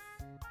about...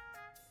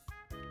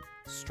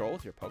 Stroll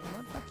with your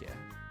Pokemon? Fuck yeah.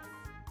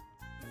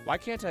 Why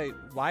can't I...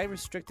 Why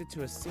restrict it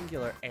to a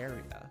singular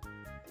area?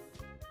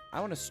 I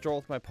want to stroll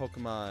with my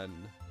Pokemon.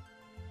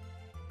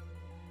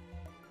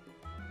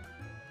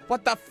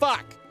 What the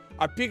fuck?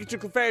 Our Pikachu,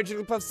 Clefairy,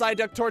 Jigglypuff,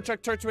 Psyduck, Torchic,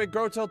 Turtwig,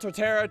 Grotle,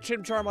 Torterra,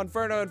 Chimchar,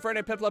 Monferno,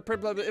 Inferno, Piplup,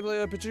 Piplup,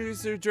 Iblia,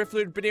 Pachirisu,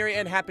 Drifloon, Baneri,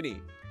 and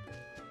Happiny.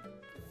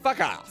 Fuck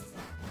off.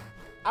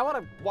 I want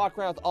to walk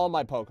around with all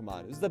my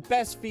Pokemon. It's the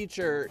best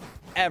feature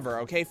ever,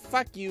 okay?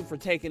 Fuck you for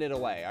taking it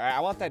away, alright? I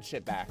want that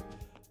shit back.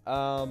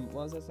 What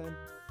was I saying?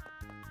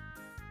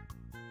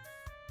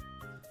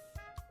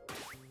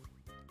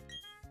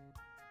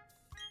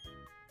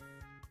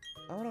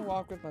 I want to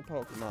walk with my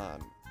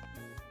Pokemon.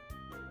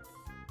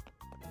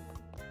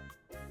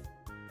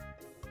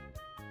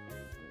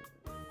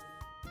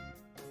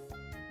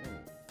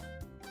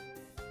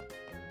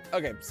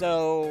 Okay,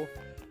 so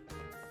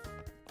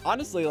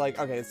honestly, like,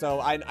 okay,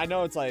 so I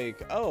know it's like,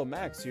 oh,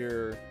 Max,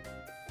 you're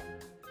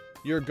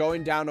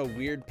going down a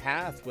weird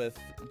path with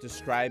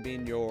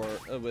describing your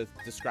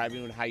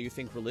describing how you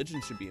think religion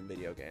should be in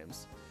video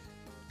games.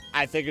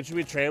 I think it should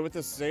be treated with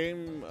the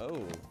same.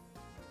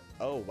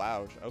 Oh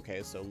wow.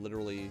 Okay, so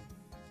literally,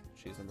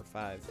 she's number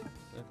 5.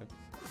 Okay.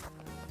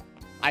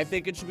 I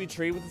think it should be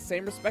treated with the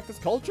same respect as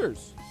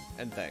cultures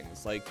and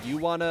things. Like, you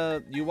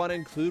wanna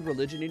include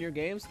religion in your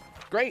games?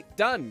 Great,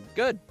 done,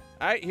 good.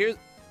 All right, here's...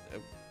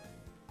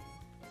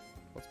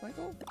 what's my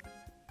goal?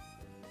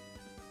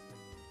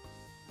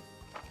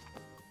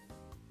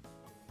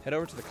 Head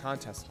over to the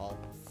contest hall.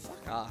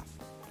 Fuck off.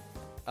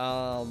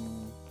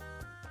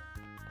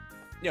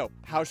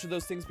 How should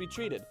those things be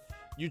treated?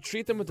 You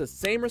treat them with the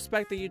same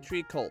respect that you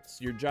treat cults.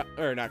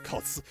 Or not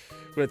cults,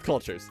 with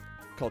cultures.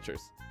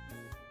 Cultures.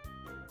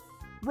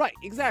 Right,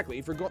 exactly.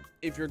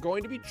 If you're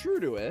going to be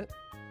true to it,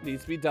 it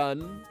needs to be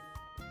done.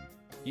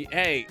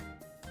 Hey,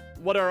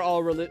 what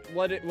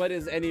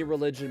is any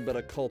religion but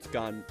a cult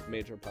gone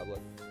major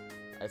public?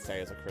 I say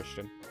as a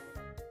Christian.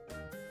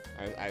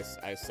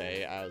 I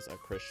say as a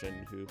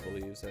Christian who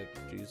believes that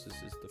Jesus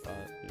is the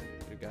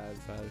God,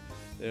 the Father.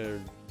 Their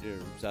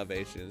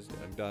salvation is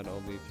done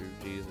only through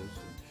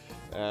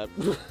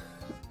Jesus.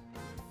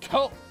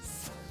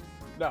 Cults.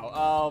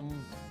 No.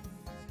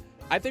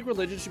 I think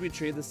religion should be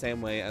treated the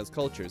same way as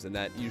cultures, in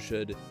that you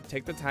should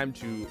take the time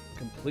to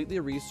completely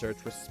research,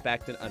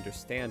 respect, and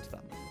understand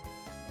them.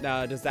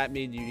 Now, does that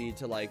mean you need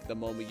to, like, the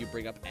moment you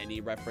bring up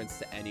any reference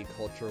to any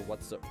culture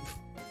whatsoever?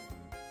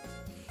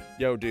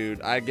 Yo,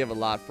 dude, I give a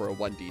lot for a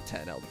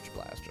 1d10 Eldritch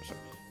Blast or something.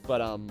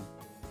 But,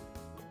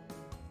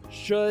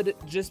 should,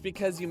 just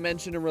because you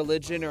mention a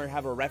religion or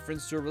have a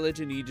reference to a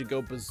religion, you need to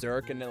go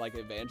berserk and then, like,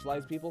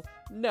 evangelize people?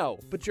 No,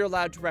 but you're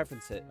allowed to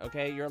reference it,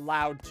 okay? You're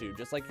allowed to,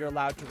 just like you're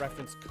allowed to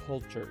reference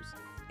cultures.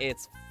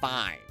 It's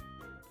fine.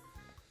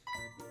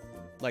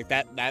 Like,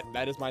 that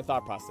is my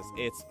thought process.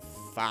 It's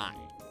fine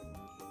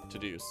to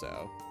do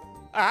so.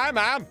 Hi,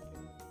 Mom!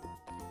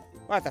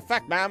 What the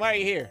fuck, Mom? Why are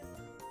you here?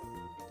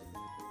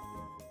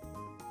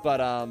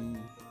 But,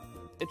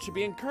 it should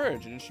be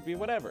encouraged, and it should be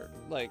whatever.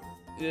 Like,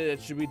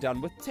 it should be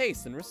done with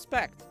taste and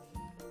respect.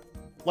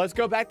 Let's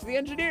go back to the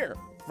engineer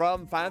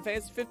from Final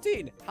Fantasy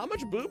 15. How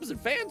much boobs and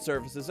fan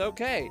service is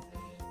okay?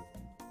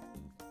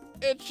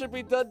 It should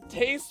be done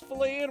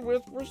tastefully and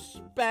with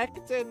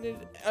respect, and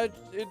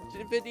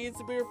if it needs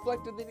to be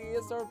reflected in the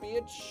ESRB,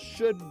 it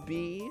should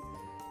be.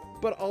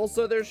 But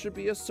also there should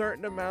be a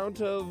certain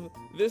amount of,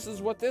 this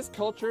is what this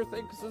culture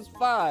thinks is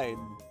fine.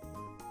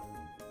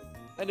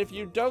 And if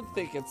you don't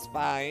think it's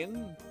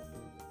fine,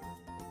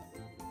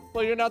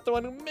 well, you're not the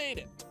one who made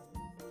it.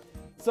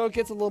 So it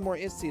gets a little more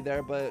issy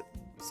there, but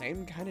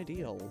same kind of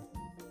deal.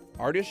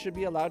 Artists should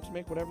be allowed to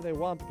make whatever they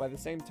want, but by the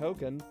same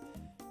token,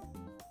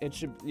 it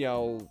should, you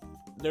know,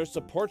 their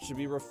support should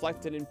be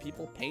reflected in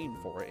people paying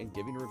for it and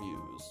giving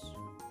reviews.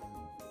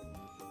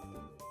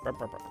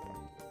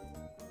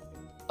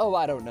 Oh,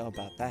 I don't know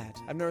about that.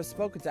 I've never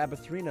spoken to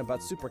Abathrina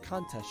about super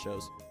contest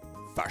shows.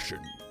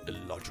 Fashion,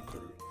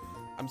 illogical.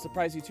 I'm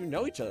surprised you two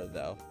know each other,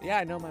 though. Yeah,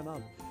 I know my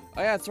mom.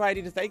 Oh, yeah, that's right. I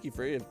need to thank you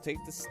for you to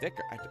take the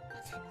sticker. Fuck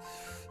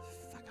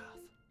off.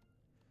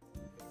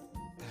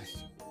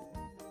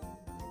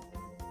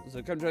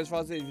 So come join us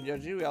for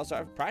we also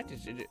have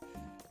practice.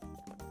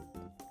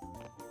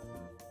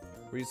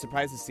 Were you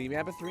surprised to see me,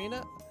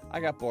 Abathrina?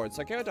 I got bored,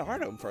 so I came out to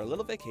Hardhome for a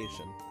little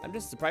vacation. I'm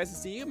just surprised to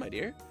see you, my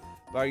dear.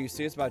 But are you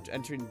serious about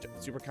entering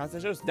super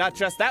contest shows? Not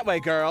dressed that way,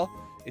 girl.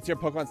 It's your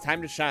Pokemon's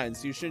time to shine,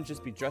 so you shouldn't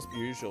just be dressed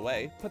your usual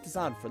way. Put this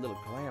on for a little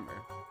glamour.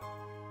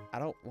 I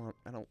don't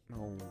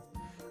know.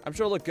 I'm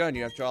sure it'll look good on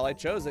you after all. I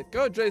chose it.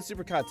 Go enjoy the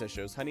super contest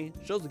shows, honey.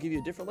 Shows will give you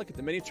a different look at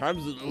the many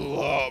charms.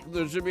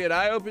 There should be an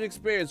eye-opening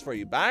experience for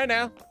you. Bye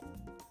now.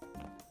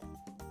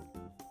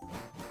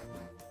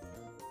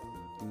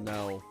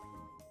 No.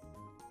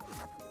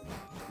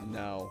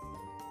 No.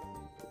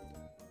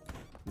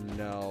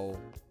 No.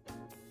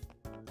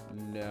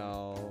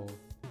 No.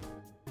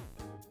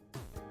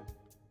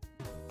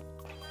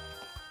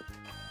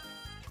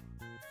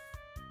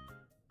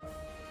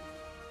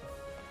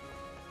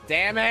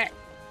 Damn it!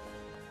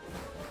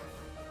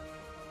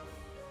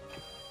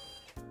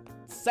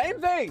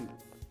 Same thing!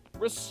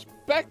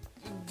 Respect,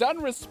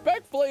 done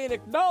respectfully in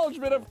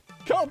acknowledgement of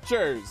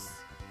cultures!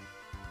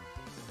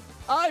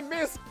 I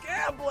miss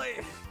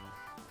gambling!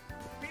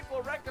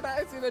 People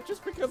recognizing that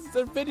just because it's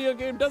a video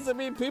game doesn't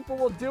mean people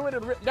will do it.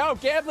 No,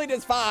 gambling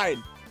is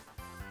fine!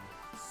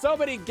 So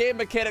many game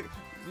mechanics.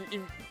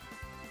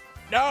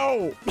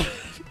 No!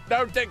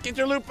 No, get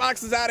your loot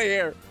boxes out of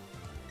here!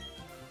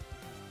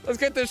 Let's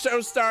get this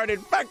show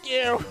started. Fuck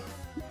you!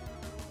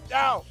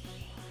 No!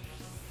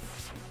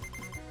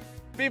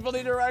 People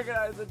need to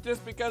recognize that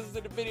just because it's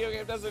in a video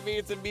game doesn't mean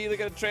it's immediately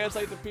going to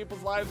translate to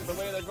people's lives and the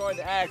way they're going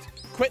to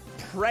act. Quit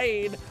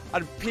preying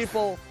on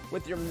people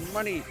with your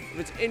money. If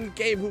it's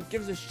in-game, who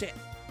gives a shit?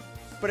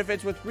 But if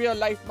it's with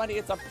real-life money,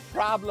 it's a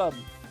problem.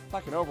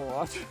 Fucking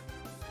Overwatch.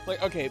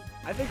 Like, okay,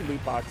 I think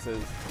loot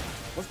boxes...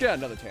 Let's get on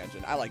another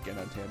tangent. I like getting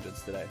on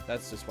tangents today.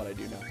 That's just what I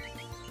do now.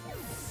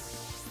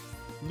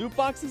 Loot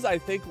boxes, I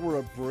think, were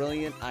a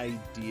brilliant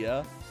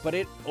idea, but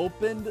it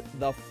opened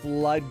the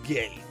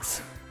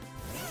floodgates.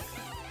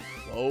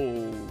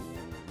 Oh,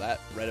 that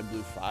red and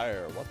blue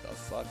fire. What the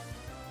fuck?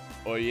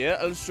 Oh yeah,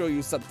 I'll show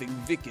you something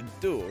wicked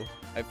too.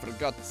 I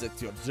forgot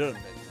that you're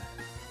German.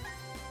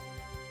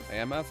 Hey,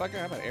 motherfucker,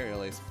 how about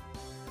aerial ace?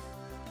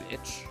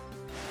 Bitch.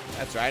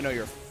 That's right, I know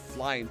you're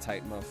flying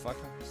type, motherfucker.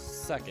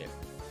 Suck it.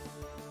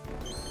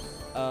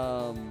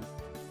 Oh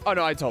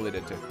no, I totally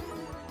did too.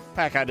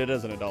 Heck, I did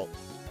as an adult.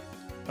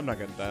 I'm not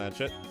gonna do that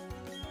shit.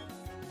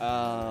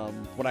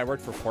 When I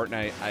worked for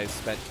Fortnite, I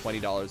spent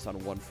 $20 on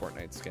one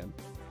Fortnite skin.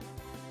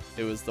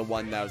 It was the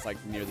one that was like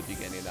near the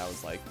beginning. That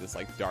was like this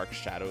like dark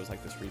shadow. It was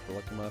like this Reaper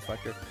looking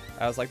motherfucker.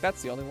 I was like,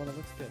 that's the only one that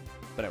looks good.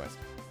 But anyways,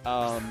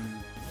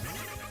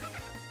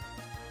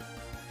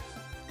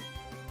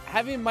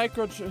 having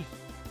micro.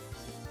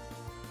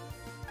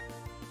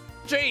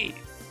 Jeez.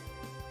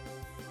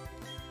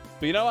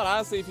 But you know what?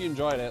 Honestly, if you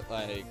enjoyed it,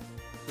 like,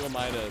 who am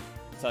I to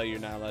tell you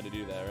you're not allowed to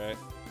do that, right?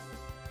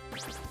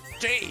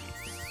 Jeez.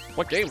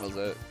 What game was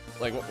it?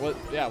 Like,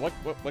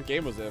 what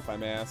game was it, if I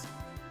may ask?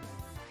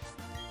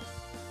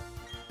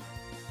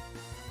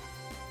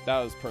 That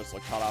was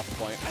personal cutoff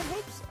point. I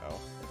hope so.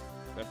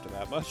 After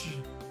that much.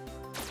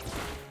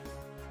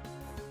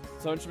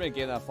 Someone should make a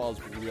game that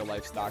follows real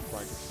life stock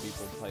market so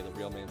people play the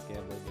real man's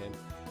gambling game.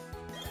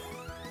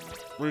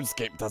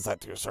 RuneScape does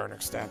that to a certain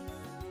extent.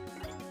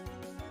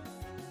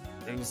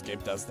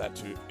 RuneScape does that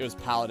too. It was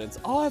Paladins.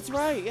 Oh, that's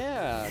right.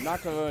 Yeah,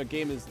 not gonna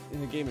game is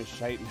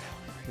shite now.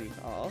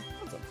 Oh,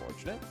 that's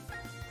unfortunate.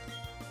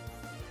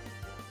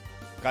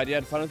 Glad you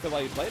had fun with it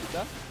while you played it,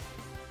 though.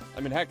 I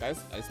mean, heck, I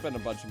spent a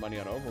bunch of money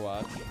on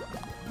Overwatch.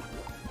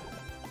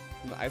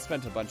 I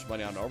spent a bunch of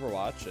money on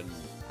Overwatch, and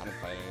I don't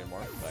play it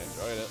anymore, but I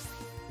enjoyed it.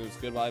 It was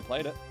good while I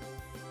played it.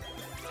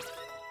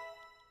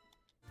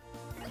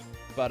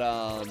 But,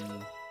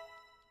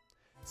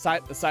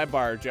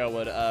 sidebar, Joe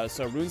would,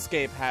 so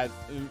RuneScape had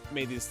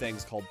made these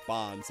things called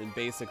bonds, and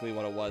basically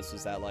what it was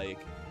that, like,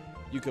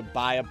 you could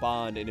buy a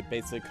bond, and it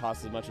basically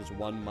cost as much as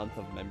 1 month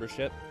of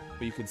membership,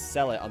 but you could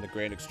sell it on the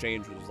Grand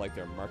Exchange, which was like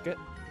their market.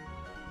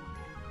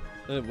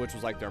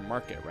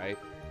 Right?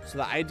 So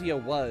the idea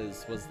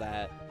was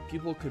that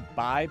people could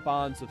buy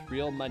bonds with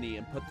real money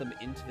and put them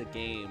into the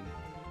game,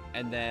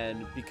 And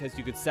then because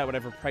you could set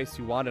whatever price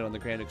you wanted on the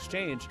Grand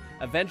Exchange,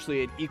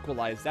 eventually it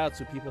equalized out,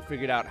 so people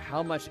figured out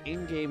how much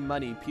in-game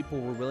money people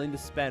were willing to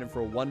spend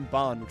for one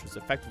bond, which was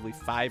effectively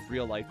 5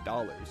 real-life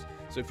dollars.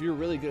 So if you're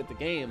really good at the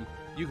game,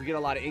 you could get a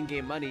lot of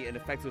in-game money and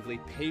effectively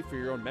pay for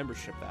your own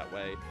membership that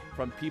way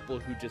from people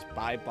who just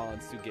buy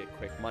bonds to get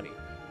quick money.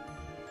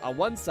 On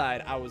one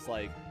side, I was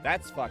like,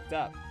 that's fucked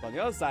up. But on the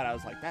other side, I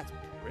was like, that's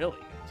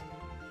brilliant.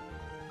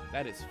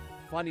 That is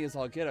funny as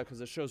all get out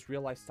because it shows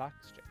real-life stock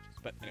exchanges.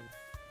 But anyway.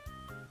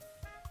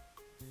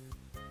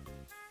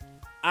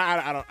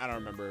 I don't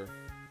remember.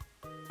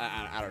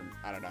 I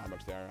don't know how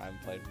much they are. I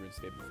haven't played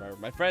RuneScape in forever.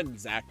 My friend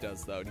Zach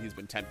does though, and he's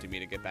been tempting me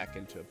to get back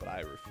into it, but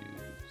I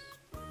refuse.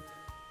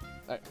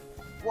 Right.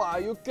 Wow,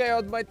 you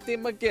KO'd my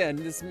team again.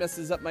 This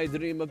messes up my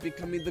dream of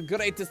becoming the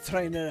greatest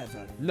trainer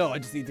ever. No, I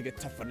just need to get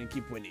tougher and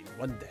keep winning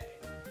one day.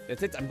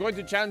 That's it. I'm going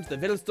to challenge the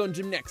Veilstone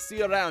Gym next. See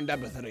you around,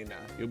 Abatharina.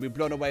 You'll be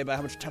blown away by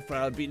how much tougher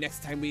I'll be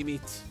next time we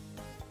meet.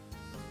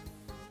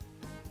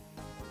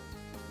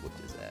 Whooped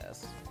his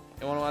ass.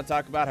 Anyone want to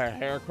talk about how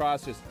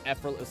Heracross just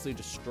effortlessly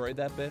destroyed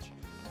that bitch?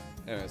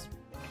 Anyways.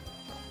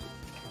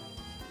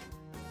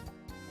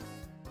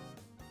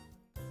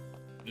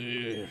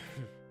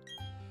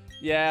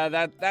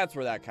 Yeah, that's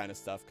where that kind of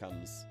stuff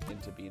comes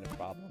into being a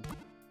problem.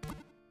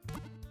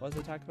 What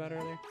was I talking about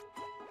earlier?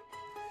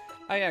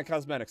 Oh yeah,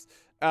 cosmetics.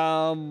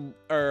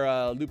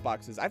 Loot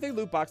boxes. I think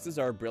loot boxes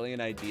are a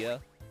brilliant idea,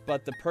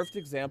 but the perfect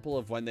example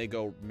of when they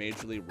go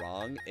majorly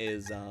wrong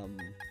is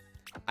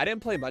I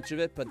didn't play much of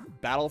it, but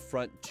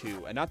Battlefront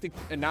 2, and not the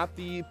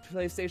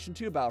PlayStation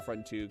 2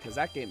 Battlefront 2, because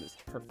that game is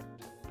perfect.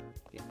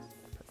 Yes,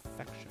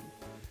 perfection.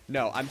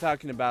 No, I'm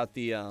talking about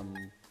the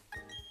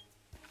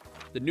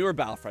newer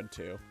Battlefront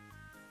 2.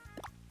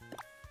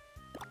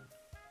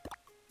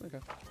 Okay.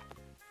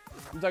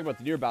 I'm talking about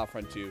the newer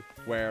Battlefront 2,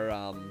 where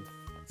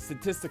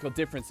statistical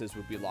differences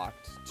would be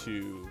locked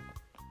to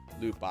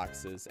loot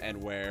boxes,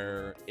 and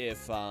where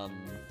if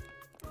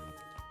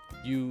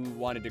you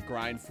wanted to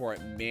grind for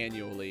it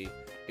manually,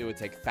 it would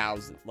take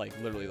thousands, like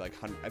literally like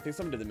I think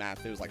someone did the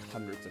math, it was like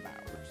hundreds of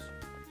hours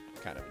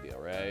kind of a deal,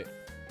 right?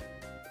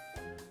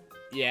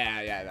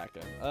 Yeah, that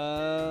good.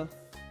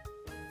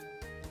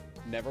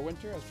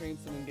 Neverwinter? I was trading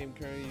some in-game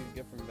currency you could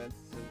get from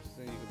events, so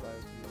you could buy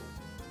it.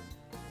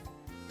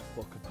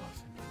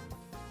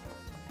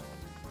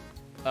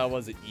 Pokémon.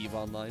 Was it EVE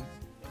Online?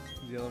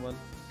 The other one?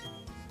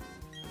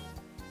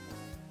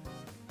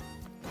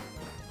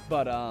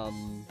 But,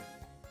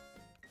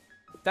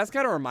 that's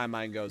kind of where my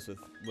mind goes with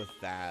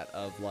that,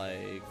 of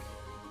like,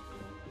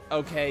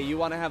 okay, you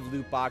want to have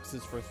loot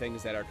boxes for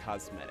things that are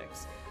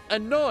cosmetics.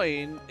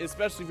 Annoying,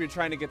 especially if you're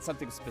trying to get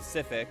something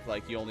specific,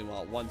 like you only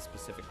want one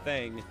specific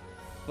thing,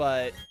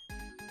 but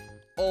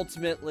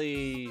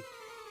ultimately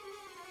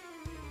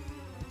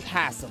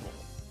passable.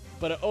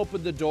 But it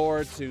opened the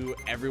door to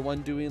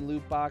everyone doing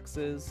loot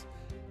boxes,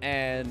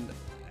 and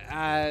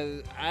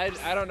I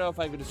don't know if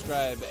I could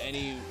describe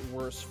any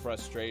worse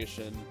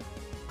frustration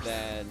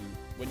than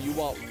when you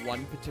want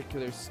one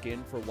particular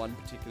skin for one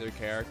particular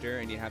character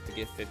and you have to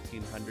get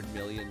 1,500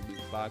 million loot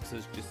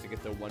boxes just to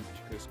get the one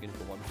particular skin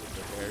for one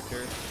particular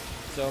character.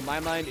 So in my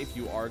mind, if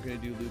you are going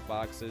to do loot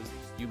boxes,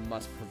 you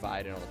must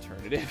provide an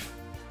alternative.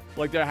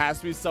 Like, there has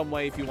to be some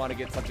way if you want to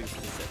get something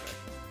specific.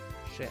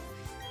 Shit.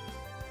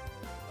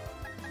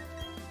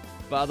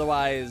 But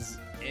otherwise,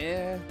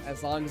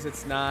 as long as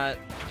it's not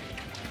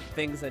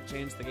things that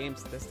change the game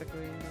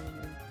statistically.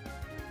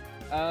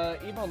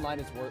 EVE Online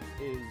is worse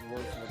than a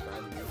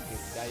brand new game.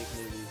 The guy you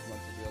can lose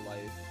months of real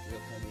life,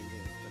 real-time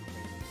games.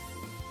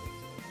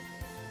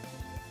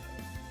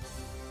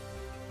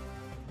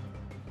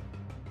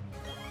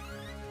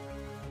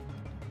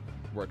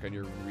 Work on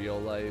your real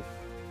life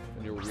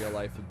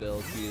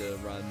ability to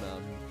run,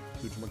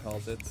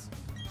 whatchamacallits,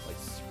 like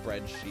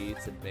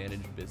spreadsheets and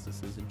manage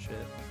businesses and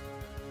shit.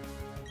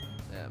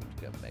 Yeah, I'm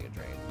just gonna Mega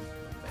Drain.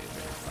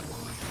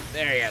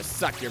 There you go,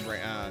 suck your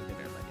brain. Never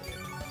mind.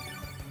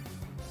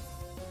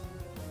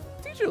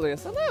 See,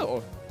 Julius,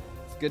 hello.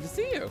 It's good to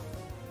see you.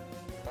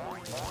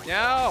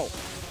 No!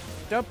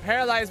 Don't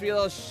paralyze me, you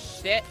little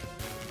shit.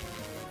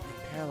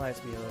 Don't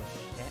paralyze me, you little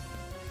shit.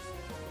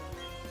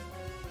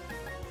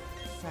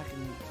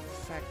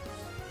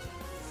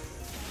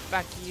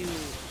 Fuck you.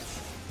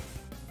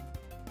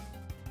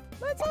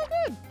 That's all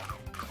good.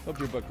 Hope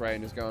your book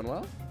writing is going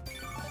well.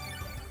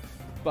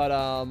 But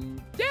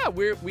yeah,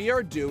 we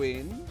are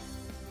doing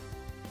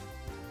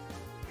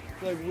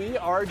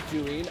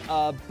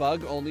a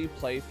bug-only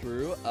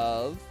playthrough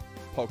of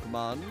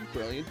Pokemon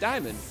Brilliant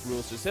Diamond.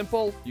 Rules are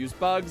simple. Use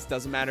bugs.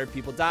 Doesn't matter if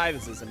people die.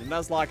 This isn't a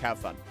Nuzlocke. Have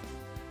fun.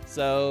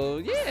 So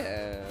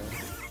yeah.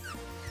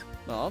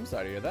 Oh, I'm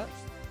sorry to hear that.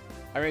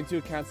 I ran 2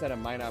 accounts that had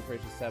a mine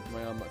operation set up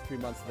my own. 3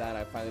 months of that,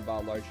 I finally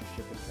bought a larger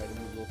ship and tried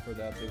to move a little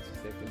further out. Things to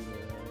stay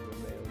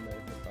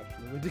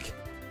in the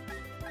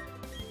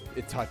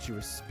It taught you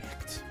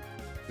respect.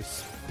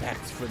 Respect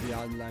for the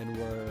online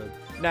world.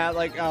 Now,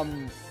 like,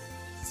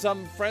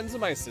 some friends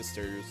of my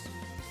sister's,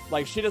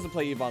 like, she doesn't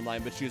play EVE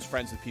Online, but she was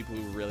friends with people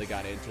who really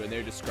got into it, and they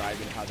were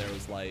describing how there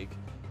was, like,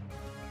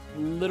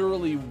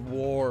 literally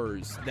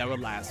wars that would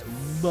last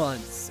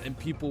months, and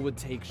people would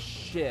take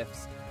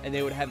shifts, and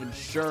they would have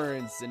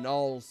insurance and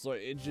all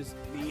sorts. It just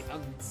the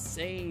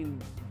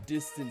insane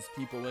distance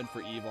people went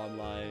for EVE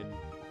Online.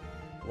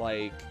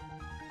 Like,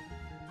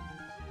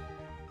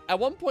 at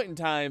one point in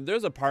time,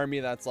 there's a part of me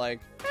that's like,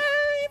 EVE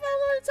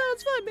Online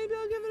sounds fun, maybe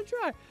I'll give it a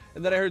try.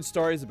 And then I heard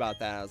stories about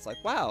that, and I was like,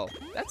 wow,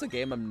 that's a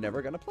game I'm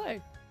never gonna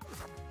play.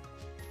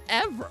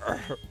 Ever.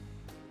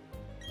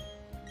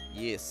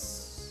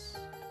 Yes.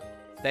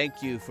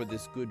 Thank you for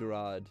this good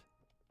rod.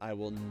 I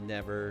will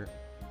never,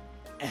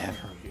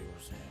 ever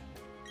use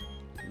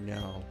it.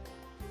 No.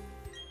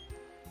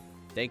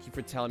 Thank you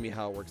for telling me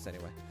how it works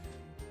anyway.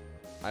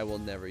 I will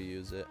never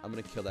use it. I'm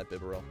gonna kill that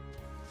Bibarel.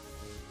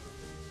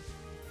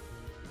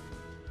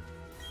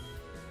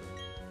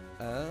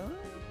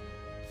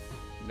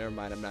 Never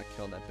mind, I'm not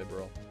killing that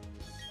Bibarel.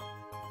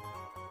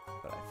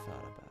 But I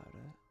thought about it.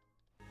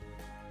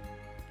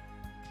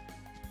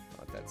 I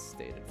want that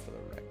stated for the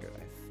record.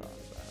 I thought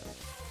about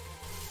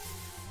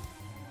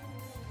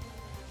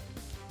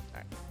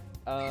it.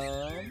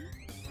 Alright.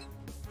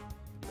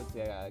 Let's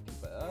see, I gotta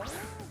keep it up.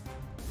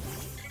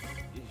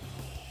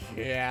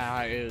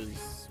 Yeah, it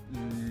is.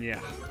 Yeah.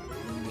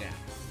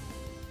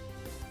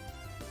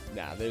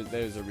 Nah,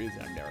 there's a reason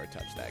I've never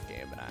touched that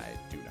game, and I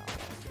do not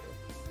want to.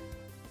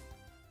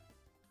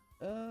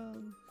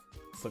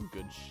 Some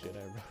good shit I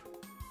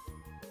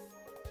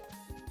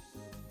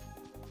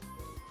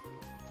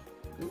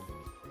wrote. Ooh.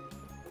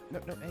 No,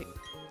 hey.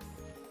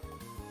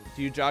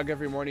 Do you jog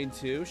every morning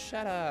too?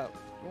 Shut up.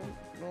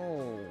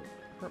 No.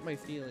 Hurt my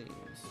feelings.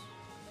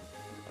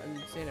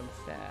 I'm saying I'm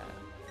fat.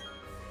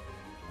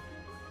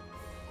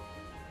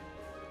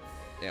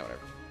 Yeah,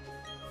 whatever.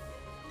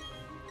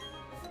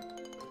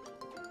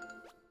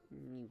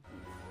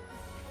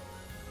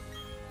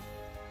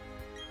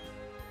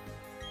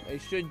 I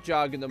should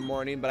jog in the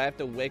morning, but I have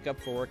to wake up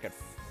for work at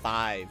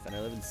 5, and I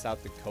live in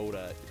South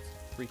Dakota. It's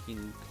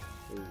freaking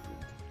cold.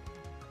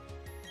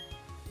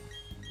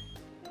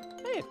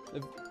 Hey,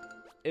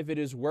 if it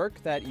is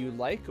work that you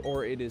like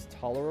or it is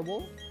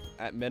tolerable,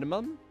 at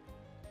minimum,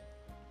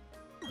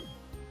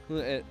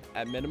 no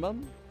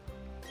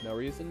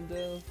reason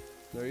to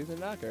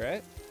knock it,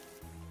 right?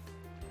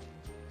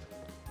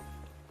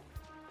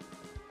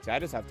 See, I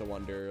just have to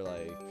wonder,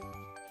 like.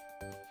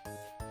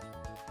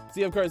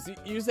 See, of course,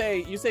 you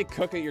say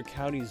cook at your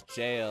county's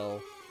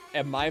jail,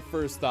 and my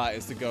first thought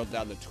is to go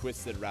down the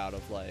twisted route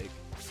of like,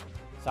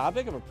 so how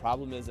big of a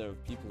problem is it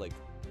of people like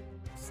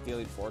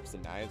stealing forks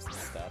and knives and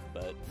stuff?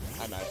 But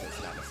I imagine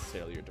it's not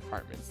necessarily your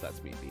department, so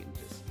that's me being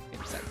just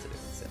insensitive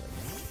and silly.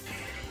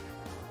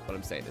 What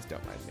I'm saying is,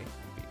 don't mind me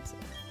being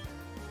silly.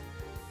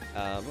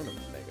 I'm gonna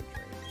make a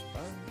train.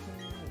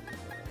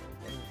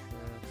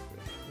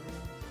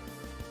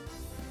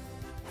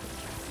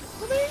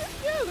 Well, there you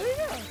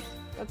go.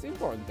 That's the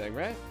important thing,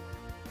 right?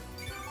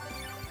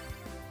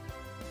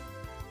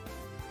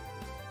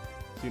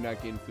 So you're not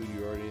getting food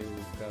you already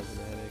is causing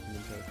a headache and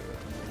then trying to figure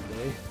out one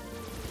day.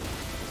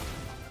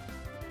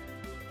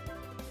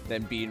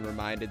 Then being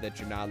reminded that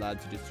you're not allowed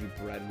to just do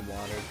bread and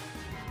water.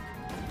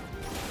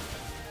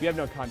 You have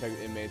no contact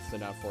with inmates, so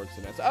now forks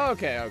and knives. Oh,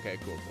 okay,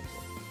 cool.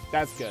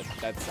 That's good.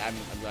 I'm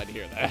glad to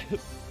hear that.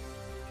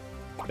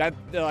 Like,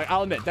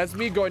 I'll admit, that's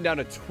me going down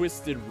a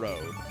twisted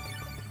road.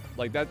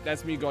 Like,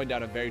 that's me going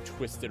down a very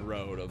twisted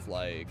road of,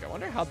 like, I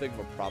wonder how big of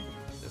a problem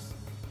this is.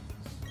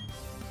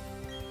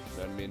 You know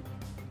what I mean?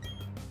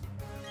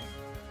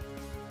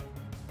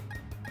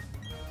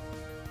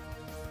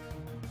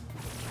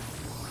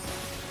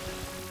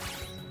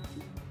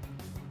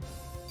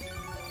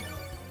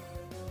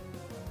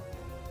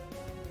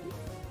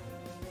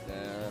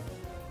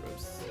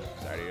 Gross.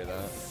 Sorry to hear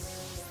that.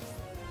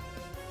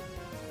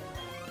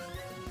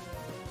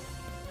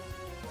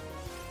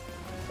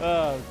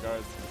 Oh,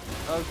 God.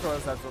 Of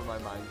course, that's what my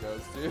mind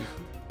goes to.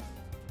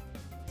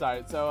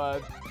 Sorry,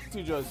 so,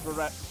 two Joes, for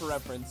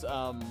reference,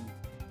 so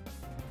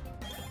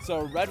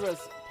Redruss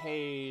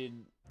paid,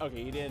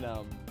 okay, he didn't,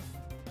 jeez.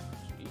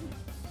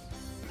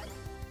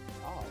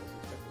 Oh, I was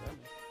expecting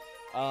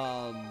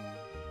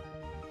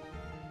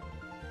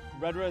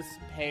that. Redruss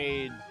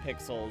paid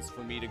Pixels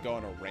for me to go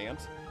on a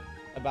rant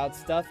about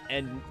stuff,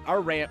 and our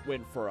rant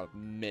went for a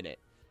minute,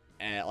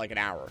 like an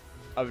hour.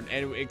 And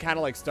it kind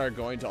of like started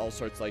going to all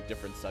sorts of like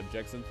different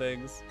subjects and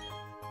things,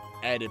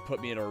 and it put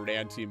me in a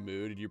ranty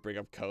mood. And you bring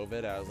up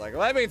COVID, I was like,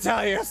 let me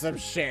tell you some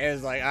shit.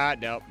 It's like,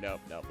 nope,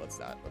 let's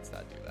not do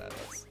that.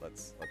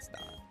 Let's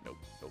not.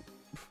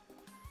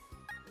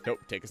 Nope.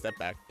 Take a step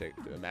back.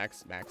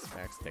 Max,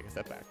 take a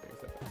step back.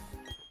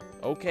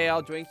 Okay,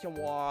 I'll drink some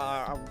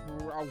water.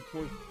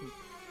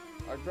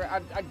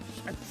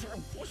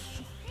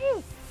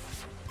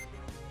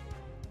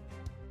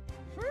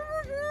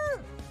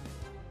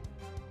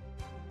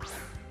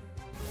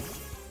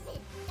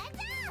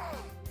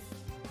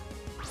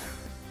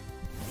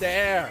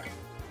 There!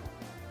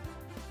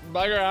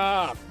 Bugger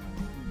off!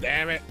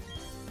 Damn it!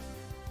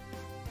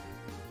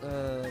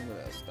 I'm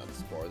gonna stun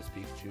spore this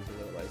Pikachu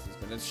because otherwise he's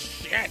gonna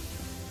shit!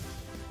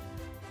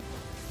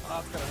 Oh,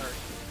 it's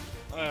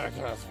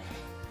gonna hurt.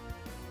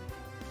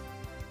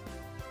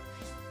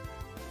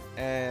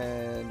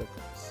 And of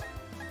course,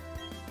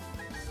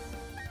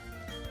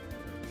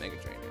 Mega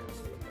Train here is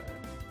sort of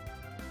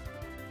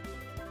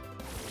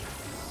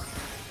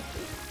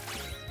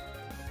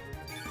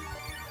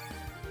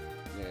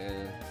there.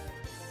 Yeah.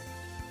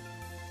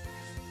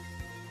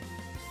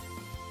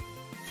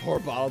 4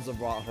 bottles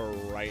of water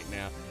right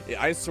now.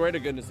 I swear to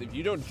goodness, if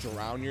you don't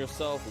drown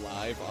yourself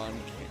live on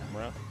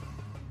camera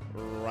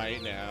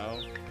right now.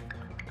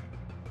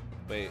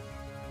 Wait.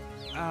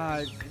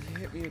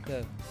 Hit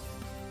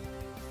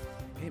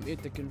me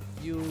with the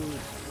confused.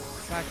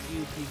 Fuck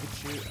you,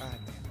 Pikachu.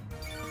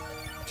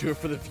 Do it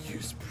for the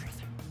views,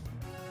 brother.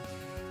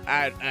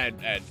 I'd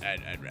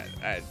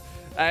rather.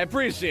 I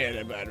appreciate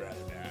it, but I'd rather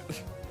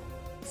not.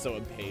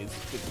 Someone pays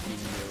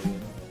 15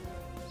 million.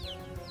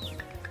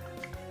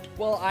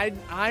 Well,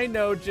 I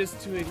know just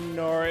to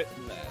ignore it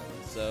then.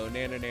 So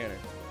nanner.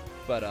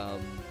 But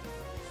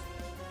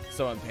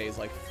someone pays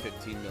like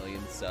 15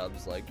 million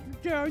subs, like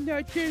you're down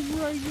that thing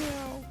right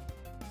now.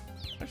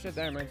 Oh shit,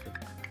 that reminds me.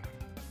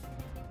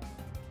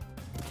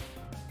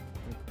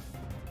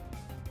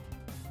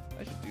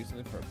 I should do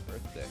something for a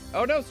birthday.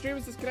 Oh no, stream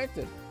is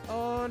disconnected.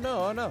 Oh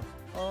no, oh no,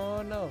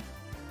 oh no.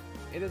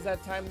 It is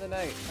that time of the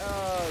night.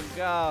 Oh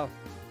god.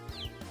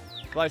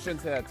 Well, I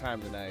shouldn't say that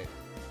time of the night.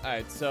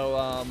 Alright,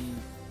 so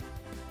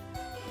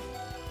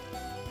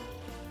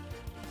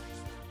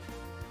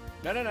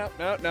No,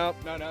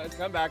 it's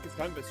come back, it's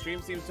coming, but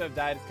stream seems to have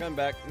died, it's come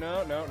back.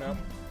 No. Oh, no,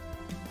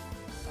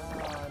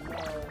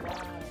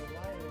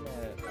 why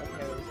internet?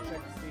 Okay, let's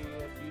check to see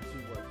if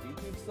YouTube works.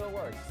 YouTube still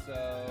works, so...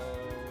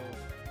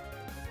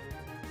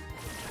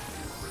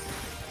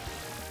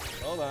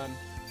 Hold on.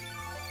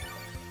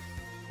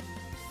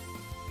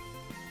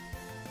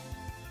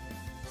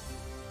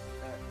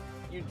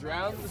 You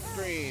drowned the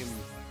stream.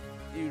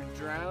 You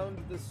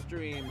drowned the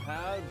stream,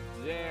 how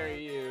dare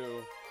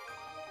you?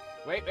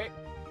 Wait.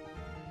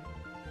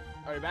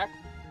 Are you back?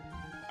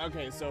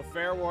 Okay, so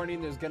fair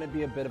warning, there's gonna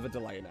be a bit of a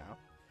delay now.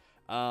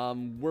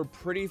 We're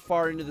pretty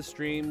far into the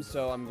stream,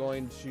 so I'm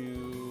going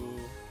to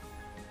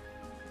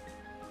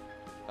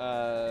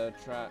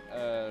try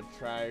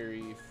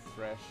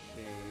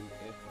refreshing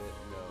if it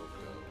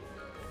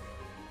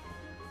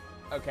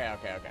no. Okay.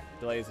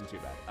 Delay isn't too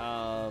bad.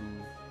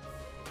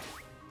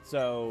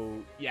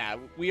 So yeah,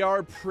 we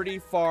are pretty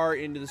far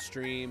into the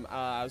stream.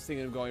 I was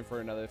thinking of going for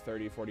another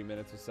 30-40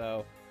 minutes or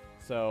so.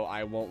 So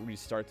I won't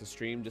restart the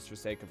stream just for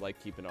sake of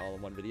like keeping it all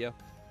in one video.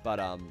 But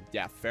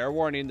yeah, fair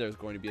warning, there's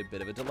going to be a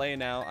bit of a delay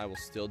now. I will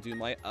still do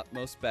my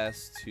utmost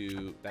best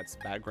to, that's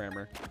bad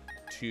grammar,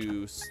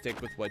 to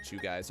stick with what you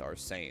guys are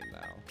saying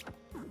now.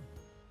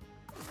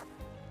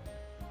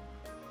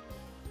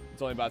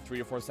 It's only about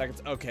 3 or 4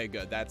 seconds. Okay,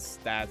 good.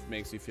 That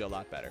makes me feel a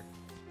lot better.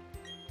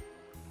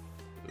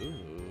 Ooh.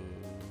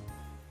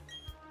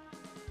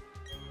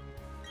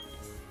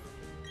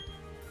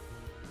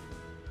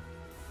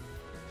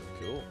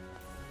 Cool.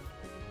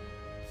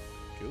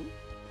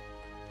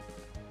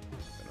 I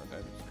don't know,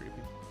 that's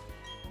creepy.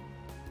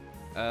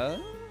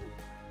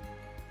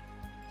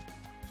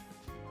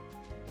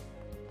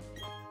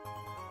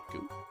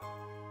 Cool.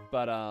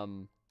 But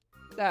I'm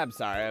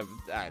sorry.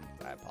 I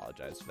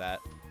apologize for that.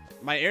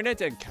 My internet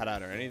didn't cut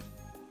out or anything.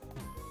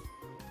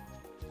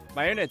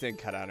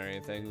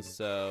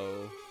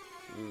 So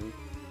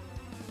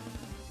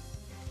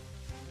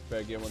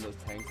better get one of those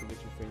tanks and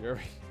get your finger.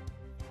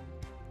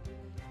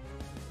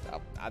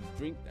 I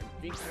drink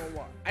more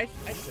water. I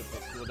should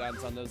put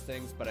cooldowns on those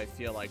things, but I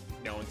feel like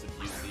no one's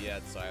abused it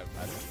yet, so I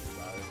don't think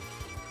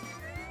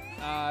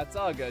about it. It's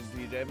all good,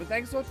 DJ, but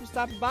thanks so much for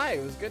stopping by.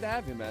 It was good to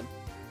have you, man.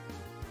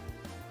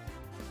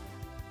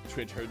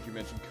 Twitch heard you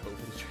mention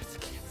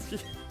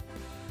COVID.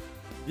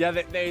 Yeah,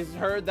 they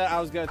heard that I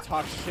was gonna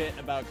talk shit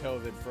about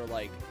COVID for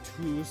like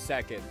 2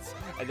 seconds,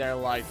 and they're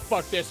like,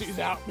 fuck this, he's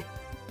out.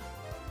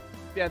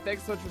 Yeah,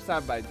 thanks so much for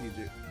stopping by,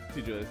 TJ.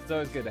 It's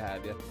always good to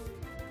have you.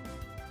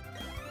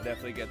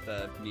 Definitely get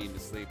the needing to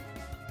sleep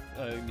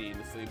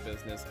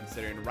business,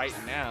 considering right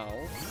now,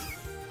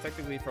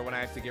 technically for when I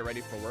have to get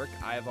ready for work,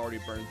 I have already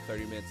burned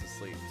 30 minutes of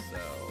sleep, so.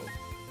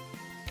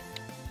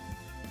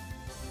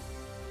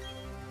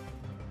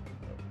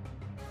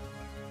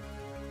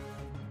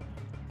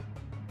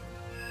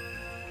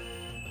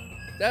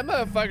 That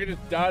motherfucker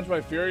just dodged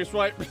my Fury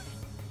Swipe.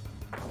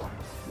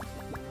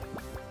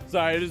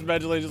 Sorry, I just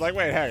mentally just like,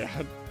 wait, hang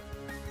on.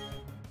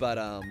 But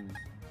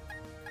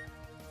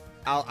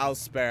I'll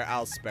spare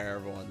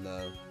everyone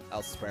the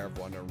a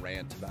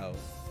rant about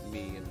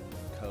me and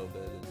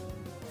COVID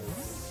and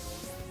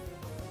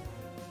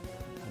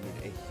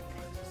 180.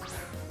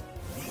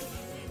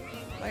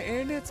 My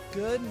internet's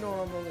good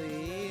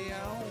normally. I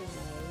don't know.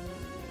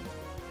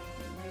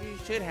 It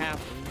should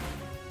happen.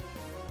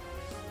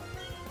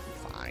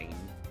 Fine.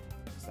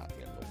 It's not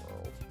the end of the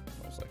world.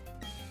 Mostly.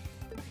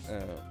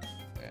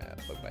 Yeah,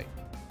 bye bye.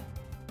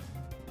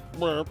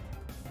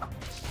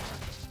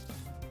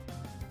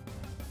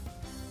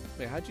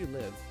 Wait, how'd you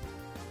live?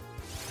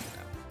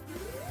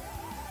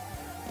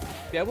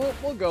 Yeah,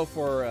 we'll go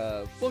for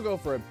a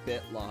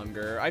bit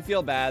longer. I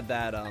feel bad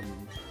that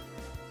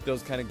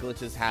those kind of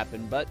glitches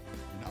happen, but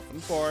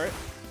Nothing for it.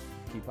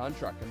 Keep on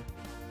trucking.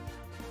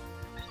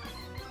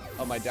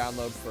 Oh, my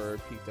download for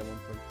peaked at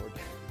 1.4.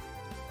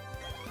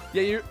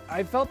 Yeah,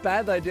 I felt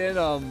bad that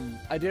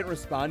I didn't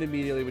respond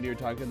immediately when you were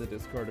talking in the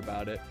Discord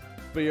about it.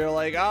 But you're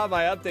like, oh,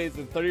 my updates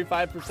at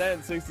 35%,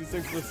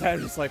 66%. I'm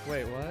just like,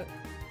 wait, what?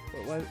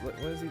 What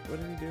is he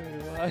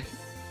doing? Why?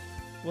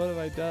 What have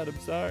I done? I'm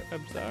sorry.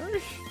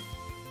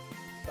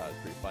 That was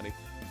pretty funny.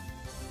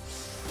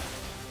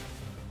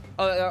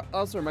 Oh, that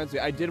also reminds me,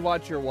 I did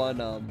watch your one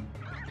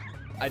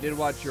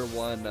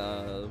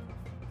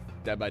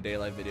Dead by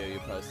Daylight video you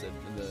posted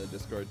in the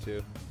Discord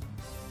too.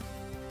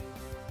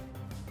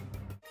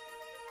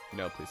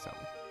 No, please tell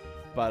me.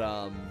 But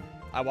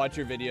I watched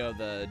your video of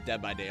the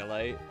Dead by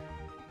Daylight.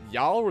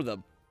 Y'all were the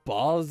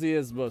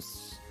ballsiest,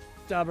 most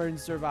stubborn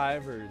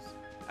survivors.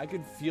 I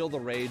could feel the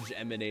rage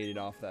emanating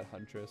off that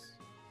Huntress.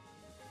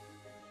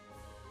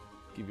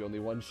 Give you only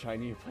one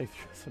shiny you play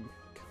through.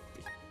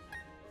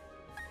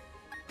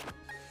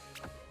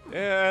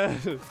 Yeah,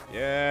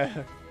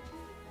 yeah.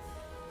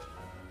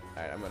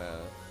 Alright, I'm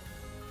gonna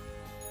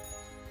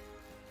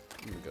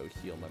go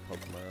heal my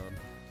Pokemon.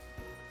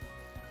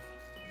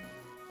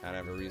 I don't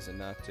have a reason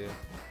not to.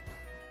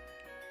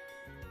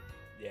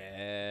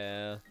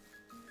 Yeah.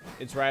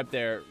 It's right up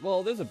there.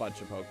 Well, there's a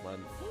bunch of Pokemon.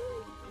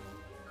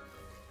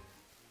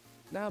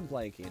 Now I'm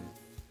blanking.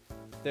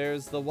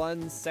 There's the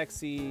one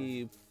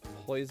sexy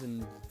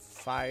poison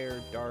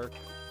fire dark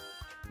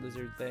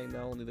lizard thing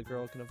that only the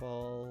girl can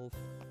evolve.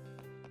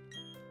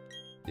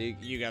 You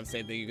can have the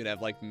same thing. You could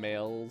have like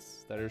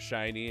males that are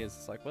shiny. It's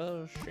just like,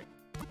 well, shit.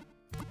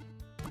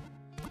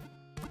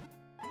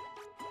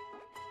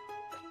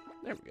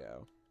 There we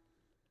go.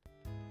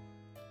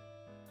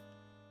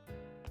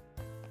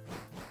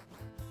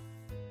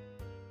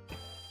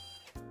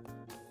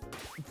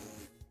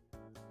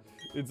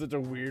 It's such a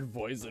weird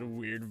voice and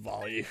weird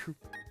volume.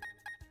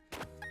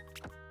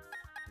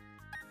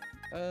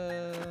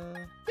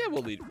 Yeah,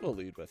 we'll lead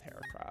with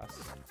Heracross.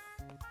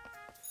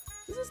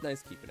 This is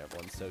nice keeping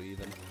everyone so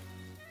even.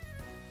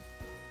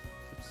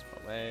 Oops,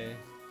 away.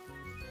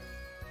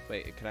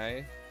 Wait, can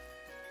I?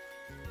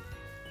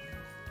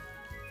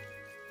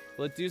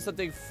 Will it do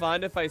something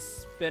fun if I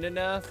spin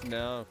enough?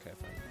 No, okay,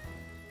 fine.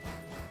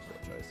 Still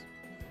a choice.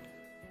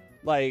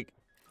 Like,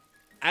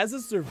 as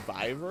a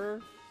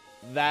survivor,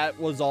 that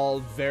was all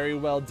very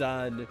well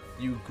done,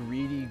 you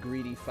greedy,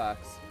 greedy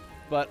fucks.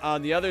 But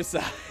on the other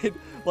side,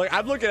 like,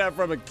 I'm looking at it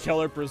from a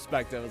killer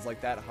perspective. It's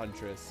like that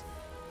Huntress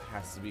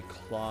has to be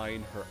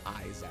clawing her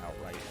eyes out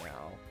right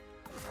now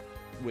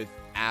with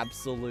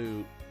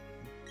absolute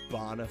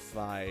bona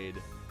fide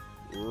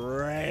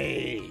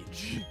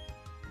rage.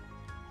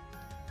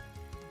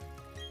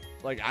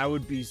 Like, I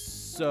would be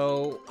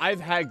so... I've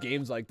had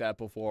games like that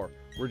before,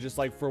 where just,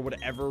 like, for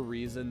whatever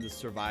reason, the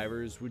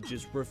survivors would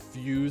just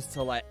refuse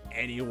to let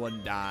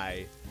anyone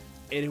die.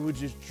 And it would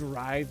just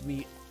drive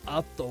me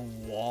up the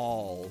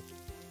wall.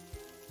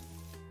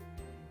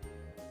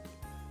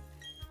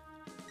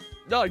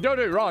 No, like, don't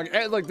get me wrong.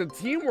 And, like, the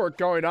teamwork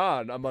going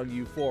on among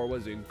you four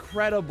was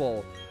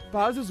incredible. But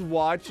I was just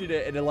watching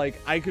it, and,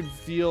 like, I could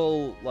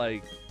feel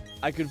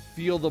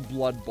the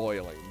blood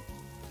boiling.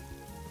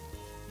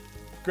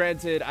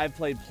 Granted, I've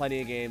played plenty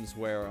of games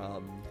where, come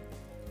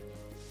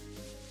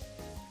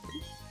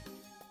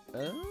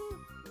on.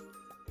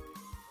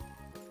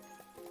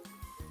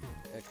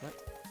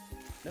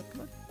 No,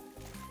 come on.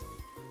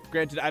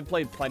 Granted, I've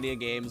played plenty of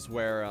games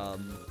where,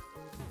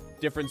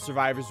 different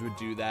survivors would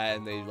do that,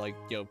 and they, like,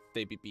 you know,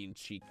 they'd be being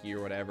cheeky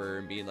or whatever,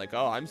 and being like,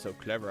 oh, I'm so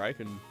clever, I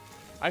can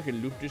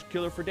loop this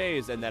killer for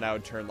days, and then I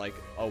would turn, like,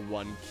 a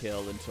 1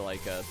 kill into,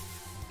 like, a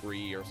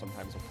 3 or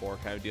sometimes a 4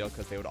 kind of deal,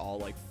 because they would all,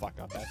 like, fuck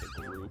up as a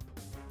group.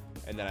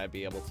 And then I'd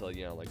be able to,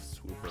 you know, like,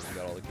 swoop in and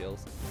get all the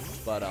kills.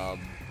 But,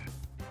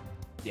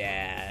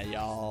 yeah,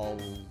 y'all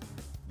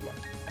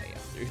lucky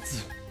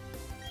bastards.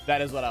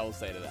 That is what I will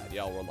say to that.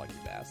 Y'all were lucky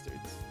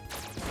bastards.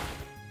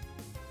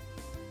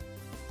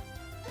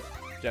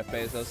 Jeff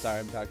Bezos, sorry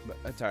I'm talking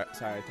about,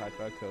 sorry I talked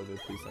about COVID.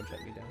 Please don't shut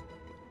me down.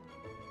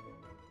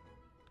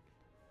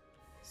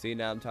 See,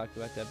 now I'm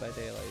talking about Dead by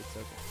Daylight. It's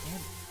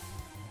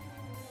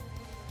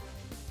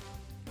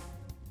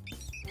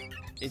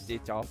okay.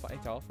 It's all fine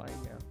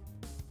now.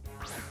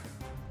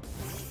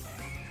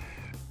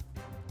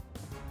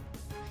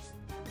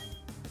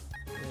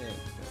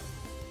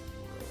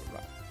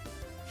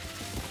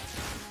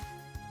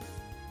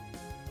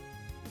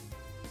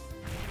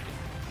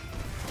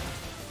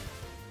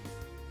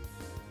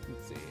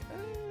 Let's see.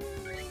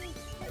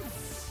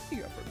 You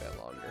go for a bit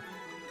longer.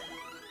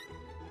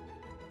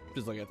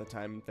 Just looking at the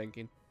time and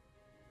thinking.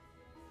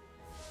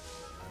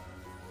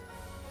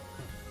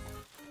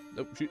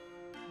 Nope, shoot.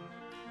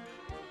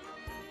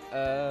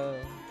 Oh.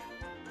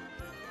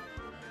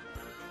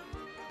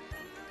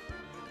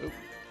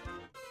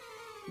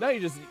 No, you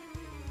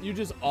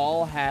just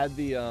all had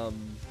the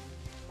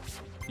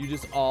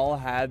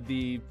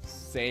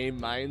same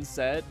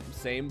mindset,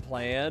 same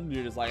plan.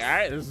 You're just like, all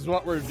right, this is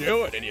what we're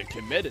doing, and you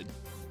committed.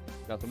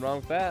 Nothing wrong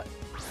with that.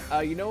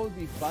 You know what would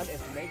be fun?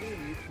 If Megan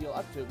and you feel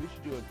up to it, we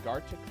should do a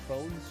Gartic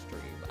phone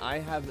stream. I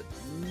have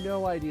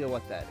no idea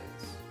what that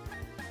is.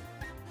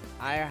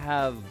 I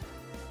have...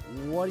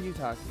 What are you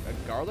talking about?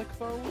 A garlic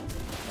phone?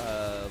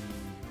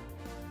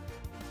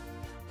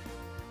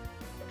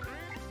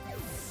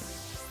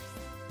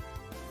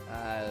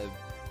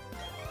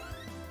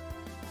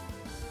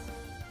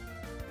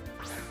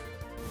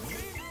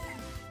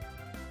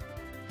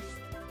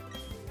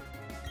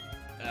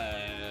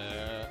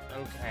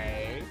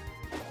 Okay.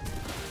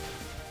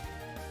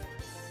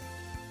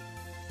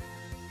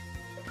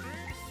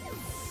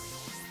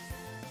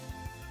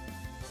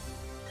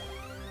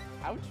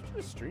 How would you do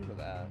a stream of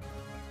that?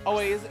 Oh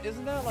wait,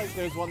 isn't that like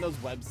there's one of those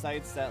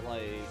websites that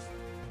like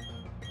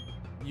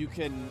you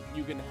can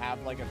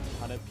have like a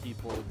ton of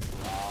people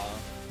draw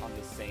on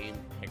the same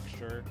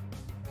picture?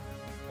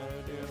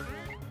 Dude.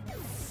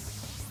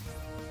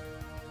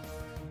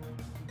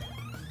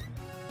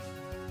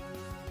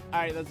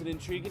 Alright, that's an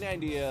intriguing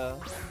idea.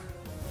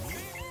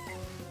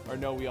 Or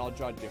no, we all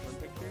draw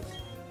different pictures?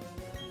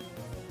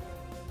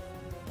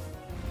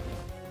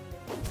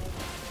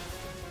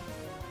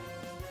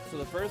 So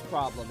the first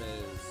problem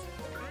is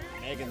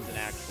Megan's an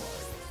actual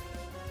artist.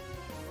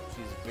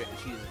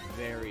 She's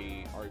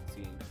very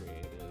artsy and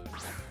creative.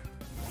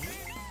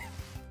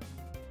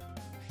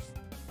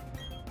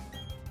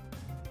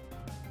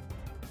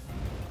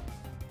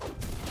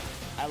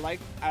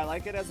 I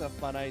like it as a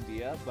fun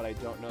idea, but I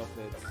don't know if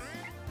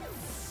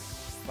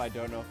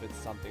it's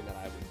something that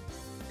I would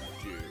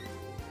do.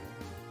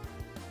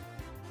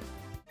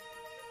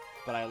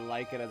 But I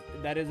like it as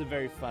that is a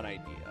very fun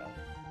idea.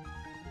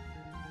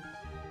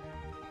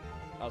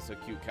 Also,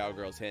 cute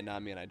cowgirls hitting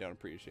on me, and I don't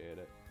appreciate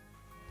it.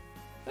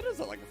 That does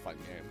look like a fun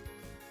game.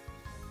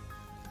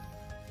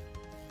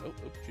 Oh,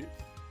 shoot.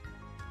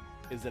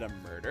 Is it a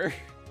murder?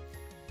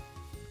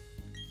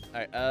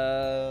 Alright,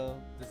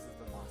 this is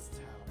the Lost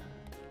Tower.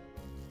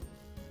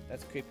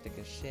 That's cryptic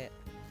as shit.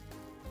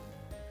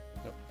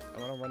 Nope, I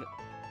wanna run it.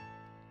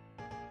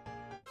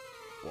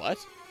 What?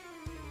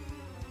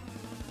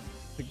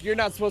 Like, you're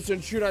not supposed to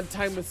intrude on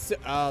time with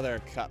oh,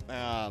 they're cut.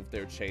 Oh,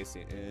 they're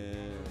chasing.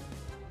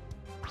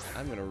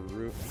 I'm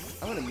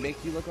gonna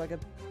make you look like a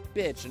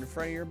bitch in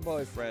front of your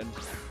boyfriend.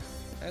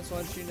 I just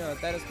want you to know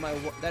that is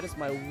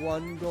my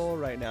one goal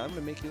right now. I'm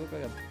gonna make you look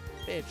like a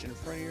bitch in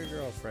front of your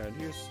girlfriend.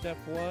 Here's step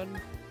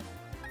 1.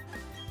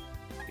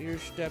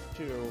 Here's step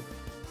 2.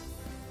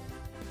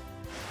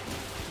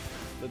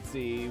 Let's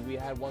see. We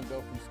had one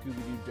go from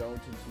Scooby-Doo Don't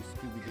into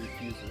Scooby-Doo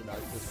Fuse with an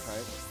Arctic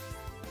Christ.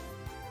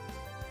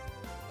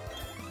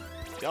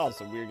 Y'all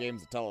some weird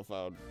games of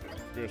telephone.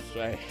 Just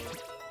say.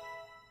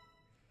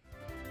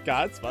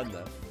 God, it's fun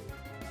though.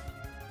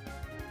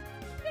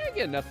 Yeah,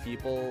 get enough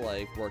people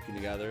like working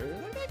together.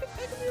 Like, that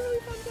could be a really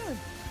fun time.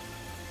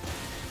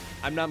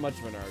 I'm not much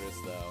of an artist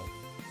though,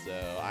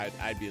 so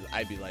I'd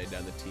be laying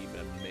down the team in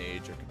a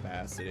major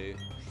capacity.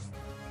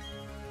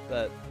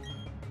 But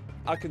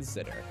I'll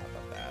consider. How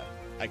about that?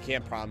 I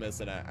can't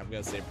promise, and I'm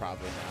gonna say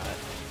probably not,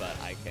 but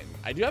I can.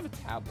 I do have a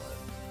tablet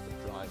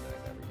for drawing that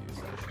I never use.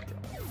 I should draw.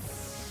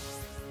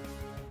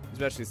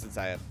 Especially since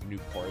I have new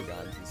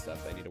polygons and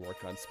stuff I need to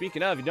work on.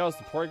 Speaking of, you notice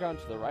the polygon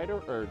to the right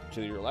or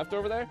to your left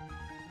over there?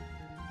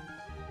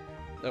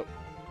 Nope.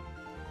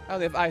 Oh,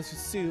 they have eyes for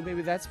Sue.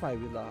 Maybe that's why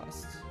we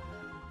lost.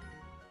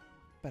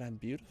 But I'm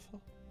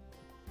beautiful.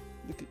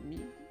 Look at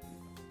me.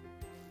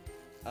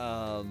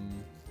 Hold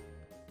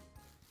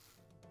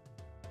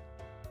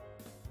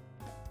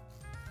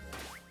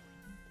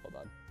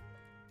on.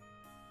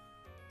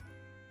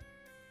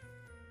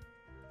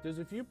 There's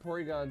a few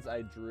polygons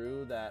I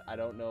drew that I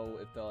don't know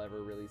if they'll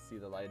ever really see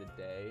the light of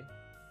day.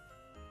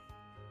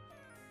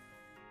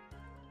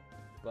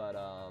 But,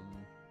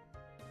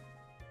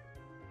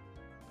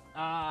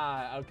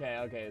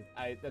 okay.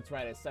 That's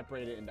right, I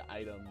separated it into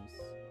items.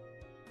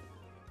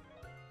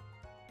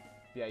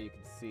 Yeah, you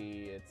can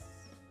see it's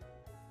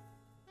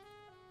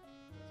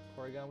a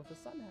polygon with a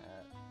sun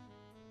hat.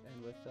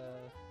 And with,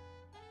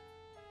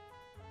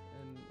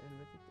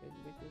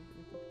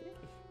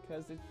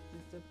 because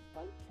it's a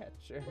bug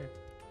catcher.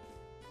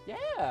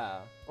 Yeah.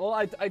 Well,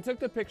 I took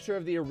the picture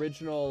of the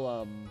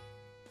original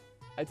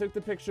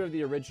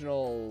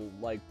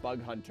like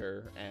bug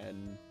hunter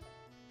and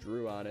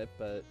drew on it,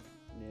 but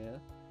yeah.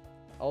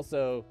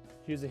 Also,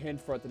 here's a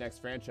hint for what the next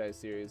franchise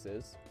series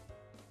is.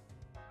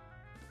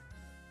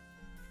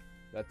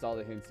 That's all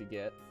the hints you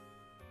get.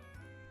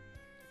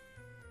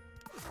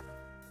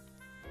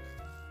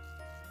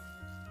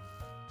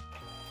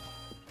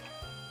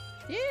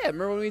 Yeah,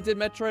 remember when we did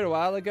Metroid a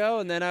while ago,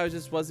 and then I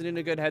wasn't in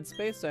a good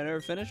headspace, so I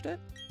never finished it?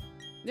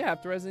 Yeah,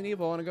 after Resident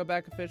Evil, I want to go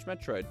back and finish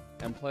Metroid,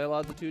 and play a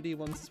lot of the 2D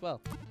ones as well.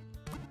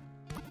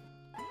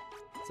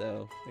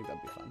 So, I think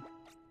that'd be fun.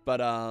 But,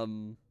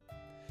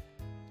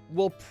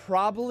 we'll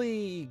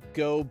probably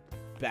go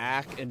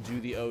back and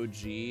do the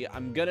OG.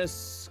 I'm gonna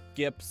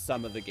skip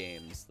some of the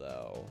games,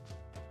 though.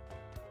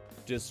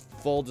 Just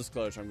full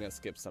disclosure, I'm gonna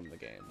skip some of the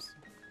games.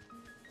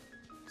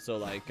 So,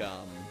 like,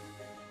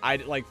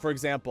 for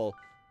example...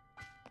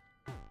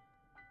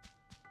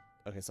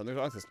 Okay, something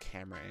wrong with this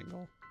camera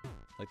angle.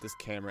 Like, this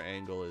camera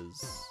angle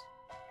is...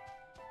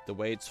 The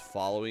way it's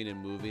following and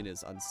moving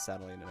is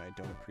unsettling, and I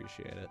don't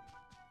appreciate it.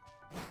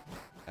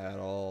 At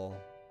all.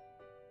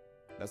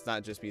 That's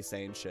not just me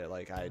saying shit.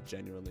 Like, I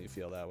genuinely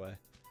feel that way.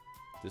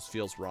 This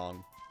feels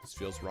wrong. This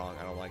feels wrong.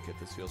 I don't like it.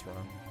 This feels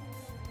wrong.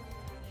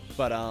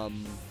 But,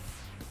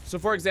 so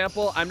for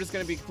example, I'm just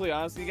going to be completely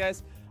honest with you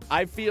guys.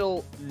 I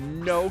feel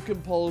no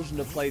compulsion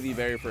to play the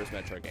very first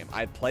Metroid game.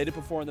 I played it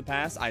before in the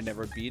past. I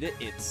never beat it.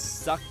 It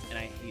sucked, and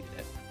I hated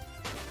it.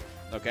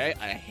 Okay?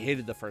 I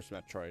hated the first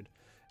Metroid.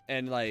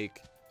 And,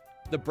 like,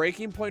 the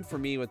breaking point for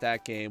me with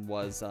that game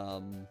was,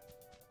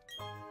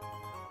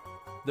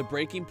 the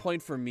breaking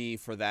point for me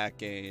for that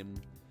game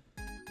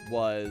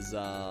was,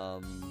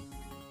 oh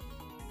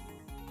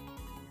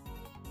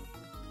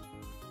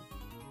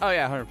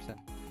yeah, 100%.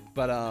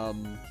 But,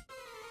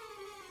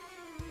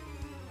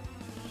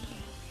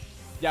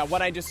 yeah,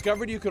 when I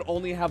discovered you could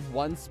only have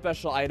one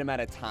special item at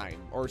a time,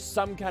 or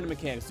some kind of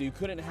mechanic. So you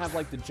couldn't have,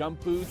 like, the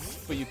jump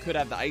boots, but you could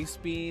have the ice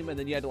beam, and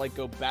then you had to, like,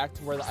 go back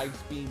to where the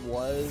ice beam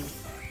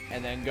was,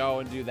 and then go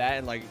and do that,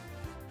 and, like,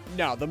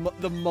 no,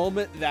 the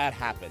moment that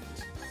happened,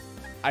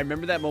 I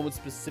remember that moment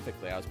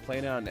specifically. I was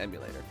playing it on an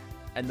emulator,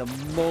 and the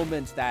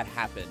moment that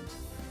happened,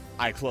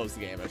 I closed the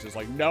game. I was just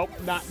like, nope,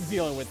 not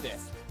dealing with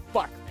this.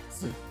 Fuck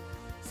this.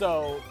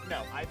 So,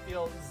 no, I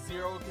feel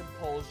zero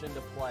compulsion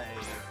to play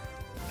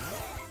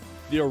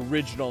the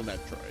original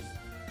Metroid.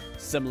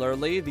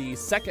 Similarly, the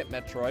second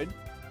Metroid,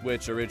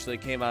 which originally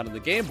came out on the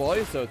Game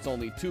Boy, so it's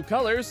only 2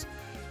 colors.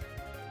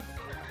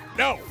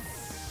 No!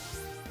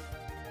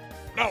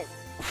 No!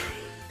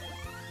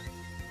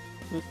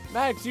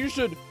 Max, you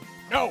should...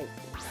 No!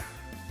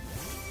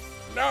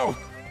 No!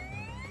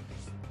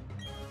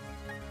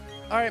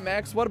 Alright,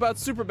 Max, what about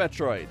Super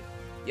Metroid?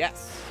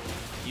 Yes.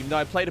 Even though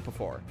I played it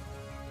before.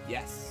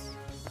 Yes.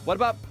 What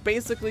about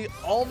basically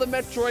all the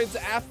Metroids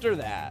after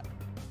that?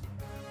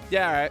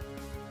 Yeah, alright.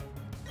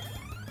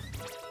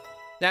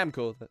 Yeah, I'm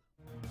cool with it.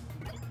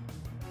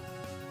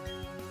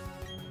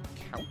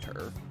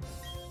 Counter?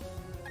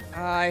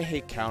 I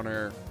hate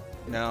counter.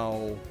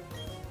 No.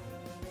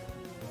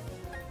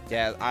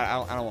 Yeah,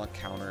 I don't want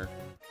counter.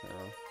 No.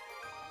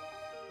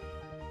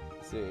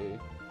 Let's see.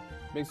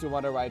 Makes me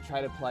wonder why I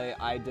try to play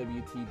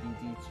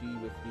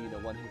IWTBDG with being a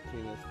one-hit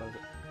king.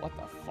 What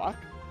the fuck?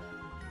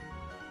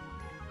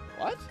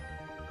 What?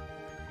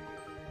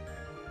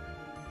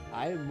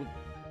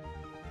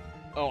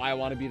 Oh, I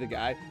want to be the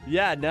guy?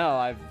 Yeah, no,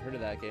 I've heard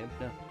of that game.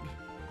 No.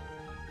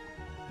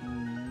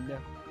 No.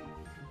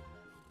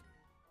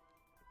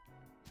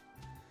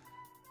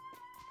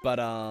 But,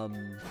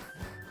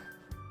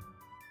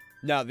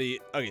 no,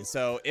 okay,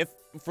 so if,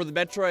 for the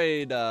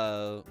Metroid,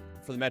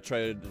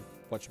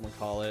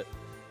 whatchamacallit,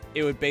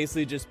 it would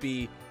basically just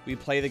be, we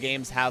play the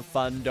games, have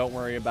fun, don't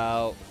worry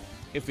about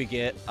if we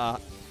get, and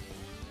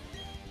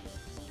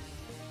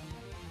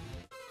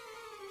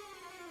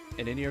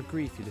in your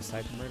grief, you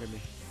decide to murder me.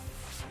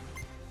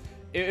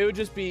 It would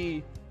just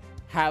be,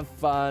 have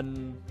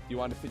fun. You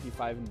want a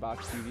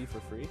 55-in-box TV for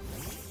free?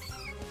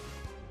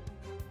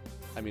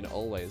 I mean,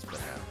 always, but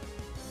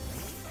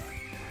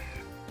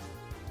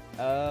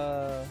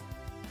now.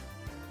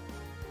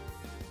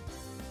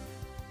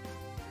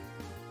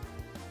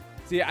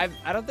 See, I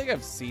don't think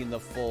I've seen the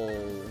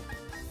full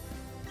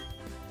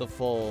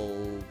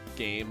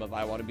game of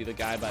I Want to Be the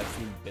Guy, but I've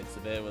seen bits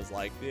of it. It was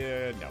like,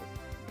 yeah, no,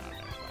 not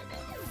gonna find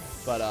that.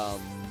 But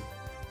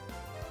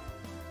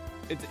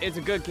it's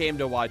a good game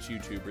to watch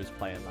YouTubers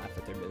play and laugh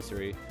at their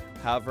misery.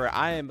 However,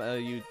 I am a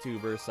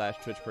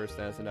YouTuber / Twitch person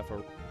that has enough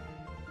of...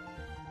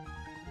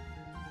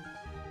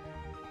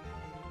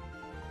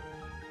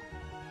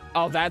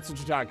 Oh, that's what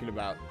you're talking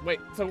about. Wait,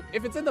 so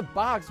if it's in the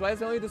box, why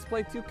does it only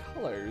display 2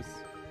 colors?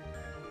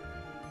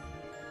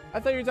 I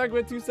thought you were talking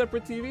about 2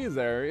 separate TVs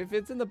there. If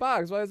it's in the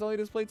box, why does it only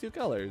display 2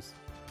 colors?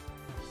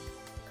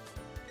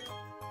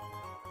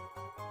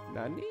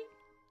 Nani?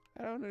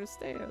 I don't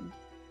understand.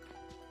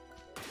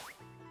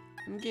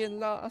 I'm getting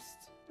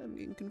lost. I'm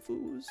getting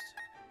confused.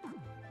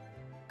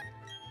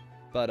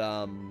 But,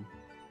 what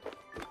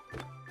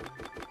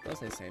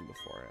was I saying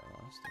before I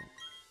lost it?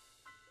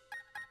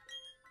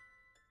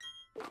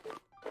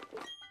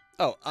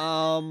 Oh,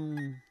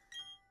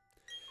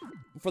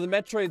 for the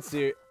Metroid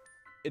series,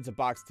 it's a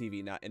box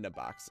TV, not in a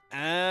box.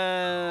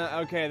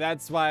 Okay,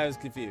 that's why I was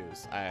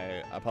confused.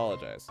 I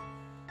apologize.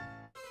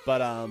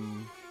 But,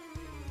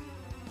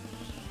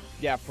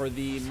 yeah, for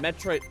the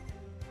Metroid...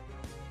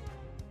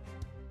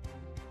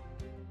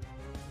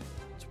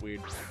 It's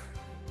weird.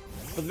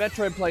 For the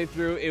Metroid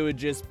playthrough, it would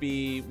just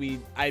be,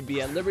 I'd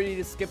be at liberty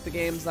to skip the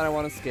games that I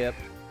want to skip,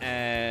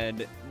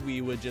 and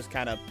we would just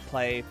kind of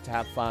play to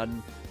have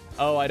fun.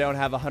 Oh, I don't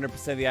have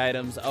 100% of the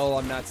items. Oh,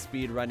 I'm not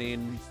speed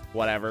running.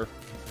 Whatever.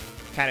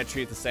 Kind of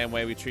treat it the same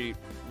way we treat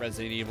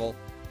Resident Evil.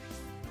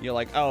 You're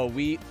like, oh,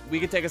 we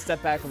could take a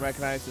step back and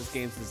recognize this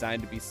game's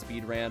designed to be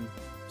speed run,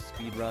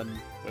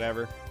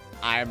 whatever.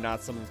 I am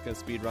not someone that's gonna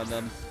speed run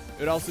them. It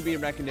would also be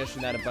in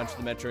recognition that a bunch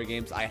of the Metroid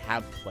games I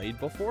have played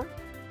before.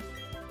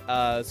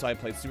 So I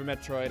played Super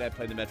Metroid. I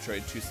played the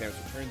Metroid 2 Samus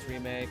Returns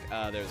remake.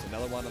 There's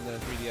another one on the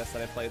 3DS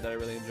that I played that I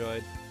really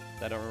enjoyed.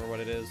 I don't remember what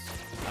it is.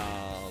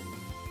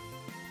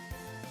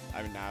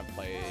 I've now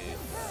played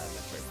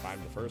Metroid Prime,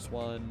 the first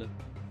one.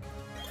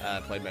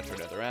 Played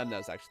Metroid Other M. That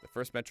was actually the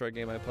first Metroid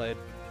game I played.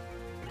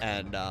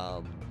 And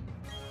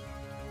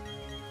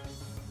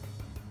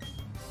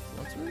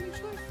what's really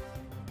each life?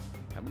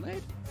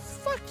 Lemonade?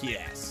 Fuck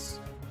yes!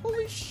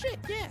 Holy shit!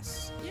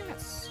 Yes!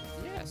 Yes!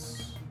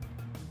 Yes!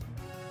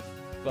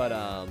 But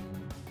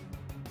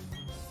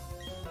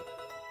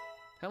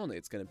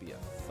Lemonade's gonna be a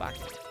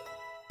fucking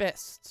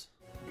best.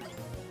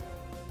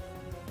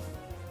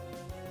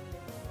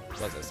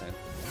 What was I saying?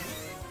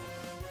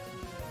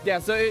 Yeah,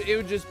 so it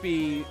would just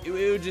be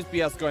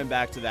us going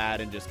back to that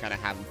and just kind of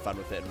having fun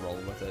with it and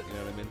rolling with it. You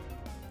know what I mean?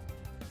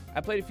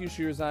 I played a few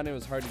shooters on it. It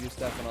was hard to do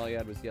stuff, and all you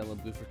had was yellow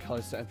and blue for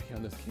colors. So MP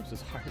on those games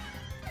was hard.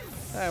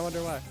 I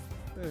wonder why.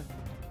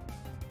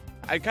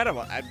 I kind of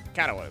want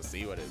to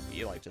see what it'd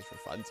be like just for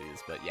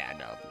funsies, but yeah,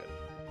 no, I'm good.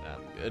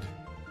 I'm good.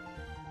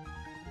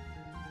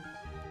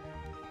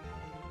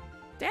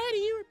 Daddy,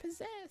 you were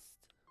possessed.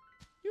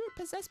 You were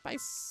possessed by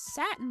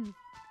Saturn.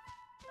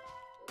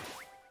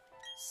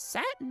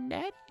 Saturn,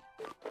 Daddy.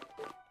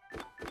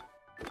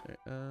 Right,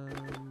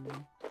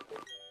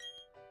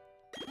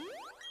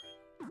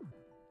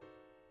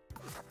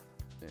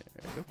 there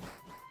we go.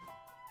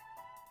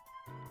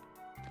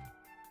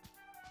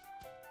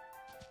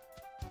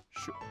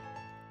 Sure.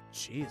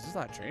 Jeez, there's a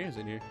lot of trainers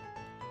in here.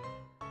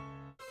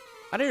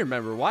 I don't even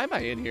remember. Why am I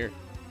in here?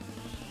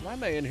 Why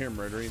am I in here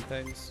murdering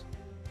things?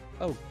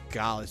 Oh,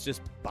 God, it's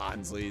just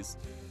Bonsleys.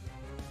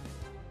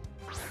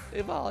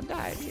 They've all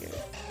died here.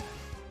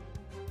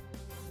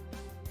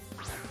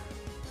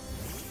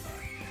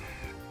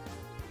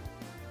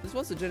 This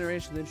was the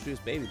generation that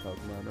introduced baby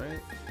Pokemon, right?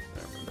 I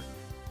don't remember.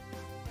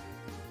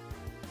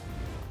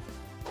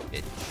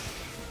 Bitch.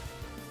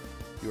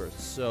 You are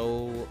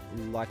so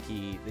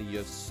lucky that you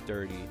have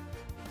Sturdy.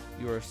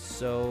 You are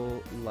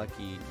so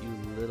lucky, you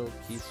little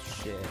piece of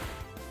shit.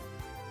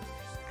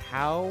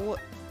 How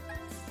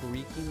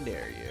freaking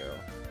dare you?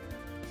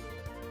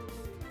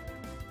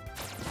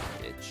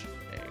 Bitch.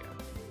 There you go.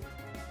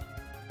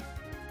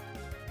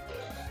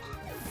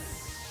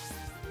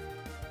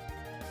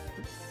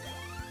 Let's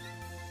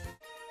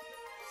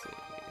see.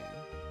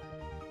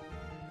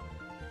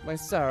 My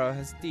sorrow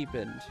has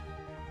deepened.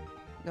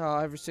 Oh,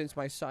 ever since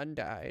my son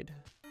died.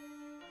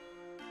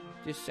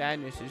 This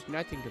sadness is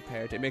nothing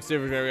compared to it. Makes it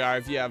very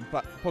hard if you have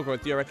Pokemon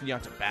with you. I reckon you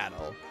have to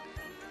battle.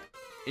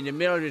 In the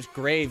middle of this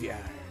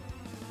graveyard.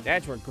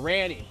 That's where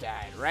Granny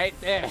died, right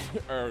there.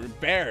 Or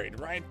buried,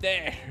 right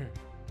there.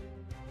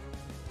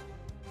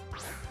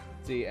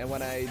 See, and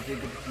when I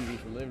did get the TV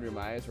from the living room,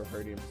 my eyes were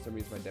hurting. For some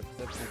reason, my depth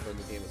perception for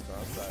the game was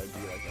strong, so I'd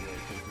be like, I'm really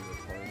thinking of the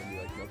corner and be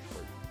like, no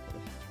short.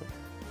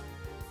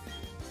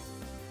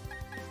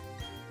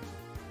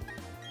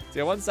 See,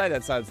 on one side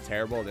that sounds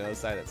terrible, on the other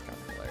side that's kind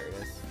of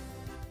hilarious.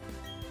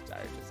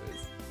 Sorry, it just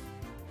is.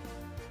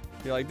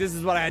 You're like, this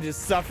is what I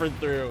just suffered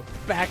through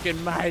back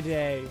in my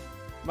day.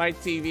 My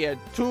TV had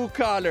 2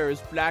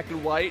 colors, black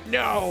and white.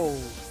 No!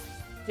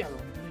 Yellow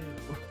and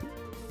blue.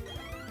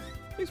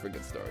 Thanks for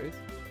good stories.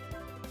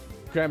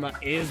 Grandma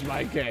is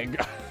my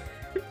Gengar.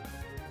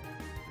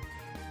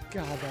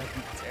 God, that'd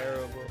be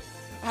terrible.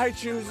 I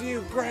choose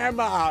you,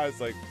 Grandma. It's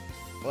like,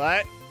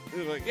 what?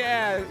 It's like,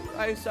 yeah,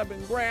 I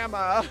summon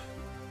Grandma.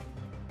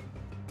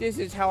 This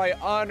is how I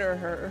honor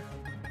her.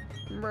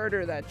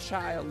 Murder that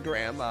child,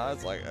 Grandma.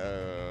 It's like,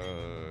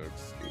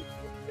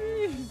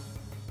 excuse me.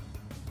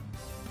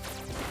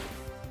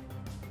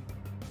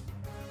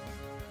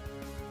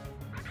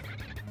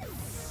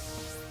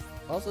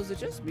 Also, is it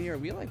just me or are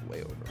we like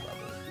way over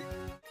leveled?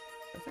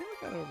 I think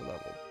we got over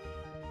leveled.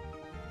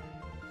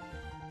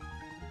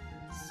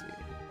 Let's see.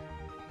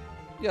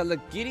 Yeah, look,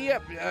 giddy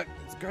up. Yeah,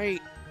 it's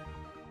great.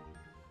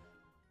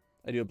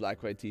 I do a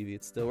black-white TV.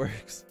 It still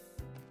works.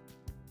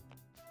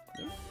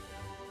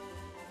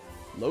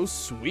 Low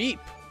sweep.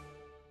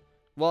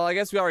 Well, I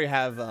guess we already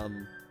have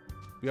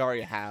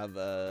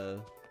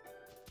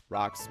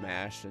Rock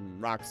Smash,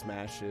 and Rock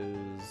Smash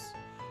is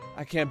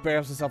I can't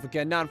embarrass myself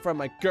again, not in front of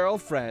my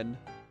girlfriend.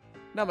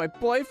 Now my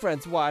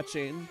boyfriend's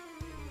watching.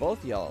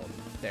 Both y'all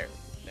there.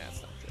 Nah,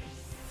 that's not true.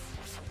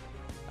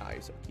 Ah,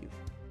 you're so cute.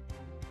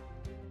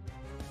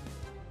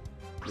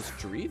 Miss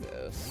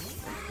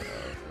Drevis.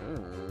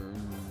 Okay.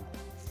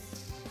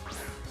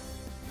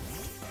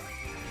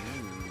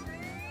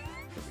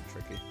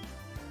 Tricky.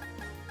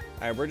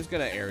 All right, we're just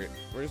gonna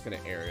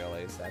aerial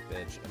ace that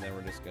bitch, and then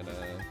we're just gonna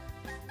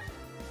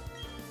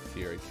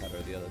Fury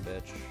Cutter the other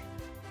bitch.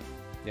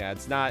 Yeah,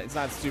 it's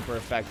not super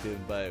effective,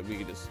 but we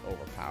could just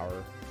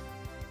overpower,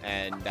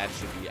 and that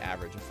should be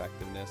average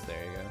effectiveness.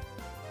 There you go.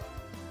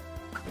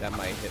 That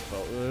might hit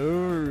both.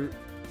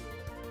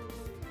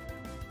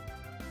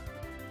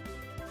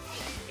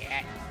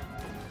 Yeah.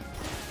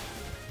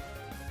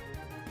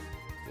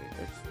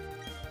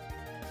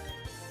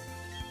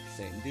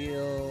 Same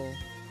deal.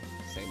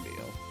 Same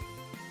deal.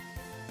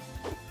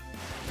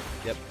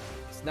 Yep.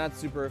 It's not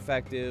super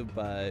effective,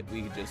 but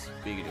we could just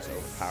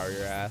overpower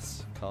your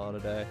ass. Call it a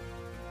day.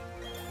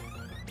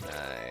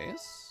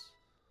 Nice.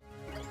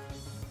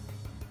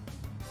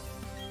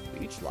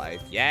 Leech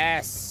life.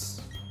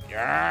 Yes.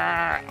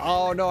 Yeah.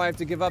 Oh no, I have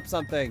to give up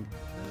something.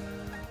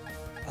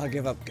 I'll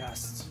give up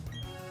Gust.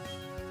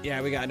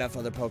 Yeah, we got enough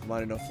other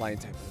Pokemon and no flying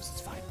type moves.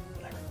 It's fine.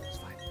 Whatever. It's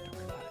fine. Don't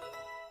worry about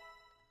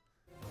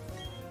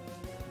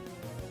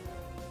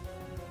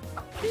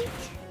it. Peach.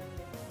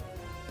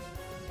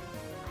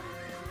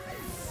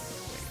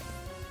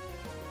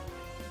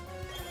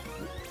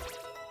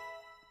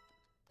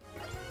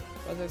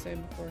 What was I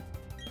saying before?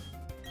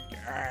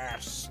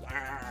 Yes,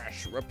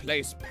 slash,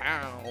 replace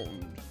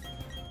pound.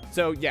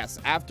 So yes,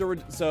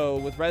 afterward. So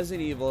with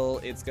Resident Evil,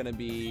 it's gonna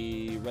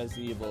be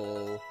Resident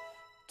Evil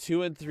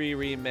 2 and 3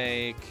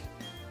 remake,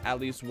 at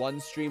least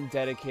one stream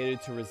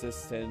dedicated to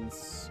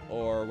Resistance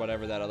or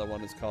whatever that other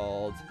one is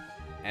called,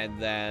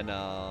 and then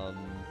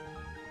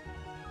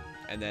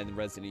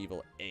Resident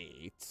Evil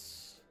 8,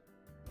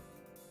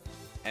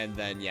 and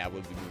then yeah,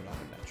 we'll be moving on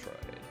to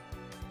Metroid.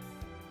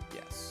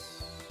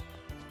 Yes.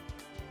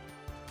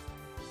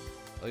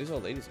 Oh, these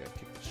old ladies are gonna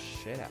kick the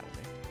shit out of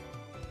me.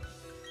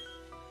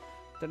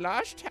 The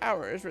Lost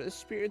Towers, where the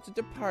spirits of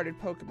departed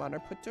Pokemon are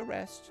put to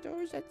rest.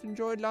 Those that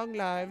enjoyed long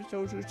lives,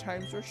 those whose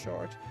times were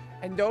short,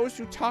 and those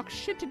who talk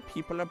shit at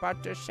people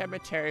about their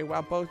cemetery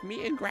while both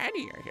me and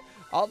Granny are here.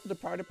 All the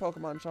departed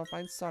Pokemon shall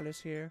find solace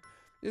here.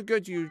 It's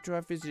good you to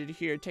have visited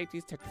here. Take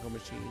these technical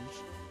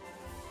machines.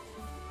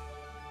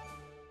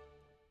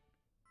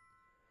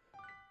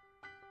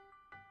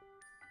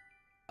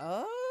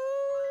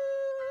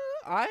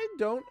 I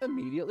don't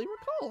immediately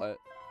recall it.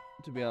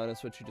 To be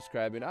honest, what you're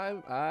describing,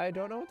 I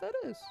don't know what that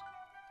is.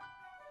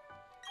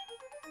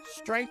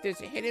 Strength is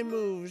hidden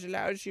moves,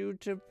 allows you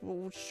to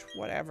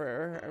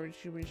whatever.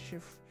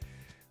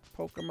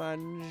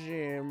 Pokemon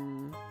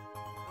Gym.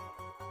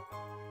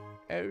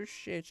 Oh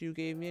shit, you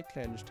gave me a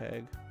cleanse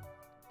tag.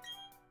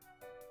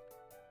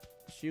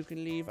 So you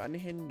can leave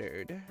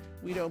unhindered.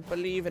 We don't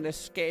believe in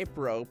escape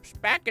ropes.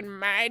 Back in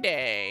my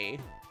day,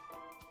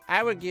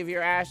 I would give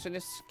your ass an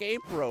escape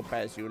rope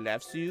as you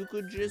left so you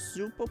could just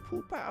Zupa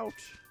poop out.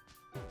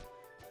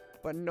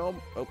 But no,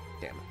 oh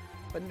damn it.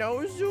 But no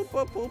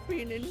Zupa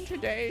pooping in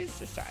today's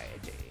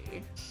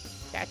society.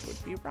 That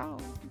would be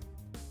wrong.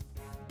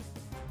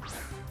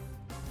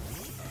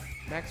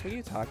 Max, what are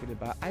you talking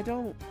about?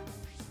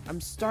 I'm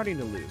starting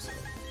to lose it.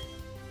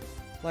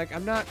 Like,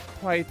 I'm not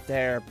quite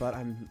there, but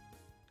I'm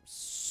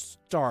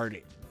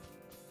starting.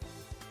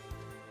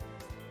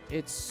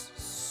 It's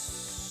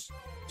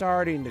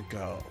starting to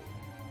go.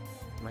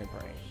 My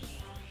brain.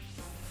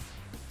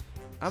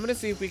 I'm gonna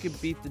see if we can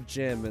beat the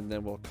gym and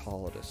then we'll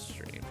call it a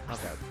stream. How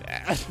about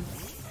that?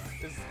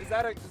 is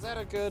that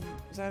a good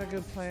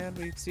plan?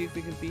 We see if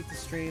we can beat the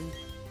stream.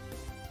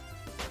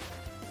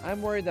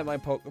 I'm worried that my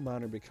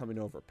Pokemon are becoming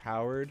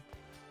overpowered,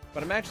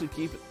 but I'm actually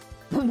keeping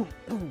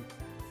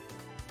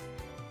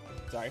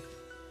sorry.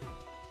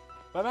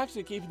 But I'm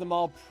actually keeping them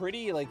all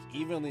pretty like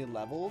evenly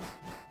leveled,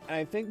 and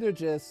I think they're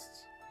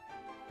just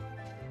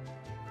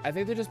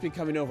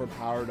becoming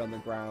overpowered on the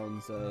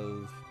grounds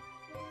of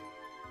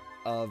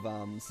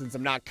since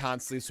I'm not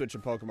constantly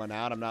switching Pokemon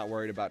out, I'm not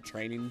worried about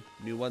training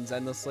new ones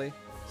endlessly.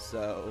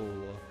 So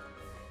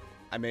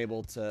I'm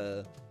able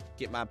to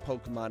get my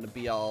Pokemon to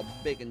be all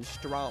big and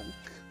strong.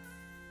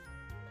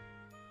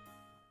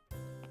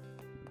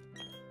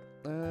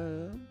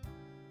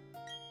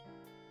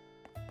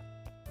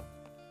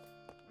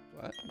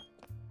 What?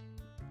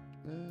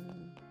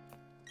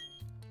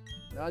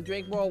 I'll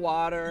drink more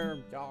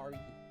water. Sorry.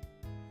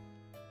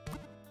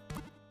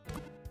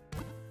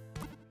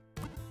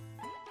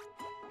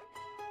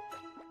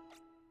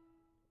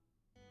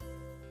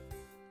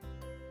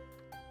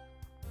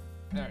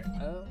 Alright,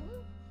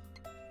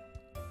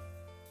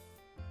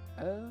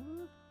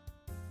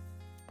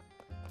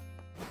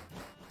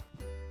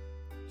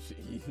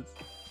 jeez.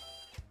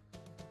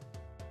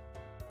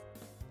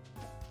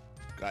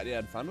 Glad you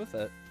had fun with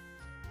it.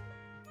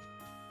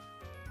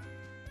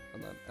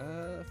 Hold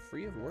on,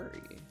 free of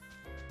worry.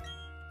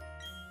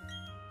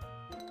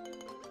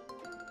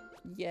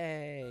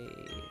 Yay.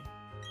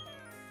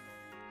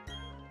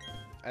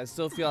 I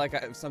still feel like I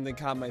have something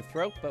caught in my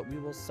throat, but we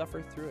will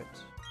suffer through it.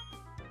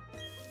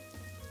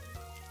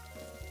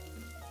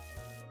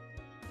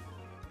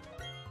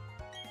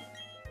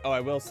 Oh, I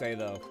will say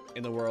though,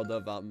 in the world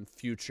of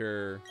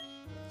future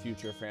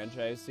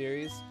franchise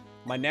series,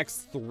 my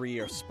next 3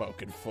 are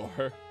spoken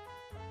for.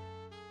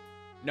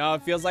 No,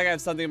 it feels like I have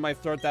something in my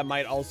throat that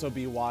might also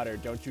be water.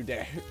 Don't you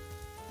dare.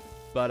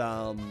 But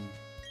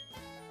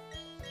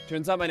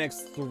turns out my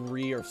next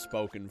 3 are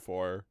spoken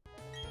for.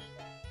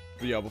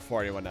 You know,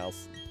 before anyone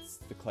else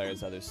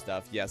declares other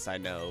stuff. Yes, I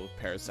know.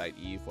 Parasite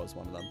Eve was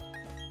one of them.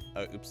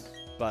 Oh, oops.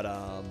 But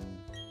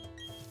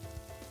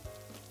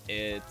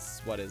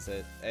it's, what is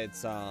it?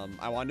 It's,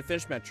 I wanted to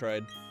finish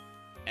Metroid,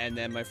 and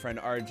then my friend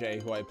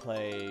RJ, who I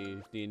play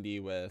D&D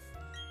with,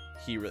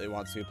 he really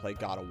wants me to play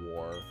God of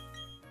War,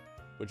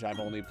 which I've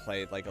only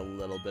played, like, a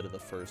little bit of the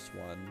first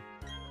one.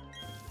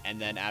 And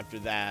then after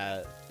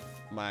that,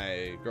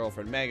 my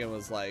girlfriend Megan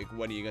was like,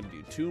 when are you gonna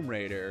do Tomb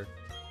Raider?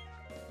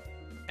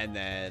 And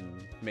then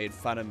made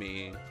fun of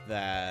me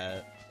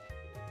that...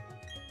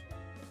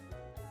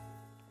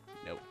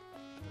 Nope.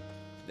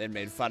 Then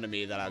made fun of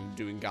me that I'm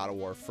doing God of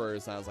War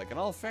first. And I was like, in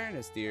all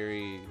fairness,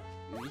 dearie,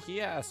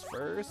 he asked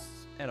first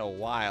and a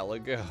while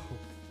ago.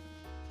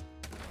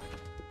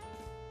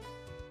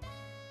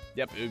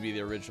 Yep, it would be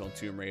the original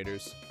Tomb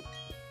Raiders.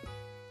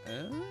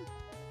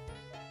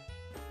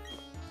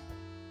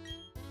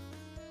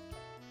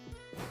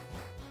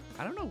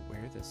 I don't know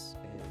where this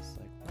is.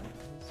 Like, what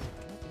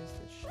is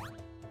this shit?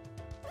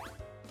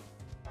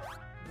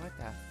 What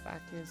the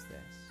fuck is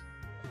this?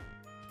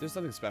 There's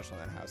something special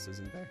in that house,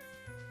 isn't there?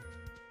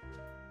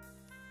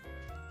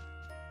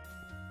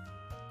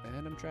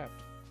 And I'm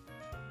trapped.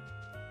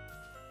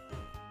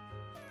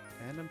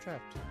 And I'm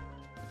trapped.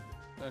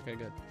 Okay,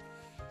 good.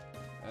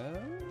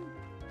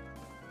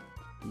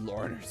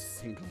 Lord,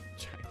 single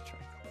giant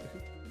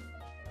triangle.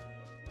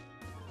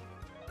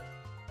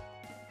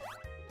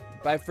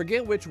 But I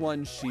forget which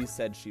one she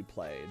said she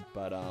played,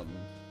 but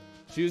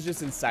she was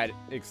just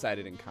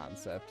excited in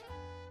concept.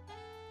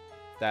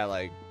 That,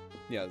 like,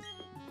 you know,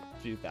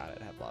 she thought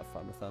I'd have a lot of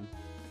fun with them.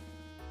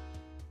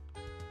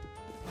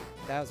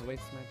 That was a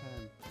waste of my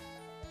time.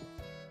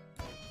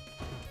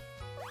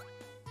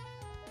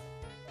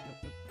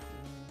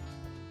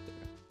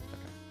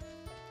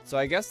 So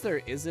I guess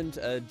there isn't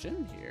a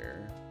gym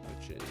here,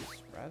 which is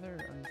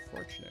rather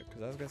unfortunate,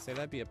 because I was going to say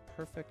that'd be a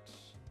perfect...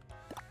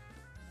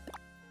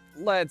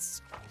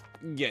 Let's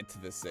get to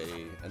the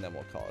city, and then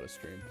we'll call it a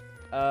stream.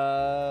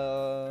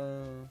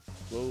 Whoa,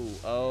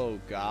 oh,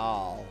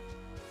 gal.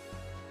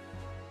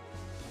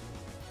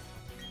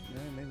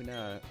 No, maybe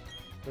not.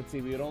 Let's see,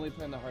 we would only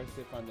plan the hard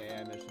stick on the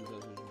AI missions,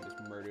 those missions were just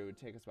murder. It would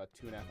take us about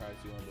 2.5 hours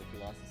to do one, but if we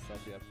lost the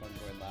stuff, we have fun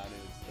going loud, and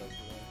it would still be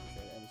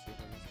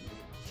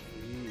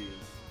Jeez.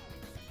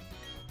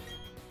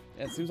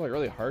 Yeah, it seems like a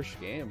really harsh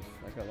game,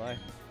 not gonna lie.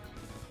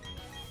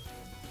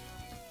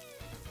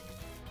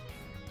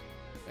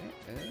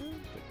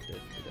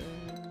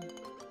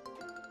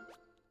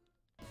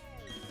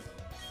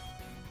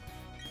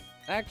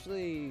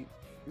 Actually,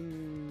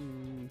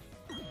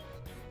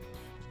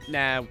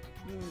 nah.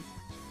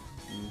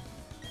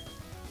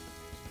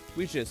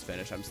 We should just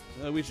finish.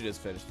 We should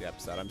just finish the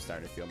episode. I'm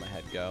starting to feel my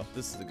head go.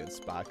 This is a good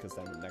spot because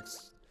then the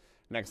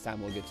next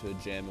time we'll get to a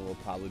gym and we'll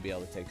probably be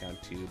able to take down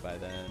 2 by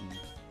then.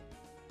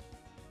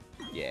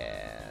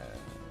 Yeah.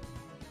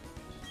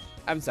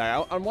 I'm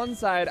sorry. On one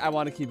side, I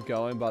want to keep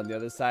going, but on the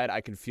other side,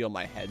 I can feel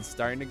my head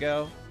starting to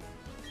go.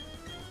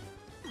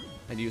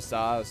 And you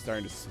saw I was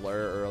starting to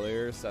slur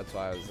earlier, so that's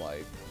why I was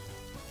like,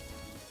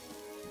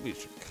 we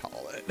should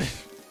call it.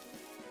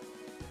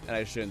 And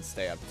I shouldn't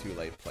stay up too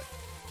late play.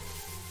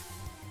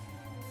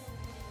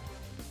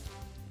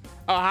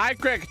 Oh, hi,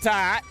 Cricket.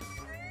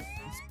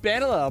 It's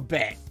been a little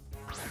bit.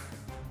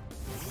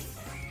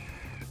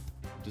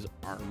 Just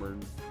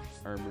armored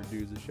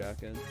dudes with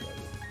shotguns.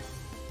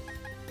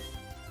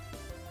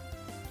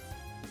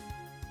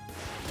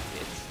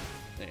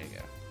 There you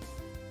go.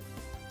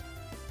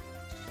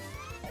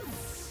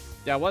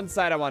 Yeah, one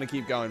side I want to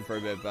keep going for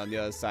a bit, but on the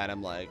other side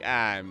I'm like,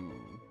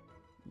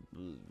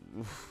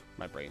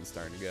 my brain's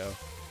starting to go.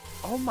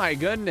 Oh my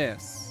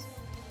goodness.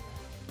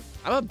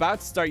 I'm about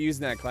to start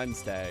using that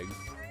cleanse tag.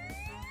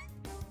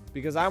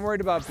 Because I'm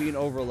worried about being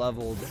over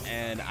leveled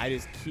and I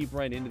just keep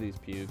running into these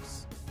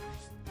pukes.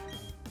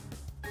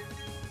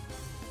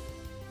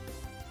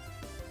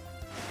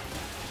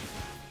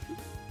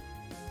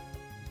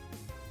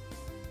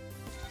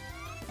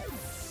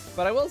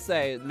 But I will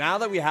say, now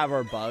that we have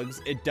our bugs,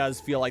 it does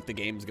feel like the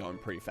game's going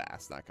pretty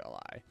fast, not gonna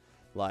lie.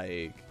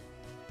 Like,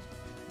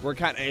 we're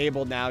kind of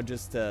able now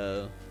just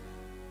to...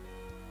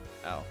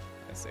 Oh,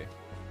 I see.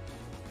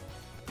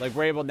 Like,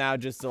 we're able now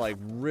just to, like,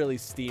 really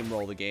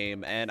steamroll the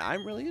game, and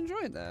I'm really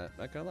enjoying that,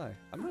 not gonna lie.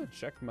 I'm gonna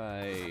check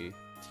my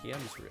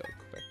TMs real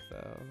quick,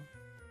 though.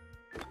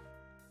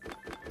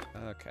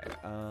 Okay,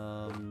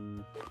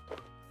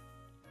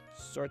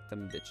 sort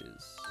them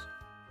bitches.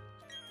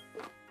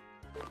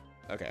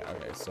 Okay,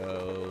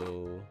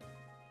 so...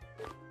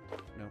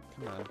 No,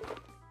 come on.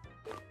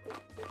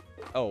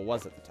 Oh, it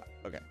was at the top.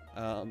 Okay.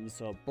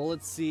 So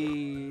Bullet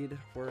Seed,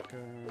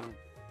 Worker...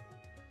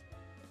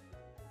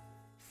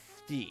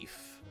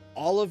 Thief.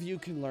 All of you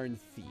can learn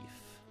Thief.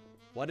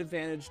 What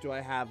advantage do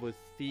I have with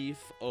Thief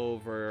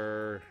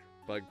over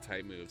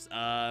bug-type moves?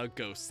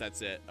 Ghost,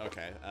 that's it.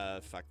 Okay,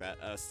 fuck that.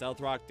 Stealth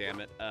Rock, damn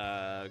it.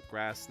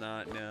 Grass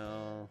Knot,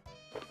 no.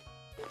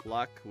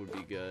 Luck would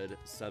be good.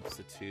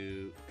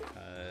 Substitute,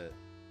 cut.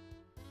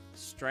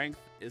 Strength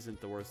isn't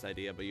the worst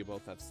idea, but you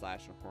both have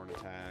Slash and Horn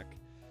Attack.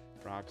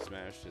 Rock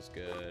Smash is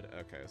good.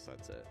 Okay, so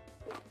that's it.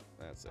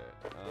 That's it.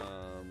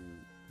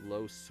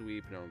 Low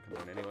Sweep, no one can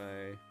learn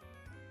anyway.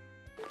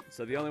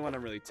 So the only one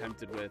I'm really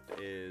tempted with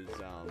is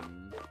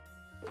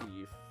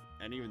Thief.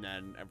 And even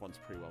then, everyone's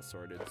pretty well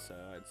sorted, so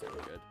I'd say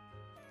we're good.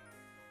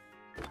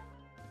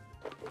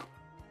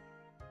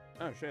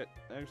 Oh shit,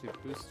 that actually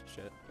boosted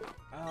shit.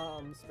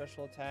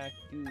 Special attack,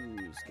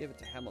 use, give it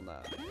to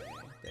Hamelnod.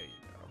 There you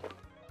go.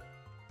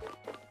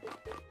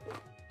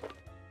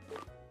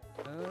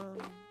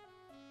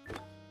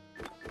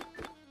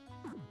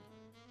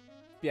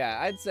 Yeah,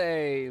 I'd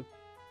say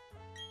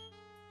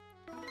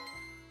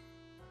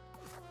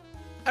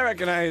I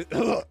recognize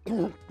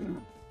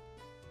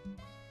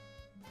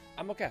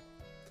I'm okay.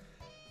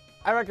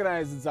 I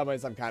recognize in some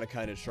ways I'm kind of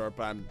cutting it short,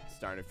 but I'm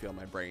starting to feel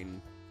my brain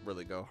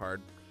really go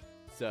hard.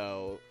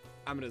 So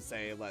I'm gonna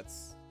say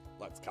let's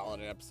call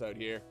it an episode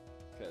here,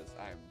 because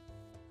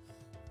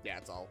yeah,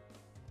 it's all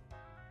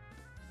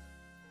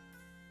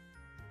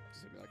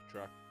just hit me like a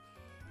truck.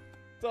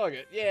 It's all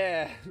good.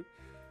 Yeah.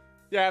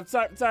 Yeah, I'm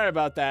sorry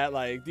about that.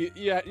 Like,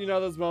 you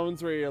know those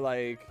moments where you're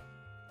like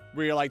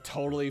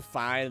totally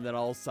fine, and then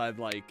all of a sudden,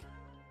 like,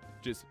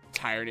 just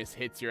tiredness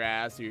hits your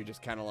ass, and you're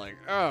just kind of like,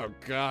 oh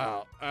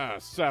god,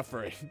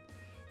 suffering.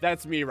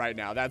 That's me right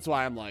now. That's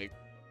why I'm like,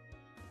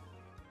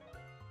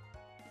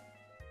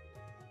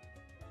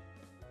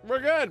 we're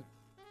good.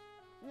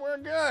 We're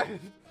good.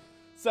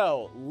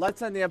 So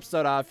let's end the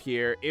episode off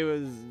here. It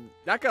was,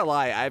 not gonna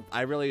lie,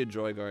 I really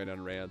enjoy going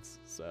on rants.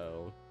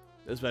 So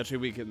especially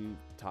we can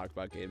talk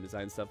about game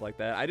design and stuff like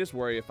that. I just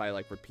worry if I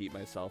like repeat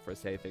myself or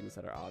say things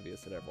that are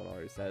obvious that everyone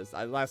already says.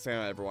 Last thing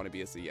I ever want to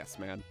be is a yes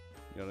man.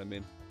 You know what I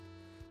mean?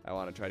 I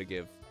want to try to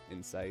give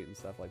insight and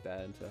stuff like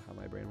that into how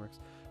my brain works.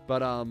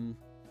 But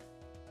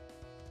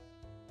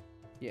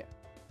yeah.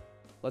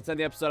 Let's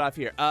end the episode off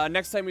here.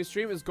 Next time we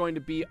stream is going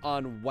to be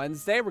on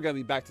Wednesday. We're going to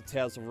be back to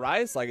Tales of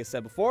Arise. Like I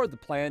said before, the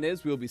plan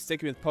is we will be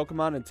sticking with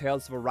Pokemon and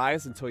Tales of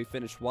Arise until we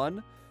finish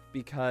one,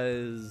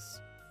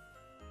 because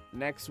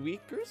next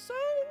week or so.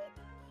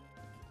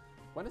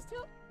 When does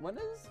Eden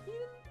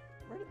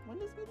Ring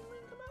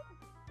come out?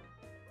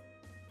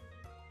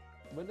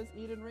 When does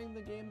Eden Ring,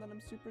 the game that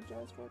I'm super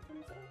jazzed for,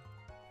 comes out?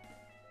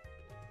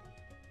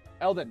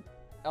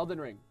 Elden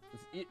Ring.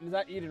 It's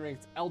not Eden Ring,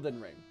 it's Elden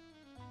Ring.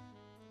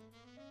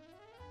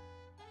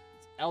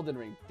 It's Elden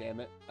Ring, damn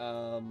it.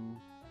 Feb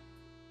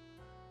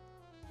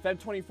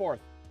 24th.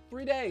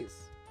 3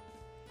 days.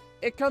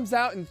 It comes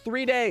out in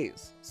 3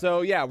 days.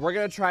 So yeah, we're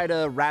gonna try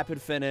to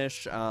rapid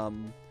finish.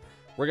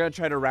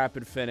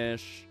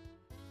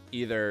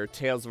 Either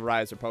Tales of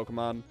Arise or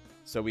Pokemon,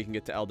 so we can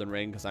get to Elden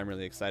Ring, because I'm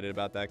really excited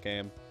about that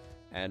game.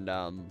 And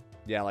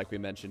yeah, like we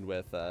mentioned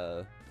with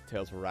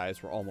Tales of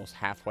Arise, we're almost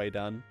halfway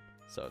done.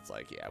 So it's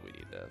like, yeah, we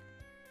need to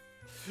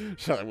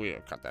we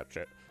don't cut that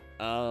shit.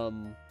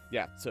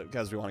 Yeah, so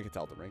because we want to get to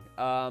Elden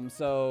Ring.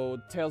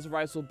 So Tales of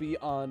Arise will be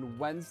on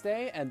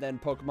Wednesday, and then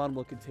Pokemon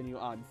will continue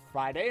on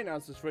Friday.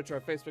 Announce the switch to our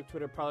Facebook,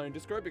 Twitter, Parler, and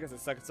Discord, because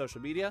it's second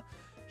social media.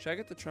 Should I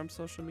get the Trump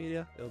social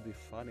media? It'll be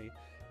funny.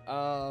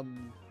 I'll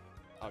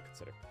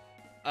consider.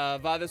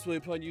 VOD will be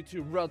put on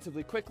YouTube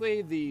relatively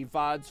quickly. The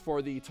VODs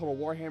for the Total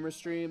Warhammer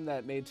stream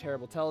that made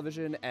terrible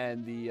television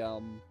and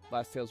the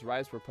last Tales of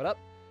Rise were put up.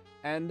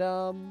 And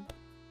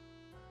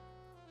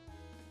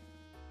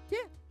yeah,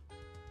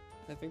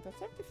 I think that's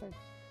everything.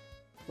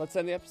 Let's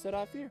end the episode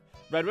off here.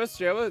 Red West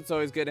Joe, it's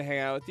always good to hang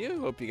out with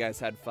you. Hope you guys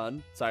had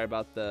fun. Sorry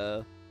about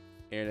the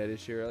internet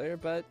issue earlier,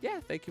 but yeah,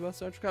 thank you all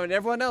so much for coming. And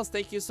everyone else,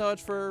 thank you so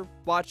much for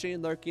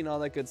watching, lurking, all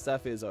that good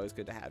stuff. It is always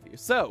good to have you.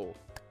 So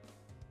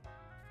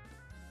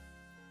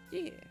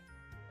yeah,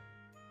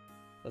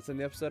 let's end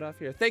the episode off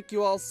here. Thank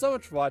you all so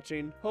much for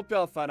watching. Hope you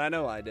all had fun. I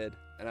know I did.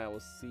 And I will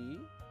see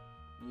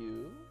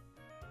you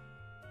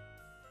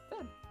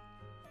then.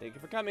 Thank you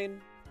for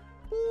coming.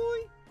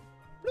 Bye.